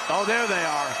 Oh, there they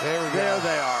are. There we go. There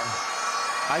they are.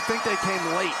 I think they came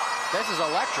late. This is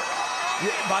electric.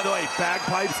 Yeah, by the way,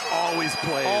 bagpipes always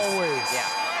plays. Always. Yeah.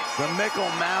 The Mick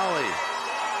O'Malley.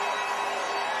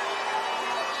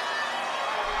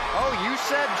 Oh, you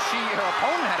said her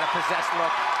opponent had a possessed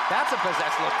look. That's a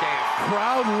possessed look, Dave.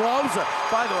 Crowd loves it.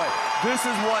 By the way, this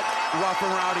is what Rough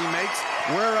N Rowdy makes.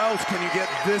 Where else can you get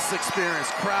this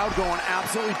experience? Crowd going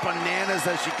absolutely bananas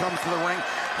as she comes to the ring.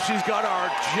 She's got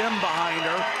our gym behind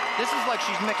her. This is like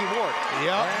she's Mickey Ward.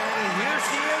 Yep. And here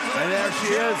she is. And there she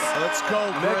is. Let's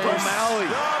go, Mick Grace. O'Malley.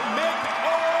 Mick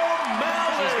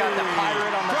O'Malley. She's got the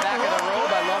pirate on the back of the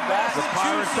robe. I love that. The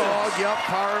pirate dog, yep,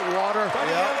 pirate water.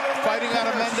 Yep. Fighting out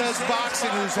of Mendez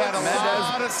Boxing, who's had a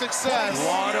lot of success. A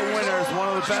lot of winners, one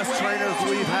of the best trainers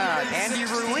we've had. Andy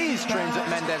Ruiz trains at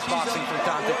Mendez Boxing from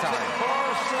time to time.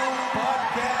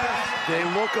 They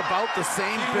look about the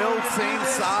same build, same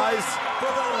size.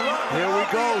 Here we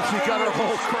go. She's got her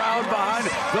whole crowd behind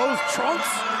her. Those trunks,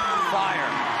 fire.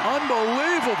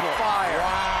 Unbelievable. Fire.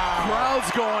 Wow. Crowd's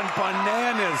going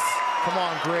bananas. Come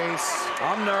on, Grace.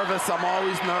 I'm nervous. I'm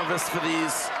always nervous for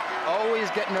these. Always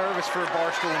get nervous for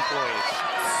Barstool employees.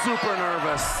 Super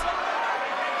nervous.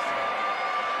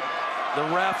 The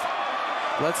ref.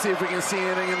 Let's see if we can see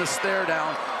anything in the stare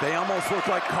down. They almost look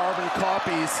like carbon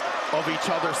copies of each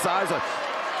other's size.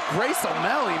 Grace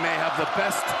O'Malley may have the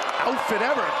best outfit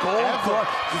ever. Gold glove.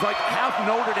 She's like half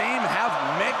Notre Dame, half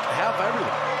Mick, half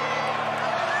everything.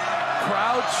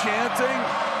 Crowd chanting.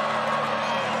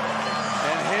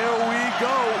 And here we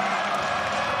go.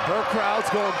 Her crowd's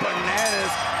going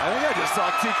bananas. I think I just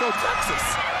saw Tico, Texas.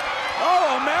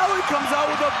 Oh, O'Malley comes out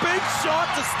with a big shot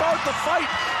to start the fight,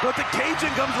 but the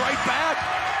Cajun comes right back.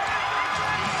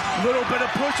 Little bit of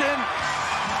pushing.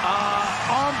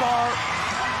 Armbar,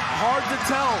 hard to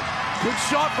tell. Good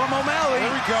shot from O'Malley. There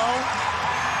we go.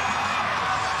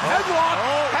 Headlock.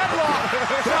 Oh. Headlock.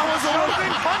 That was a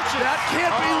little punches. That can't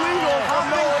be legal from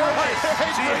nowhere.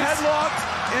 She headlocked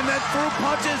and then threw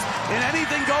punches, and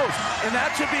anything goes. And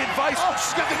that should be advice. Oh,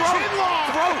 she's got the chin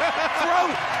lock.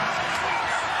 Throat.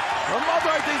 Her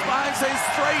mother, I think, is behind, saying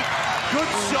straight. Good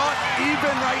shot,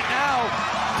 even right now.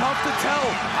 Tough to tell.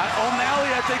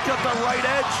 O'Malley, I think, got the right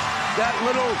edge. That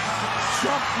little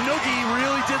jump noogie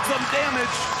really did some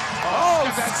damage. Oh,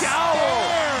 scowl.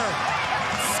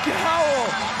 Scowl.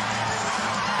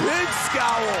 Big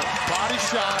scowl. Body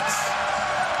shots.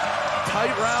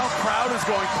 Tight round. Crowd is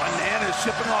going bananas.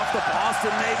 Shipping off to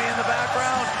Boston maybe in the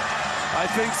background. I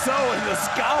think so. And the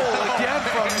scowl again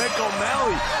from Mick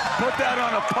O'Malley. Put that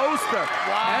on a poster.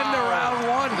 Wow. End of round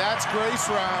one. That's Grace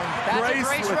round. That's a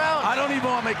Grace round. I don't even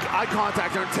want to make eye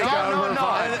contact and take out her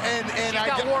vibe. And She's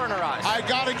got war in her eyes. I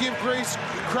got to give Grace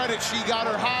credit. She got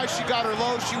her high, she got her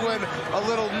low. She went a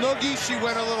little noogie, she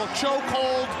went a little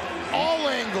chokehold. All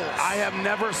angles. I have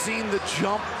never seen the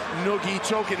jump noogie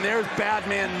choke, and there's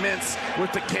Badman Mintz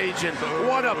with the Cajun.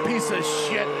 What a piece of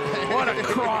shit. What a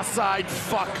cross-eyed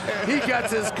fuck. He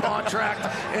gets his contract,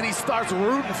 and he starts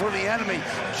rooting for the enemy.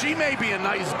 She may be a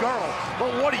nice girl,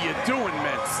 but what are you doing,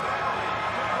 Mintz?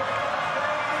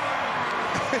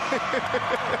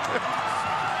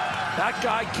 That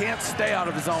guy can't stay out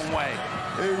of his own way.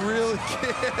 It really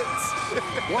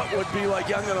can't. What would be like,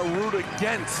 I'm going to root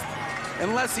against?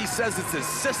 Unless he says it's his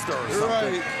sister or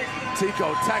something. Right.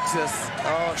 Tico, Texas.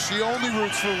 Oh, she only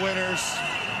roots for winners.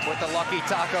 With the lucky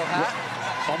taco hat.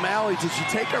 O'Malley, did she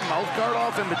take her mouth guard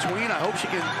off in between? I hope she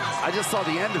can. I just saw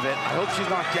the end of it. I hope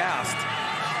she's not gassed.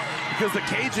 Because the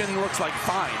Cajun looks like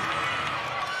fine.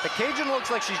 The Cajun looks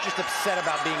like she's just upset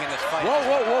about being in this fight. Whoa,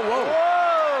 whoa, whoa, whoa.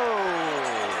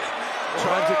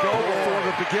 Tried to go before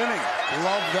the beginning.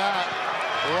 Love that.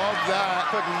 Love that.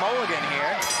 Quick mulligan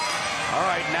here. All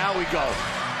right, now we go.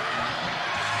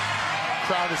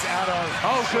 Crowd is out of.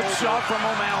 Oh, good shot from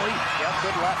O'Malley. Yep,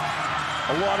 good left.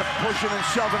 A lot of pushing and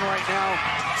shoving right now.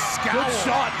 Scowl. Good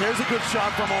shot. There's a good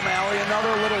shot from O'Malley.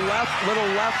 Another little left,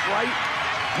 right.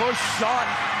 Push shot.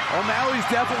 O'Malley's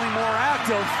definitely more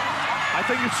active. I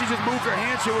think if she just moved her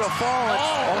hand, she would have fallen.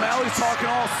 Oh. O'Malley's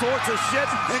talking all sorts of shit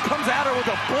and comes at her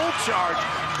with a bull charge.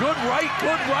 Good right,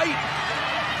 good right.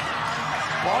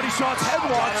 Body shots,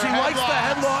 headlock. She likes the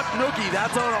headlock noogie.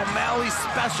 That's an O'Malley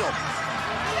special.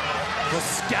 The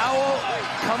scowl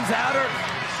comes at her.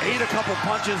 Ate a couple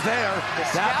punches there.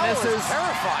 That misses.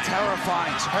 Terrifying.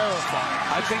 Terrifying.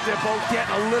 I think they're both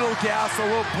getting a little gas, a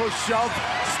little push shove.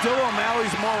 Still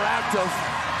O'Malley's more active.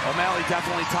 O'Malley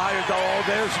definitely tired though. Oh,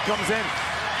 there she comes in.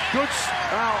 Good.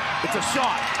 Well, it's a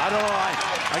shot. I don't know.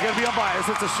 I gotta be unbiased.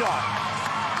 It's a shot.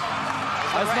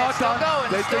 It's not done.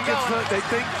 They think it's. They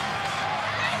think.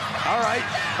 All right.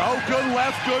 Oh, good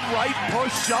left, good right,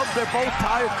 push, shove. They're both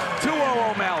tired. 2-0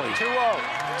 O'Malley. 2-0.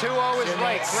 2-0 is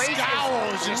right. Grace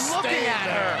Scowls is just looking staying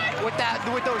at her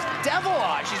with those devil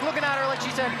eyes. She's looking at her like she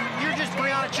said, "You're just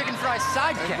Brianna Chicken Fry's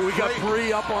sidekick." We got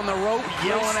Bree up on the rope,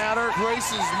 yelling at her.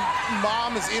 Grace's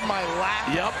mom is in my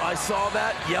lap. Yep, I saw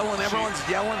that. Yelling, everyone's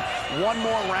yelling. One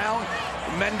more round.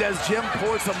 Mendez Jim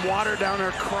poured some water down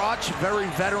her crotch. Very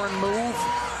veteran move.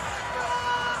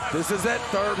 This is it,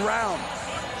 third round.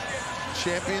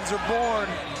 Champions are born,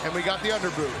 and we got the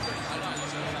underboot.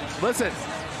 Listen,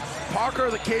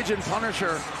 Parker, the Cajun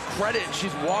Punisher, credit,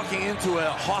 she's walking into a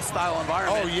hostile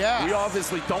environment. Oh, yeah. We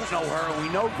obviously don't know her, and we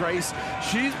know Grace.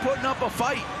 She's putting up a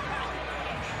fight.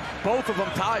 Both of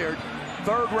them tired.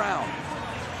 Third round.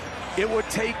 It would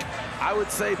take, I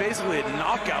would say, basically a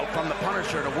knockout from the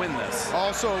Punisher to win this.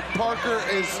 Also, Parker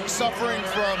is suffering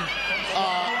from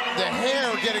the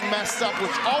hair getting messed up,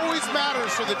 which always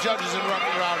matters for the judges in Rough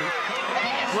N Rowdy.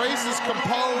 Grace is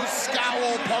composed,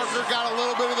 scowl. Parker got a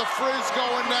little bit of the frizz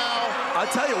going now.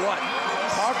 I'll tell you what,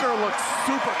 Parker looks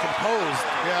super composed.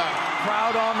 Yeah.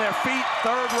 Crowd on their feet,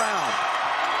 third round.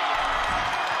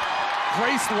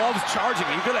 Grace loves charging.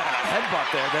 You could have had a headbutt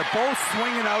there. They're both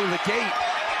swinging out of the gate.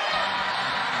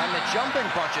 And the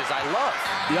jumping punches, I love.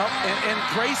 Yep, and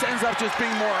Grace ends up just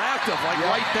being more active, like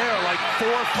right there, like 4,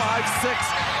 5, 6.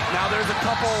 Now there's a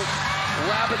couple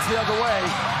rabbits the other way.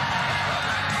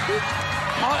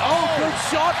 Oh, good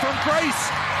shot from Grace.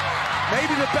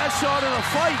 Maybe the best shot in the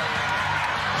fight.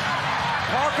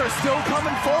 Parker still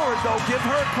coming forward, though. Give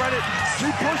her credit.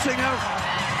 Keep pushing her.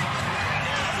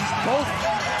 Both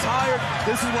tired.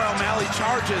 This is where O'Malley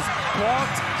charges.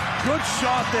 Blocked. Good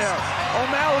shot there.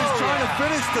 O'Malley's trying to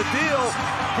finish the deal.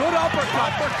 Good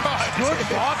uppercut. Good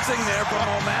boxing there from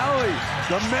O'Malley.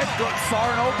 The Met saw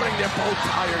an opening. They're both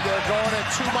tired. They're going at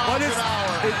 2 miles an hour.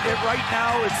 Right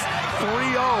now, it's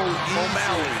 3-0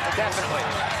 O'Malley. Definitely.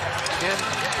 And,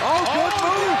 good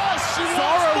move. Yes,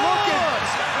 Sarah looking.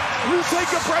 You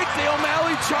take a break. The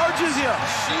O'Malley charges you.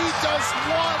 She does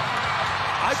what?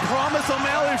 I promise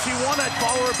O'Malley if she won, I'd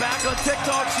follow her back on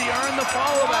TikTok. She earned the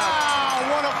follow back.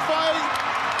 Wow, what a fight.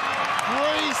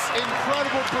 Grace,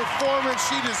 incredible performance.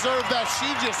 She deserved that. She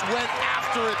just went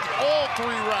after it all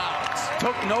 3 rounds.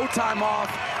 Took no time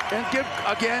off. And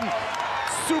again,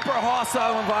 super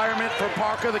hostile environment for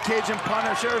Parker, the Cajun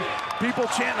Punisher. People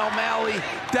chanting O'Malley,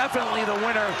 definitely the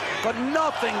winner, but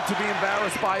nothing to be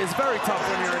embarrassed by. It's very tough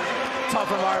when you're in a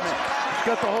tough environment.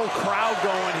 Got the whole crowd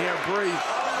going here, Bree.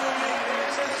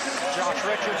 Josh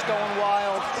Richards going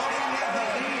wild.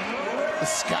 The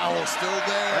scowl still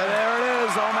there. And there it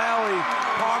is, O'Malley.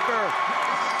 Parker.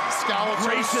 Scowl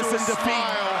gracious in defeat.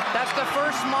 That's the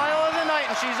first smile of the night,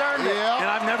 and she's earned it. And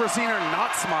I've never seen her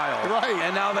not smile. Right.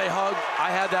 And now they hug. I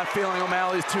had that feeling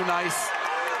O'Malley's too nice.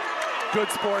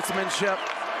 Good sportsmanship.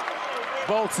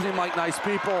 Both seem like nice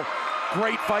people.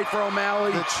 Great fight for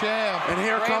O'Malley. The champ. And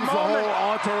here comes the whole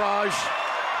entourage.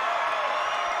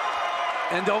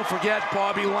 And don't forget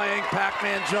Bobby Lang,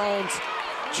 Pac-Man Jones.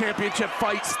 Championship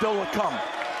fight still to come.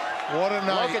 What a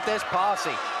night. Look at this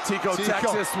posse. Tico,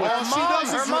 Texas. With All she does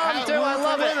is her mom too, I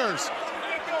love it. Winners.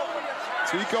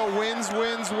 Tico wins,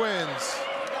 wins, wins.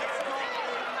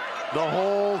 The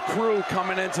whole crew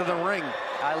coming into the ring.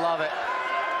 I love it.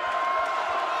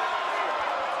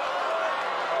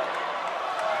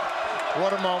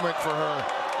 What a moment for her.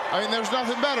 I mean, there's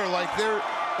nothing better. Like, they're...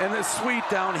 And the suite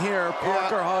down here,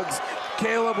 Parker hugs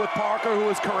Caleb with Parker, who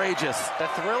is courageous. The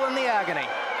thrill and the agony.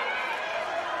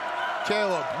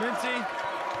 Caleb. Mincy,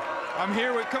 I'm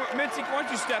here with, Mincy, why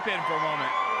don't you step in for a moment?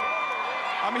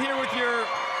 I'm here with your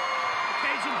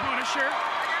Cajun Punisher.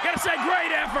 Gotta say,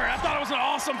 great effort. I thought it was an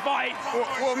awesome fight.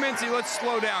 Well, Mincy, let's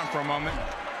slow down for a moment.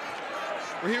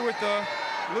 We're here with the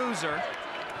loser.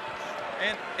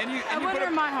 And you put up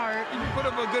in my heart. You put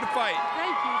up a good fight.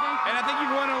 Thank you, thank you. And I think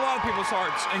you've won in a lot of people's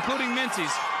hearts, including Mincy's.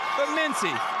 But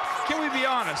Mincy, can we be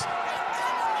honest?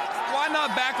 Why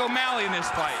not back O'Malley in this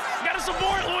fight? Gotta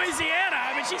support Louisiana.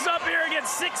 I mean, she's up here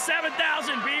against 6,000 to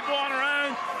 7,000 people on her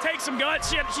own. Take some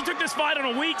guts. She took this fight on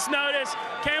a week's notice.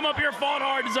 Came up here, fought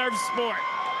hard, deserves support.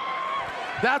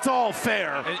 That's all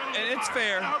fair. And it's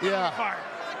fair. Yeah.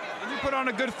 And you put on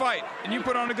a good fight. And you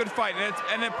put on a good fight.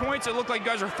 And at points, it looked like you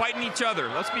guys are fighting each other.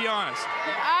 Let's be honest.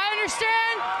 I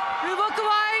understand. We look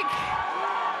alike,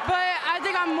 but I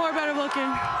think I'm more better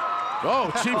looking.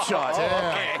 Oh, cheap shot.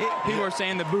 Okay. People are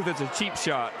saying the booth is a cheap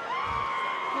shot.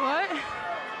 What?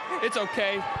 It's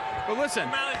okay. But listen.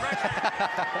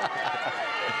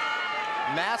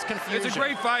 Mass confusion. It's a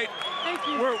great fight. Thank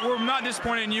you. We're not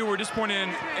disappointed in you. We're disappointed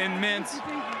in Mintz.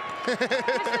 This is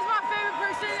my favorite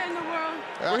person in the world.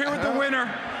 We're here with the winner.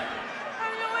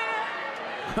 I'm the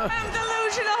winner. I'm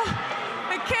delusional.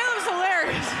 And Caleb's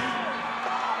hilarious.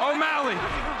 O'Malley.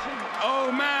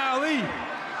 O'Malley.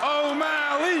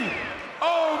 O'Malley.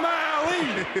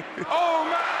 O'Malley.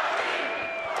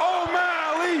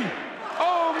 O'Malley.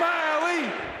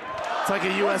 O'Malley. It's like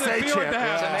a USA champ. champ. To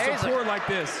have support like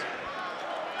this.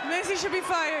 Macy should be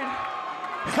fired.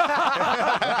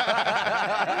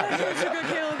 That's good,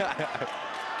 Caleb.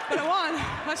 But I won.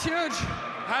 That's huge.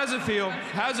 How's it feel?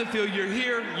 How's it feel? You're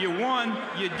here, you won,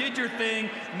 you did your thing.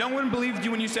 No one believed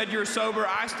you when you said you were sober.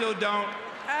 I still don't.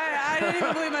 I didn't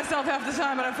even believe myself half the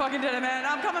time, but I fucking did it, man.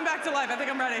 I'm coming back to life. I think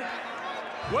I'm ready.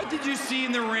 What did you see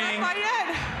in the ring? Not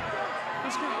yet.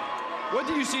 That's great. What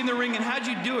did you see in the ring and how'd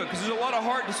you do it? Because there's a lot of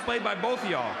heart displayed by both of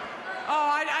y'all. Oh,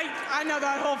 I know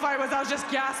that whole fight was I was just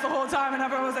gassed the whole time, and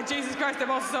everyone was like, Jesus Christ, they're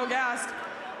both so gassed.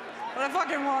 But I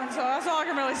fucking won, so that's all I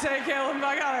can really say, Caleb.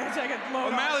 I gotta take it low.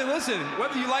 O'Malley, listen,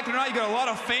 whether you like it or not, you got a lot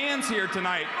of fans here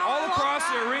tonight, all across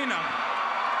the arena.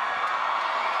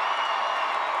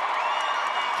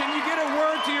 Can you get a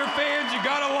word to your fans? You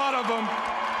got a lot of them.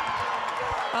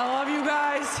 I love you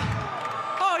guys.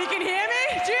 Oh, you can hear me?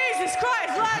 Jesus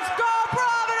Christ, let's go,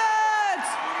 Providence!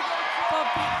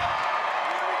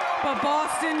 But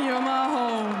Boston, you're my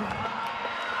home.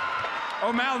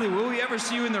 O'Malley, will we ever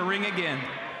see you in the ring again?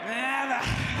 Never.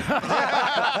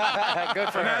 Good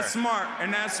for and her. That's smart,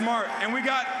 and that's smart. And we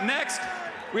got next,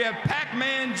 we have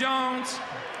Pac-Man Jones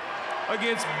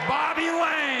against Bobby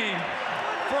Lang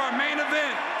for our main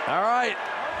event. All right,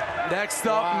 next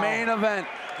up, main event.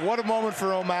 What a moment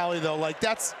for O'Malley, though. Like,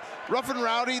 that's Rough and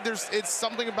Rowdy. It's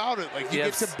something about it. Like, you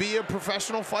get to be a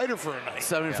professional fighter for a night.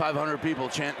 7,500 people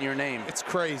chanting your name. It's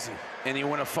crazy. And you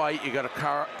win a fight, you got a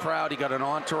crowd, you got an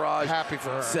entourage. Happy for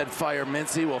her. Said fire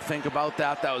Mincy. We'll think about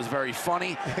that. That was very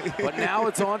funny. But now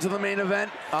it's on to the main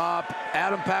event.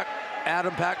 Adam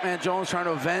Pac-Man Jones trying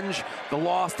to avenge the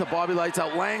loss to Bobby Lights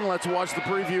Out Lang. Let's watch the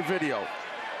preview video.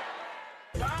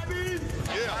 Bobby!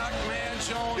 Yeah. Pac-Man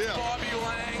Jones, Bobby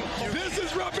Lang. This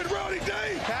is Rough and Rowdy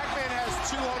Day. Pac-Man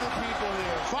has 200 people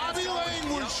here. Bobby Lang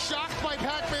was shocked by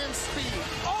Pac-Man's speed.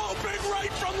 Oh, big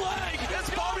right from Lang. It's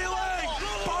Bobby Lang.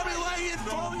 Bobby Lang in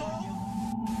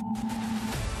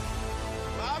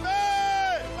Bobby!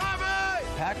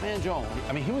 Pac-Man Jones,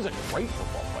 I mean, he was a great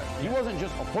football player. He wasn't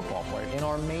just a football player. In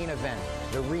our main event,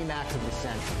 the rematch of the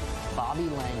century, Bobby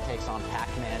Lang takes on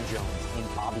Pac-Man Jones in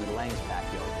Bobby Lang's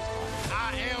backyard this time.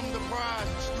 I am the prize,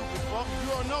 you stupid fuck.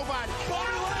 You are nobody.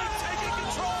 Bobby Lang taking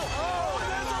control. Oh,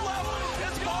 there's a level.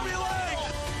 It's Bobby Lang.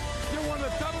 You're one of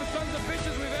the toughest sons of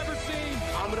bitches we've ever seen.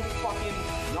 I'm gonna fucking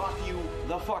knock you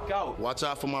the fuck out. Watch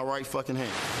out for my right fucking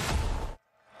hand.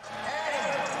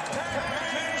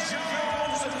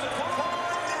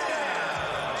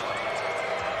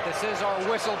 This is our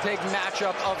whistle pig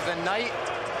matchup of the night.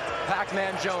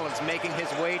 Pac-Man Jones making his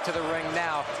way to the ring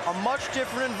now. A much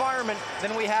different environment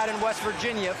than we had in West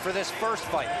Virginia for this first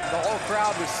fight. The whole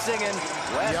crowd was singing,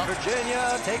 West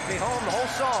Virginia, take me home, the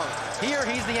whole song. Here,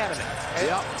 he's the enemy.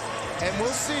 And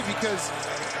we'll see, because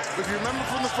if you remember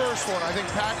from the first one, I think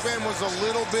Pac-Man was a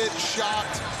little bit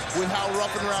shocked with how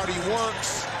Rough and Rowdy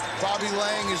works. Bobby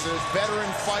Lang is a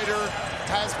veteran fighter.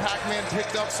 Has Pac-Man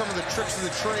picked up some of the tricks of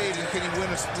the trade, and can he win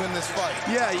this fight?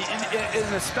 Yeah, and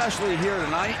especially here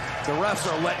tonight, the refs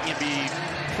are letting you be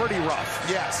pretty rough.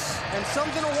 Yes. And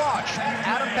something to watch.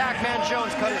 Adam Pac-Man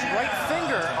Jones cut his right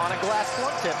finger on a glass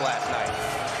blunt tip last night.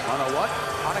 On a what?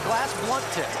 On a glass blunt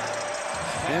tip.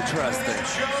 Interesting.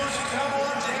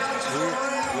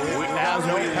 As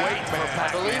we wait for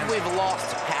Pac-Man. I believe we've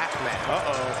lost Pac-Man.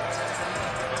 Uh-oh.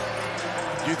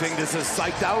 Do you think this is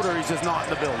psyched out, or he's just not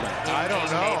in the building? I don't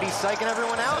know. He may be psyching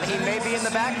everyone out. He may be in the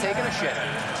back taking a shit.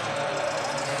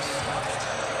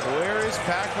 Where is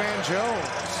Pac-Man Jones?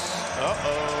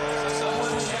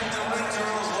 Uh-oh.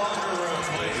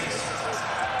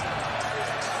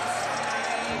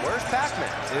 Where's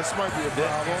Pac-Man? This might be a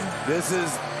problem. This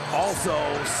is also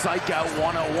Psych Out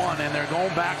 101, and they're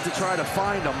going back to try to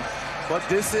find him. But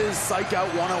this is Psych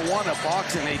Out 101 of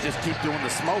boxing. They just keep doing the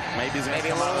smoke. Maybe he's going to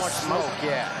come out of smoke.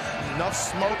 Yeah. Enough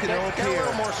smoke and it'll Get a appear.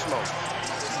 little more smoke.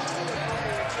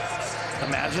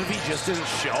 Imagine if he just didn't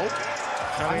show.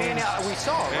 I mean, we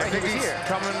saw him, right? He was here.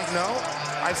 Coming, no.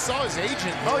 I saw his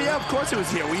agent. Oh, yeah, of course he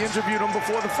was here. We interviewed him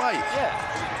before the fight. Yeah.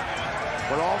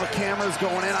 With all the cameras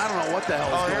going in, I don't know what the hell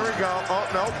is going on. Here we go. Oh,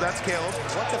 no, that's Caleb.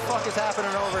 What the fuck is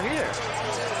happening over here?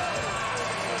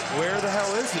 Where the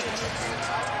hell is he?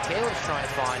 Caleb's trying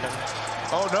to find him.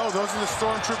 Oh, no, those are the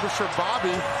stormtroopers for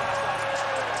Bobby.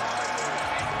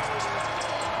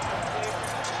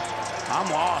 I'm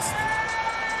lost.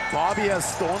 Bobby has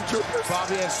stormtroopers?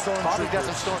 Bobby has stormtroopers. Bobby's got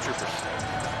some stormtroopers.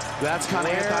 That's kind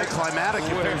of anticlimactic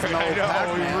if there's no I know,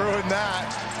 Pac-Man. we ruined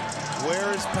that.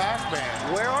 Where is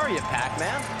Pac-Man? Where are you,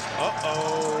 Pac-Man?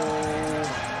 Uh-oh.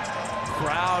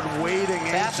 Crowd waiting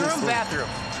anxiously. Bathroom.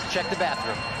 Check the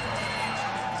bathroom.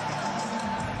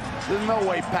 There's no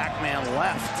way Pac-Man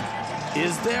left.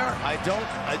 Is there? I don't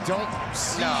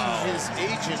see his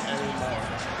agent anymore.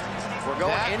 We're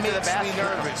going into the bathroom. That makes me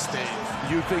nervous, Dave.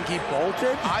 You think he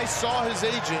bolted? I saw his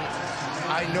agent.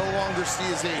 I no longer see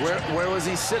his agent. Where was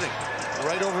he sitting?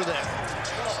 Right over there.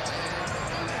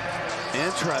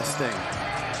 Interesting.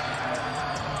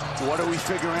 What are we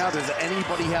figuring out? Does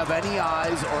anybody have any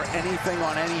eyes or anything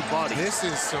on anybody? This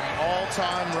is some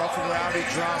all-time Rough and Rowdy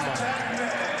drama.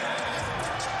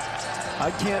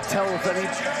 I can't tell if any...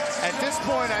 At this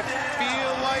point, I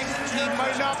feel like he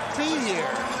might not be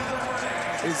here.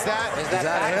 Is that him? Is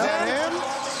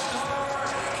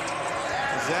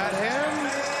that him?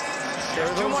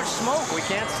 There's too much smoke. We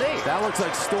can't see. That looks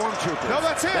like stormtroopers. No,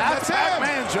 that's him. That's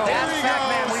Pac-Man, Joe. That's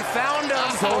Pac-Man. We found him.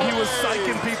 So he was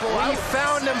psyching people out. We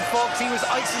found him, folks. He was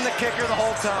icing the kicker the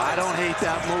whole time. I don't hate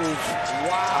that move.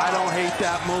 Wow. I don't hate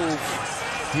that move.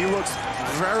 He looks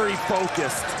very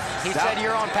focused. He said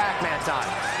you're on Pac-Man time.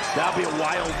 That'd be a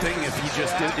wild thing if he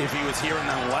just did, if he was here and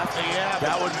then left. Yeah.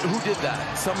 That would. Who did that?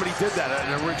 Somebody did that at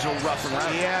an original Rough and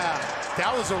Rowdy. Yeah.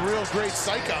 That was a real great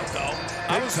psych out, though.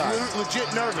 I was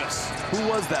legit nervous. Who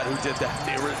was that who did that?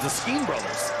 They were the Skeen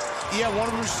brothers. Yeah,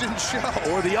 one of them just didn't show.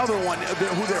 Or the other one,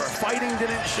 who they were fighting,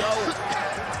 didn't show.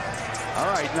 All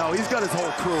right, no, he's got his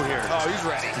whole crew here. Oh, he's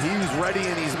ready. He's ready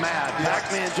and he's mad.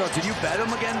 Pac-Man Joe, did you bet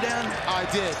him again, Dan? I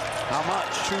did. How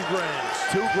much? $2 grand.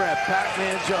 $2 grand.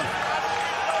 Pac-Man Joe.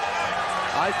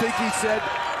 I think he said.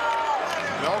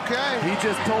 Okay. He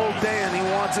just told Dan he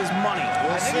wants his money.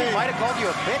 I think he might have called you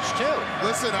a bitch too.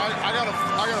 Listen, I got a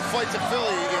flight to Philly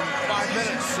in 5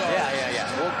 minutes, so yeah.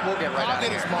 We'll get right I'll out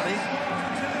get of his here. money.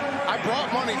 I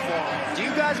brought money for him. Do you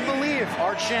guys believe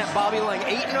our champ Bobby Lang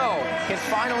 8-0 can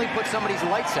finally put somebody's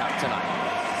lights out tonight?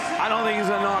 I don't think he's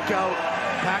gonna knock out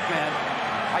Pac-Man.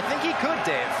 I think he could,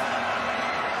 Dave.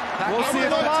 We'll see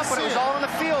Pac-Man up, but it was all in the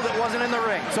field. It wasn't in the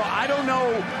ring. So I don't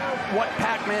know what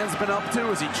Pac-Man's been up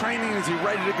to. Is he training? Is he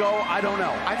ready to go? I don't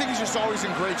know. I think he's just always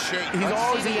in great shape. He's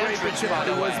always in great shape.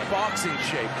 It was boxing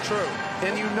shape. True.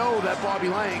 And you know that Bobby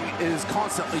Lang is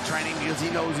constantly training because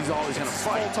he knows he's always going to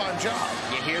fight. Full-time job.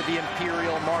 You hear the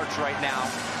Imperial March right now.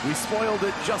 We spoiled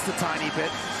it just a tiny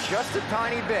bit. Just a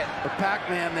tiny bit. But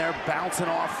Pac-Man there bouncing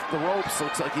off the ropes.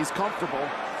 Looks like he's comfortable.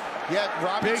 Yeah,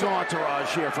 Robbie. Big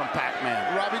entourage here from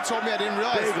Pac-Man. Robbie told me I didn't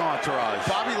realize. Big entourage.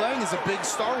 Bobby Lang is a big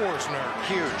Star Wars nerd.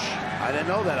 Huge. I didn't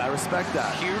know that. I respect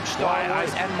that. Huge Star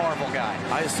Wars and Marvel guy.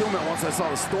 I assume it once I saw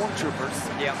the Stormtroopers.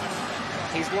 Yep.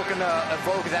 He's looking to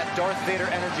evoke that Darth Vader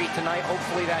energy tonight.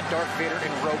 Hopefully that Darth Vader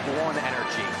in Rogue One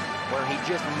energy, where he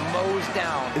just mows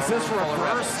down. Is this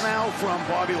reverse now from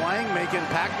Bobby Lang making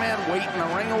Pac-Man wait in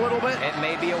the ring a little bit? It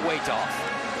may be a weight off.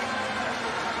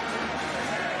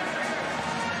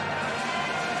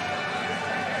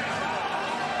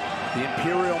 The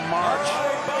Imperial March.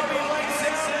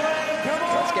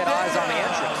 Let's get eyes on the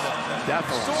entrance.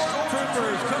 Definitely.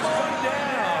 Stormtroopers, come on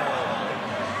down.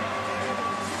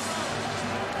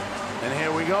 And here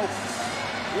we go. It is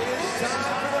time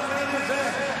for the main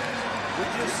event. We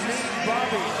just need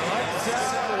Bobby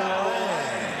lights out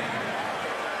Lang.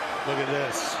 Look at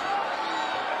this.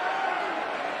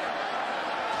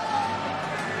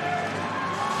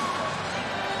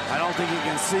 I don't think he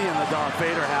can see in the Darth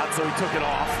Vader hat, so he took it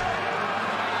off.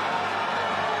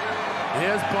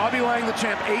 Here's Bobby Lang, the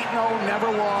champ, 8-0, never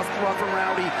lost, Rough and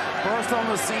Rowdy. Burst on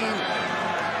the scene.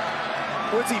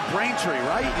 What's he, Braintree,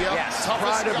 right? Yep. Yes,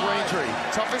 Toughest pride of guy. Braintree.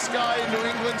 Toughest guy in New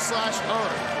England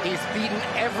 /Earth. He's beaten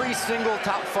every single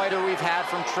top fighter we've had,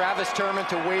 from Travis Turman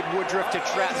to Wade Woodruff to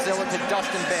Trapzilla to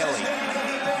Dustin Bailey.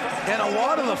 And a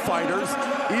lot of the fighters,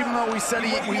 even though we said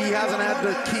he hasn't had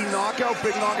the key knockout,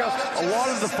 big knockout, a lot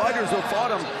of the fighters who fought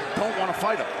him don't want to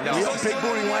fight him. No. Big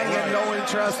Booty Lang had no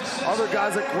interest. Other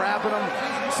guys are grabbing him.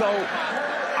 So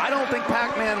I don't think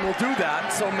Pac-Man will do that.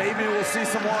 So maybe we'll see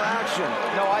some more action.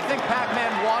 No, I think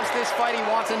Pac-Man wants this fight. He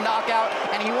wants a knockout,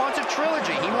 and he wants a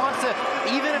trilogy. He wants to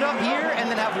even it up here and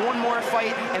then have one more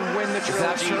fight and win the trilogy. Is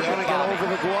that sure going to get over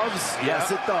the gloves? Yes,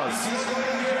 it does.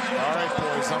 All right,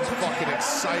 boys, I'm fucking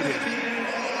excited.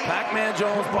 Pac-Man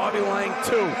Jones, Bobby Lang,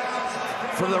 2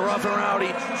 for the Rough and Rowdy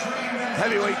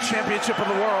Heavyweight Championship of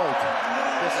the world.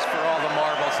 This is for all the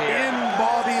marbles here. In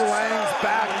Bobby Lang's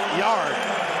backyard.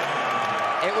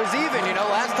 It was even, you know,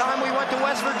 last time we went to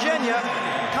West Virginia,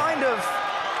 kind of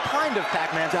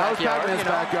Pac-Man's backyard. That was Pac-Man's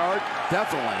backyard,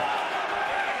 definitely.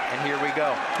 And here we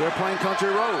go. They're playing country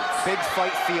roads. Big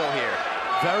fight feel here.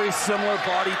 Very similar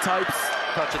body types.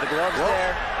 Touch of the gloves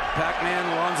there. Pac-Man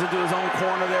runs into his own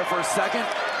corner there for a second.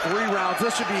 3 rounds.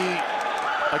 This should be,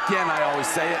 again, I always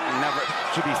say it, and never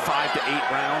should be 5 to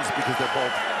 8 rounds because they're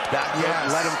both that good.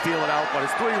 Let them feel it out, but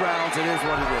it's 3 rounds. It is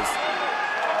what it is.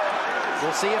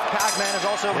 We'll see if Pac-Man is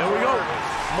also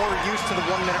more used to the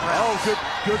 1-minute round. Oh,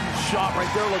 good shot right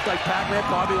there. Looked like Pac-Man.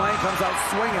 Bobby Lang comes out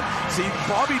swinging. See,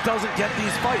 Bobby doesn't get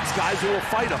these fights. Guys who will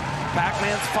fight him.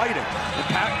 Pac-Man's fighting.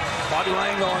 And Bobby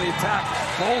Lang on the attack.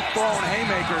 Both throwing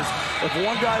haymakers. If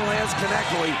one guy lands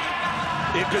connectly,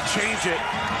 it could change it.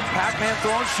 Pac-Man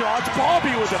throwing shots.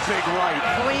 Bobby with a big right.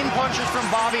 Clean punches from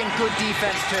Bobby and good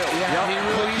defense, too. Yeah, he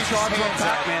really clean shots from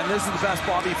Pac-Man. This is the best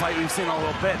Bobby fight we've seen in a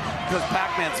little bit because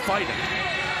Pac-Man's fighting.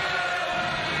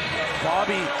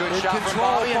 Bobby, good in shot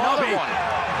control. From Bobby, another one.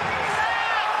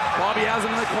 Bobby has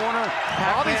him in the corner.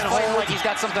 Bobby's fighting like he's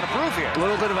got something to prove here. A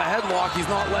little bit of a headlock. He's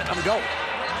not letting him go.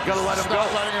 You gotta let him go.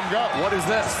 Not letting him go. What is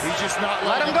this? He's just not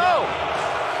letting him go.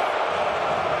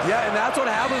 Yeah, and that's what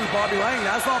happens with Bobby Lang.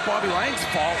 That's not Bobby Lang's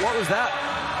fault. What was that?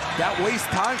 That waste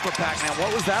time for Pac-Man. What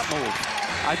was that move?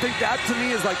 I think that, to me,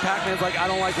 is like Pac-Man's like, I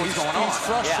don't like what's going on. He's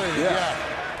frustrated, yeah.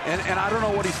 And I don't know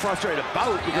what he's frustrated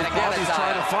about because Bobby's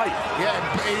trying to fight. Yeah,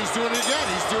 and he's doing it again.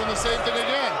 He's doing the same thing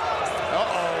again.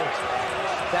 Uh-oh.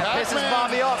 That pisses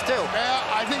Bobby off, too. Yeah,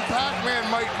 I think Pac-Man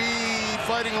might be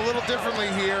fighting a little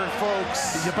differently here,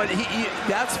 folks. Yeah, but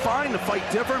that's fine to fight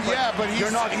different, but, yeah, but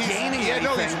you're not gaining anything.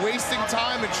 No, he's wasting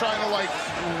time and trying to, like,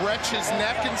 wrench his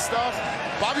neck and stuff.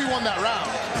 Bobby won that round.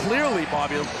 Clearly,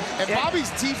 Bobby. And Bobby's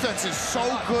defense is so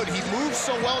good. He moves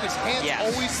so well, and his hands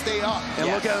always stay up. And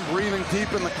look at him breathing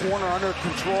deep in the corner, under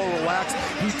control, relaxed.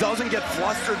 He doesn't get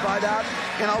flustered by that.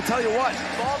 And I'll tell you what,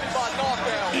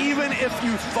 even if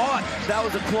you thought that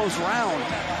was a close round,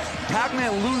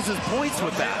 Pac-Man loses points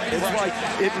with that. It's like,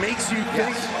 it makes you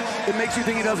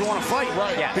think he doesn't want to fight.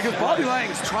 Right. Yeah. Because Bobby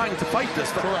Lang's trying to fight this.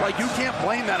 Like, you can't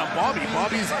blame that on Bobby.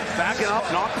 Bobby's backing up,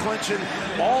 not clinching,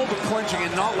 all the clinching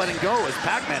and not letting go is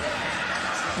Pac-Man.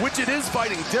 Which it is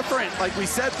fighting different, like we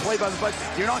said, but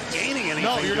you're not gaining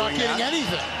anything. No, you're not getting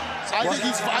anything. I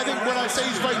think when I say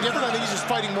he's fighting different, I think he's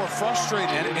just fighting more frustrated.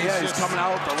 And he's coming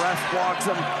out, the ref blocks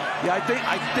him. Yeah,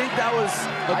 I think that was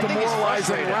a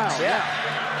demoralizing round. Yeah.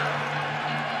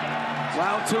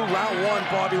 Round 2, round 1,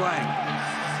 Bobby Lang.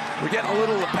 We're getting a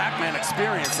little of Pac-Man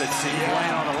experience, it seems,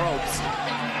 laying on the ropes.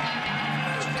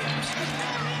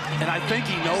 And I think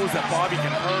he knows that Bobby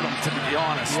can hurt him, to be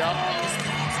honest. Yep.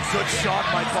 Good shot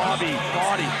by Bobby.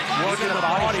 Body, working the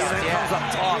body, and then comes up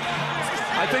top.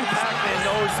 I think Pac-Man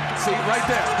knows, see, right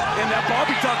there. And that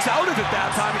Bobby ducks out of it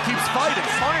that time and keeps fighting.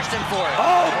 Punished him for it.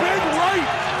 Oh, big right.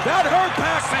 That hurt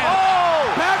Pac-Man. Oh!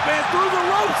 Pac-Man through the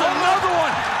ropes, another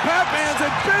one. Pac-Man's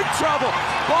in big trouble.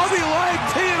 Bobby Lang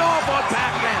teeing off on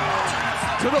Pac-Man.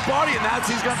 To the body, and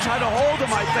he's going to try to hold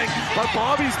him, I think. But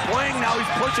Bobby's playing now. He's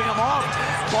pushing him off.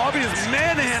 Bobby is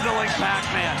manhandling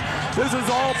Pac-Man. This is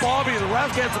all Bobby. The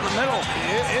ref gets in the middle.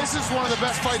 This is one of the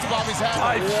best fights Bobby's had.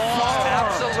 By far.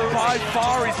 Absolutely. By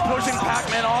far, he's pushing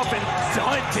Pac-Man off and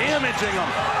damaging him.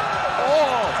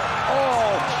 Oh,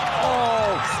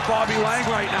 Bobby Lang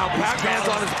right now. Pac-Man's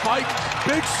on his bike.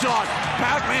 Big shot.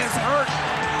 Pac-Man's hurt.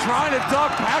 Trying to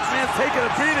duck. Pac-Man's taking a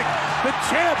beating. The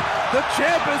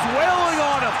champ is wailing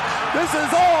on him. This is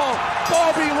all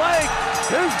Bobby Lang.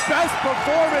 His best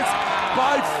performance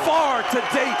by far to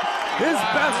date. His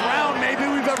best round maybe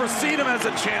we've ever seen him as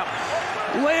a champ.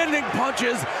 Landing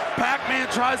punches. Pac-Man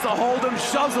tries to hold him,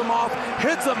 shoves him off,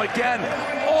 hits him again.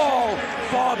 All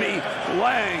Bobby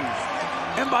Lang.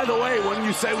 And by the way, when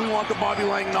you say we want the Bobby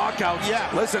Lang knockouts,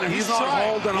 listen, if he's not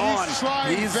holding on, he's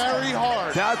trying very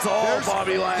hard. That's all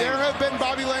Bobby Lang. There have been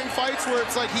Bobby Lang fights where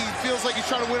it's like he feels like he's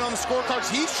trying to win on the scorecards.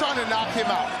 He's trying to knock him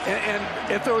out. And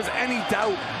if there was any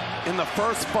doubt in the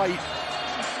first fight,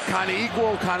 kind of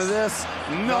equal, kind of this,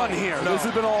 none here. This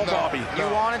has been all Bobby. You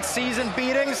wanted seasoned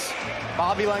beatings?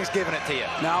 Bobby Lang's giving it to you.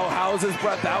 Now, how's his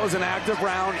breath? That was an active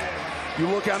round. You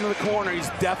look out in the corner, he's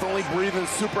definitely breathing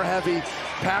super heavy.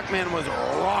 Pac-Man was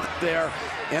rocked there,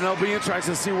 and it'll be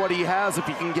interesting to see what he has if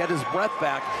he can get his breath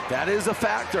back. That is a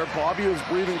factor. Bobby was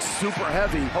breathing super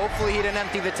heavy. Hopefully he didn't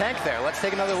empty the tank there. Let's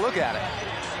take another look at it.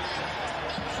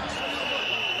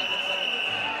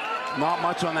 Not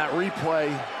much on that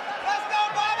replay. Let's go,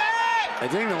 Bobby!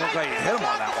 It didn't even look like he hit him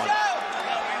on that one.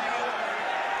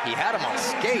 He had him on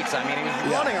skates. I mean, he was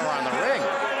running around the ring.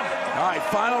 All right,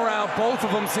 final round. Both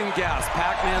of them seem gassed.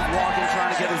 Pac-Man's walking,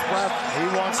 trying to get his breath. He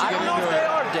wants to get into it. I don't know if they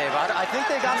are, Dave. I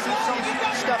think they got some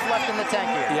stuff left in the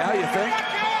tank here. Yeah, you think?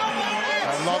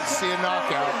 I'd love to see a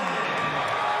knockout.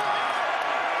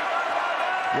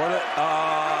 What?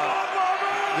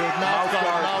 Good mouth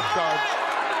guard.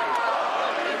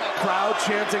 Crowd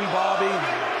chanting Bobby.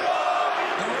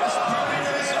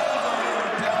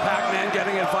 Pac-Man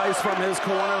getting advice from his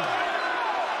corner.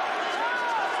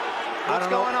 What's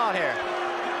going on here?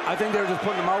 I think they're just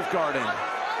putting the mouth guard in.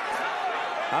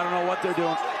 I don't know what they're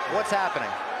doing. What's happening?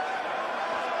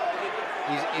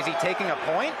 Is he taking a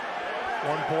point?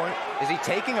 1 point. Is he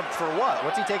taking a, for what?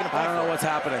 What's he taking a point for? I don't know what's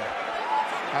happening.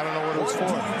 I don't know what it was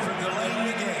for.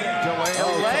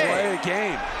 Delay a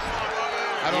game.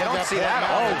 I don't see that.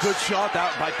 Oh, good shot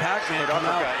that by Pac-Man.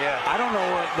 Yeah. I don't know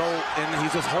what, though, and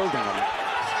he's just holding him.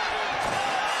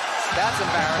 That's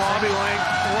embarrassing. Bobby Lang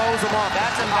throws him off.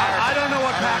 That's embarrassing. I don't know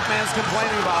what Pac-Man's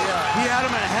complaining about. Yeah. He had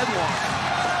him in a headlock.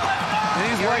 And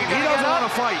he's like, he doesn't want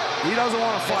to fight. He doesn't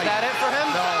want to fight. Is that it for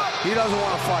him? No. He doesn't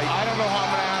want to fight. I don't know how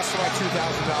I'm going to ask for my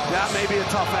 $2,000. That may be a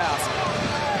tough ask.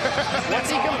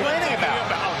 What's he complaining about?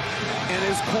 In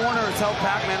his corner, it's helped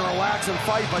Pac-Man relax and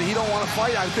fight, but he don't want to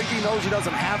fight. I think he knows he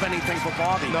doesn't have anything for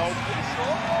Bobby. Nope.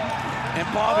 And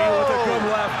Bobby with a good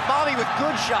left. Bobby with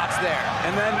good shots there.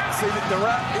 And then, see,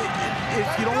 if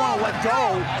you don't want to let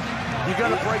go, you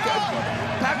got to break it.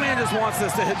 Pac-Man just wants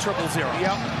this to hit 000.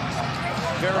 Yep.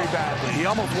 Very badly. He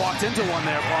almost walked into one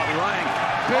there, Bobby Lang.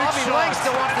 Bobby Lang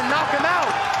still wants to knock him out.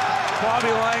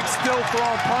 Bobby Lang still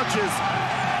throwing punches.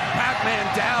 Pac-Man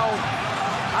down.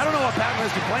 I don't know what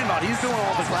Pac-Man's complaining about. He's doing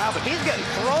all the grabbing. He's getting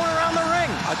thrown around the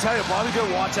ring. I tell you, Bobby could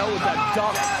watch out with that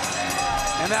duck.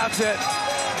 And that's it.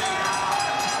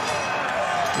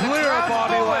 Clear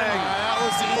Bobby Lang. That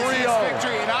was the easiest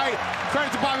victory. And I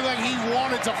credit to Bobby Lang. He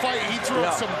wanted to fight. He threw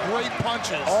some great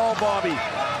punches. All Bobby.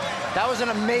 That was an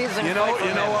amazing fight for him.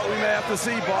 You know what we may have to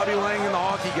see? Bobby Lang and the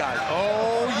hockey guy.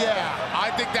 Oh, yeah.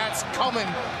 I think that's coming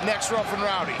next Rough N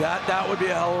Rowdy. That would be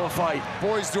a hell of a fight.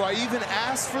 Boys, do I even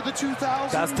ask for the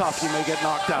 2,000? That's tough. You may get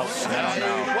knocked out. I don't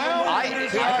know. Well,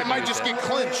 I might just get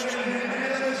clinched.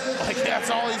 Like, that's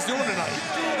all he's doing tonight.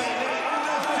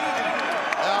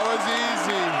 That was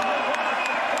easy.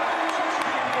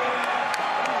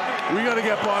 We got to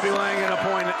get Bobby Lang an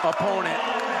opponent.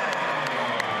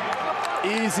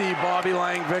 Easy Bobby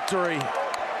Lang victory.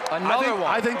 Another one.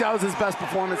 I think that was his best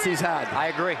performance he's had. I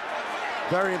agree.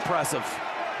 Very impressive.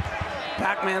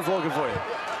 Pac-Man's looking for you.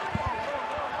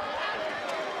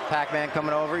 Pac-Man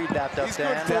coming over. He dapped up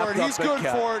Dan. He's good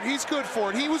for it. He's good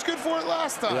for it. He was good for it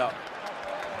last time. Yeah.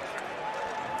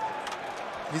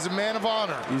 He's a man of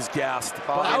honor. He's gassed.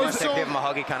 Bobby went to give him a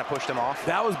hug. He kind of pushed him off.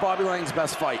 That was Bobby Lang's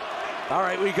best fight. All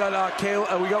right, we got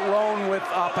we got Rowan with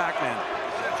Pac-Man.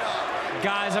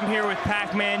 Guys, I'm here with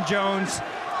Pac-Man Jones.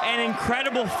 An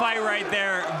incredible fight right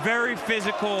there. Very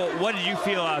physical. What did you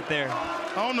feel out there?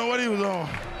 I don't know what he was on.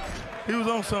 He was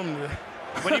on something today.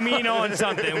 What do you mean on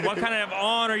something? What kind of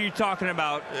on are you talking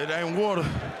about? It ain't water.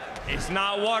 It's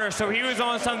not water. So he was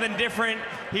on something different.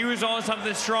 He was on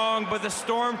something strong, but the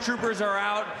stormtroopers are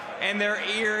out and they're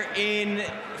here in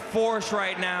force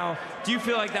right now. Do you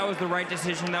feel like that was the right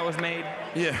decision that was made?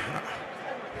 Yeah.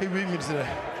 He beat me today.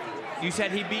 You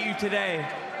said he beat you today.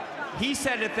 He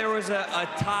said if there was a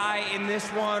tie in this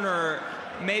one, or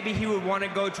maybe he would want to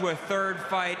go to a third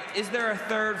fight. Is there a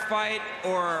third fight,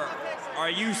 or are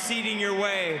you ceding your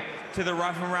way to the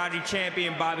Rough N Rowdy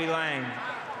champion, Bobby Lang?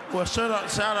 Well, shout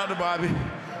out to Bobby.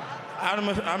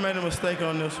 I made a mistake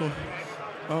on this one.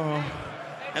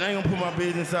 And I ain't gonna put my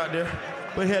business out there,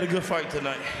 but he had a good fight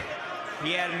tonight.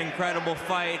 He had an incredible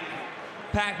fight.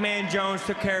 Pac-Man Jones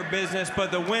took care of business,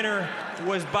 but the winner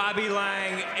was Bobby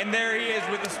Lang, and there he is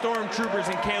with the Stormtroopers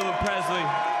and Caleb Presley.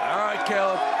 All right,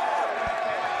 Caleb.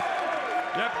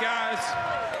 Yep, guys.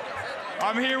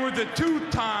 I'm here with the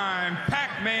two-time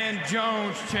Pac-Man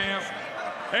Jones champ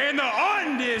and the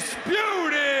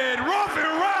undisputed Rough N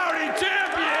Rowdy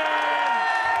champion.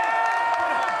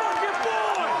 Fucking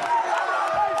boy!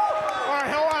 All right,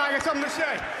 hold on, I got something to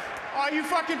say. You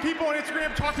fucking people on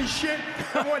Instagram talking shit,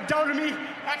 everyone doubted me,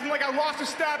 acting like I lost a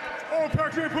step. Oh,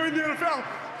 Pac-Man played in the NFL.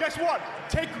 Guess what?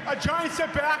 Take a giant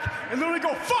step back and literally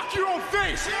go, fuck your own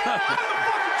face. I'm the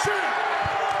fucking champ.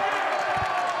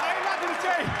 I ain't nothing to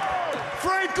say.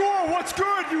 Frank Gore, what's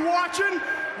good? You watching?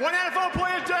 One NFL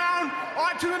player down,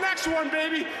 on to the next one,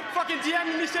 baby. Fucking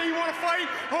DM me, say you want to fight.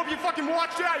 Hope you fucking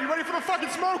watch that. You ready for the fucking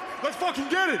smoke? Let's fucking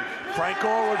get it. Frank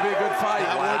Gore would be a good fight.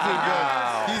 That would be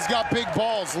good. He's got big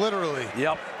balls, literally.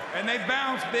 Yep. And they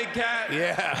bounce, Big Cat.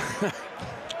 Yeah.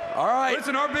 All right.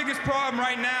 Listen, our biggest problem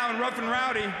right now in Rough N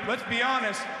Rowdy, let's be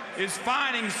honest, is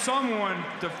finding someone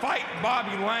to fight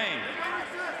Bobby Lang.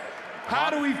 How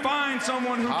do we find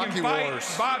someone who can fight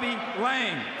Bobby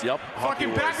Lang? Yep.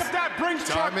 Fucking back up that Brinks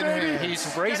truck, baby.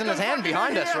 He's raising his hand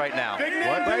behind us right now. Big name,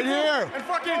 Right here. And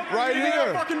fucking Right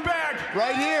here. Fucking bag.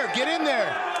 Right here. Get in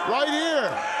there. Right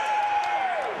here.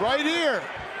 Right here.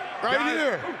 Right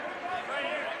here.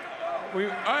 We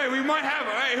might have.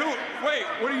 Hey, who? Wait,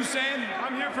 what are you saying?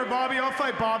 I'm here for Bobby. I'll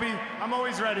fight Bobby. I'm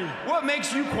always ready. What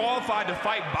makes you qualified to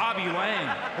fight Bobby Lang?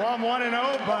 Well, I'm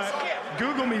 1-0, but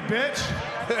Google me, bitch.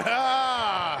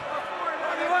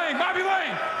 Bobby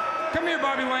Lang. Come here,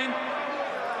 Bobby Lang.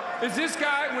 Is this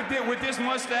guy with this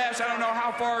mustache? I don't know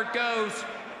how far it goes.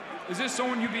 Is this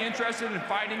someone you'd be interested in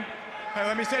fighting? Hey,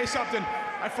 let me say something.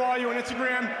 I follow you on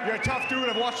Instagram. You're a tough dude.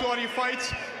 I've watched a lot of your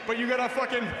fights, but you gotta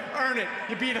fucking earn it.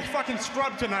 You beat a fucking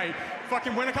scrub tonight.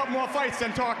 Fucking win a couple more fights,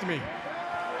 then talk to me.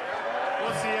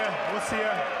 We'll see ya. We'll see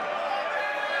ya.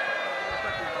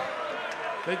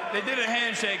 They did a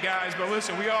handshake, guys, but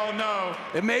listen, we all know.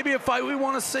 It may be a fight we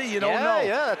want to see. You don't know.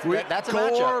 Yeah, that's a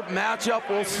matchup.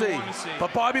 We'll see.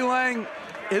 But Bobby Lang,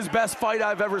 his best fight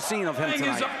I've ever seen of him tonight.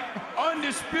 Lang is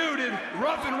undisputed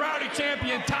Rough and Rowdy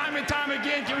champion time and time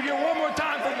again. Can we get one more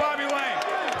time for Bobby Lang?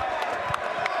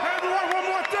 Hey, everyone, one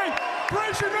more thing.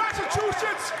 Braintree,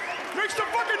 Massachusetts. Make some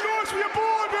fucking noise for your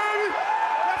boy, baby.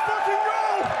 Let's fucking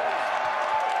go.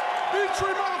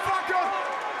 Braintree, motherfucker.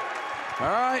 All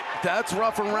right, that's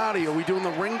Rough and Rowdy. Are we doing the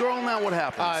ring girl now? What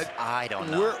happens? I don't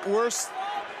know.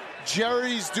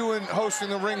 Jerry's hosting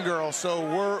the ring girl,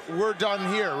 so we're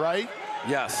done here, right?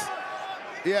 Yes.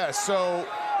 Yeah. So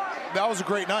that was a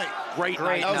great night. Great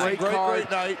night. That was a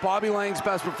great night. Bobby Lang's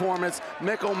best performance.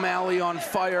 Mick O'Malley on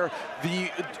fire. The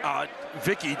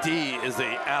Vicky D is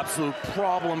an absolute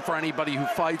problem for anybody who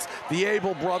fights. The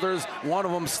Abel brothers, one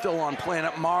of them still on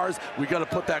planet Mars. We got to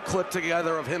put that clip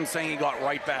together of him saying he got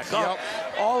right back up.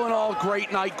 All in all,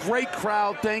 great night, great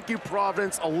crowd. Thank you,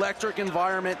 Providence. Electric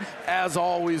environment as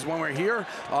always when we're here.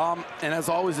 And as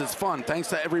always, it's fun. Thanks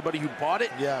to everybody who bought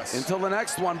it. Yes. Until the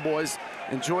next one, boys.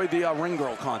 Enjoy the ring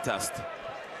girl contest.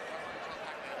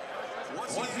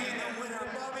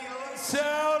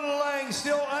 Sound Lang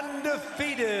still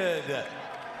undefeated.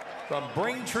 From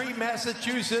Braintree,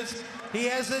 Massachusetts, he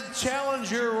has a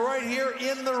challenger right here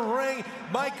in the ring.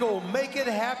 Michael, Make It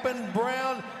Happen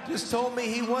Brown just told me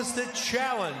he wants to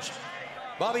challenge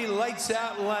Bobby Lights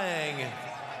Out Lang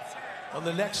on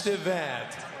the next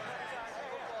event.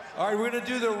 All right, we're going to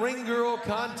do the ring girl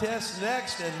contest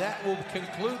next, and that will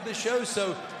conclude the show.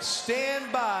 So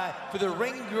stand by for the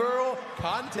ring girl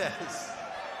contest.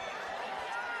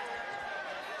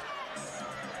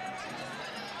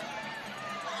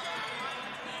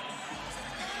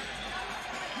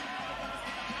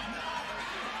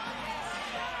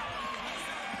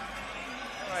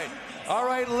 All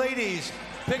right, ladies,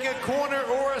 pick a corner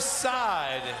or a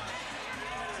side.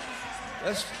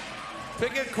 Let's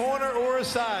pick a corner or a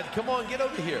side. Come on, get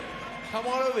over here. Come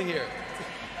on over here.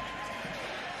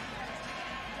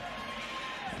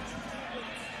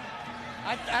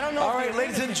 I don't know. All right,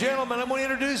 ladies and gentlemen, I'm going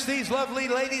to introduce these lovely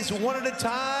ladies one at a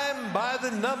time by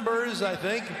the numbers, I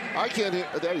think. I can't hear.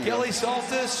 There you Kelly go.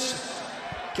 Saltis.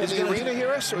 Can the arena hear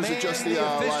us, or is it just the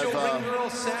official live? ring girl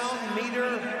sound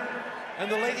meter,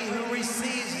 and the lady who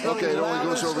receives the Okay, it only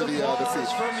goes over the feed.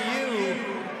 from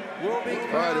you will be.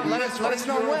 All right, let us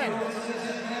know when.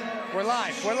 We're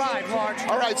live, Mark.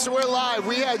 All right, so we're live.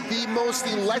 We had the most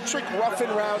electric Rough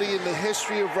and Rowdy in the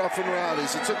history of Rough and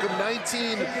Rowdies. It took them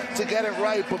 19 to get it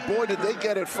right, but boy, did they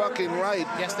get it fucking right.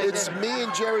 Yes, they It's did. me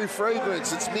and Jerry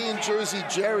Fragrance. It's me and Jersey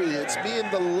Jerry. It's me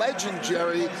and the legend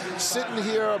Jerry sitting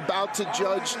here about to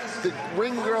judge the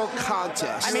ring girl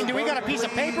contest. I mean, do we got a piece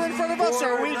of paper in front of us,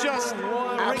 or are we just...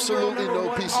 Absolutely no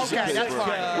pieces of paper. Okay, that's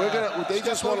fine. They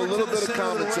just want a little bit of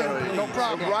commentary. No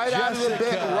problem. Right out of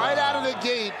the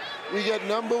gate, we get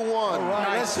number one.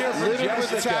 Let's hear from Living with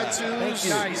Jessica. tattoos.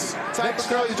 Nice. Type of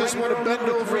girl you just want to bend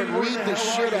over and read the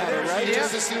shit out of, right? Yeah.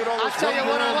 Just to see what all I'll this tell you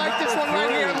what, I like this one right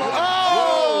here, Mark.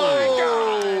 Oh! My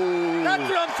God. That's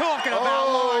what I'm talking about,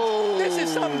 Mark. This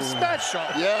is something special.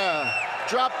 Yeah.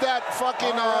 Drop that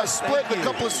fucking split. A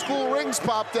couple of school rings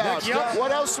popped out. Yep.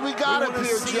 What else do we got up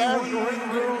here, Jeff? Ring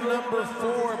girl number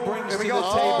 4 brings to the table.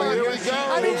 Oh, here we go.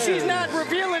 I mean, she's not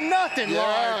revealing nothing,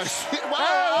 Yeah. Mark. Well,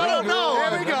 I don't know.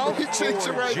 There we go. He changed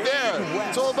it right there.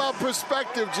 It's all about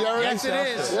perspective, Jerry. Yes, it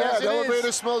is. Yeah, Yes, the it elevator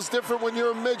is. smells different when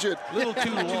you're a midget. A little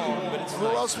too long, but it's Who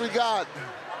else we got?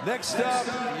 Next up,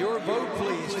 your vote,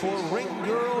 please, for ring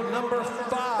girl number 5.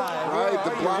 Right,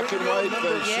 the black and white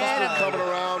thing. She's been coming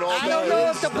around all day. I don't know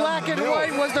if the black and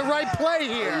white was the right play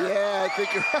here. Yeah, I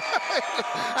think you're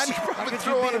right. She probably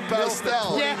threw on a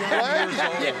pastel. Yeah. Right?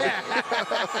 Yeah.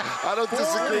 I don't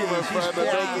disagree, my friend.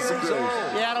 I don't disagree.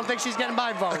 Yeah, I don't think she's getting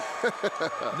my vote.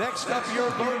 Next up, your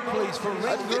vote, please, for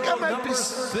ring girl number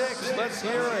 6. Let's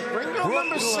hear it. Ring girl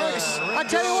number 6. I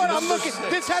tell you what, I'm looking.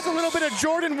 This has a little bit of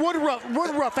Jordan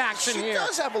Woodruff action She here.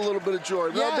 does have a little bit of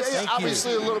Jordan. Yes. Well,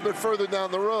 obviously, a little bit further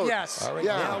down the road. Yes. All right,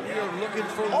 Yeah. now we are looking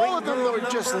for All of ring them girl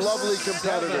are just number lovely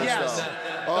competitors, 7. Yes. though.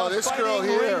 Oh, this girl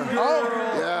here.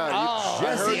 Yeah,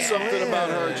 I heard something about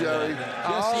her, Jerry.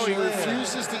 She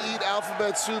refuses to eat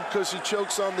alphabet soup because she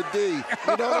chokes on the D.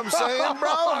 You know what I'm saying,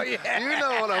 bro? You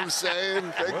know what I'm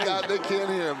saying. Thank God they can't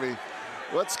hear me.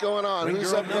 What's going on?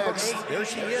 Who's up next? There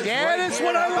she is. Yeah, that's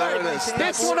what I like.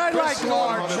 That's what I like,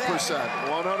 Lord. 100%.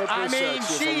 100%. I mean,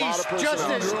 she's just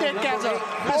as thick as a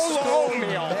bowl of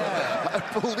oatmeal. I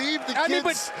believe the kids. I mean,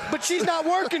 but she's not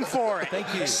working for it.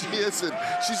 Thank you. She isn't.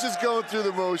 She's just going through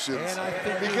the motions.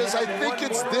 Because I think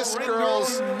it's this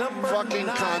girl's fucking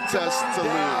contest to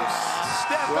lose.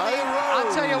 Right?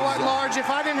 I'll tell you what, Large, if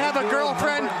I didn't have a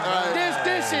girlfriend,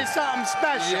 this is something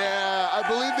special. Yeah, I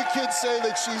believe the kids say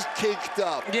that she's caked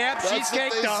up. Yep, she's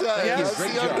caked up. Yes.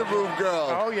 That's the undermove girl.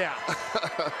 Oh, yeah.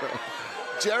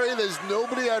 Jerry, there's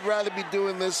nobody I'd rather be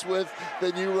doing this with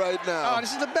than you right now. Oh,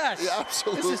 this is the best. Yeah,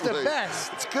 absolutely. This is the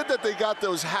best. It's good that they got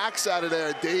those hacks out of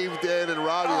there, Dave, Dan, and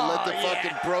Roddy, and let the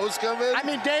fucking pros come in. I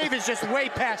mean, Dave is just way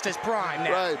past his prime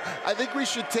now. Right. I think we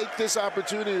should take this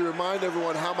opportunity to remind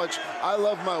everyone how much I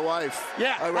love my wife.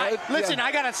 Yeah. All right? Listen,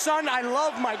 I got a son. I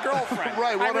love my girlfriend.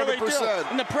 Right, 100%. I really do.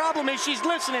 And the problem is she's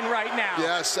listening right now.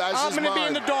 Yes, as I'm is going to be mine.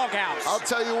 in the doghouse. I'll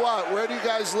tell you what. Where do you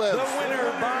guys live? The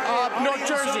winner by North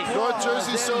Jersey. North Jersey,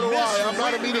 so do I. I'm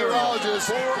not a meteorologist,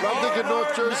 but I'm thinking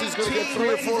North Jersey's going to get 3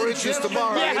 or 4 inches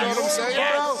tomorrow. You know what I'm saying,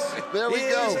 bro? There we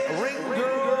go. Ring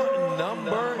girl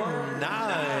number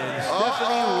 9.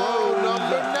 Oh,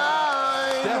 number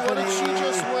 9. What did she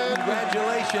just win?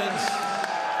 Congratulations.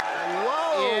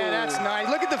 Whoa. Yeah, that's nice.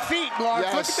 Look at the feet, Lars.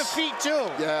 Yes. Look at the feet, too.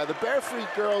 Yeah, the bare feet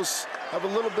girls have a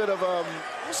little bit of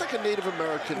almost like a Native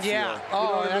American feel. Yeah. You know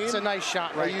Oh, what I that's mean? a nice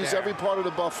shot right They use there. every part of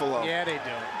the buffalo. Yeah, they do.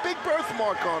 Big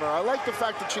birthmark on her. I like the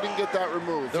fact that she didn't get that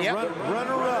removed. The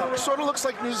runner-up. Sort of looks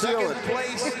like New Zealand. Second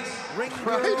place, ring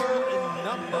girl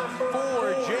number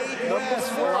 4, Jade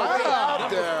West. Right out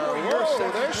there.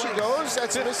 Whoa, there she goes.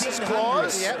 That's Mrs.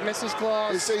 Claus. Yep, Mrs.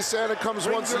 Claus. They say Santa comes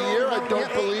once a year. I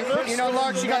don't believe it. You know,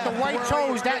 Lars, she got the white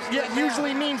toes. That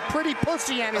usually means pretty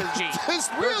pussy energy.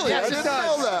 Really? Yes, I it didn't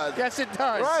does. know that. Yes, it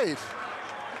does. Right.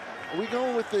 Are we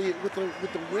going with the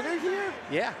winner here?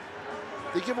 Yeah.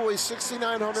 They give away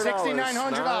 $6,900.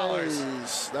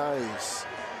 $6,900. Nice.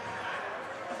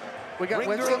 We got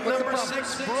ring girl number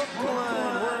 6, Brooklyn. Where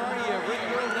are you? Ring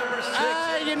girl number 6.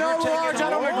 You know, Large, I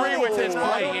don't agree with this play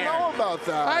I don't here. know about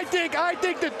that. I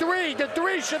think the three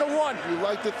should have won. You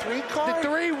like the 3 card? The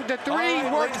three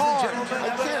right, worked hard.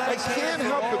 I can't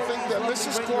help but think that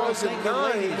Mrs. Claus at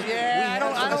 9. Yeah,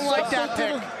 I don't like that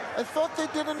pick. I thought they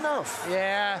did enough.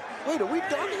 Yeah. Wait, are we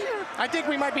done here? I think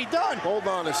we might be done. Hold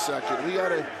on a second. We got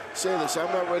to say this. I'm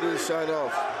not ready to sign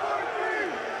off.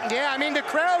 Yeah, I mean, the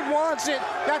crowd wants it.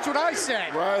 That's what I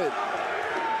said. Right.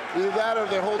 Either that or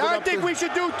they're holding up I think we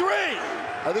should do 3.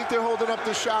 I think they're holding up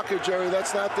the shocker, Jerry.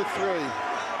 That's not the 3.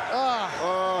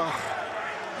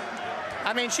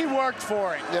 I mean, she worked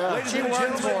for it. Yeah. Ladies She and worked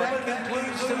gentlemen, for that it.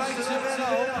 concludes tonight's event. I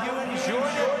hope you enjoyed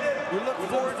it. We look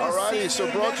forward to All righty, seeing so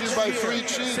you brought to you next by year.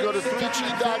 3Chi. Go to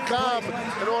 3chi.com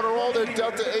and order all their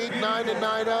Delta 8, 9, and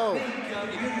 90.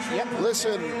 Yep.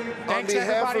 Listen, on Thanks,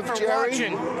 behalf everybody, of for Jerry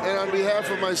watching. and on behalf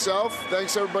of myself,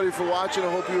 thanks everybody for watching.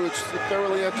 I hope you were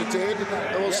thoroughly entertained,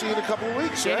 and we'll see you in a couple of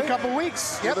weeks. See you in a right? couple of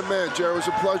weeks. You're Yep. the man, Jerry. It was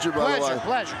a pleasure, by the way.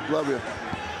 Pleasure. Love you.